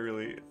again.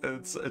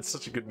 It's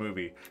such a good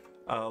movie.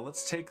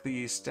 Let's take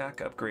the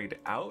stack upgrade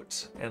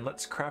out and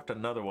let's craft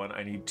another one.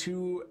 I need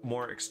 2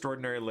 more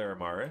extraordinary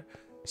Larimar.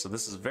 So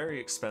this is very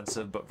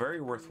expensive, but very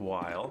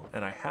worthwhile,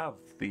 and I have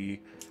the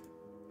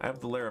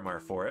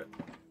Larimar for it.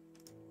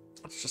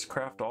 Let's just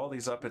craft all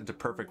these up into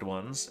perfect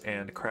ones,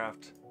 and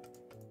craft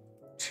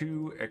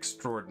 2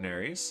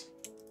 extraordinaries.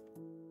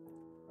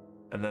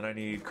 And then I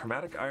need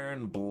chromatic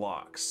iron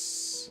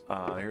blocks.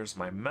 Here's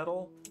my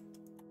metal.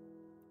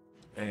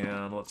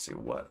 And let's see,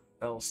 what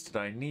else did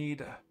I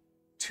need?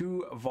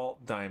 2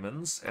 vault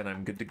diamonds, and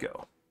I'm good to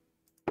go.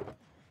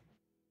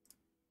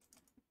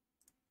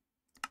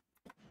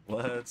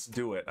 Let's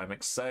do it. I'm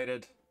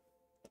excited.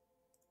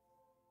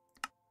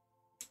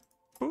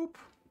 Boop.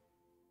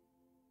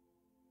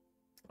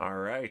 All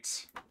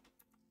right.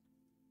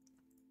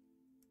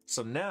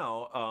 So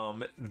now,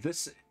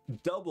 this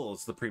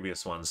doubles the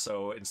previous one.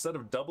 So instead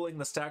of doubling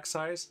the stack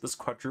size, this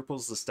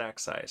quadruples the stack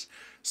size.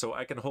 So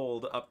I can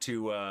hold up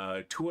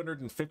to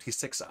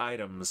 256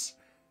 items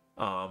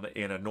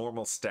in a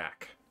normal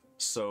stack.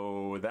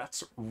 So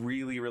that's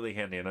really, really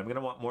handy, and I'm going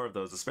to want more of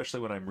those,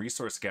 especially when I'm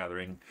resource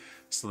gathering,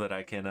 so that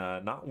I can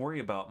not worry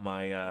about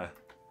my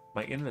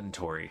my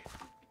inventory.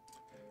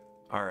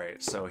 All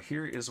right, so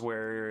here is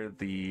where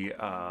the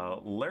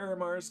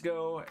Larimars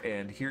go,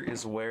 and here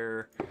is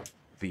where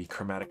the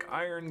chromatic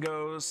iron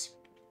goes.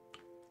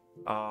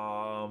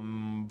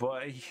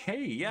 But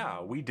hey,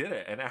 yeah, we did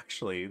it, and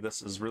actually,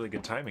 this is really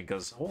good timing,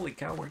 because holy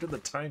cow, where did the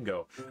time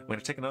go? I'm going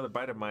to take another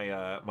bite of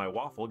my my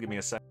waffle. Give me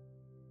a sec.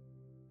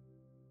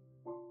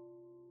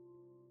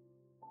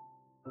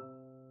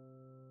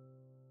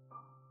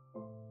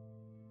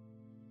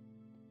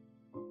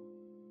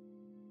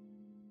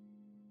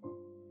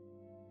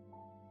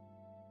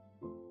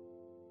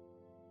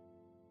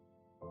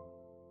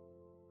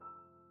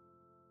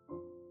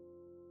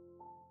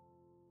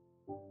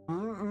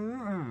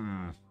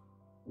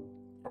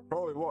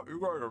 Probably what you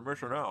guys are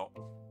missing out.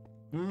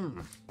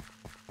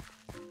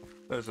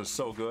 This is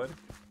so good,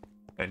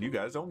 and you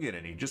guys don't get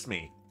any, just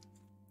me.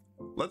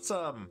 Let's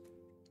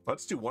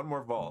do one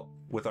more vault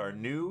with our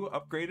new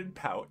upgraded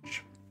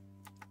pouch.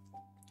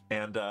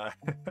 And and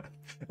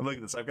look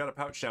at this, I've got a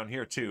pouch down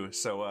here too.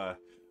 So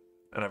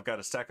and I've got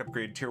a stack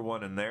upgrade tier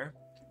 1 in there.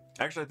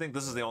 Actually, I think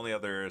this is the only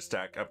other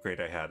stack upgrade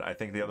I had. I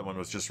think the other one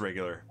was just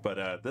regular,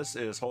 but this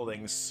is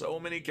holding so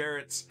many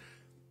carrots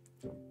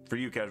for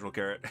you, Casual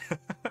Carrot,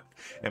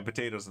 and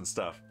potatoes and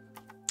stuff.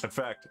 In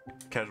fact,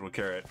 Casual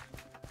Carrot,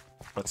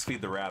 let's feed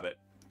the rabbit.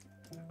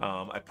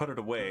 I put it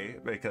away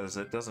because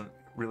it doesn't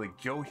really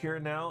go here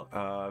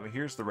now.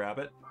 Here's the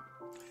rabbit.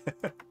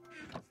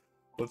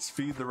 Let's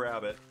feed the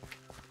rabbit.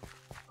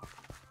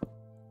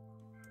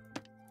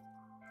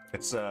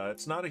 It's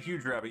not a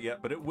huge rabbit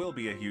yet, but it will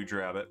be a huge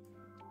rabbit.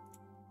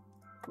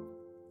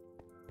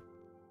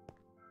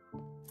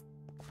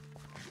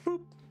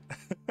 Boop.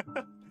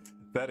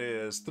 That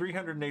is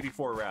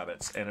 384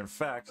 rabbits, and in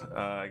fact,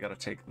 I gotta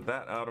take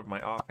that out of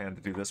my offhand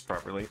to do this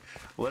properly.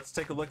 Let's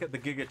take a look at the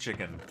Giga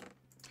Chicken.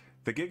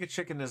 The Giga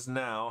Chicken is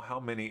now, how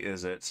many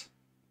is it?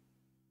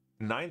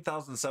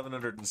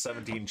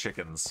 9,717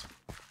 chickens.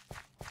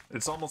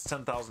 It's almost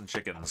 10,000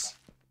 chickens.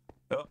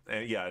 Oh,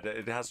 and yeah,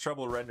 it has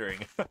trouble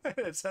rendering.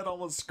 Its head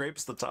almost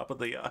scrapes the top of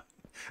the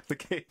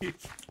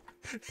cave.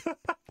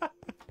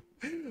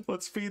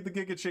 Let's feed the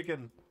Giga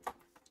Chicken.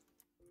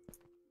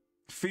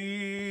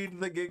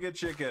 Feed the Giga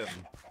Chicken.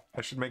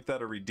 I should make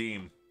that a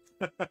redeem.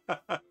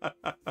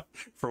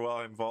 For while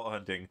I'm vault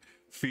hunting.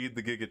 Feed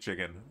the Giga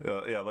Chicken.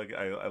 Yeah, like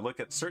I look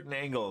at certain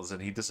angles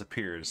and he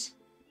disappears.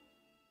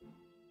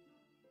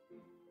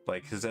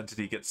 Like his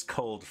entity gets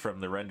culled from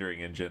the rendering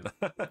engine.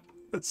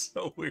 It's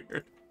so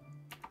weird.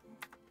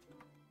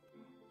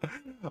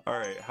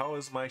 Alright, how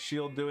is my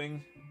shield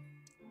doing?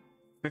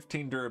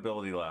 15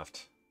 durability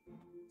left.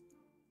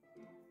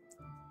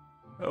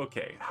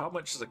 Okay, how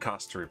much does it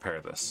cost to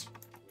repair this?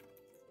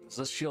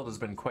 So this shield has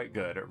been quite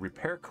good.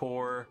 Repair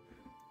core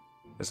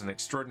is an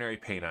extraordinary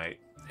painite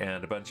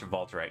and a bunch of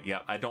vaulterite. Yeah,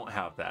 I don't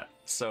have that.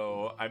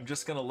 So I'm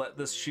just gonna let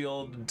this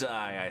shield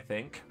die, I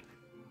think.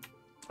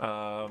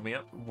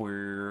 Yep,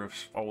 we're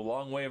a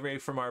long way away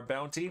from our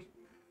bounty.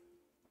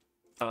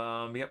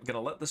 Yep,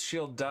 gonna let this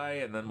shield die,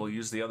 and then we'll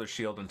use the other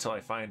shield until I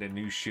find a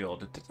new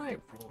shield. Didn't I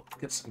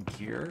get some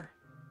gear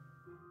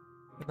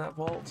in that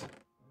vault?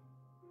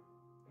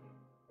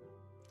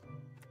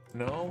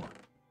 No?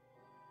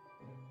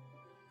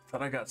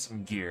 Thought I got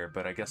some gear,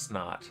 but I guess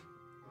not.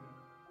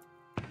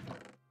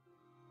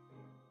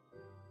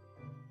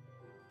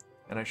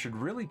 And I should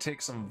really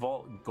take some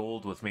vault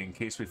gold with me in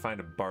case we find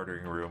a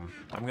bartering room.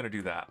 I'm gonna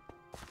do that.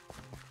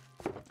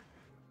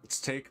 Let's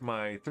take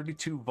my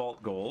 32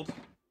 vault gold.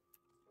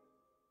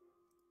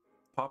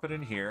 Pop it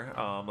in here.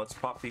 Let's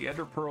pop the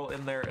Ender Pearl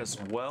in there as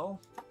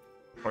well.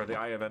 Or the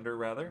Eye of Ender,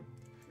 rather.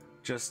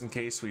 Just in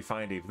case we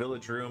find a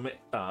village room.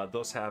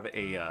 Those have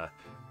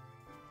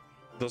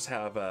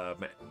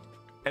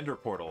Ender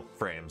Portal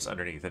frames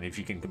underneath. And if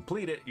you can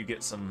complete it, you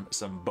get some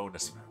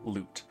bonus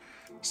loot.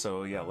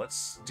 So yeah,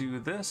 let's do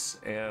this.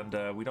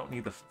 And we don't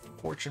need the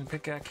fortune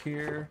pickaxe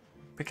here.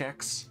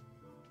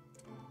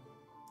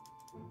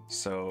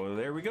 So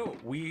there we go.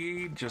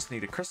 We just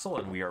need a crystal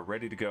and we are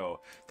ready to go.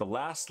 The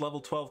last level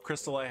 12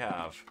 crystal I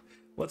have.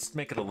 Let's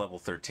make it a level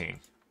 13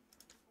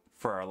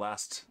 for our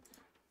last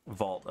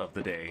vault of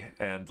the day.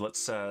 And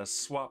let's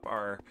swap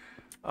our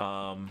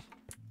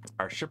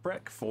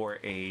shipwreck for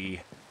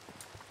a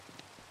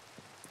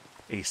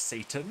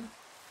Satan.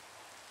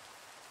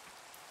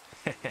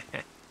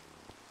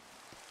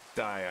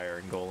 Die,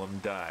 Iron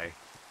Golem, die.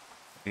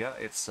 Yeah,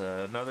 it's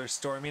another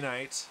stormy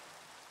night.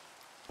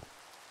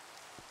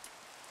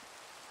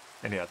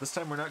 And yeah, this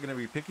time we're not going to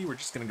be picky, we're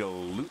just going to go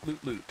loot,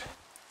 loot, loot.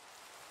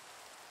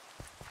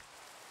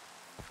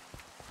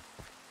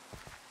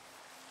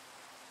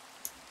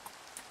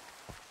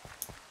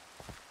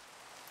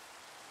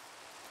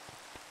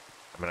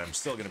 I mean, I'm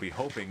still going to be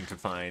hoping to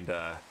find,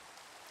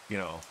 you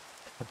know,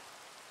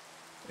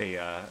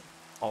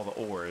 all the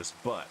ores,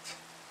 but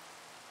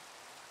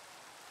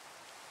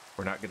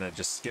we're not going to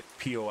just skip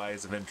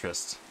POIs of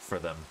interest for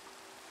them.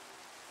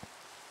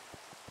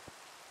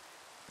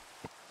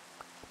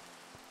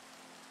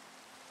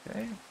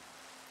 Okay.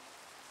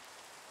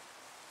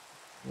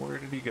 Where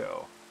did he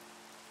go?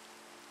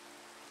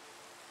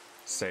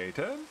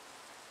 Satan?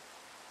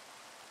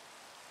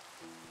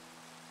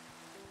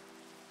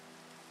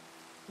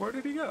 Where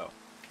did he go?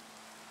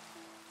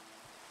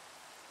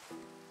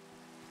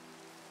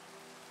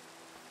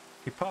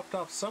 He popped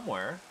off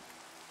somewhere.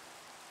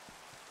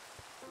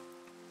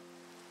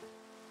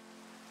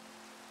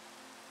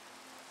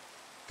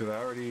 Did I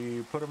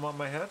already put him on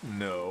my head?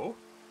 No.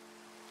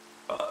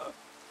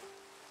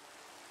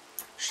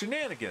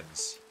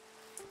 Shenanigans.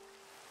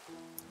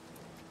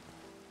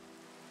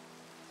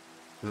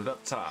 Is it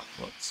up top?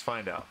 Let's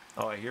find out.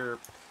 Oh, I hear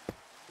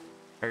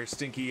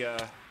stinky,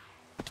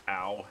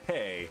 ow.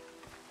 Hey.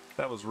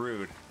 That was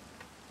rude.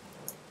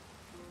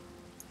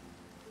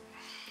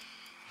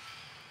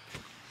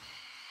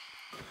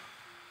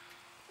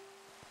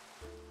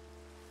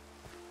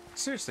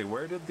 Seriously,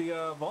 where did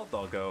the vault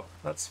doll go?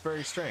 That's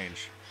very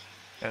strange.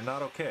 And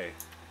not okay.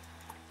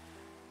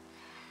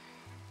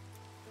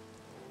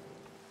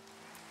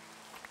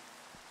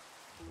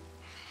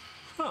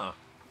 Huh.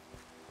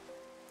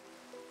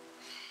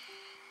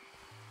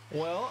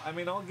 Well, I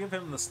mean, I'll give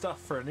him the stuff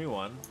for a new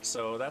one,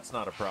 so that's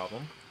not a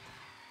problem.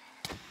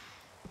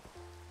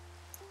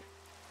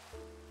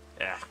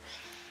 Yeah.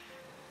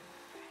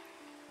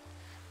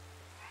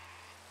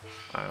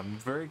 I'm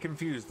very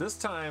confused. This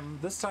time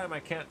I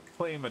can't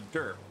claim a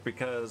derp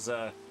because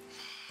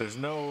there's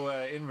no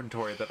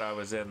inventory that I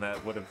was in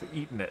that would have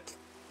eaten it.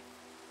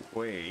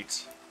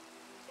 Wait.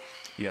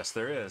 Yes,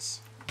 there is.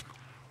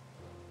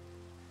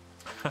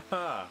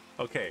 Haha.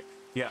 Okay.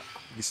 Yeah,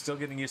 you're still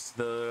getting used to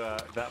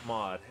the that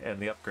mod and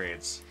the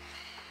upgrades,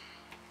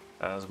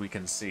 as we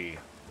can see.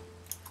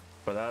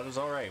 But that is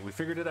all right. We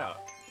figured it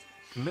out.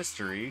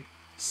 Mystery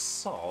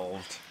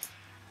solved.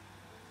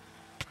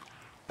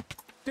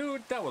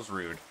 Dude, that was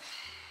rude.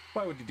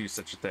 Why would you do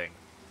such a thing?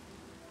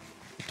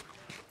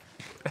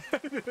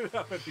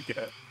 That would be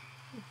good.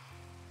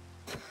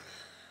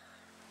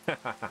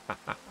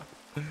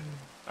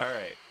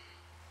 Alright.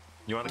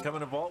 You want to come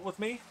in a vault with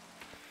me?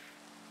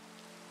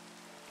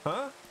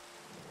 Huh?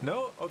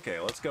 No? Okay,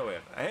 let's go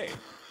in. Hey,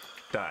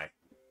 die.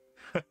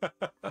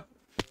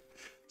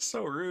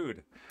 So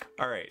rude.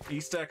 Alright,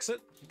 east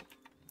exit.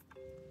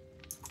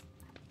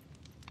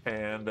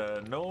 And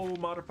no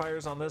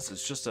modifiers on this.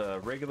 It's just a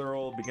regular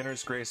old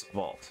beginner's grace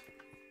vault.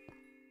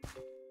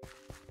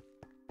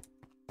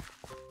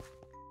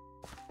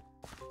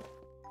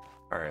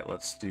 Alright,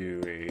 let's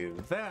do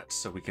that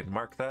so we can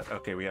mark that.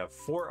 Okay, we have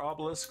 4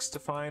 obelisks to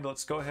find.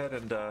 Let's go ahead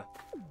and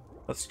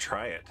let's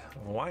try it.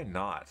 Why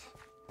not?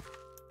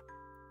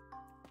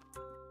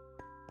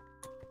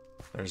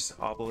 There's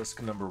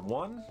obelisk number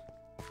 1.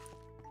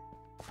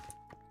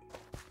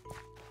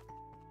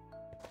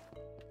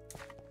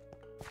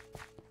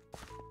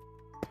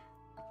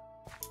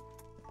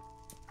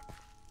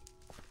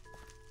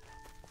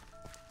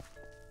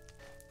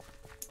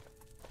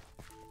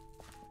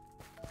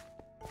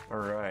 All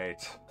right.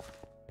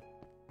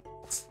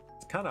 It's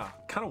kind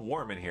of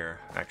warm in here,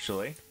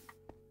 actually.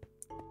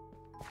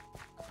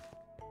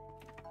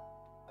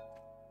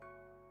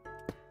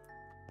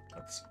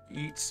 Let's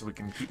eat so we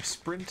can keep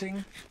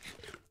sprinting.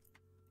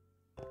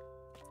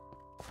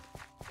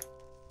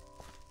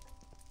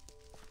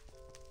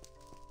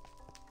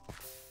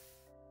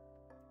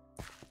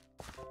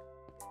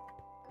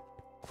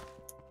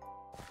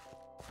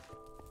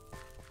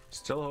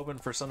 Still hoping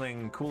for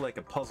something cool like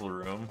a puzzle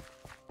room.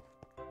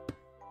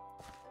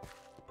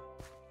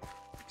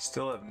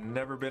 Still have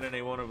never been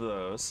in one of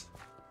those.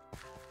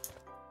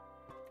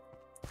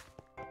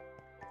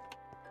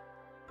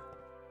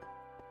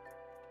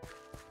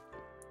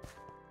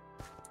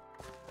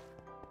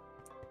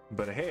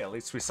 But hey, at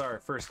least we saw our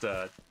first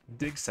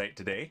dig site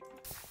today.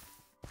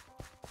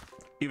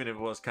 Even if it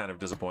was kind of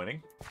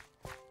disappointing.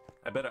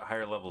 I bet at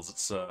higher levels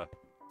it's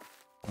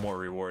more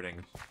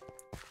rewarding.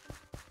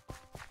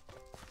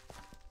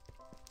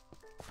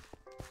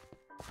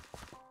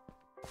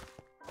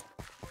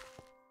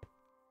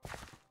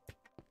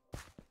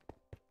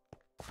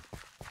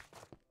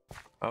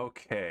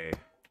 Okay,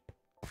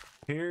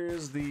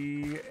 here's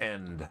the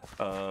end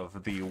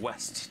of the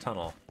west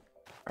tunnel. All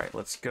right,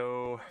 let's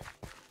go.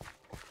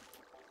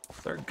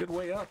 Is there a good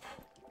way up?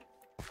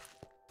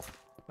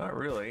 Not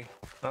really,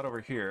 not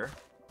over here.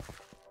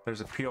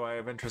 There's a POI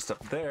of interest up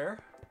there.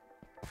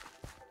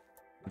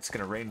 It's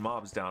gonna rain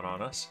mobs down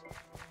on us.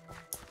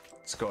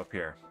 Let's go up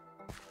here.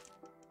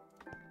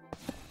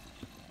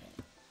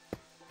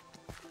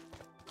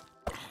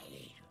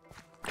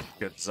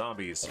 Get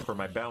zombies for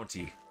my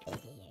bounty.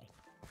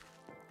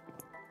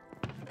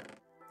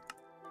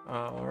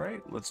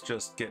 Alright, let's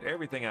just get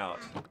everything out.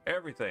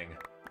 Everything.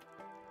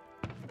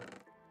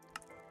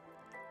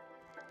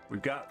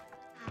 We've got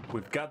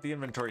the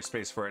inventory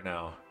space for it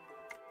now.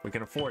 We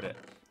can afford it.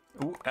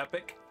 Ooh,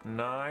 epic.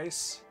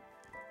 Nice.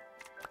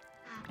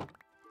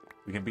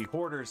 We can be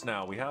hoarders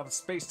now. We have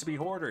space to be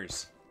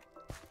hoarders.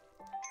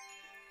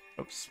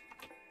 Oops.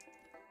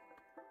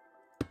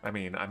 I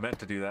mean, I meant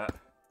to do that.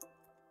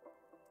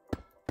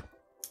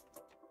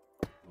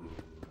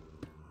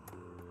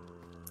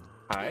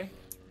 Hi.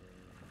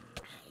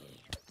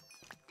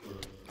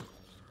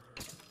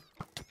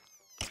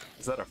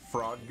 Is that a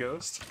frog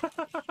ghost?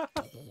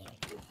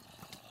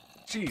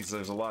 Jeez,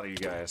 there's a lot of you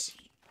guys.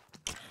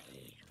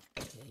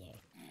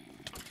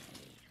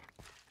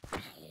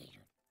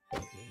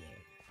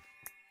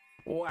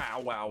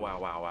 Wow, wow, wow,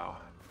 wow, wow.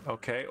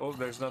 Okay, oh,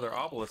 there's another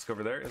obelisk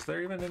over there. Is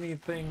there even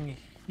anything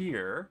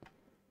here?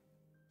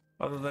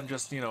 Other than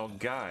just, you know,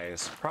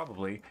 guys?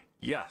 Probably.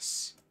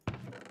 Yes.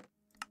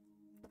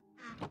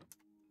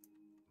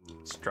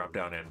 Let's drop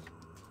down in.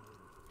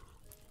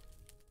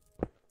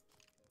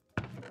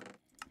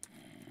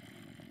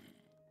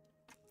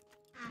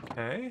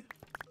 Okay.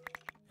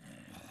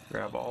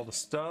 Grab all the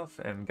stuff,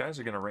 and guys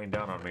are gonna rain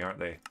down on me, aren't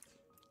they?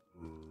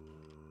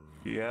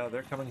 Yeah,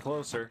 they're coming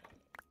closer.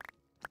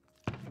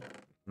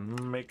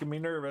 Making me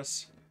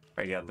nervous.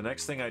 Alright, yeah, the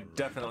next thing I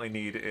definitely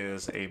need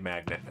is a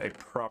magnet. A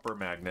proper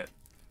magnet.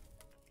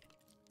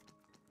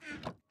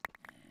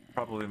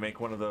 Probably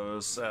make one of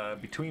those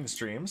between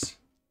streams.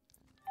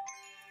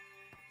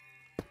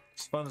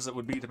 As fun as it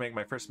would be to make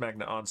my first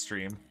magnet on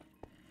stream.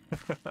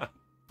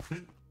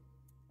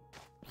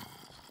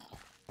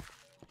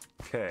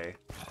 Okay.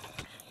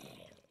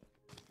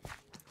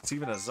 It's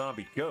even a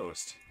zombie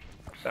ghost.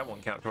 That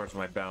won't count towards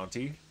my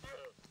bounty.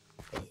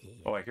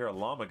 Oh, I hear a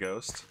llama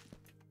ghost.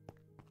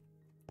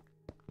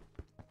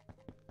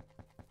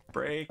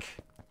 Break.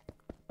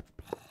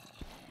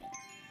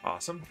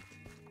 Awesome.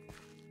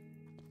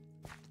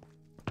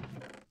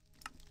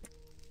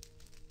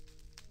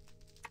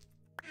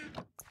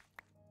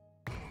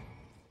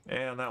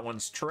 And that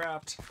one's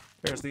trapped.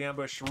 There's the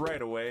ambush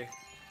right away.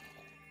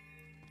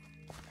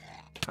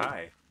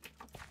 Hi.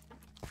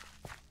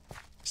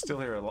 Still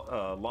hear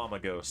a llama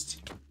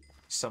ghost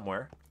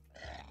somewhere.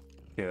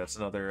 Okay, that's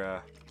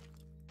another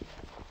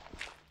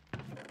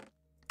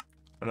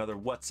Another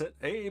what's it?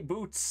 Hey,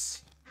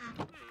 boots!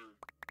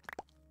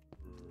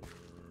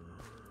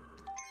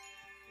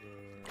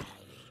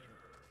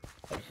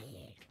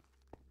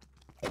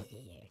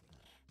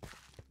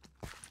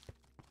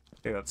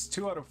 Okay, that's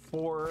 2 out of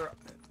 4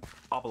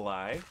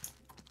 Obeliskis.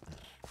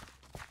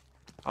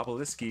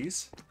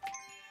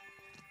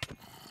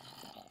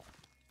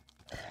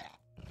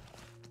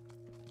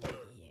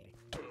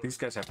 These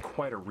guys have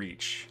quite a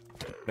reach.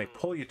 They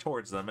pull you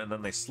towards them and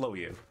then they slow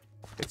you.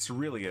 It's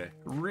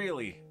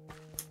really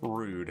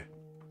rude.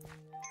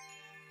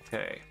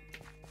 Okay.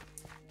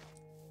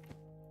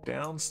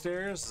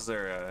 Downstairs? Is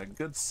there a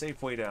good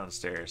safe way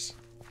downstairs?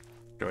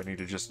 Do I need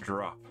to just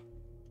drop?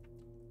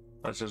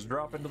 Let's just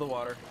drop into the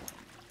water.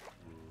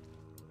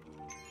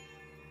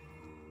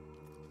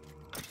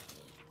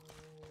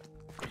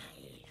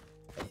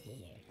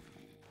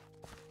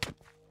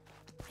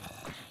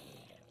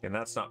 And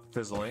that's not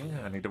fizzling.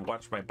 I need to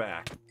watch my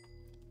back.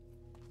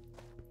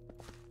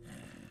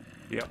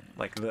 Yep,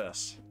 like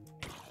this.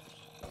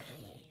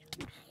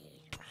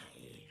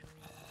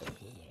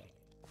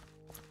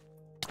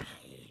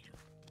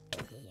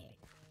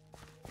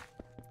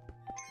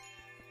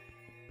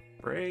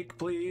 Break,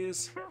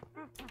 please.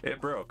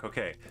 It broke.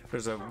 Okay,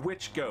 there's a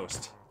witch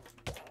ghost.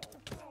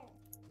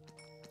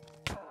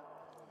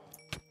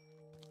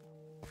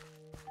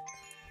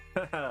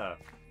 Haha.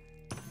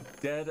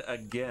 Dead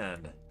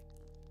again.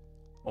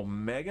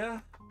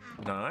 Omega?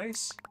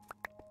 Nice.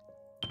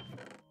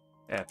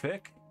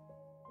 Epic.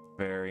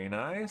 Very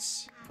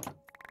nice.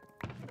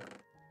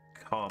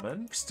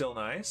 Common. Still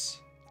nice.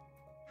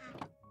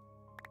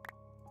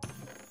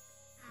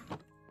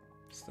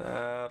 Is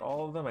that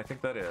all of them? I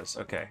think that is.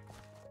 Okay.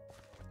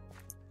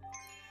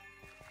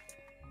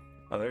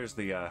 Oh, there's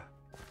the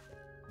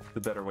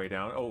better way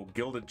down. Oh,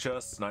 gilded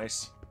chests.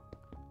 Nice.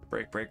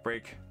 Break, break,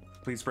 break.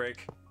 Please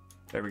break.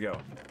 There we go.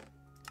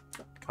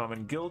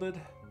 Common gilded.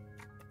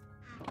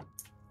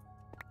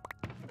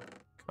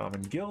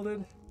 Common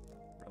gilded.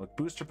 Relic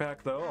booster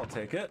pack, though. I'll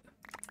take it.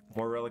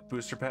 More relic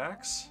booster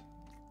packs.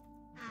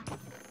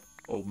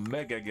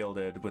 Omega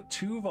gilded with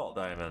 2 vault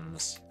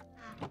diamonds.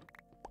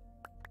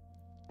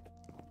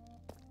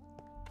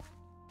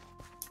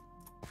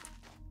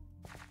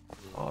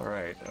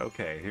 Alright,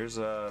 okay. Here's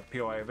a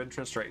POI of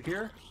interest right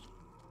here.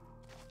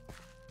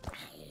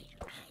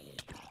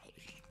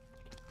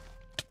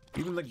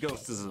 Even the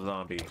ghost is a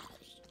zombie.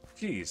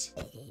 Jeez.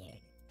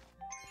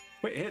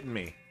 Quit hitting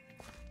me.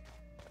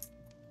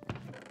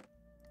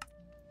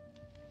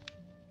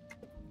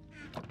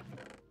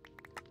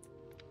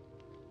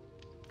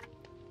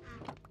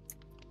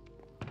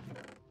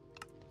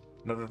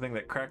 Another thing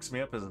that cracks me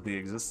up is the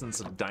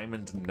existence of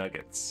diamond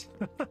nuggets.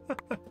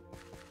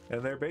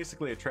 And they're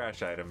basically a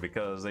trash item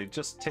because they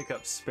just take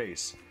up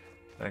space.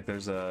 Like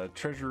there's a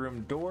treasure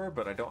room door,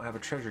 but I don't have a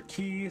treasure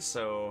key,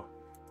 so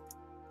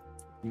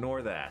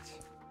ignore that.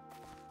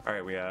 All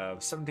right, we have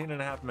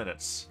 17.5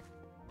 minutes.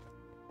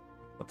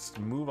 Let's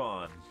move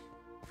on.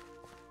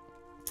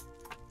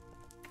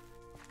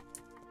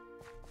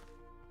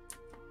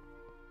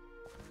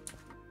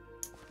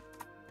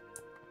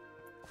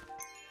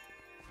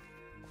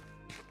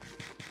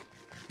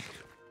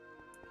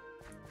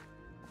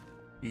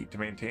 Eat to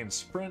maintain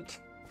sprint.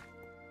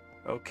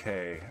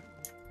 Okay.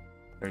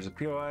 There's a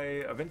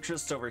POI of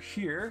interest over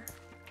here.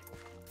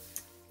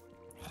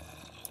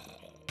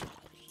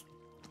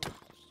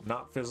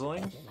 Not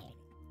fizzling.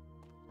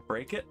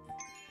 Break it.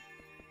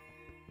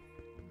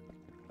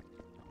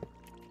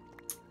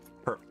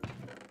 Perfect.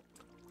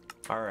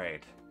 All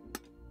right.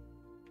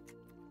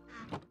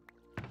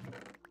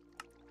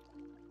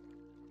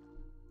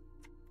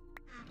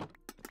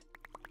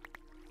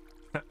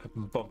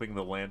 Bumping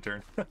the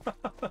lantern.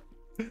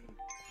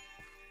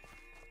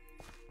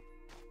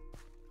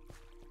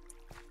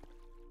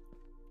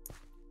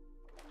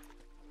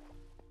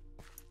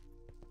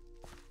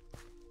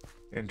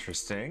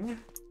 Interesting.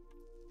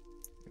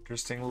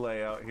 Interesting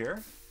layout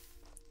here.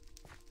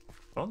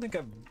 I don't think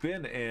I've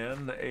been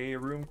in a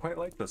room quite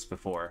like this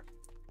before.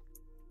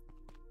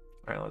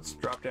 Alright, let's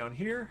drop down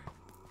here.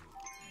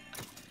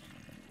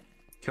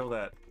 Kill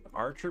that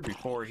archer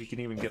before he can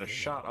even get a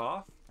shot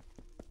off.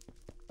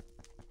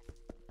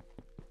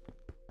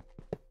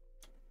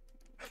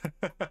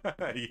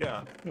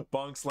 Yeah,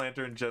 bonks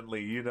lantern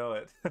gently, you know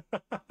it.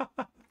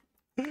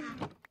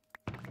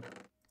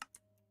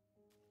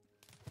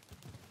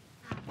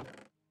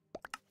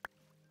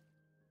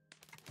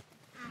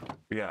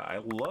 Yeah, I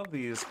love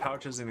these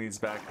pouches in these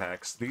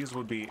backpacks. These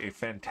would be a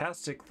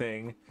fantastic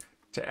thing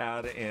to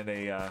add in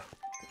a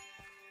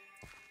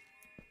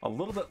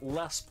little bit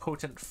less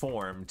potent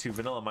form to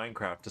vanilla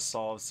Minecraft to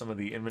solve some of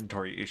the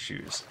inventory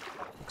issues.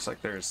 Looks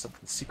like there's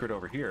something secret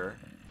over here.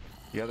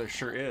 Yeah, there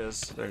sure is.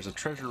 There's a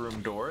treasure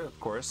room door, of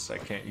course. I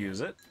can't use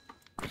it.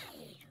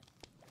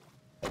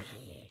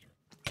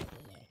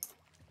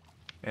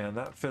 And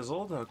that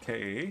fizzled.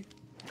 Okay.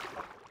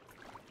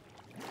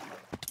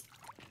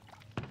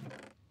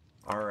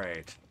 All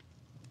right.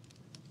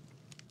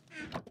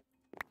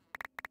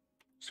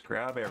 Just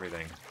grab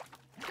everything.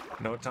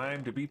 No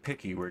time to be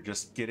picky. We're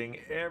just getting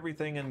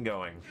everything and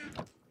going.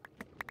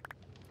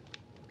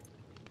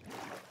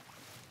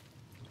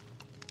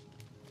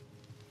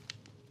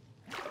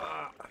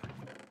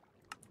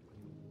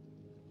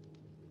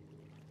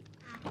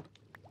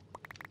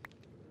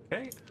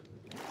 Okay. I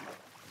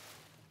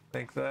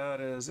think that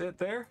is it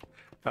there.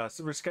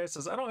 Silver Sky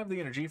says, I don't have the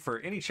energy for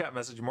any chat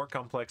message more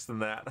complex than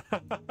that.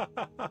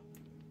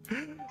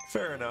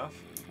 Fair enough.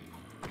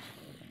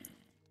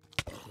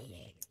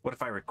 What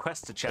if I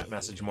request a chat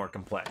message more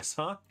complex,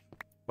 huh?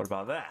 What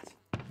about that?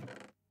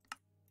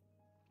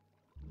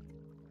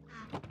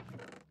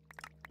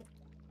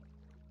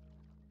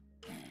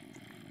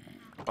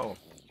 Oh,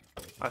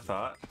 I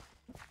thought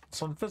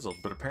this one fizzled,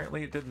 but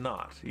apparently it did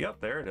not.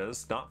 Yep, there it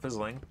is, not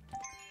fizzling.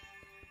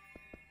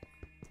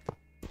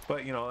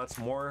 But, you know, that's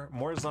more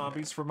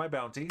zombies for my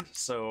bounty,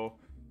 so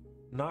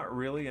not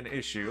really an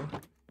issue.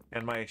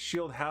 And my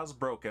shield has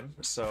broken,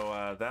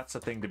 so that's a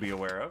thing to be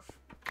aware of.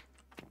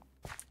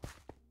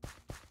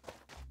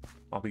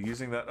 I'll be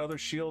using that other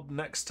shield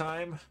next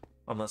time,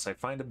 unless I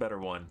find a better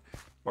one.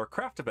 Or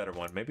craft a better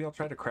one. Maybe I'll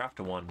try to craft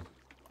a one.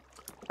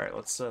 Alright,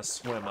 let's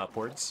swim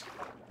upwards.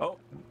 Oh,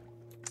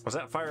 was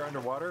that fire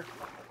underwater?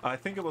 I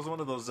think it was one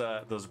of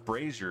those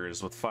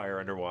braziers with fire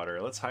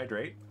underwater. Let's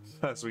hydrate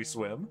as we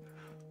swim.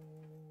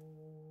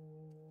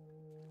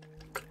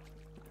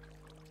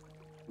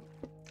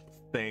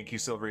 Thank you,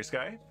 Silvery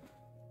Sky.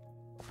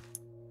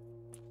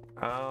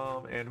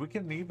 And we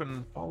can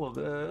even follow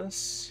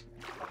this.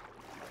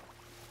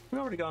 We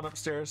already gone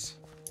upstairs?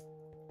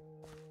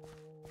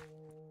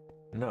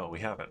 No, we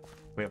haven't.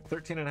 We have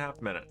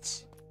 13.5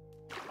 minutes.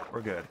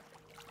 We're good.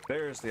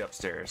 There's the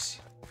upstairs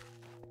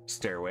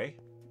stairway.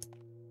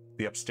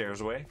 The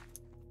upstairs way.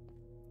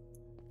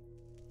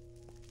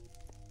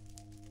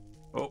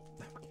 Oh,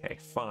 okay,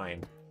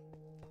 fine.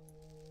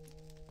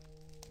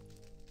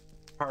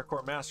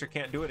 Parkour master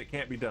can't do it, it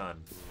can't be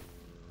done.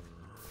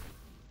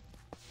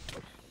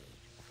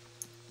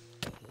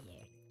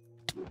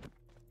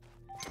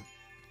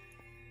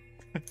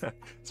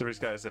 Serious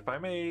guys, if I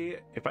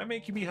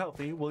make you be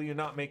healthy, will you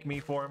not make me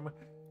form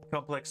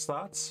complex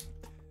thoughts?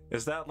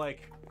 Is that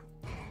like,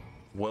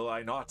 will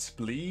I not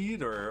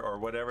bleed, or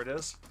whatever it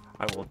is?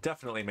 I will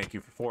definitely make you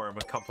form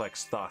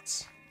complex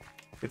thoughts.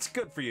 It's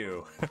good for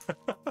you.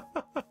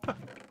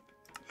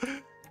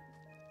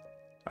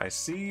 I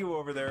see you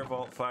over there,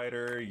 Vault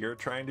Fighter. You're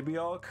trying to be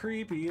all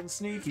creepy and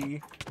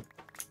sneaky.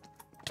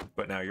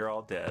 But now you're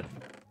all dead.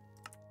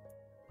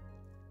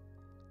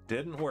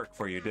 Didn't work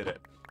for you, did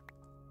it?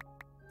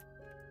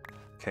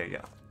 Okay,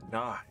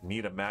 yeah.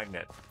 Need a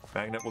magnet.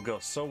 Magnet will go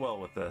so well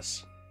with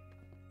this.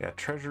 Yeah,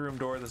 treasure room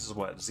door. This is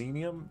what?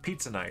 Xenium?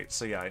 Pizza Night.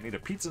 So yeah, I need a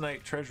Pizza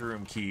Night treasure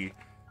room key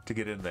to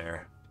get in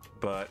there.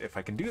 But if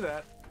I can do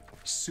that,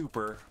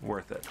 super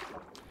worth it.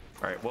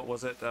 Alright, what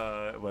was it?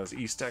 It was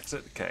East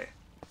Exit? Okay.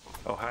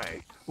 Oh,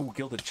 hi. Ooh,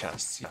 gilded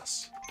chests.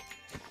 Yes.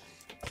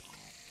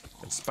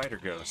 And spider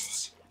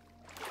ghosts.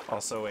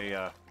 Also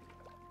a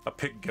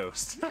pig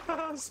ghost.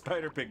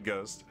 Spider pig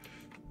ghost.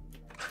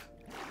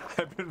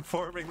 I've been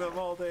forming them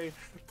all day.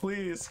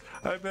 Please,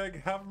 I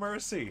beg, have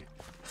mercy.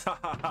 Ha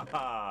ha ha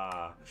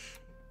ha.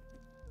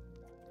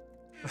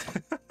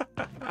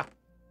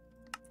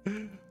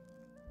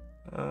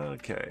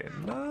 Okay,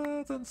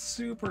 nothing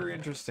super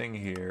interesting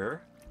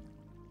here.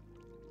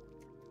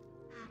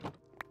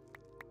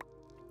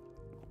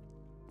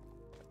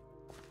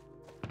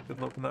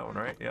 Didn't open that one,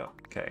 right? Yeah,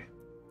 okay.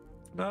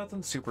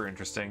 Nothing super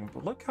interesting,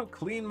 but look how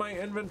clean my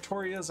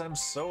inventory is. I'm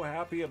so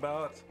happy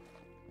about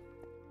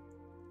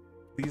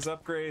these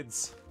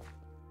upgrades.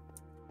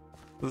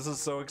 This is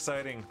so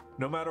exciting.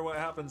 No matter what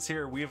happens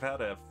here, we've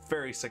had a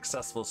very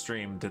successful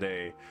stream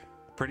today.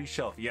 Pretty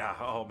shelf. Yeah,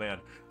 oh man.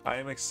 I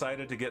am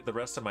excited to get the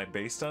rest of my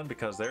base done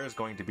because there is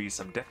going to be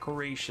some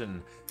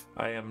decoration.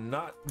 I am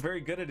not very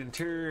good at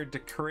interior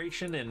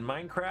decoration in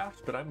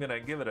Minecraft, but I'm going to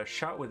give it a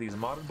shot with these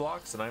modded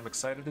blocks, and I'm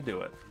excited to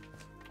do it.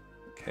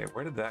 Okay,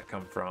 where did that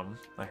come from?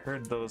 I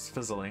heard those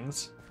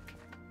fizzlings.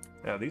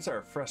 Yeah, these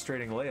are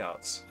frustrating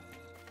layouts.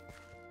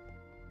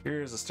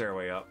 Here's a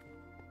stairway up.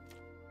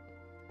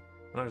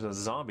 There's a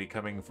zombie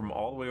coming from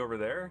all the way over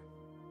there.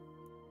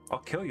 I'll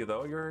kill you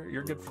though.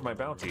 You're good for my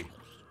bounty.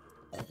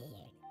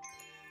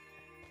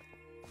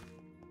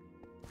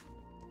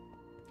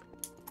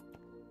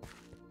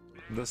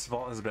 This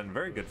vault has been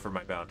very good for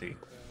my bounty.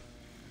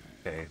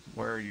 Okay,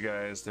 where are you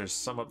guys? There's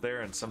some up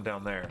there and some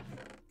down there.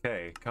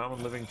 Okay,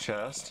 common living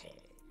chest.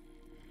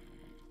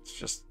 Let's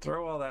just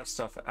throw all that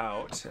stuff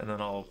out, and then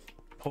I'll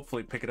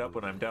hopefully pick it up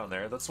when I'm down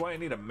there. That's why I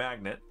need a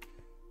magnet.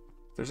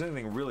 If there's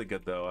anything really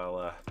good though,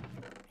 I'll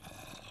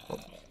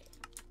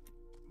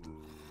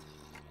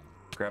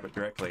grab it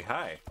directly.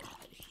 Hi.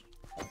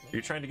 Are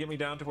you trying to get me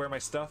down to where my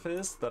stuff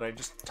is that I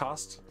just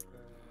tossed?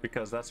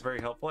 Because that's very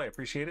helpful. I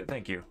appreciate it.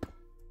 Thank you.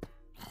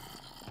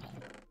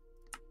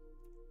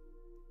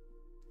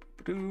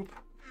 Doop.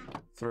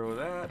 Throw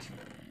that.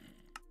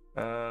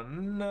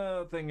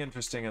 Nothing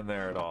interesting in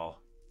there at all.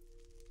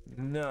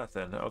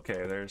 Nothing.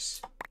 Okay,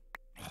 there's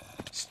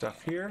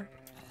stuff here.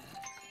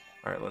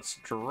 Alright, let's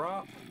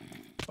drop.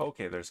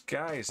 Okay, there's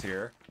guys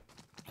here.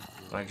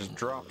 I just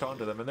dropped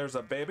onto them, and there's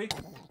a baby.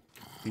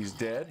 He's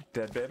dead.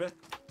 Dead baby.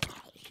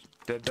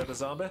 Dead a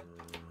zombie.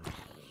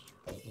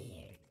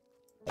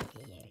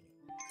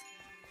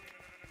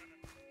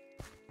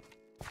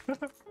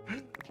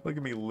 Look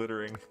at me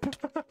littering.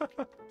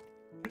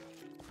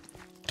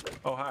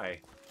 Oh,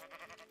 hi.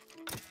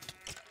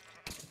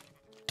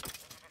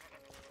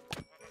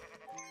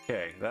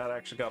 Okay, that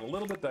actually got a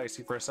little bit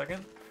dicey for a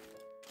second.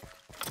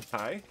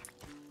 Hi.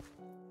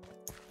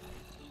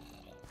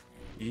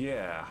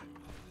 Yeah.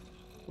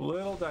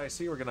 Little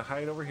dicey. We're gonna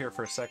hide over here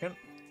for a second.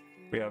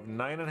 We have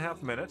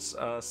 9.5 minutes.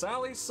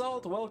 Sally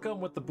Salt, welcome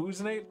with the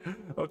Boozinate.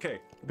 Okay,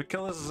 but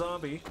kill this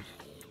zombie,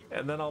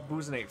 and then I'll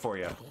Boozinate for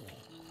you.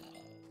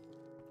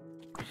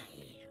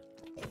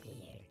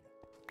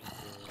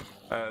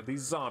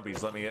 These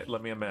zombies, let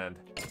me amend,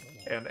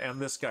 and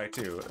this guy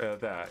too.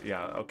 That,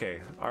 yeah,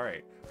 okay, all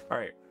right.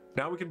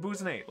 Now we can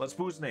Boozinate. Let's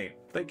Boozinate.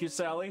 Thank you,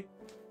 Sally.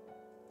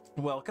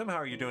 Welcome. How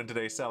are you doing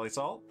today, Sally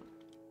Salt?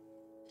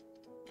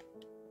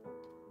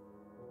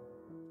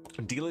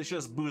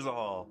 Delicious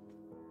boozahol.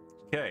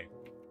 Okay.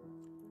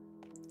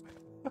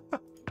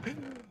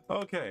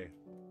 Okay.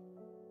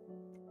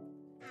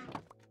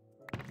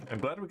 I'm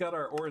glad we got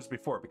our ores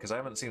before, because I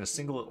haven't seen a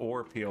single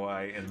ore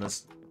POI in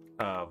this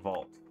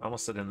vault. I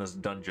almost said in this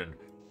dungeon.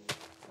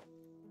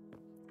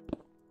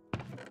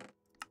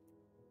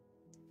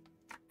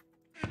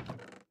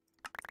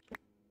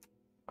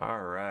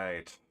 All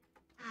right.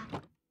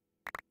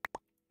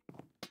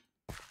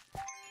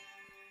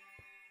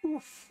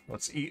 Oof.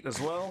 Let's eat as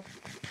well.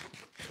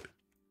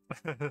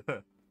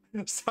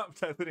 Stop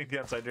diluting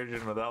campsite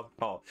hydrogen with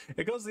alcohol.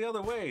 It goes the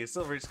other way,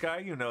 Silvery Sky,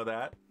 you know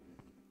that.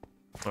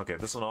 Okay,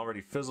 this one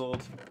already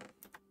fizzled.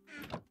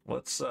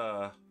 Let's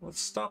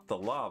stop the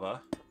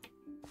lava.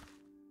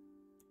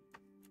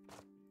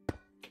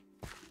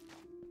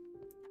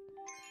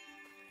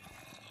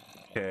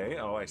 Okay,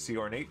 oh, I see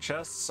ornate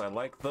chests. I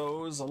like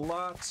those a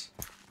lot.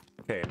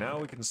 Okay, now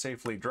we can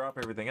safely drop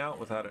everything out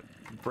without it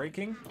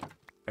breaking.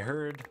 I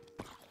heard...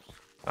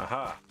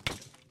 Aha.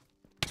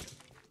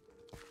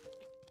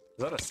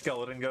 Is that a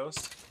skeleton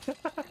ghost?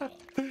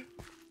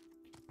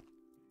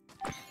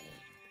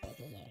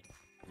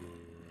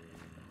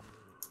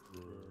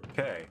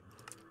 Okay.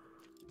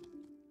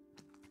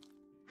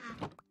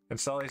 And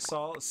Sally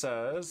Salt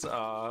says,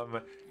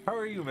 how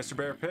are you, Mr.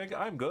 Bear Pig?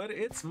 I'm good.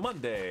 It's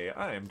Monday.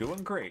 I am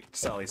doing great,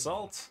 Sally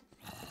Salt.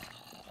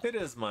 It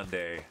is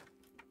Monday.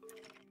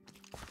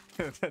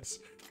 That's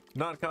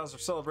not cause for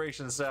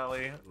celebration,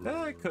 Sally.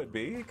 It could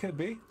be. It could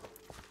be.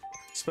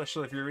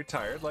 Especially if you're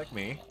retired like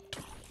me.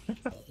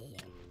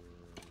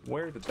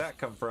 Where did that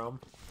come from?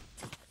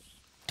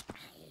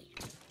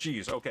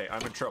 Jeez, okay,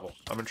 I'm in trouble.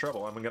 I'm in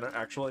trouble. I'm gonna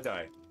actually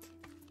die.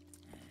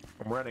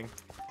 I'm running.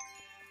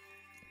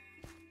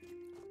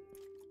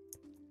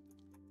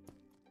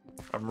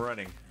 I'm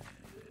running.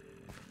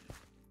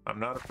 I'm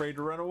not afraid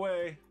to run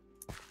away.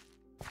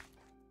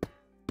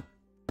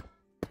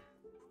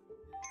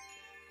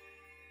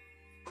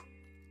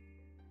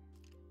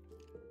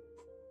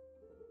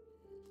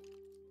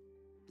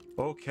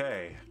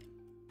 Okay.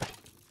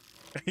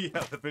 Yeah,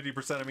 the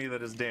 50% of me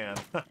that is Dan.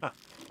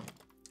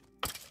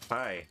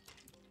 Hi.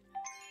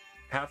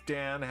 Half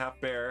Dan,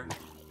 half bear,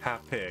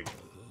 half pig.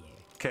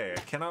 Okay, I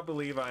cannot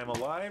believe I am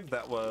alive.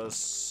 That was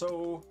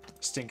so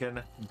stinking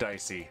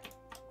dicey.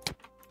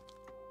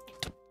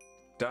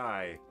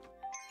 Die.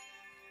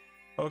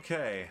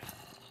 Okay.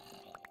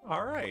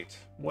 Alright.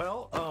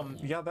 Well,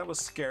 yeah, that was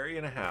scary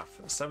and a half.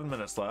 7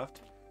 minutes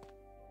left.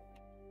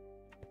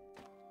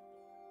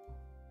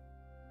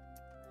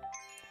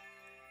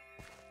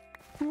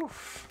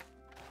 Oof.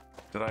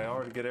 Did I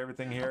already get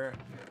everything here?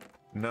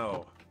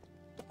 No.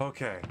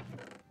 Okay.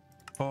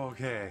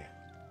 Okay.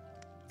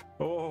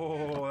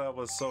 Oh, that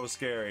was so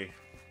scary.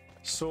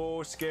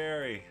 So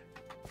scary.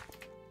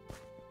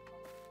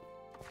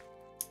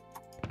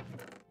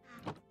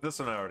 This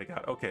one I already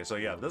got. Okay, so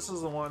yeah, this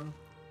is the one.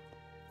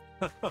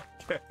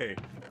 Okay.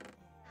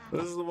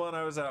 This is the one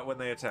I was at when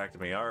they attacked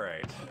me.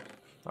 Alright.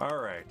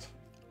 Alright.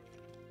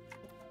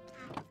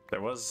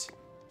 There was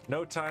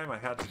no time. I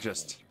had to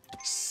just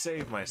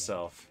save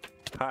myself.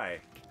 Hi.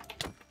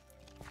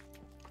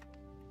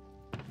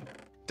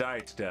 Die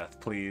to death,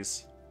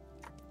 please.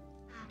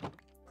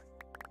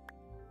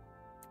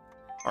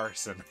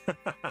 Arson.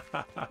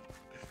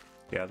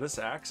 Yeah, this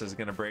axe is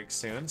gonna break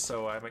soon,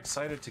 so I'm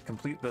excited to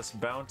complete this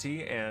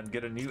bounty and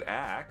get a new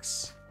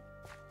axe.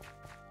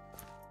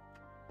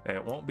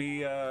 It won't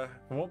be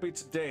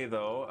today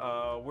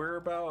though. We're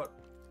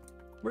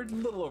a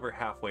little over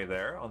halfway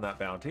there on that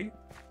bounty.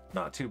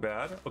 Not too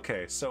bad.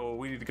 Okay, so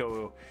we need to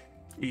go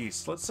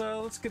east. Let's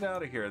get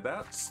out of here.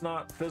 That's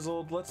not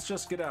fizzled. Let's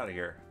just get out of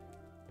here.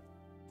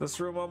 This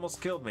room almost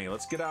killed me.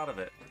 Let's get out of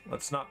it.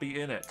 Let's not be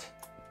in it.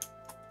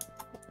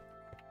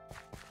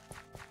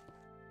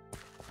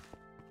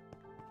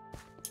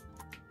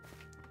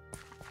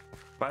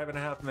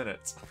 5.5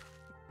 minutes.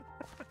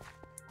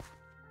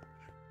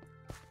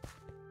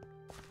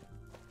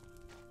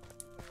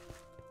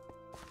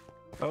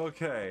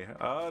 Okay,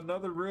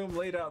 another room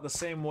laid out the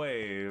same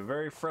way.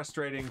 Very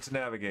frustrating to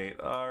navigate.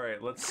 All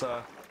right, let's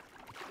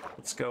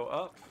go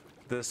up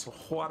this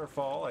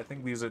waterfall. I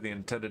think these are the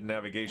intended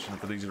navigation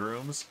for these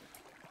rooms.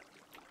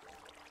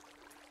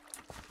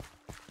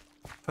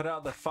 Put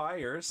out the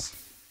fires.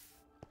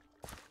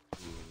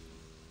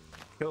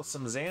 Kill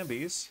some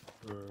zombies.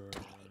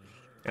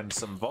 And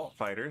some vault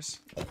fighters.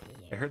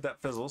 I heard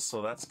that fizzles,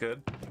 so that's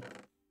good.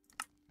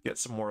 Get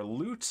some more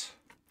loot.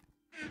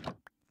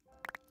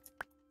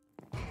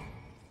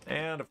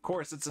 And of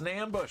course, it's an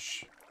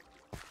ambush.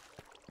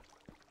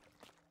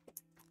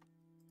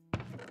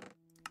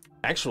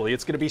 Actually,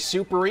 it's going to be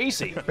super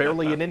easy.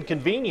 Barely an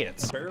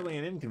inconvenience. Barely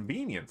an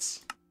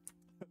inconvenience.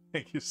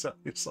 Thank you, Sally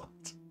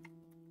Salt.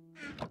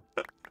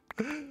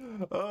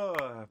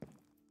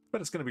 But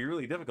it's going to be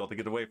really difficult to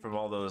get away from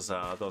all those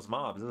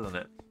mobs, isn't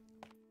it?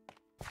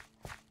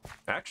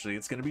 Actually,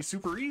 it's going to be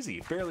super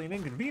easy. Barely an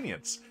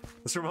inconvenience.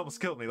 This room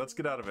almost killed me. Let's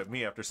get out of it.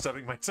 Me after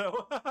stubbing my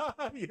toe.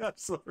 Yeah,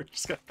 Silver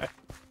Sky.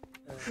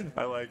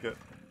 I like it.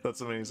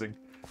 That's amazing.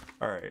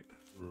 All right.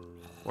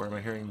 Where am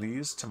I hearing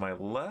these? To my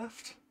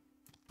left?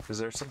 Is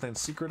there something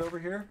secret over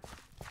here?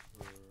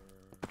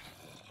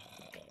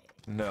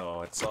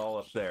 No, it's all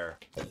up there.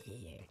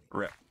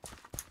 Rip.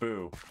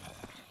 Boo.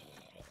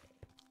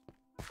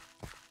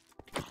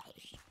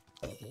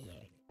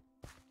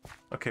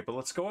 Okay, but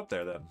let's go up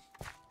there then.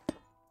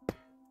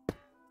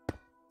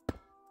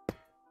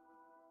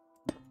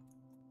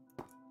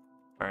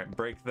 Alright,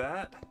 break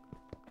that.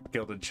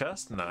 Gilded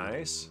chest,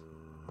 nice.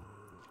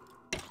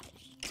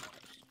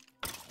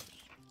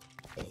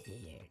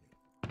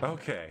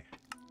 Okay.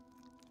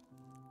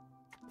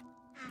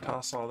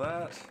 Toss all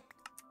that.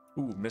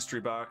 Ooh, mystery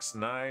box,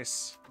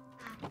 nice.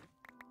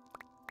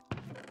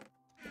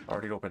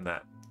 Already opened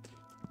that.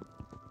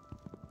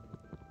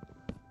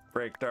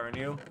 Break, darn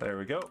you. There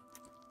we go.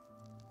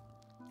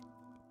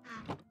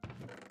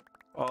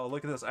 Oh,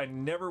 look at this. I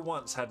never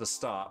once had to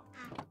stop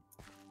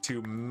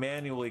to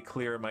manually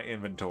clear my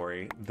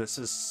inventory. This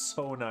is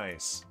so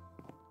nice.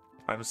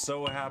 I'm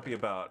so happy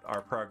about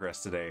our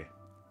progress today.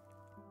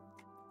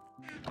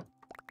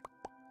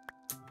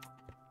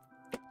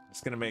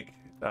 It's gonna make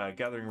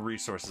gathering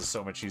resources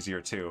so much easier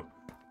too,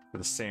 for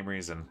the same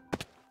reason.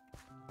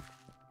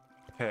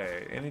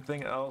 Okay,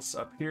 anything else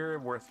up here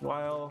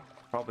worthwhile?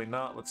 Probably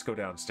not. Let's go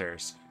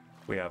downstairs.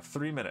 We have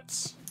 3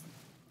 minutes.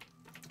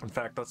 In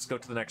fact, let's go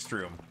to the next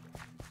room.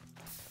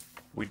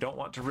 We don't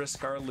want to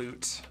risk our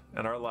loot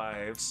and our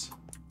lives.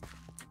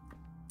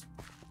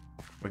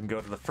 We can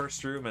go to the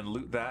first room and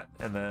loot that,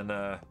 and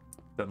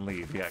then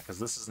leave. Yeah, because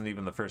this isn't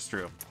even the first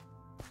room.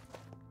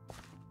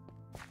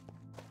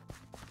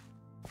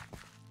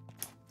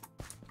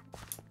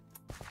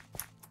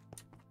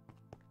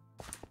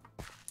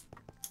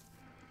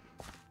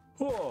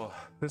 Oh,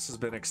 this has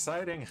been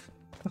exciting.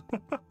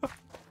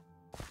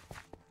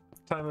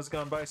 Time has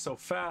gone by so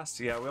fast.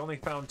 Yeah, we only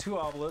found 2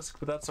 obelisks,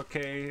 but that's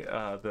okay.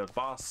 The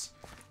boss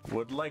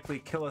would likely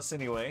kill us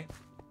anyway.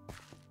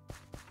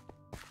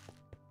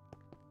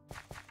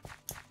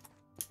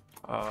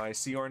 I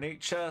see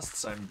ornate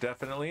chests. I'm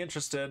definitely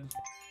interested.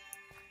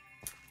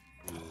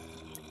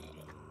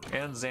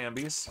 And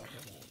zombies.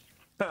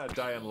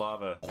 Die in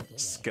lava,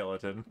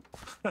 skeleton.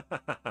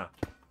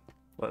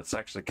 Let's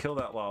actually kill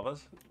that lava.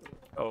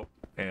 Oh,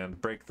 and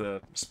break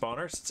the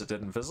spawner since it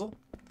didn't fizzle.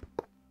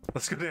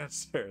 Let's go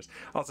downstairs.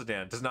 Also,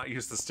 Dan does not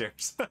use the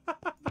stairs.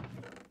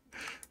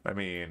 I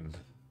mean,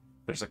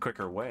 there's a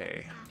quicker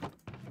way.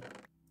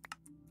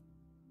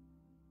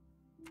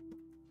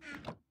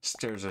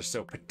 Stairs are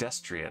so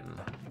pedestrian.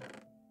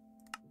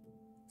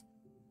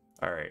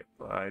 Alright,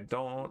 I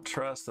don't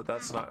trust that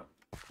that's not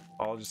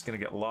all just gonna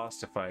get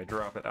lost if I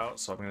drop it out,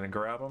 so I'm gonna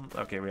grab them.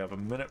 Okay, we have a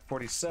minute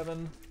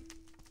 47.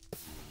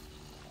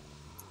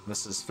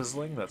 This is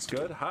fizzling, that's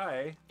good.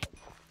 Hi!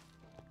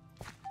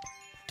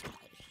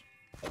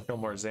 Kill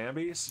more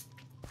zombies.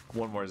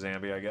 One more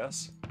zombie, I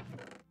guess.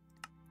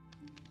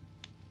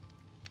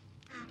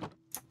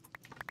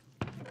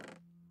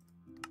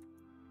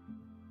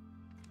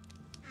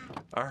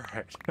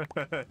 Alright.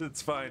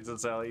 It's fine, said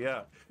Sally.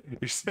 Yeah.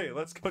 You say,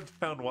 let's go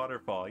down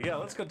waterfall. Yeah,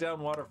 let's go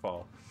down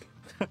waterfall.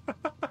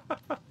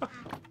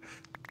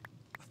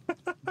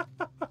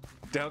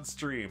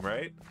 Downstream,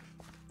 right?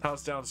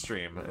 How's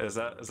downstream? Is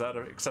that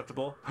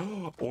acceptable?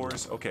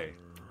 Ores. Okay.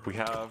 We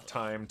have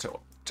time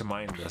to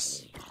mine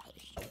this.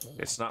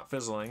 It's not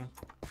fizzling.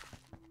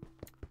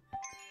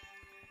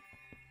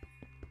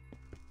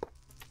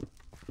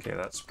 Okay,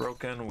 that's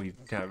broken.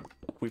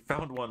 We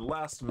found one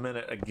last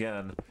minute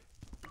again.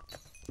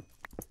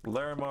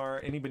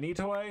 Larimar, any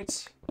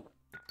Benitoite?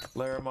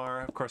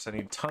 Larimar, of course I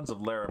need tons of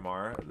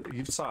Larimar.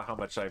 You saw how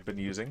much I've been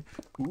using.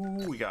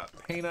 Ooh, we got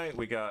Painite,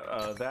 we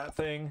got that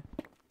thing.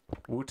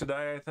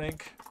 Wootadai, I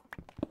think.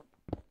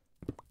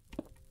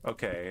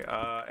 Okay,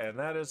 and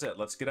that is it.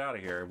 Let's get out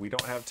of here. We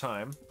don't have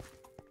time.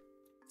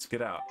 Let's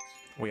get out.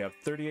 We have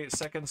 38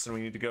 seconds and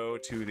we need to go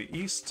to the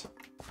east.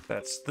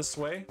 That's this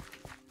way.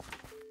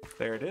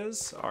 There it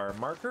is, our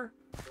marker.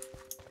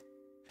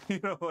 You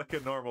know, like a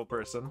normal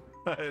person.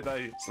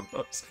 I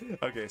suppose.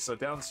 Okay, so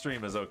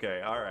downstream is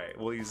okay. All right,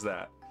 we'll use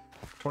that.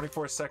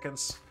 24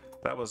 seconds.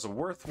 That was a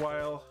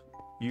worthwhile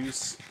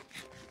use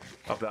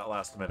of that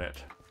last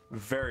minute.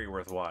 Very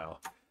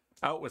worthwhile.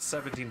 Out with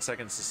 17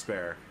 seconds to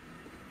spare.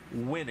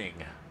 Winning.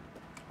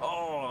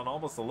 Oh, and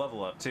almost a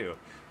level up too.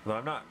 Though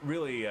I'm not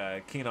really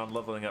keen on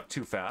leveling up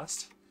too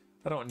fast.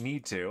 I don't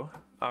need to.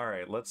 All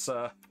right, let's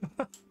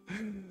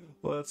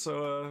let's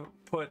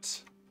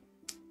put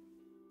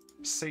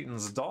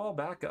Satan's doll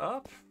back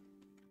up.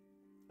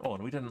 Oh,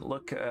 and we didn't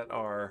look at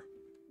our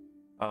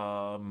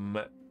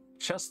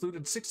chest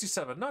looted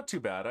 67. Not too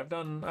bad. I've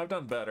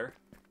done better.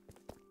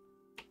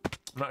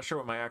 I'm not sure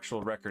what my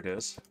actual record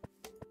is.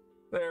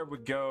 There we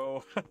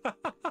go.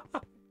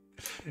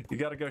 You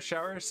gotta go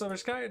shower, Silver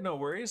Sky? No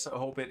worries. I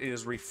hope it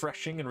is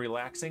refreshing and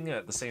relaxing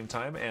at the same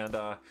time. And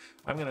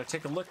I'm gonna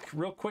take a look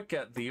real quick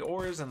at the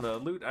ores and the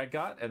loot I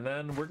got, and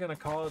then we're gonna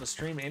call it a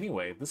stream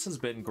anyway. This has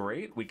been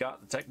great. We got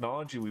the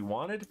technology we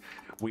wanted.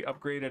 We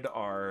upgraded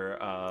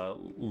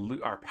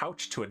our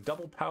pouch to a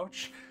double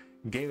pouch,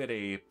 gave it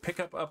a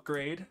pickup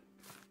upgrade,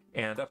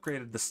 and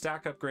upgraded the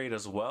stack upgrade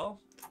as well.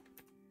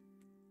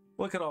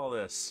 Look at all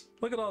this.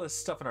 Look at all this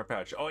stuff in our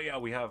pouch. Oh yeah,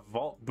 we have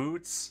vault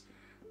boots,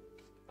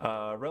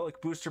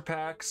 relic booster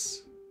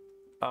packs,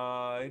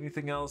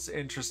 anything else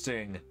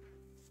interesting?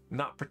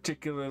 Not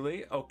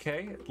particularly.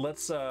 Okay,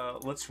 let's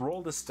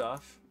roll this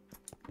stuff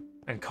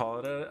and call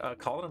it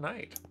a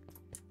night.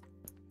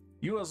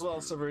 You as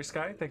well, Silvery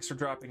Sky. Thanks for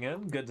dropping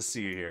in. Good to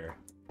see you here,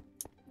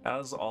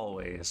 as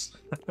always.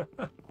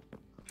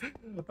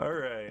 All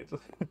right.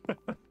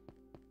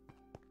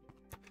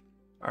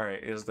 All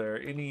right, is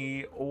there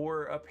any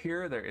ore up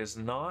here? There is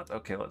not.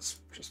 Okay,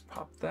 let's just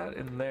pop that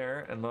in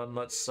there, and then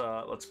let's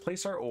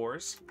place our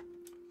ores.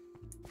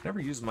 Never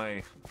use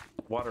my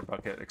water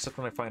bucket except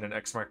when I find an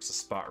X marks the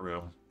spot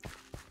room.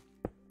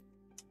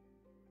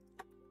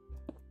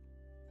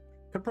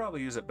 Could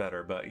probably use it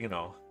better, but you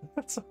know,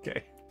 that's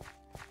okay.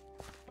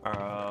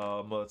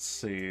 Let's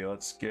see.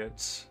 Let's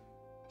get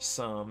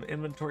some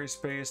inventory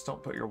space.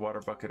 Don't put your water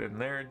bucket in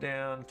there,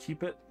 Dan.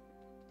 Keep it.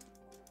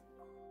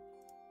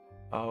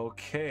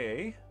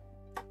 Okay.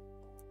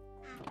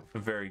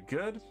 Very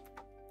good.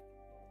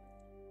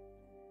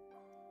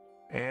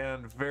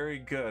 And very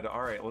good.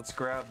 All right, let's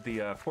grab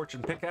the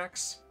fortune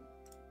pickaxe.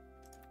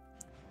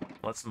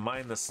 Let's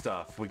mine this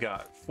stuff. We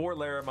got 4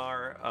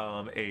 Larimar,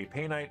 a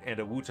Painite,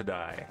 and a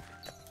Wutadai.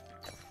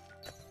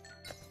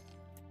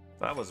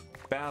 That was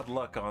bad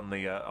luck on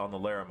the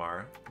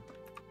Larimar.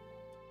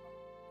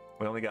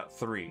 We only got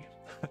 3.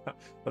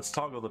 Let's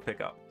toggle the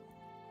pickup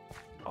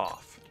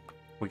off.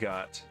 We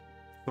got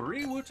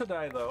 3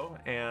 Wutadai though,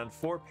 and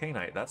 4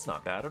 Painite. That's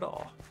not bad at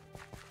all.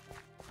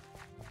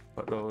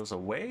 Put those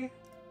away.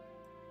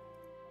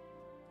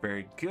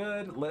 Very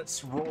good.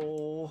 Let's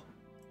roll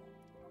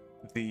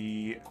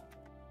the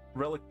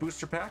relic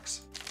booster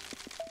packs.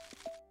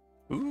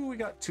 Ooh, we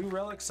got 2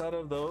 relics out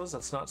of those.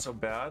 That's not so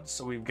bad.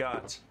 So we've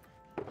got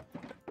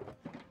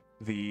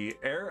the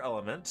air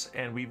element,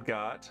 and we've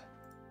got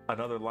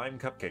another lime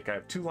cupcake. I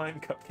have 2 lime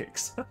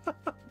cupcakes.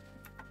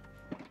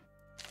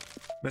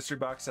 Mystery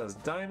box has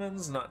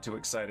diamonds, not too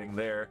exciting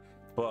there.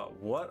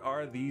 But what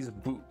are these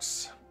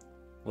boots?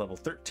 Level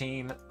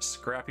 13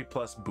 Scrappy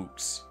Plus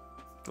boots.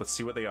 Let's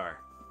see what they are.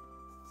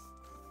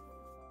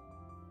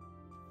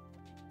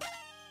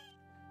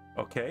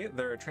 Okay,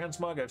 they're a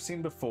transmog I've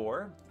seen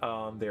before.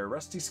 They're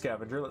Rusty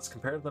Scavenger. Let's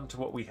compare them to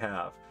what we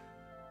have.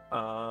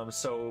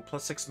 So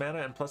plus 6 mana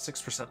and plus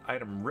 6%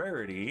 item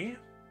rarity.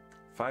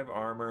 5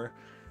 armor.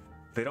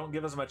 They don't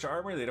give as much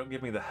armor. They don't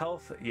give me the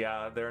health.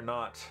 Yeah, they're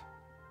not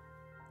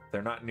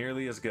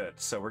nearly as good.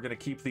 So we're going to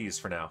keep these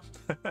for now.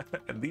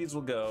 And these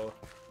will go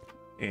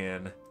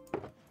in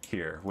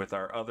here with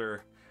our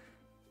other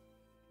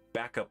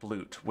backup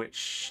loot,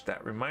 which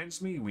that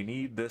reminds me, we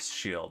need this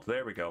shield.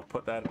 There we go.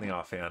 Put that in the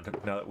offhand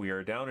now that we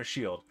are down a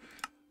shield.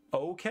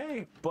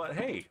 Okay, but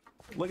hey,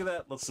 look at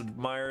that. Let's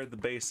admire the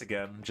base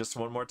again just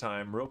one more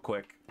time real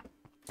quick.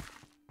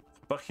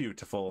 But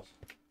beautiful.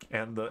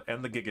 And the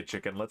Giga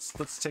Chicken. Let's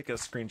take a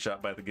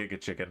screenshot by the Giga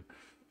Chicken.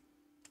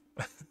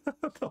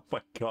 Oh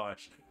my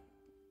gosh.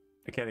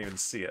 I can't even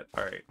see it.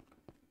 All right.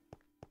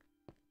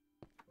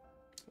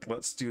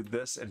 Let's do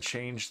this and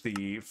change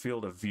the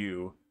field of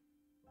view.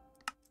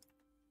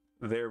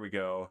 There we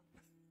go.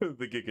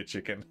 The Giga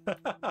Chicken.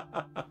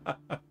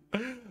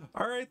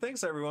 All right,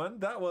 thanks everyone.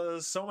 That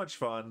was so much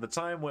fun. The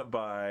time went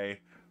by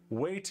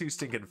way too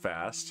stinking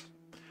fast.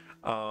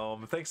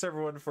 Thanks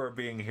everyone for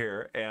being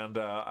here, and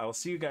I'll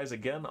see you guys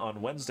again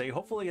on Wednesday.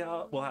 Hopefully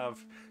we'll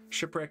have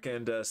Shipwreck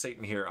and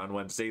Satan here on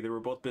Wednesday. They were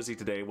both busy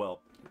today.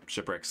 Well,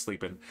 Shipwreck's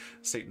sleeping.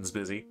 Satan's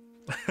busy.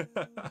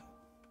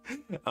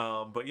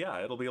 But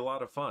yeah, it'll be a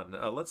lot of fun.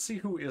 Let's see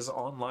who is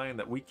online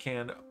that we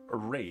can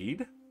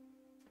raid.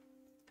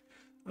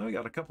 Oh, we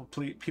got a couple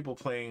people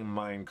playing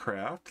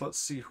Minecraft. Let's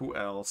see who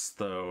else,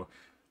 though.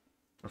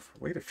 If I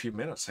wait a few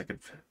minutes, I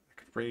could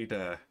raid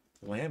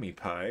Lammy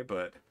Pie,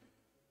 but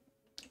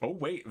Oh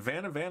wait,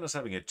 Vanavan is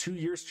having a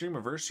 2-year stream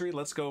anniversary.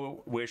 Let's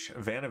go wish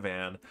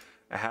Vanavan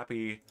a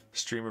happy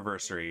stream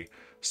anniversary.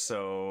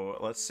 So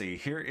let's see.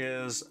 Here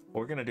is,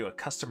 we're gonna do a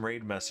custom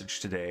raid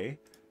message today.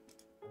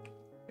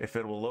 If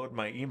it will load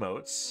my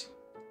emotes.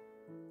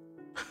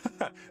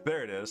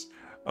 There it is.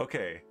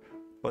 Okay,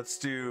 let's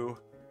do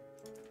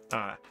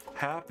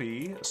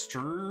happy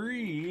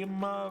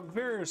stream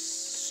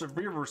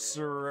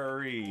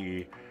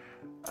anniversary,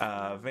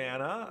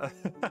 Vanna.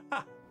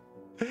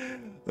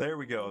 There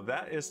we go.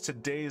 That is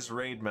today's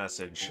raid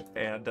message.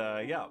 And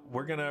yeah,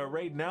 we're gonna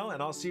raid now,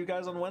 and I'll see you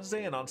guys on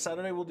Wednesday, and on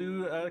Saturday we'll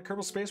do a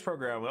Kerbal Space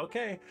Program.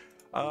 Okay.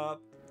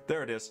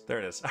 There it is. There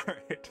it is. All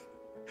right.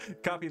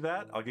 Copy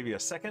that. I'll give you a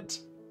second,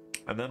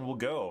 and then we'll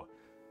go.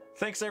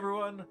 Thanks,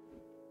 everyone.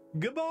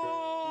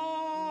 Goodbye.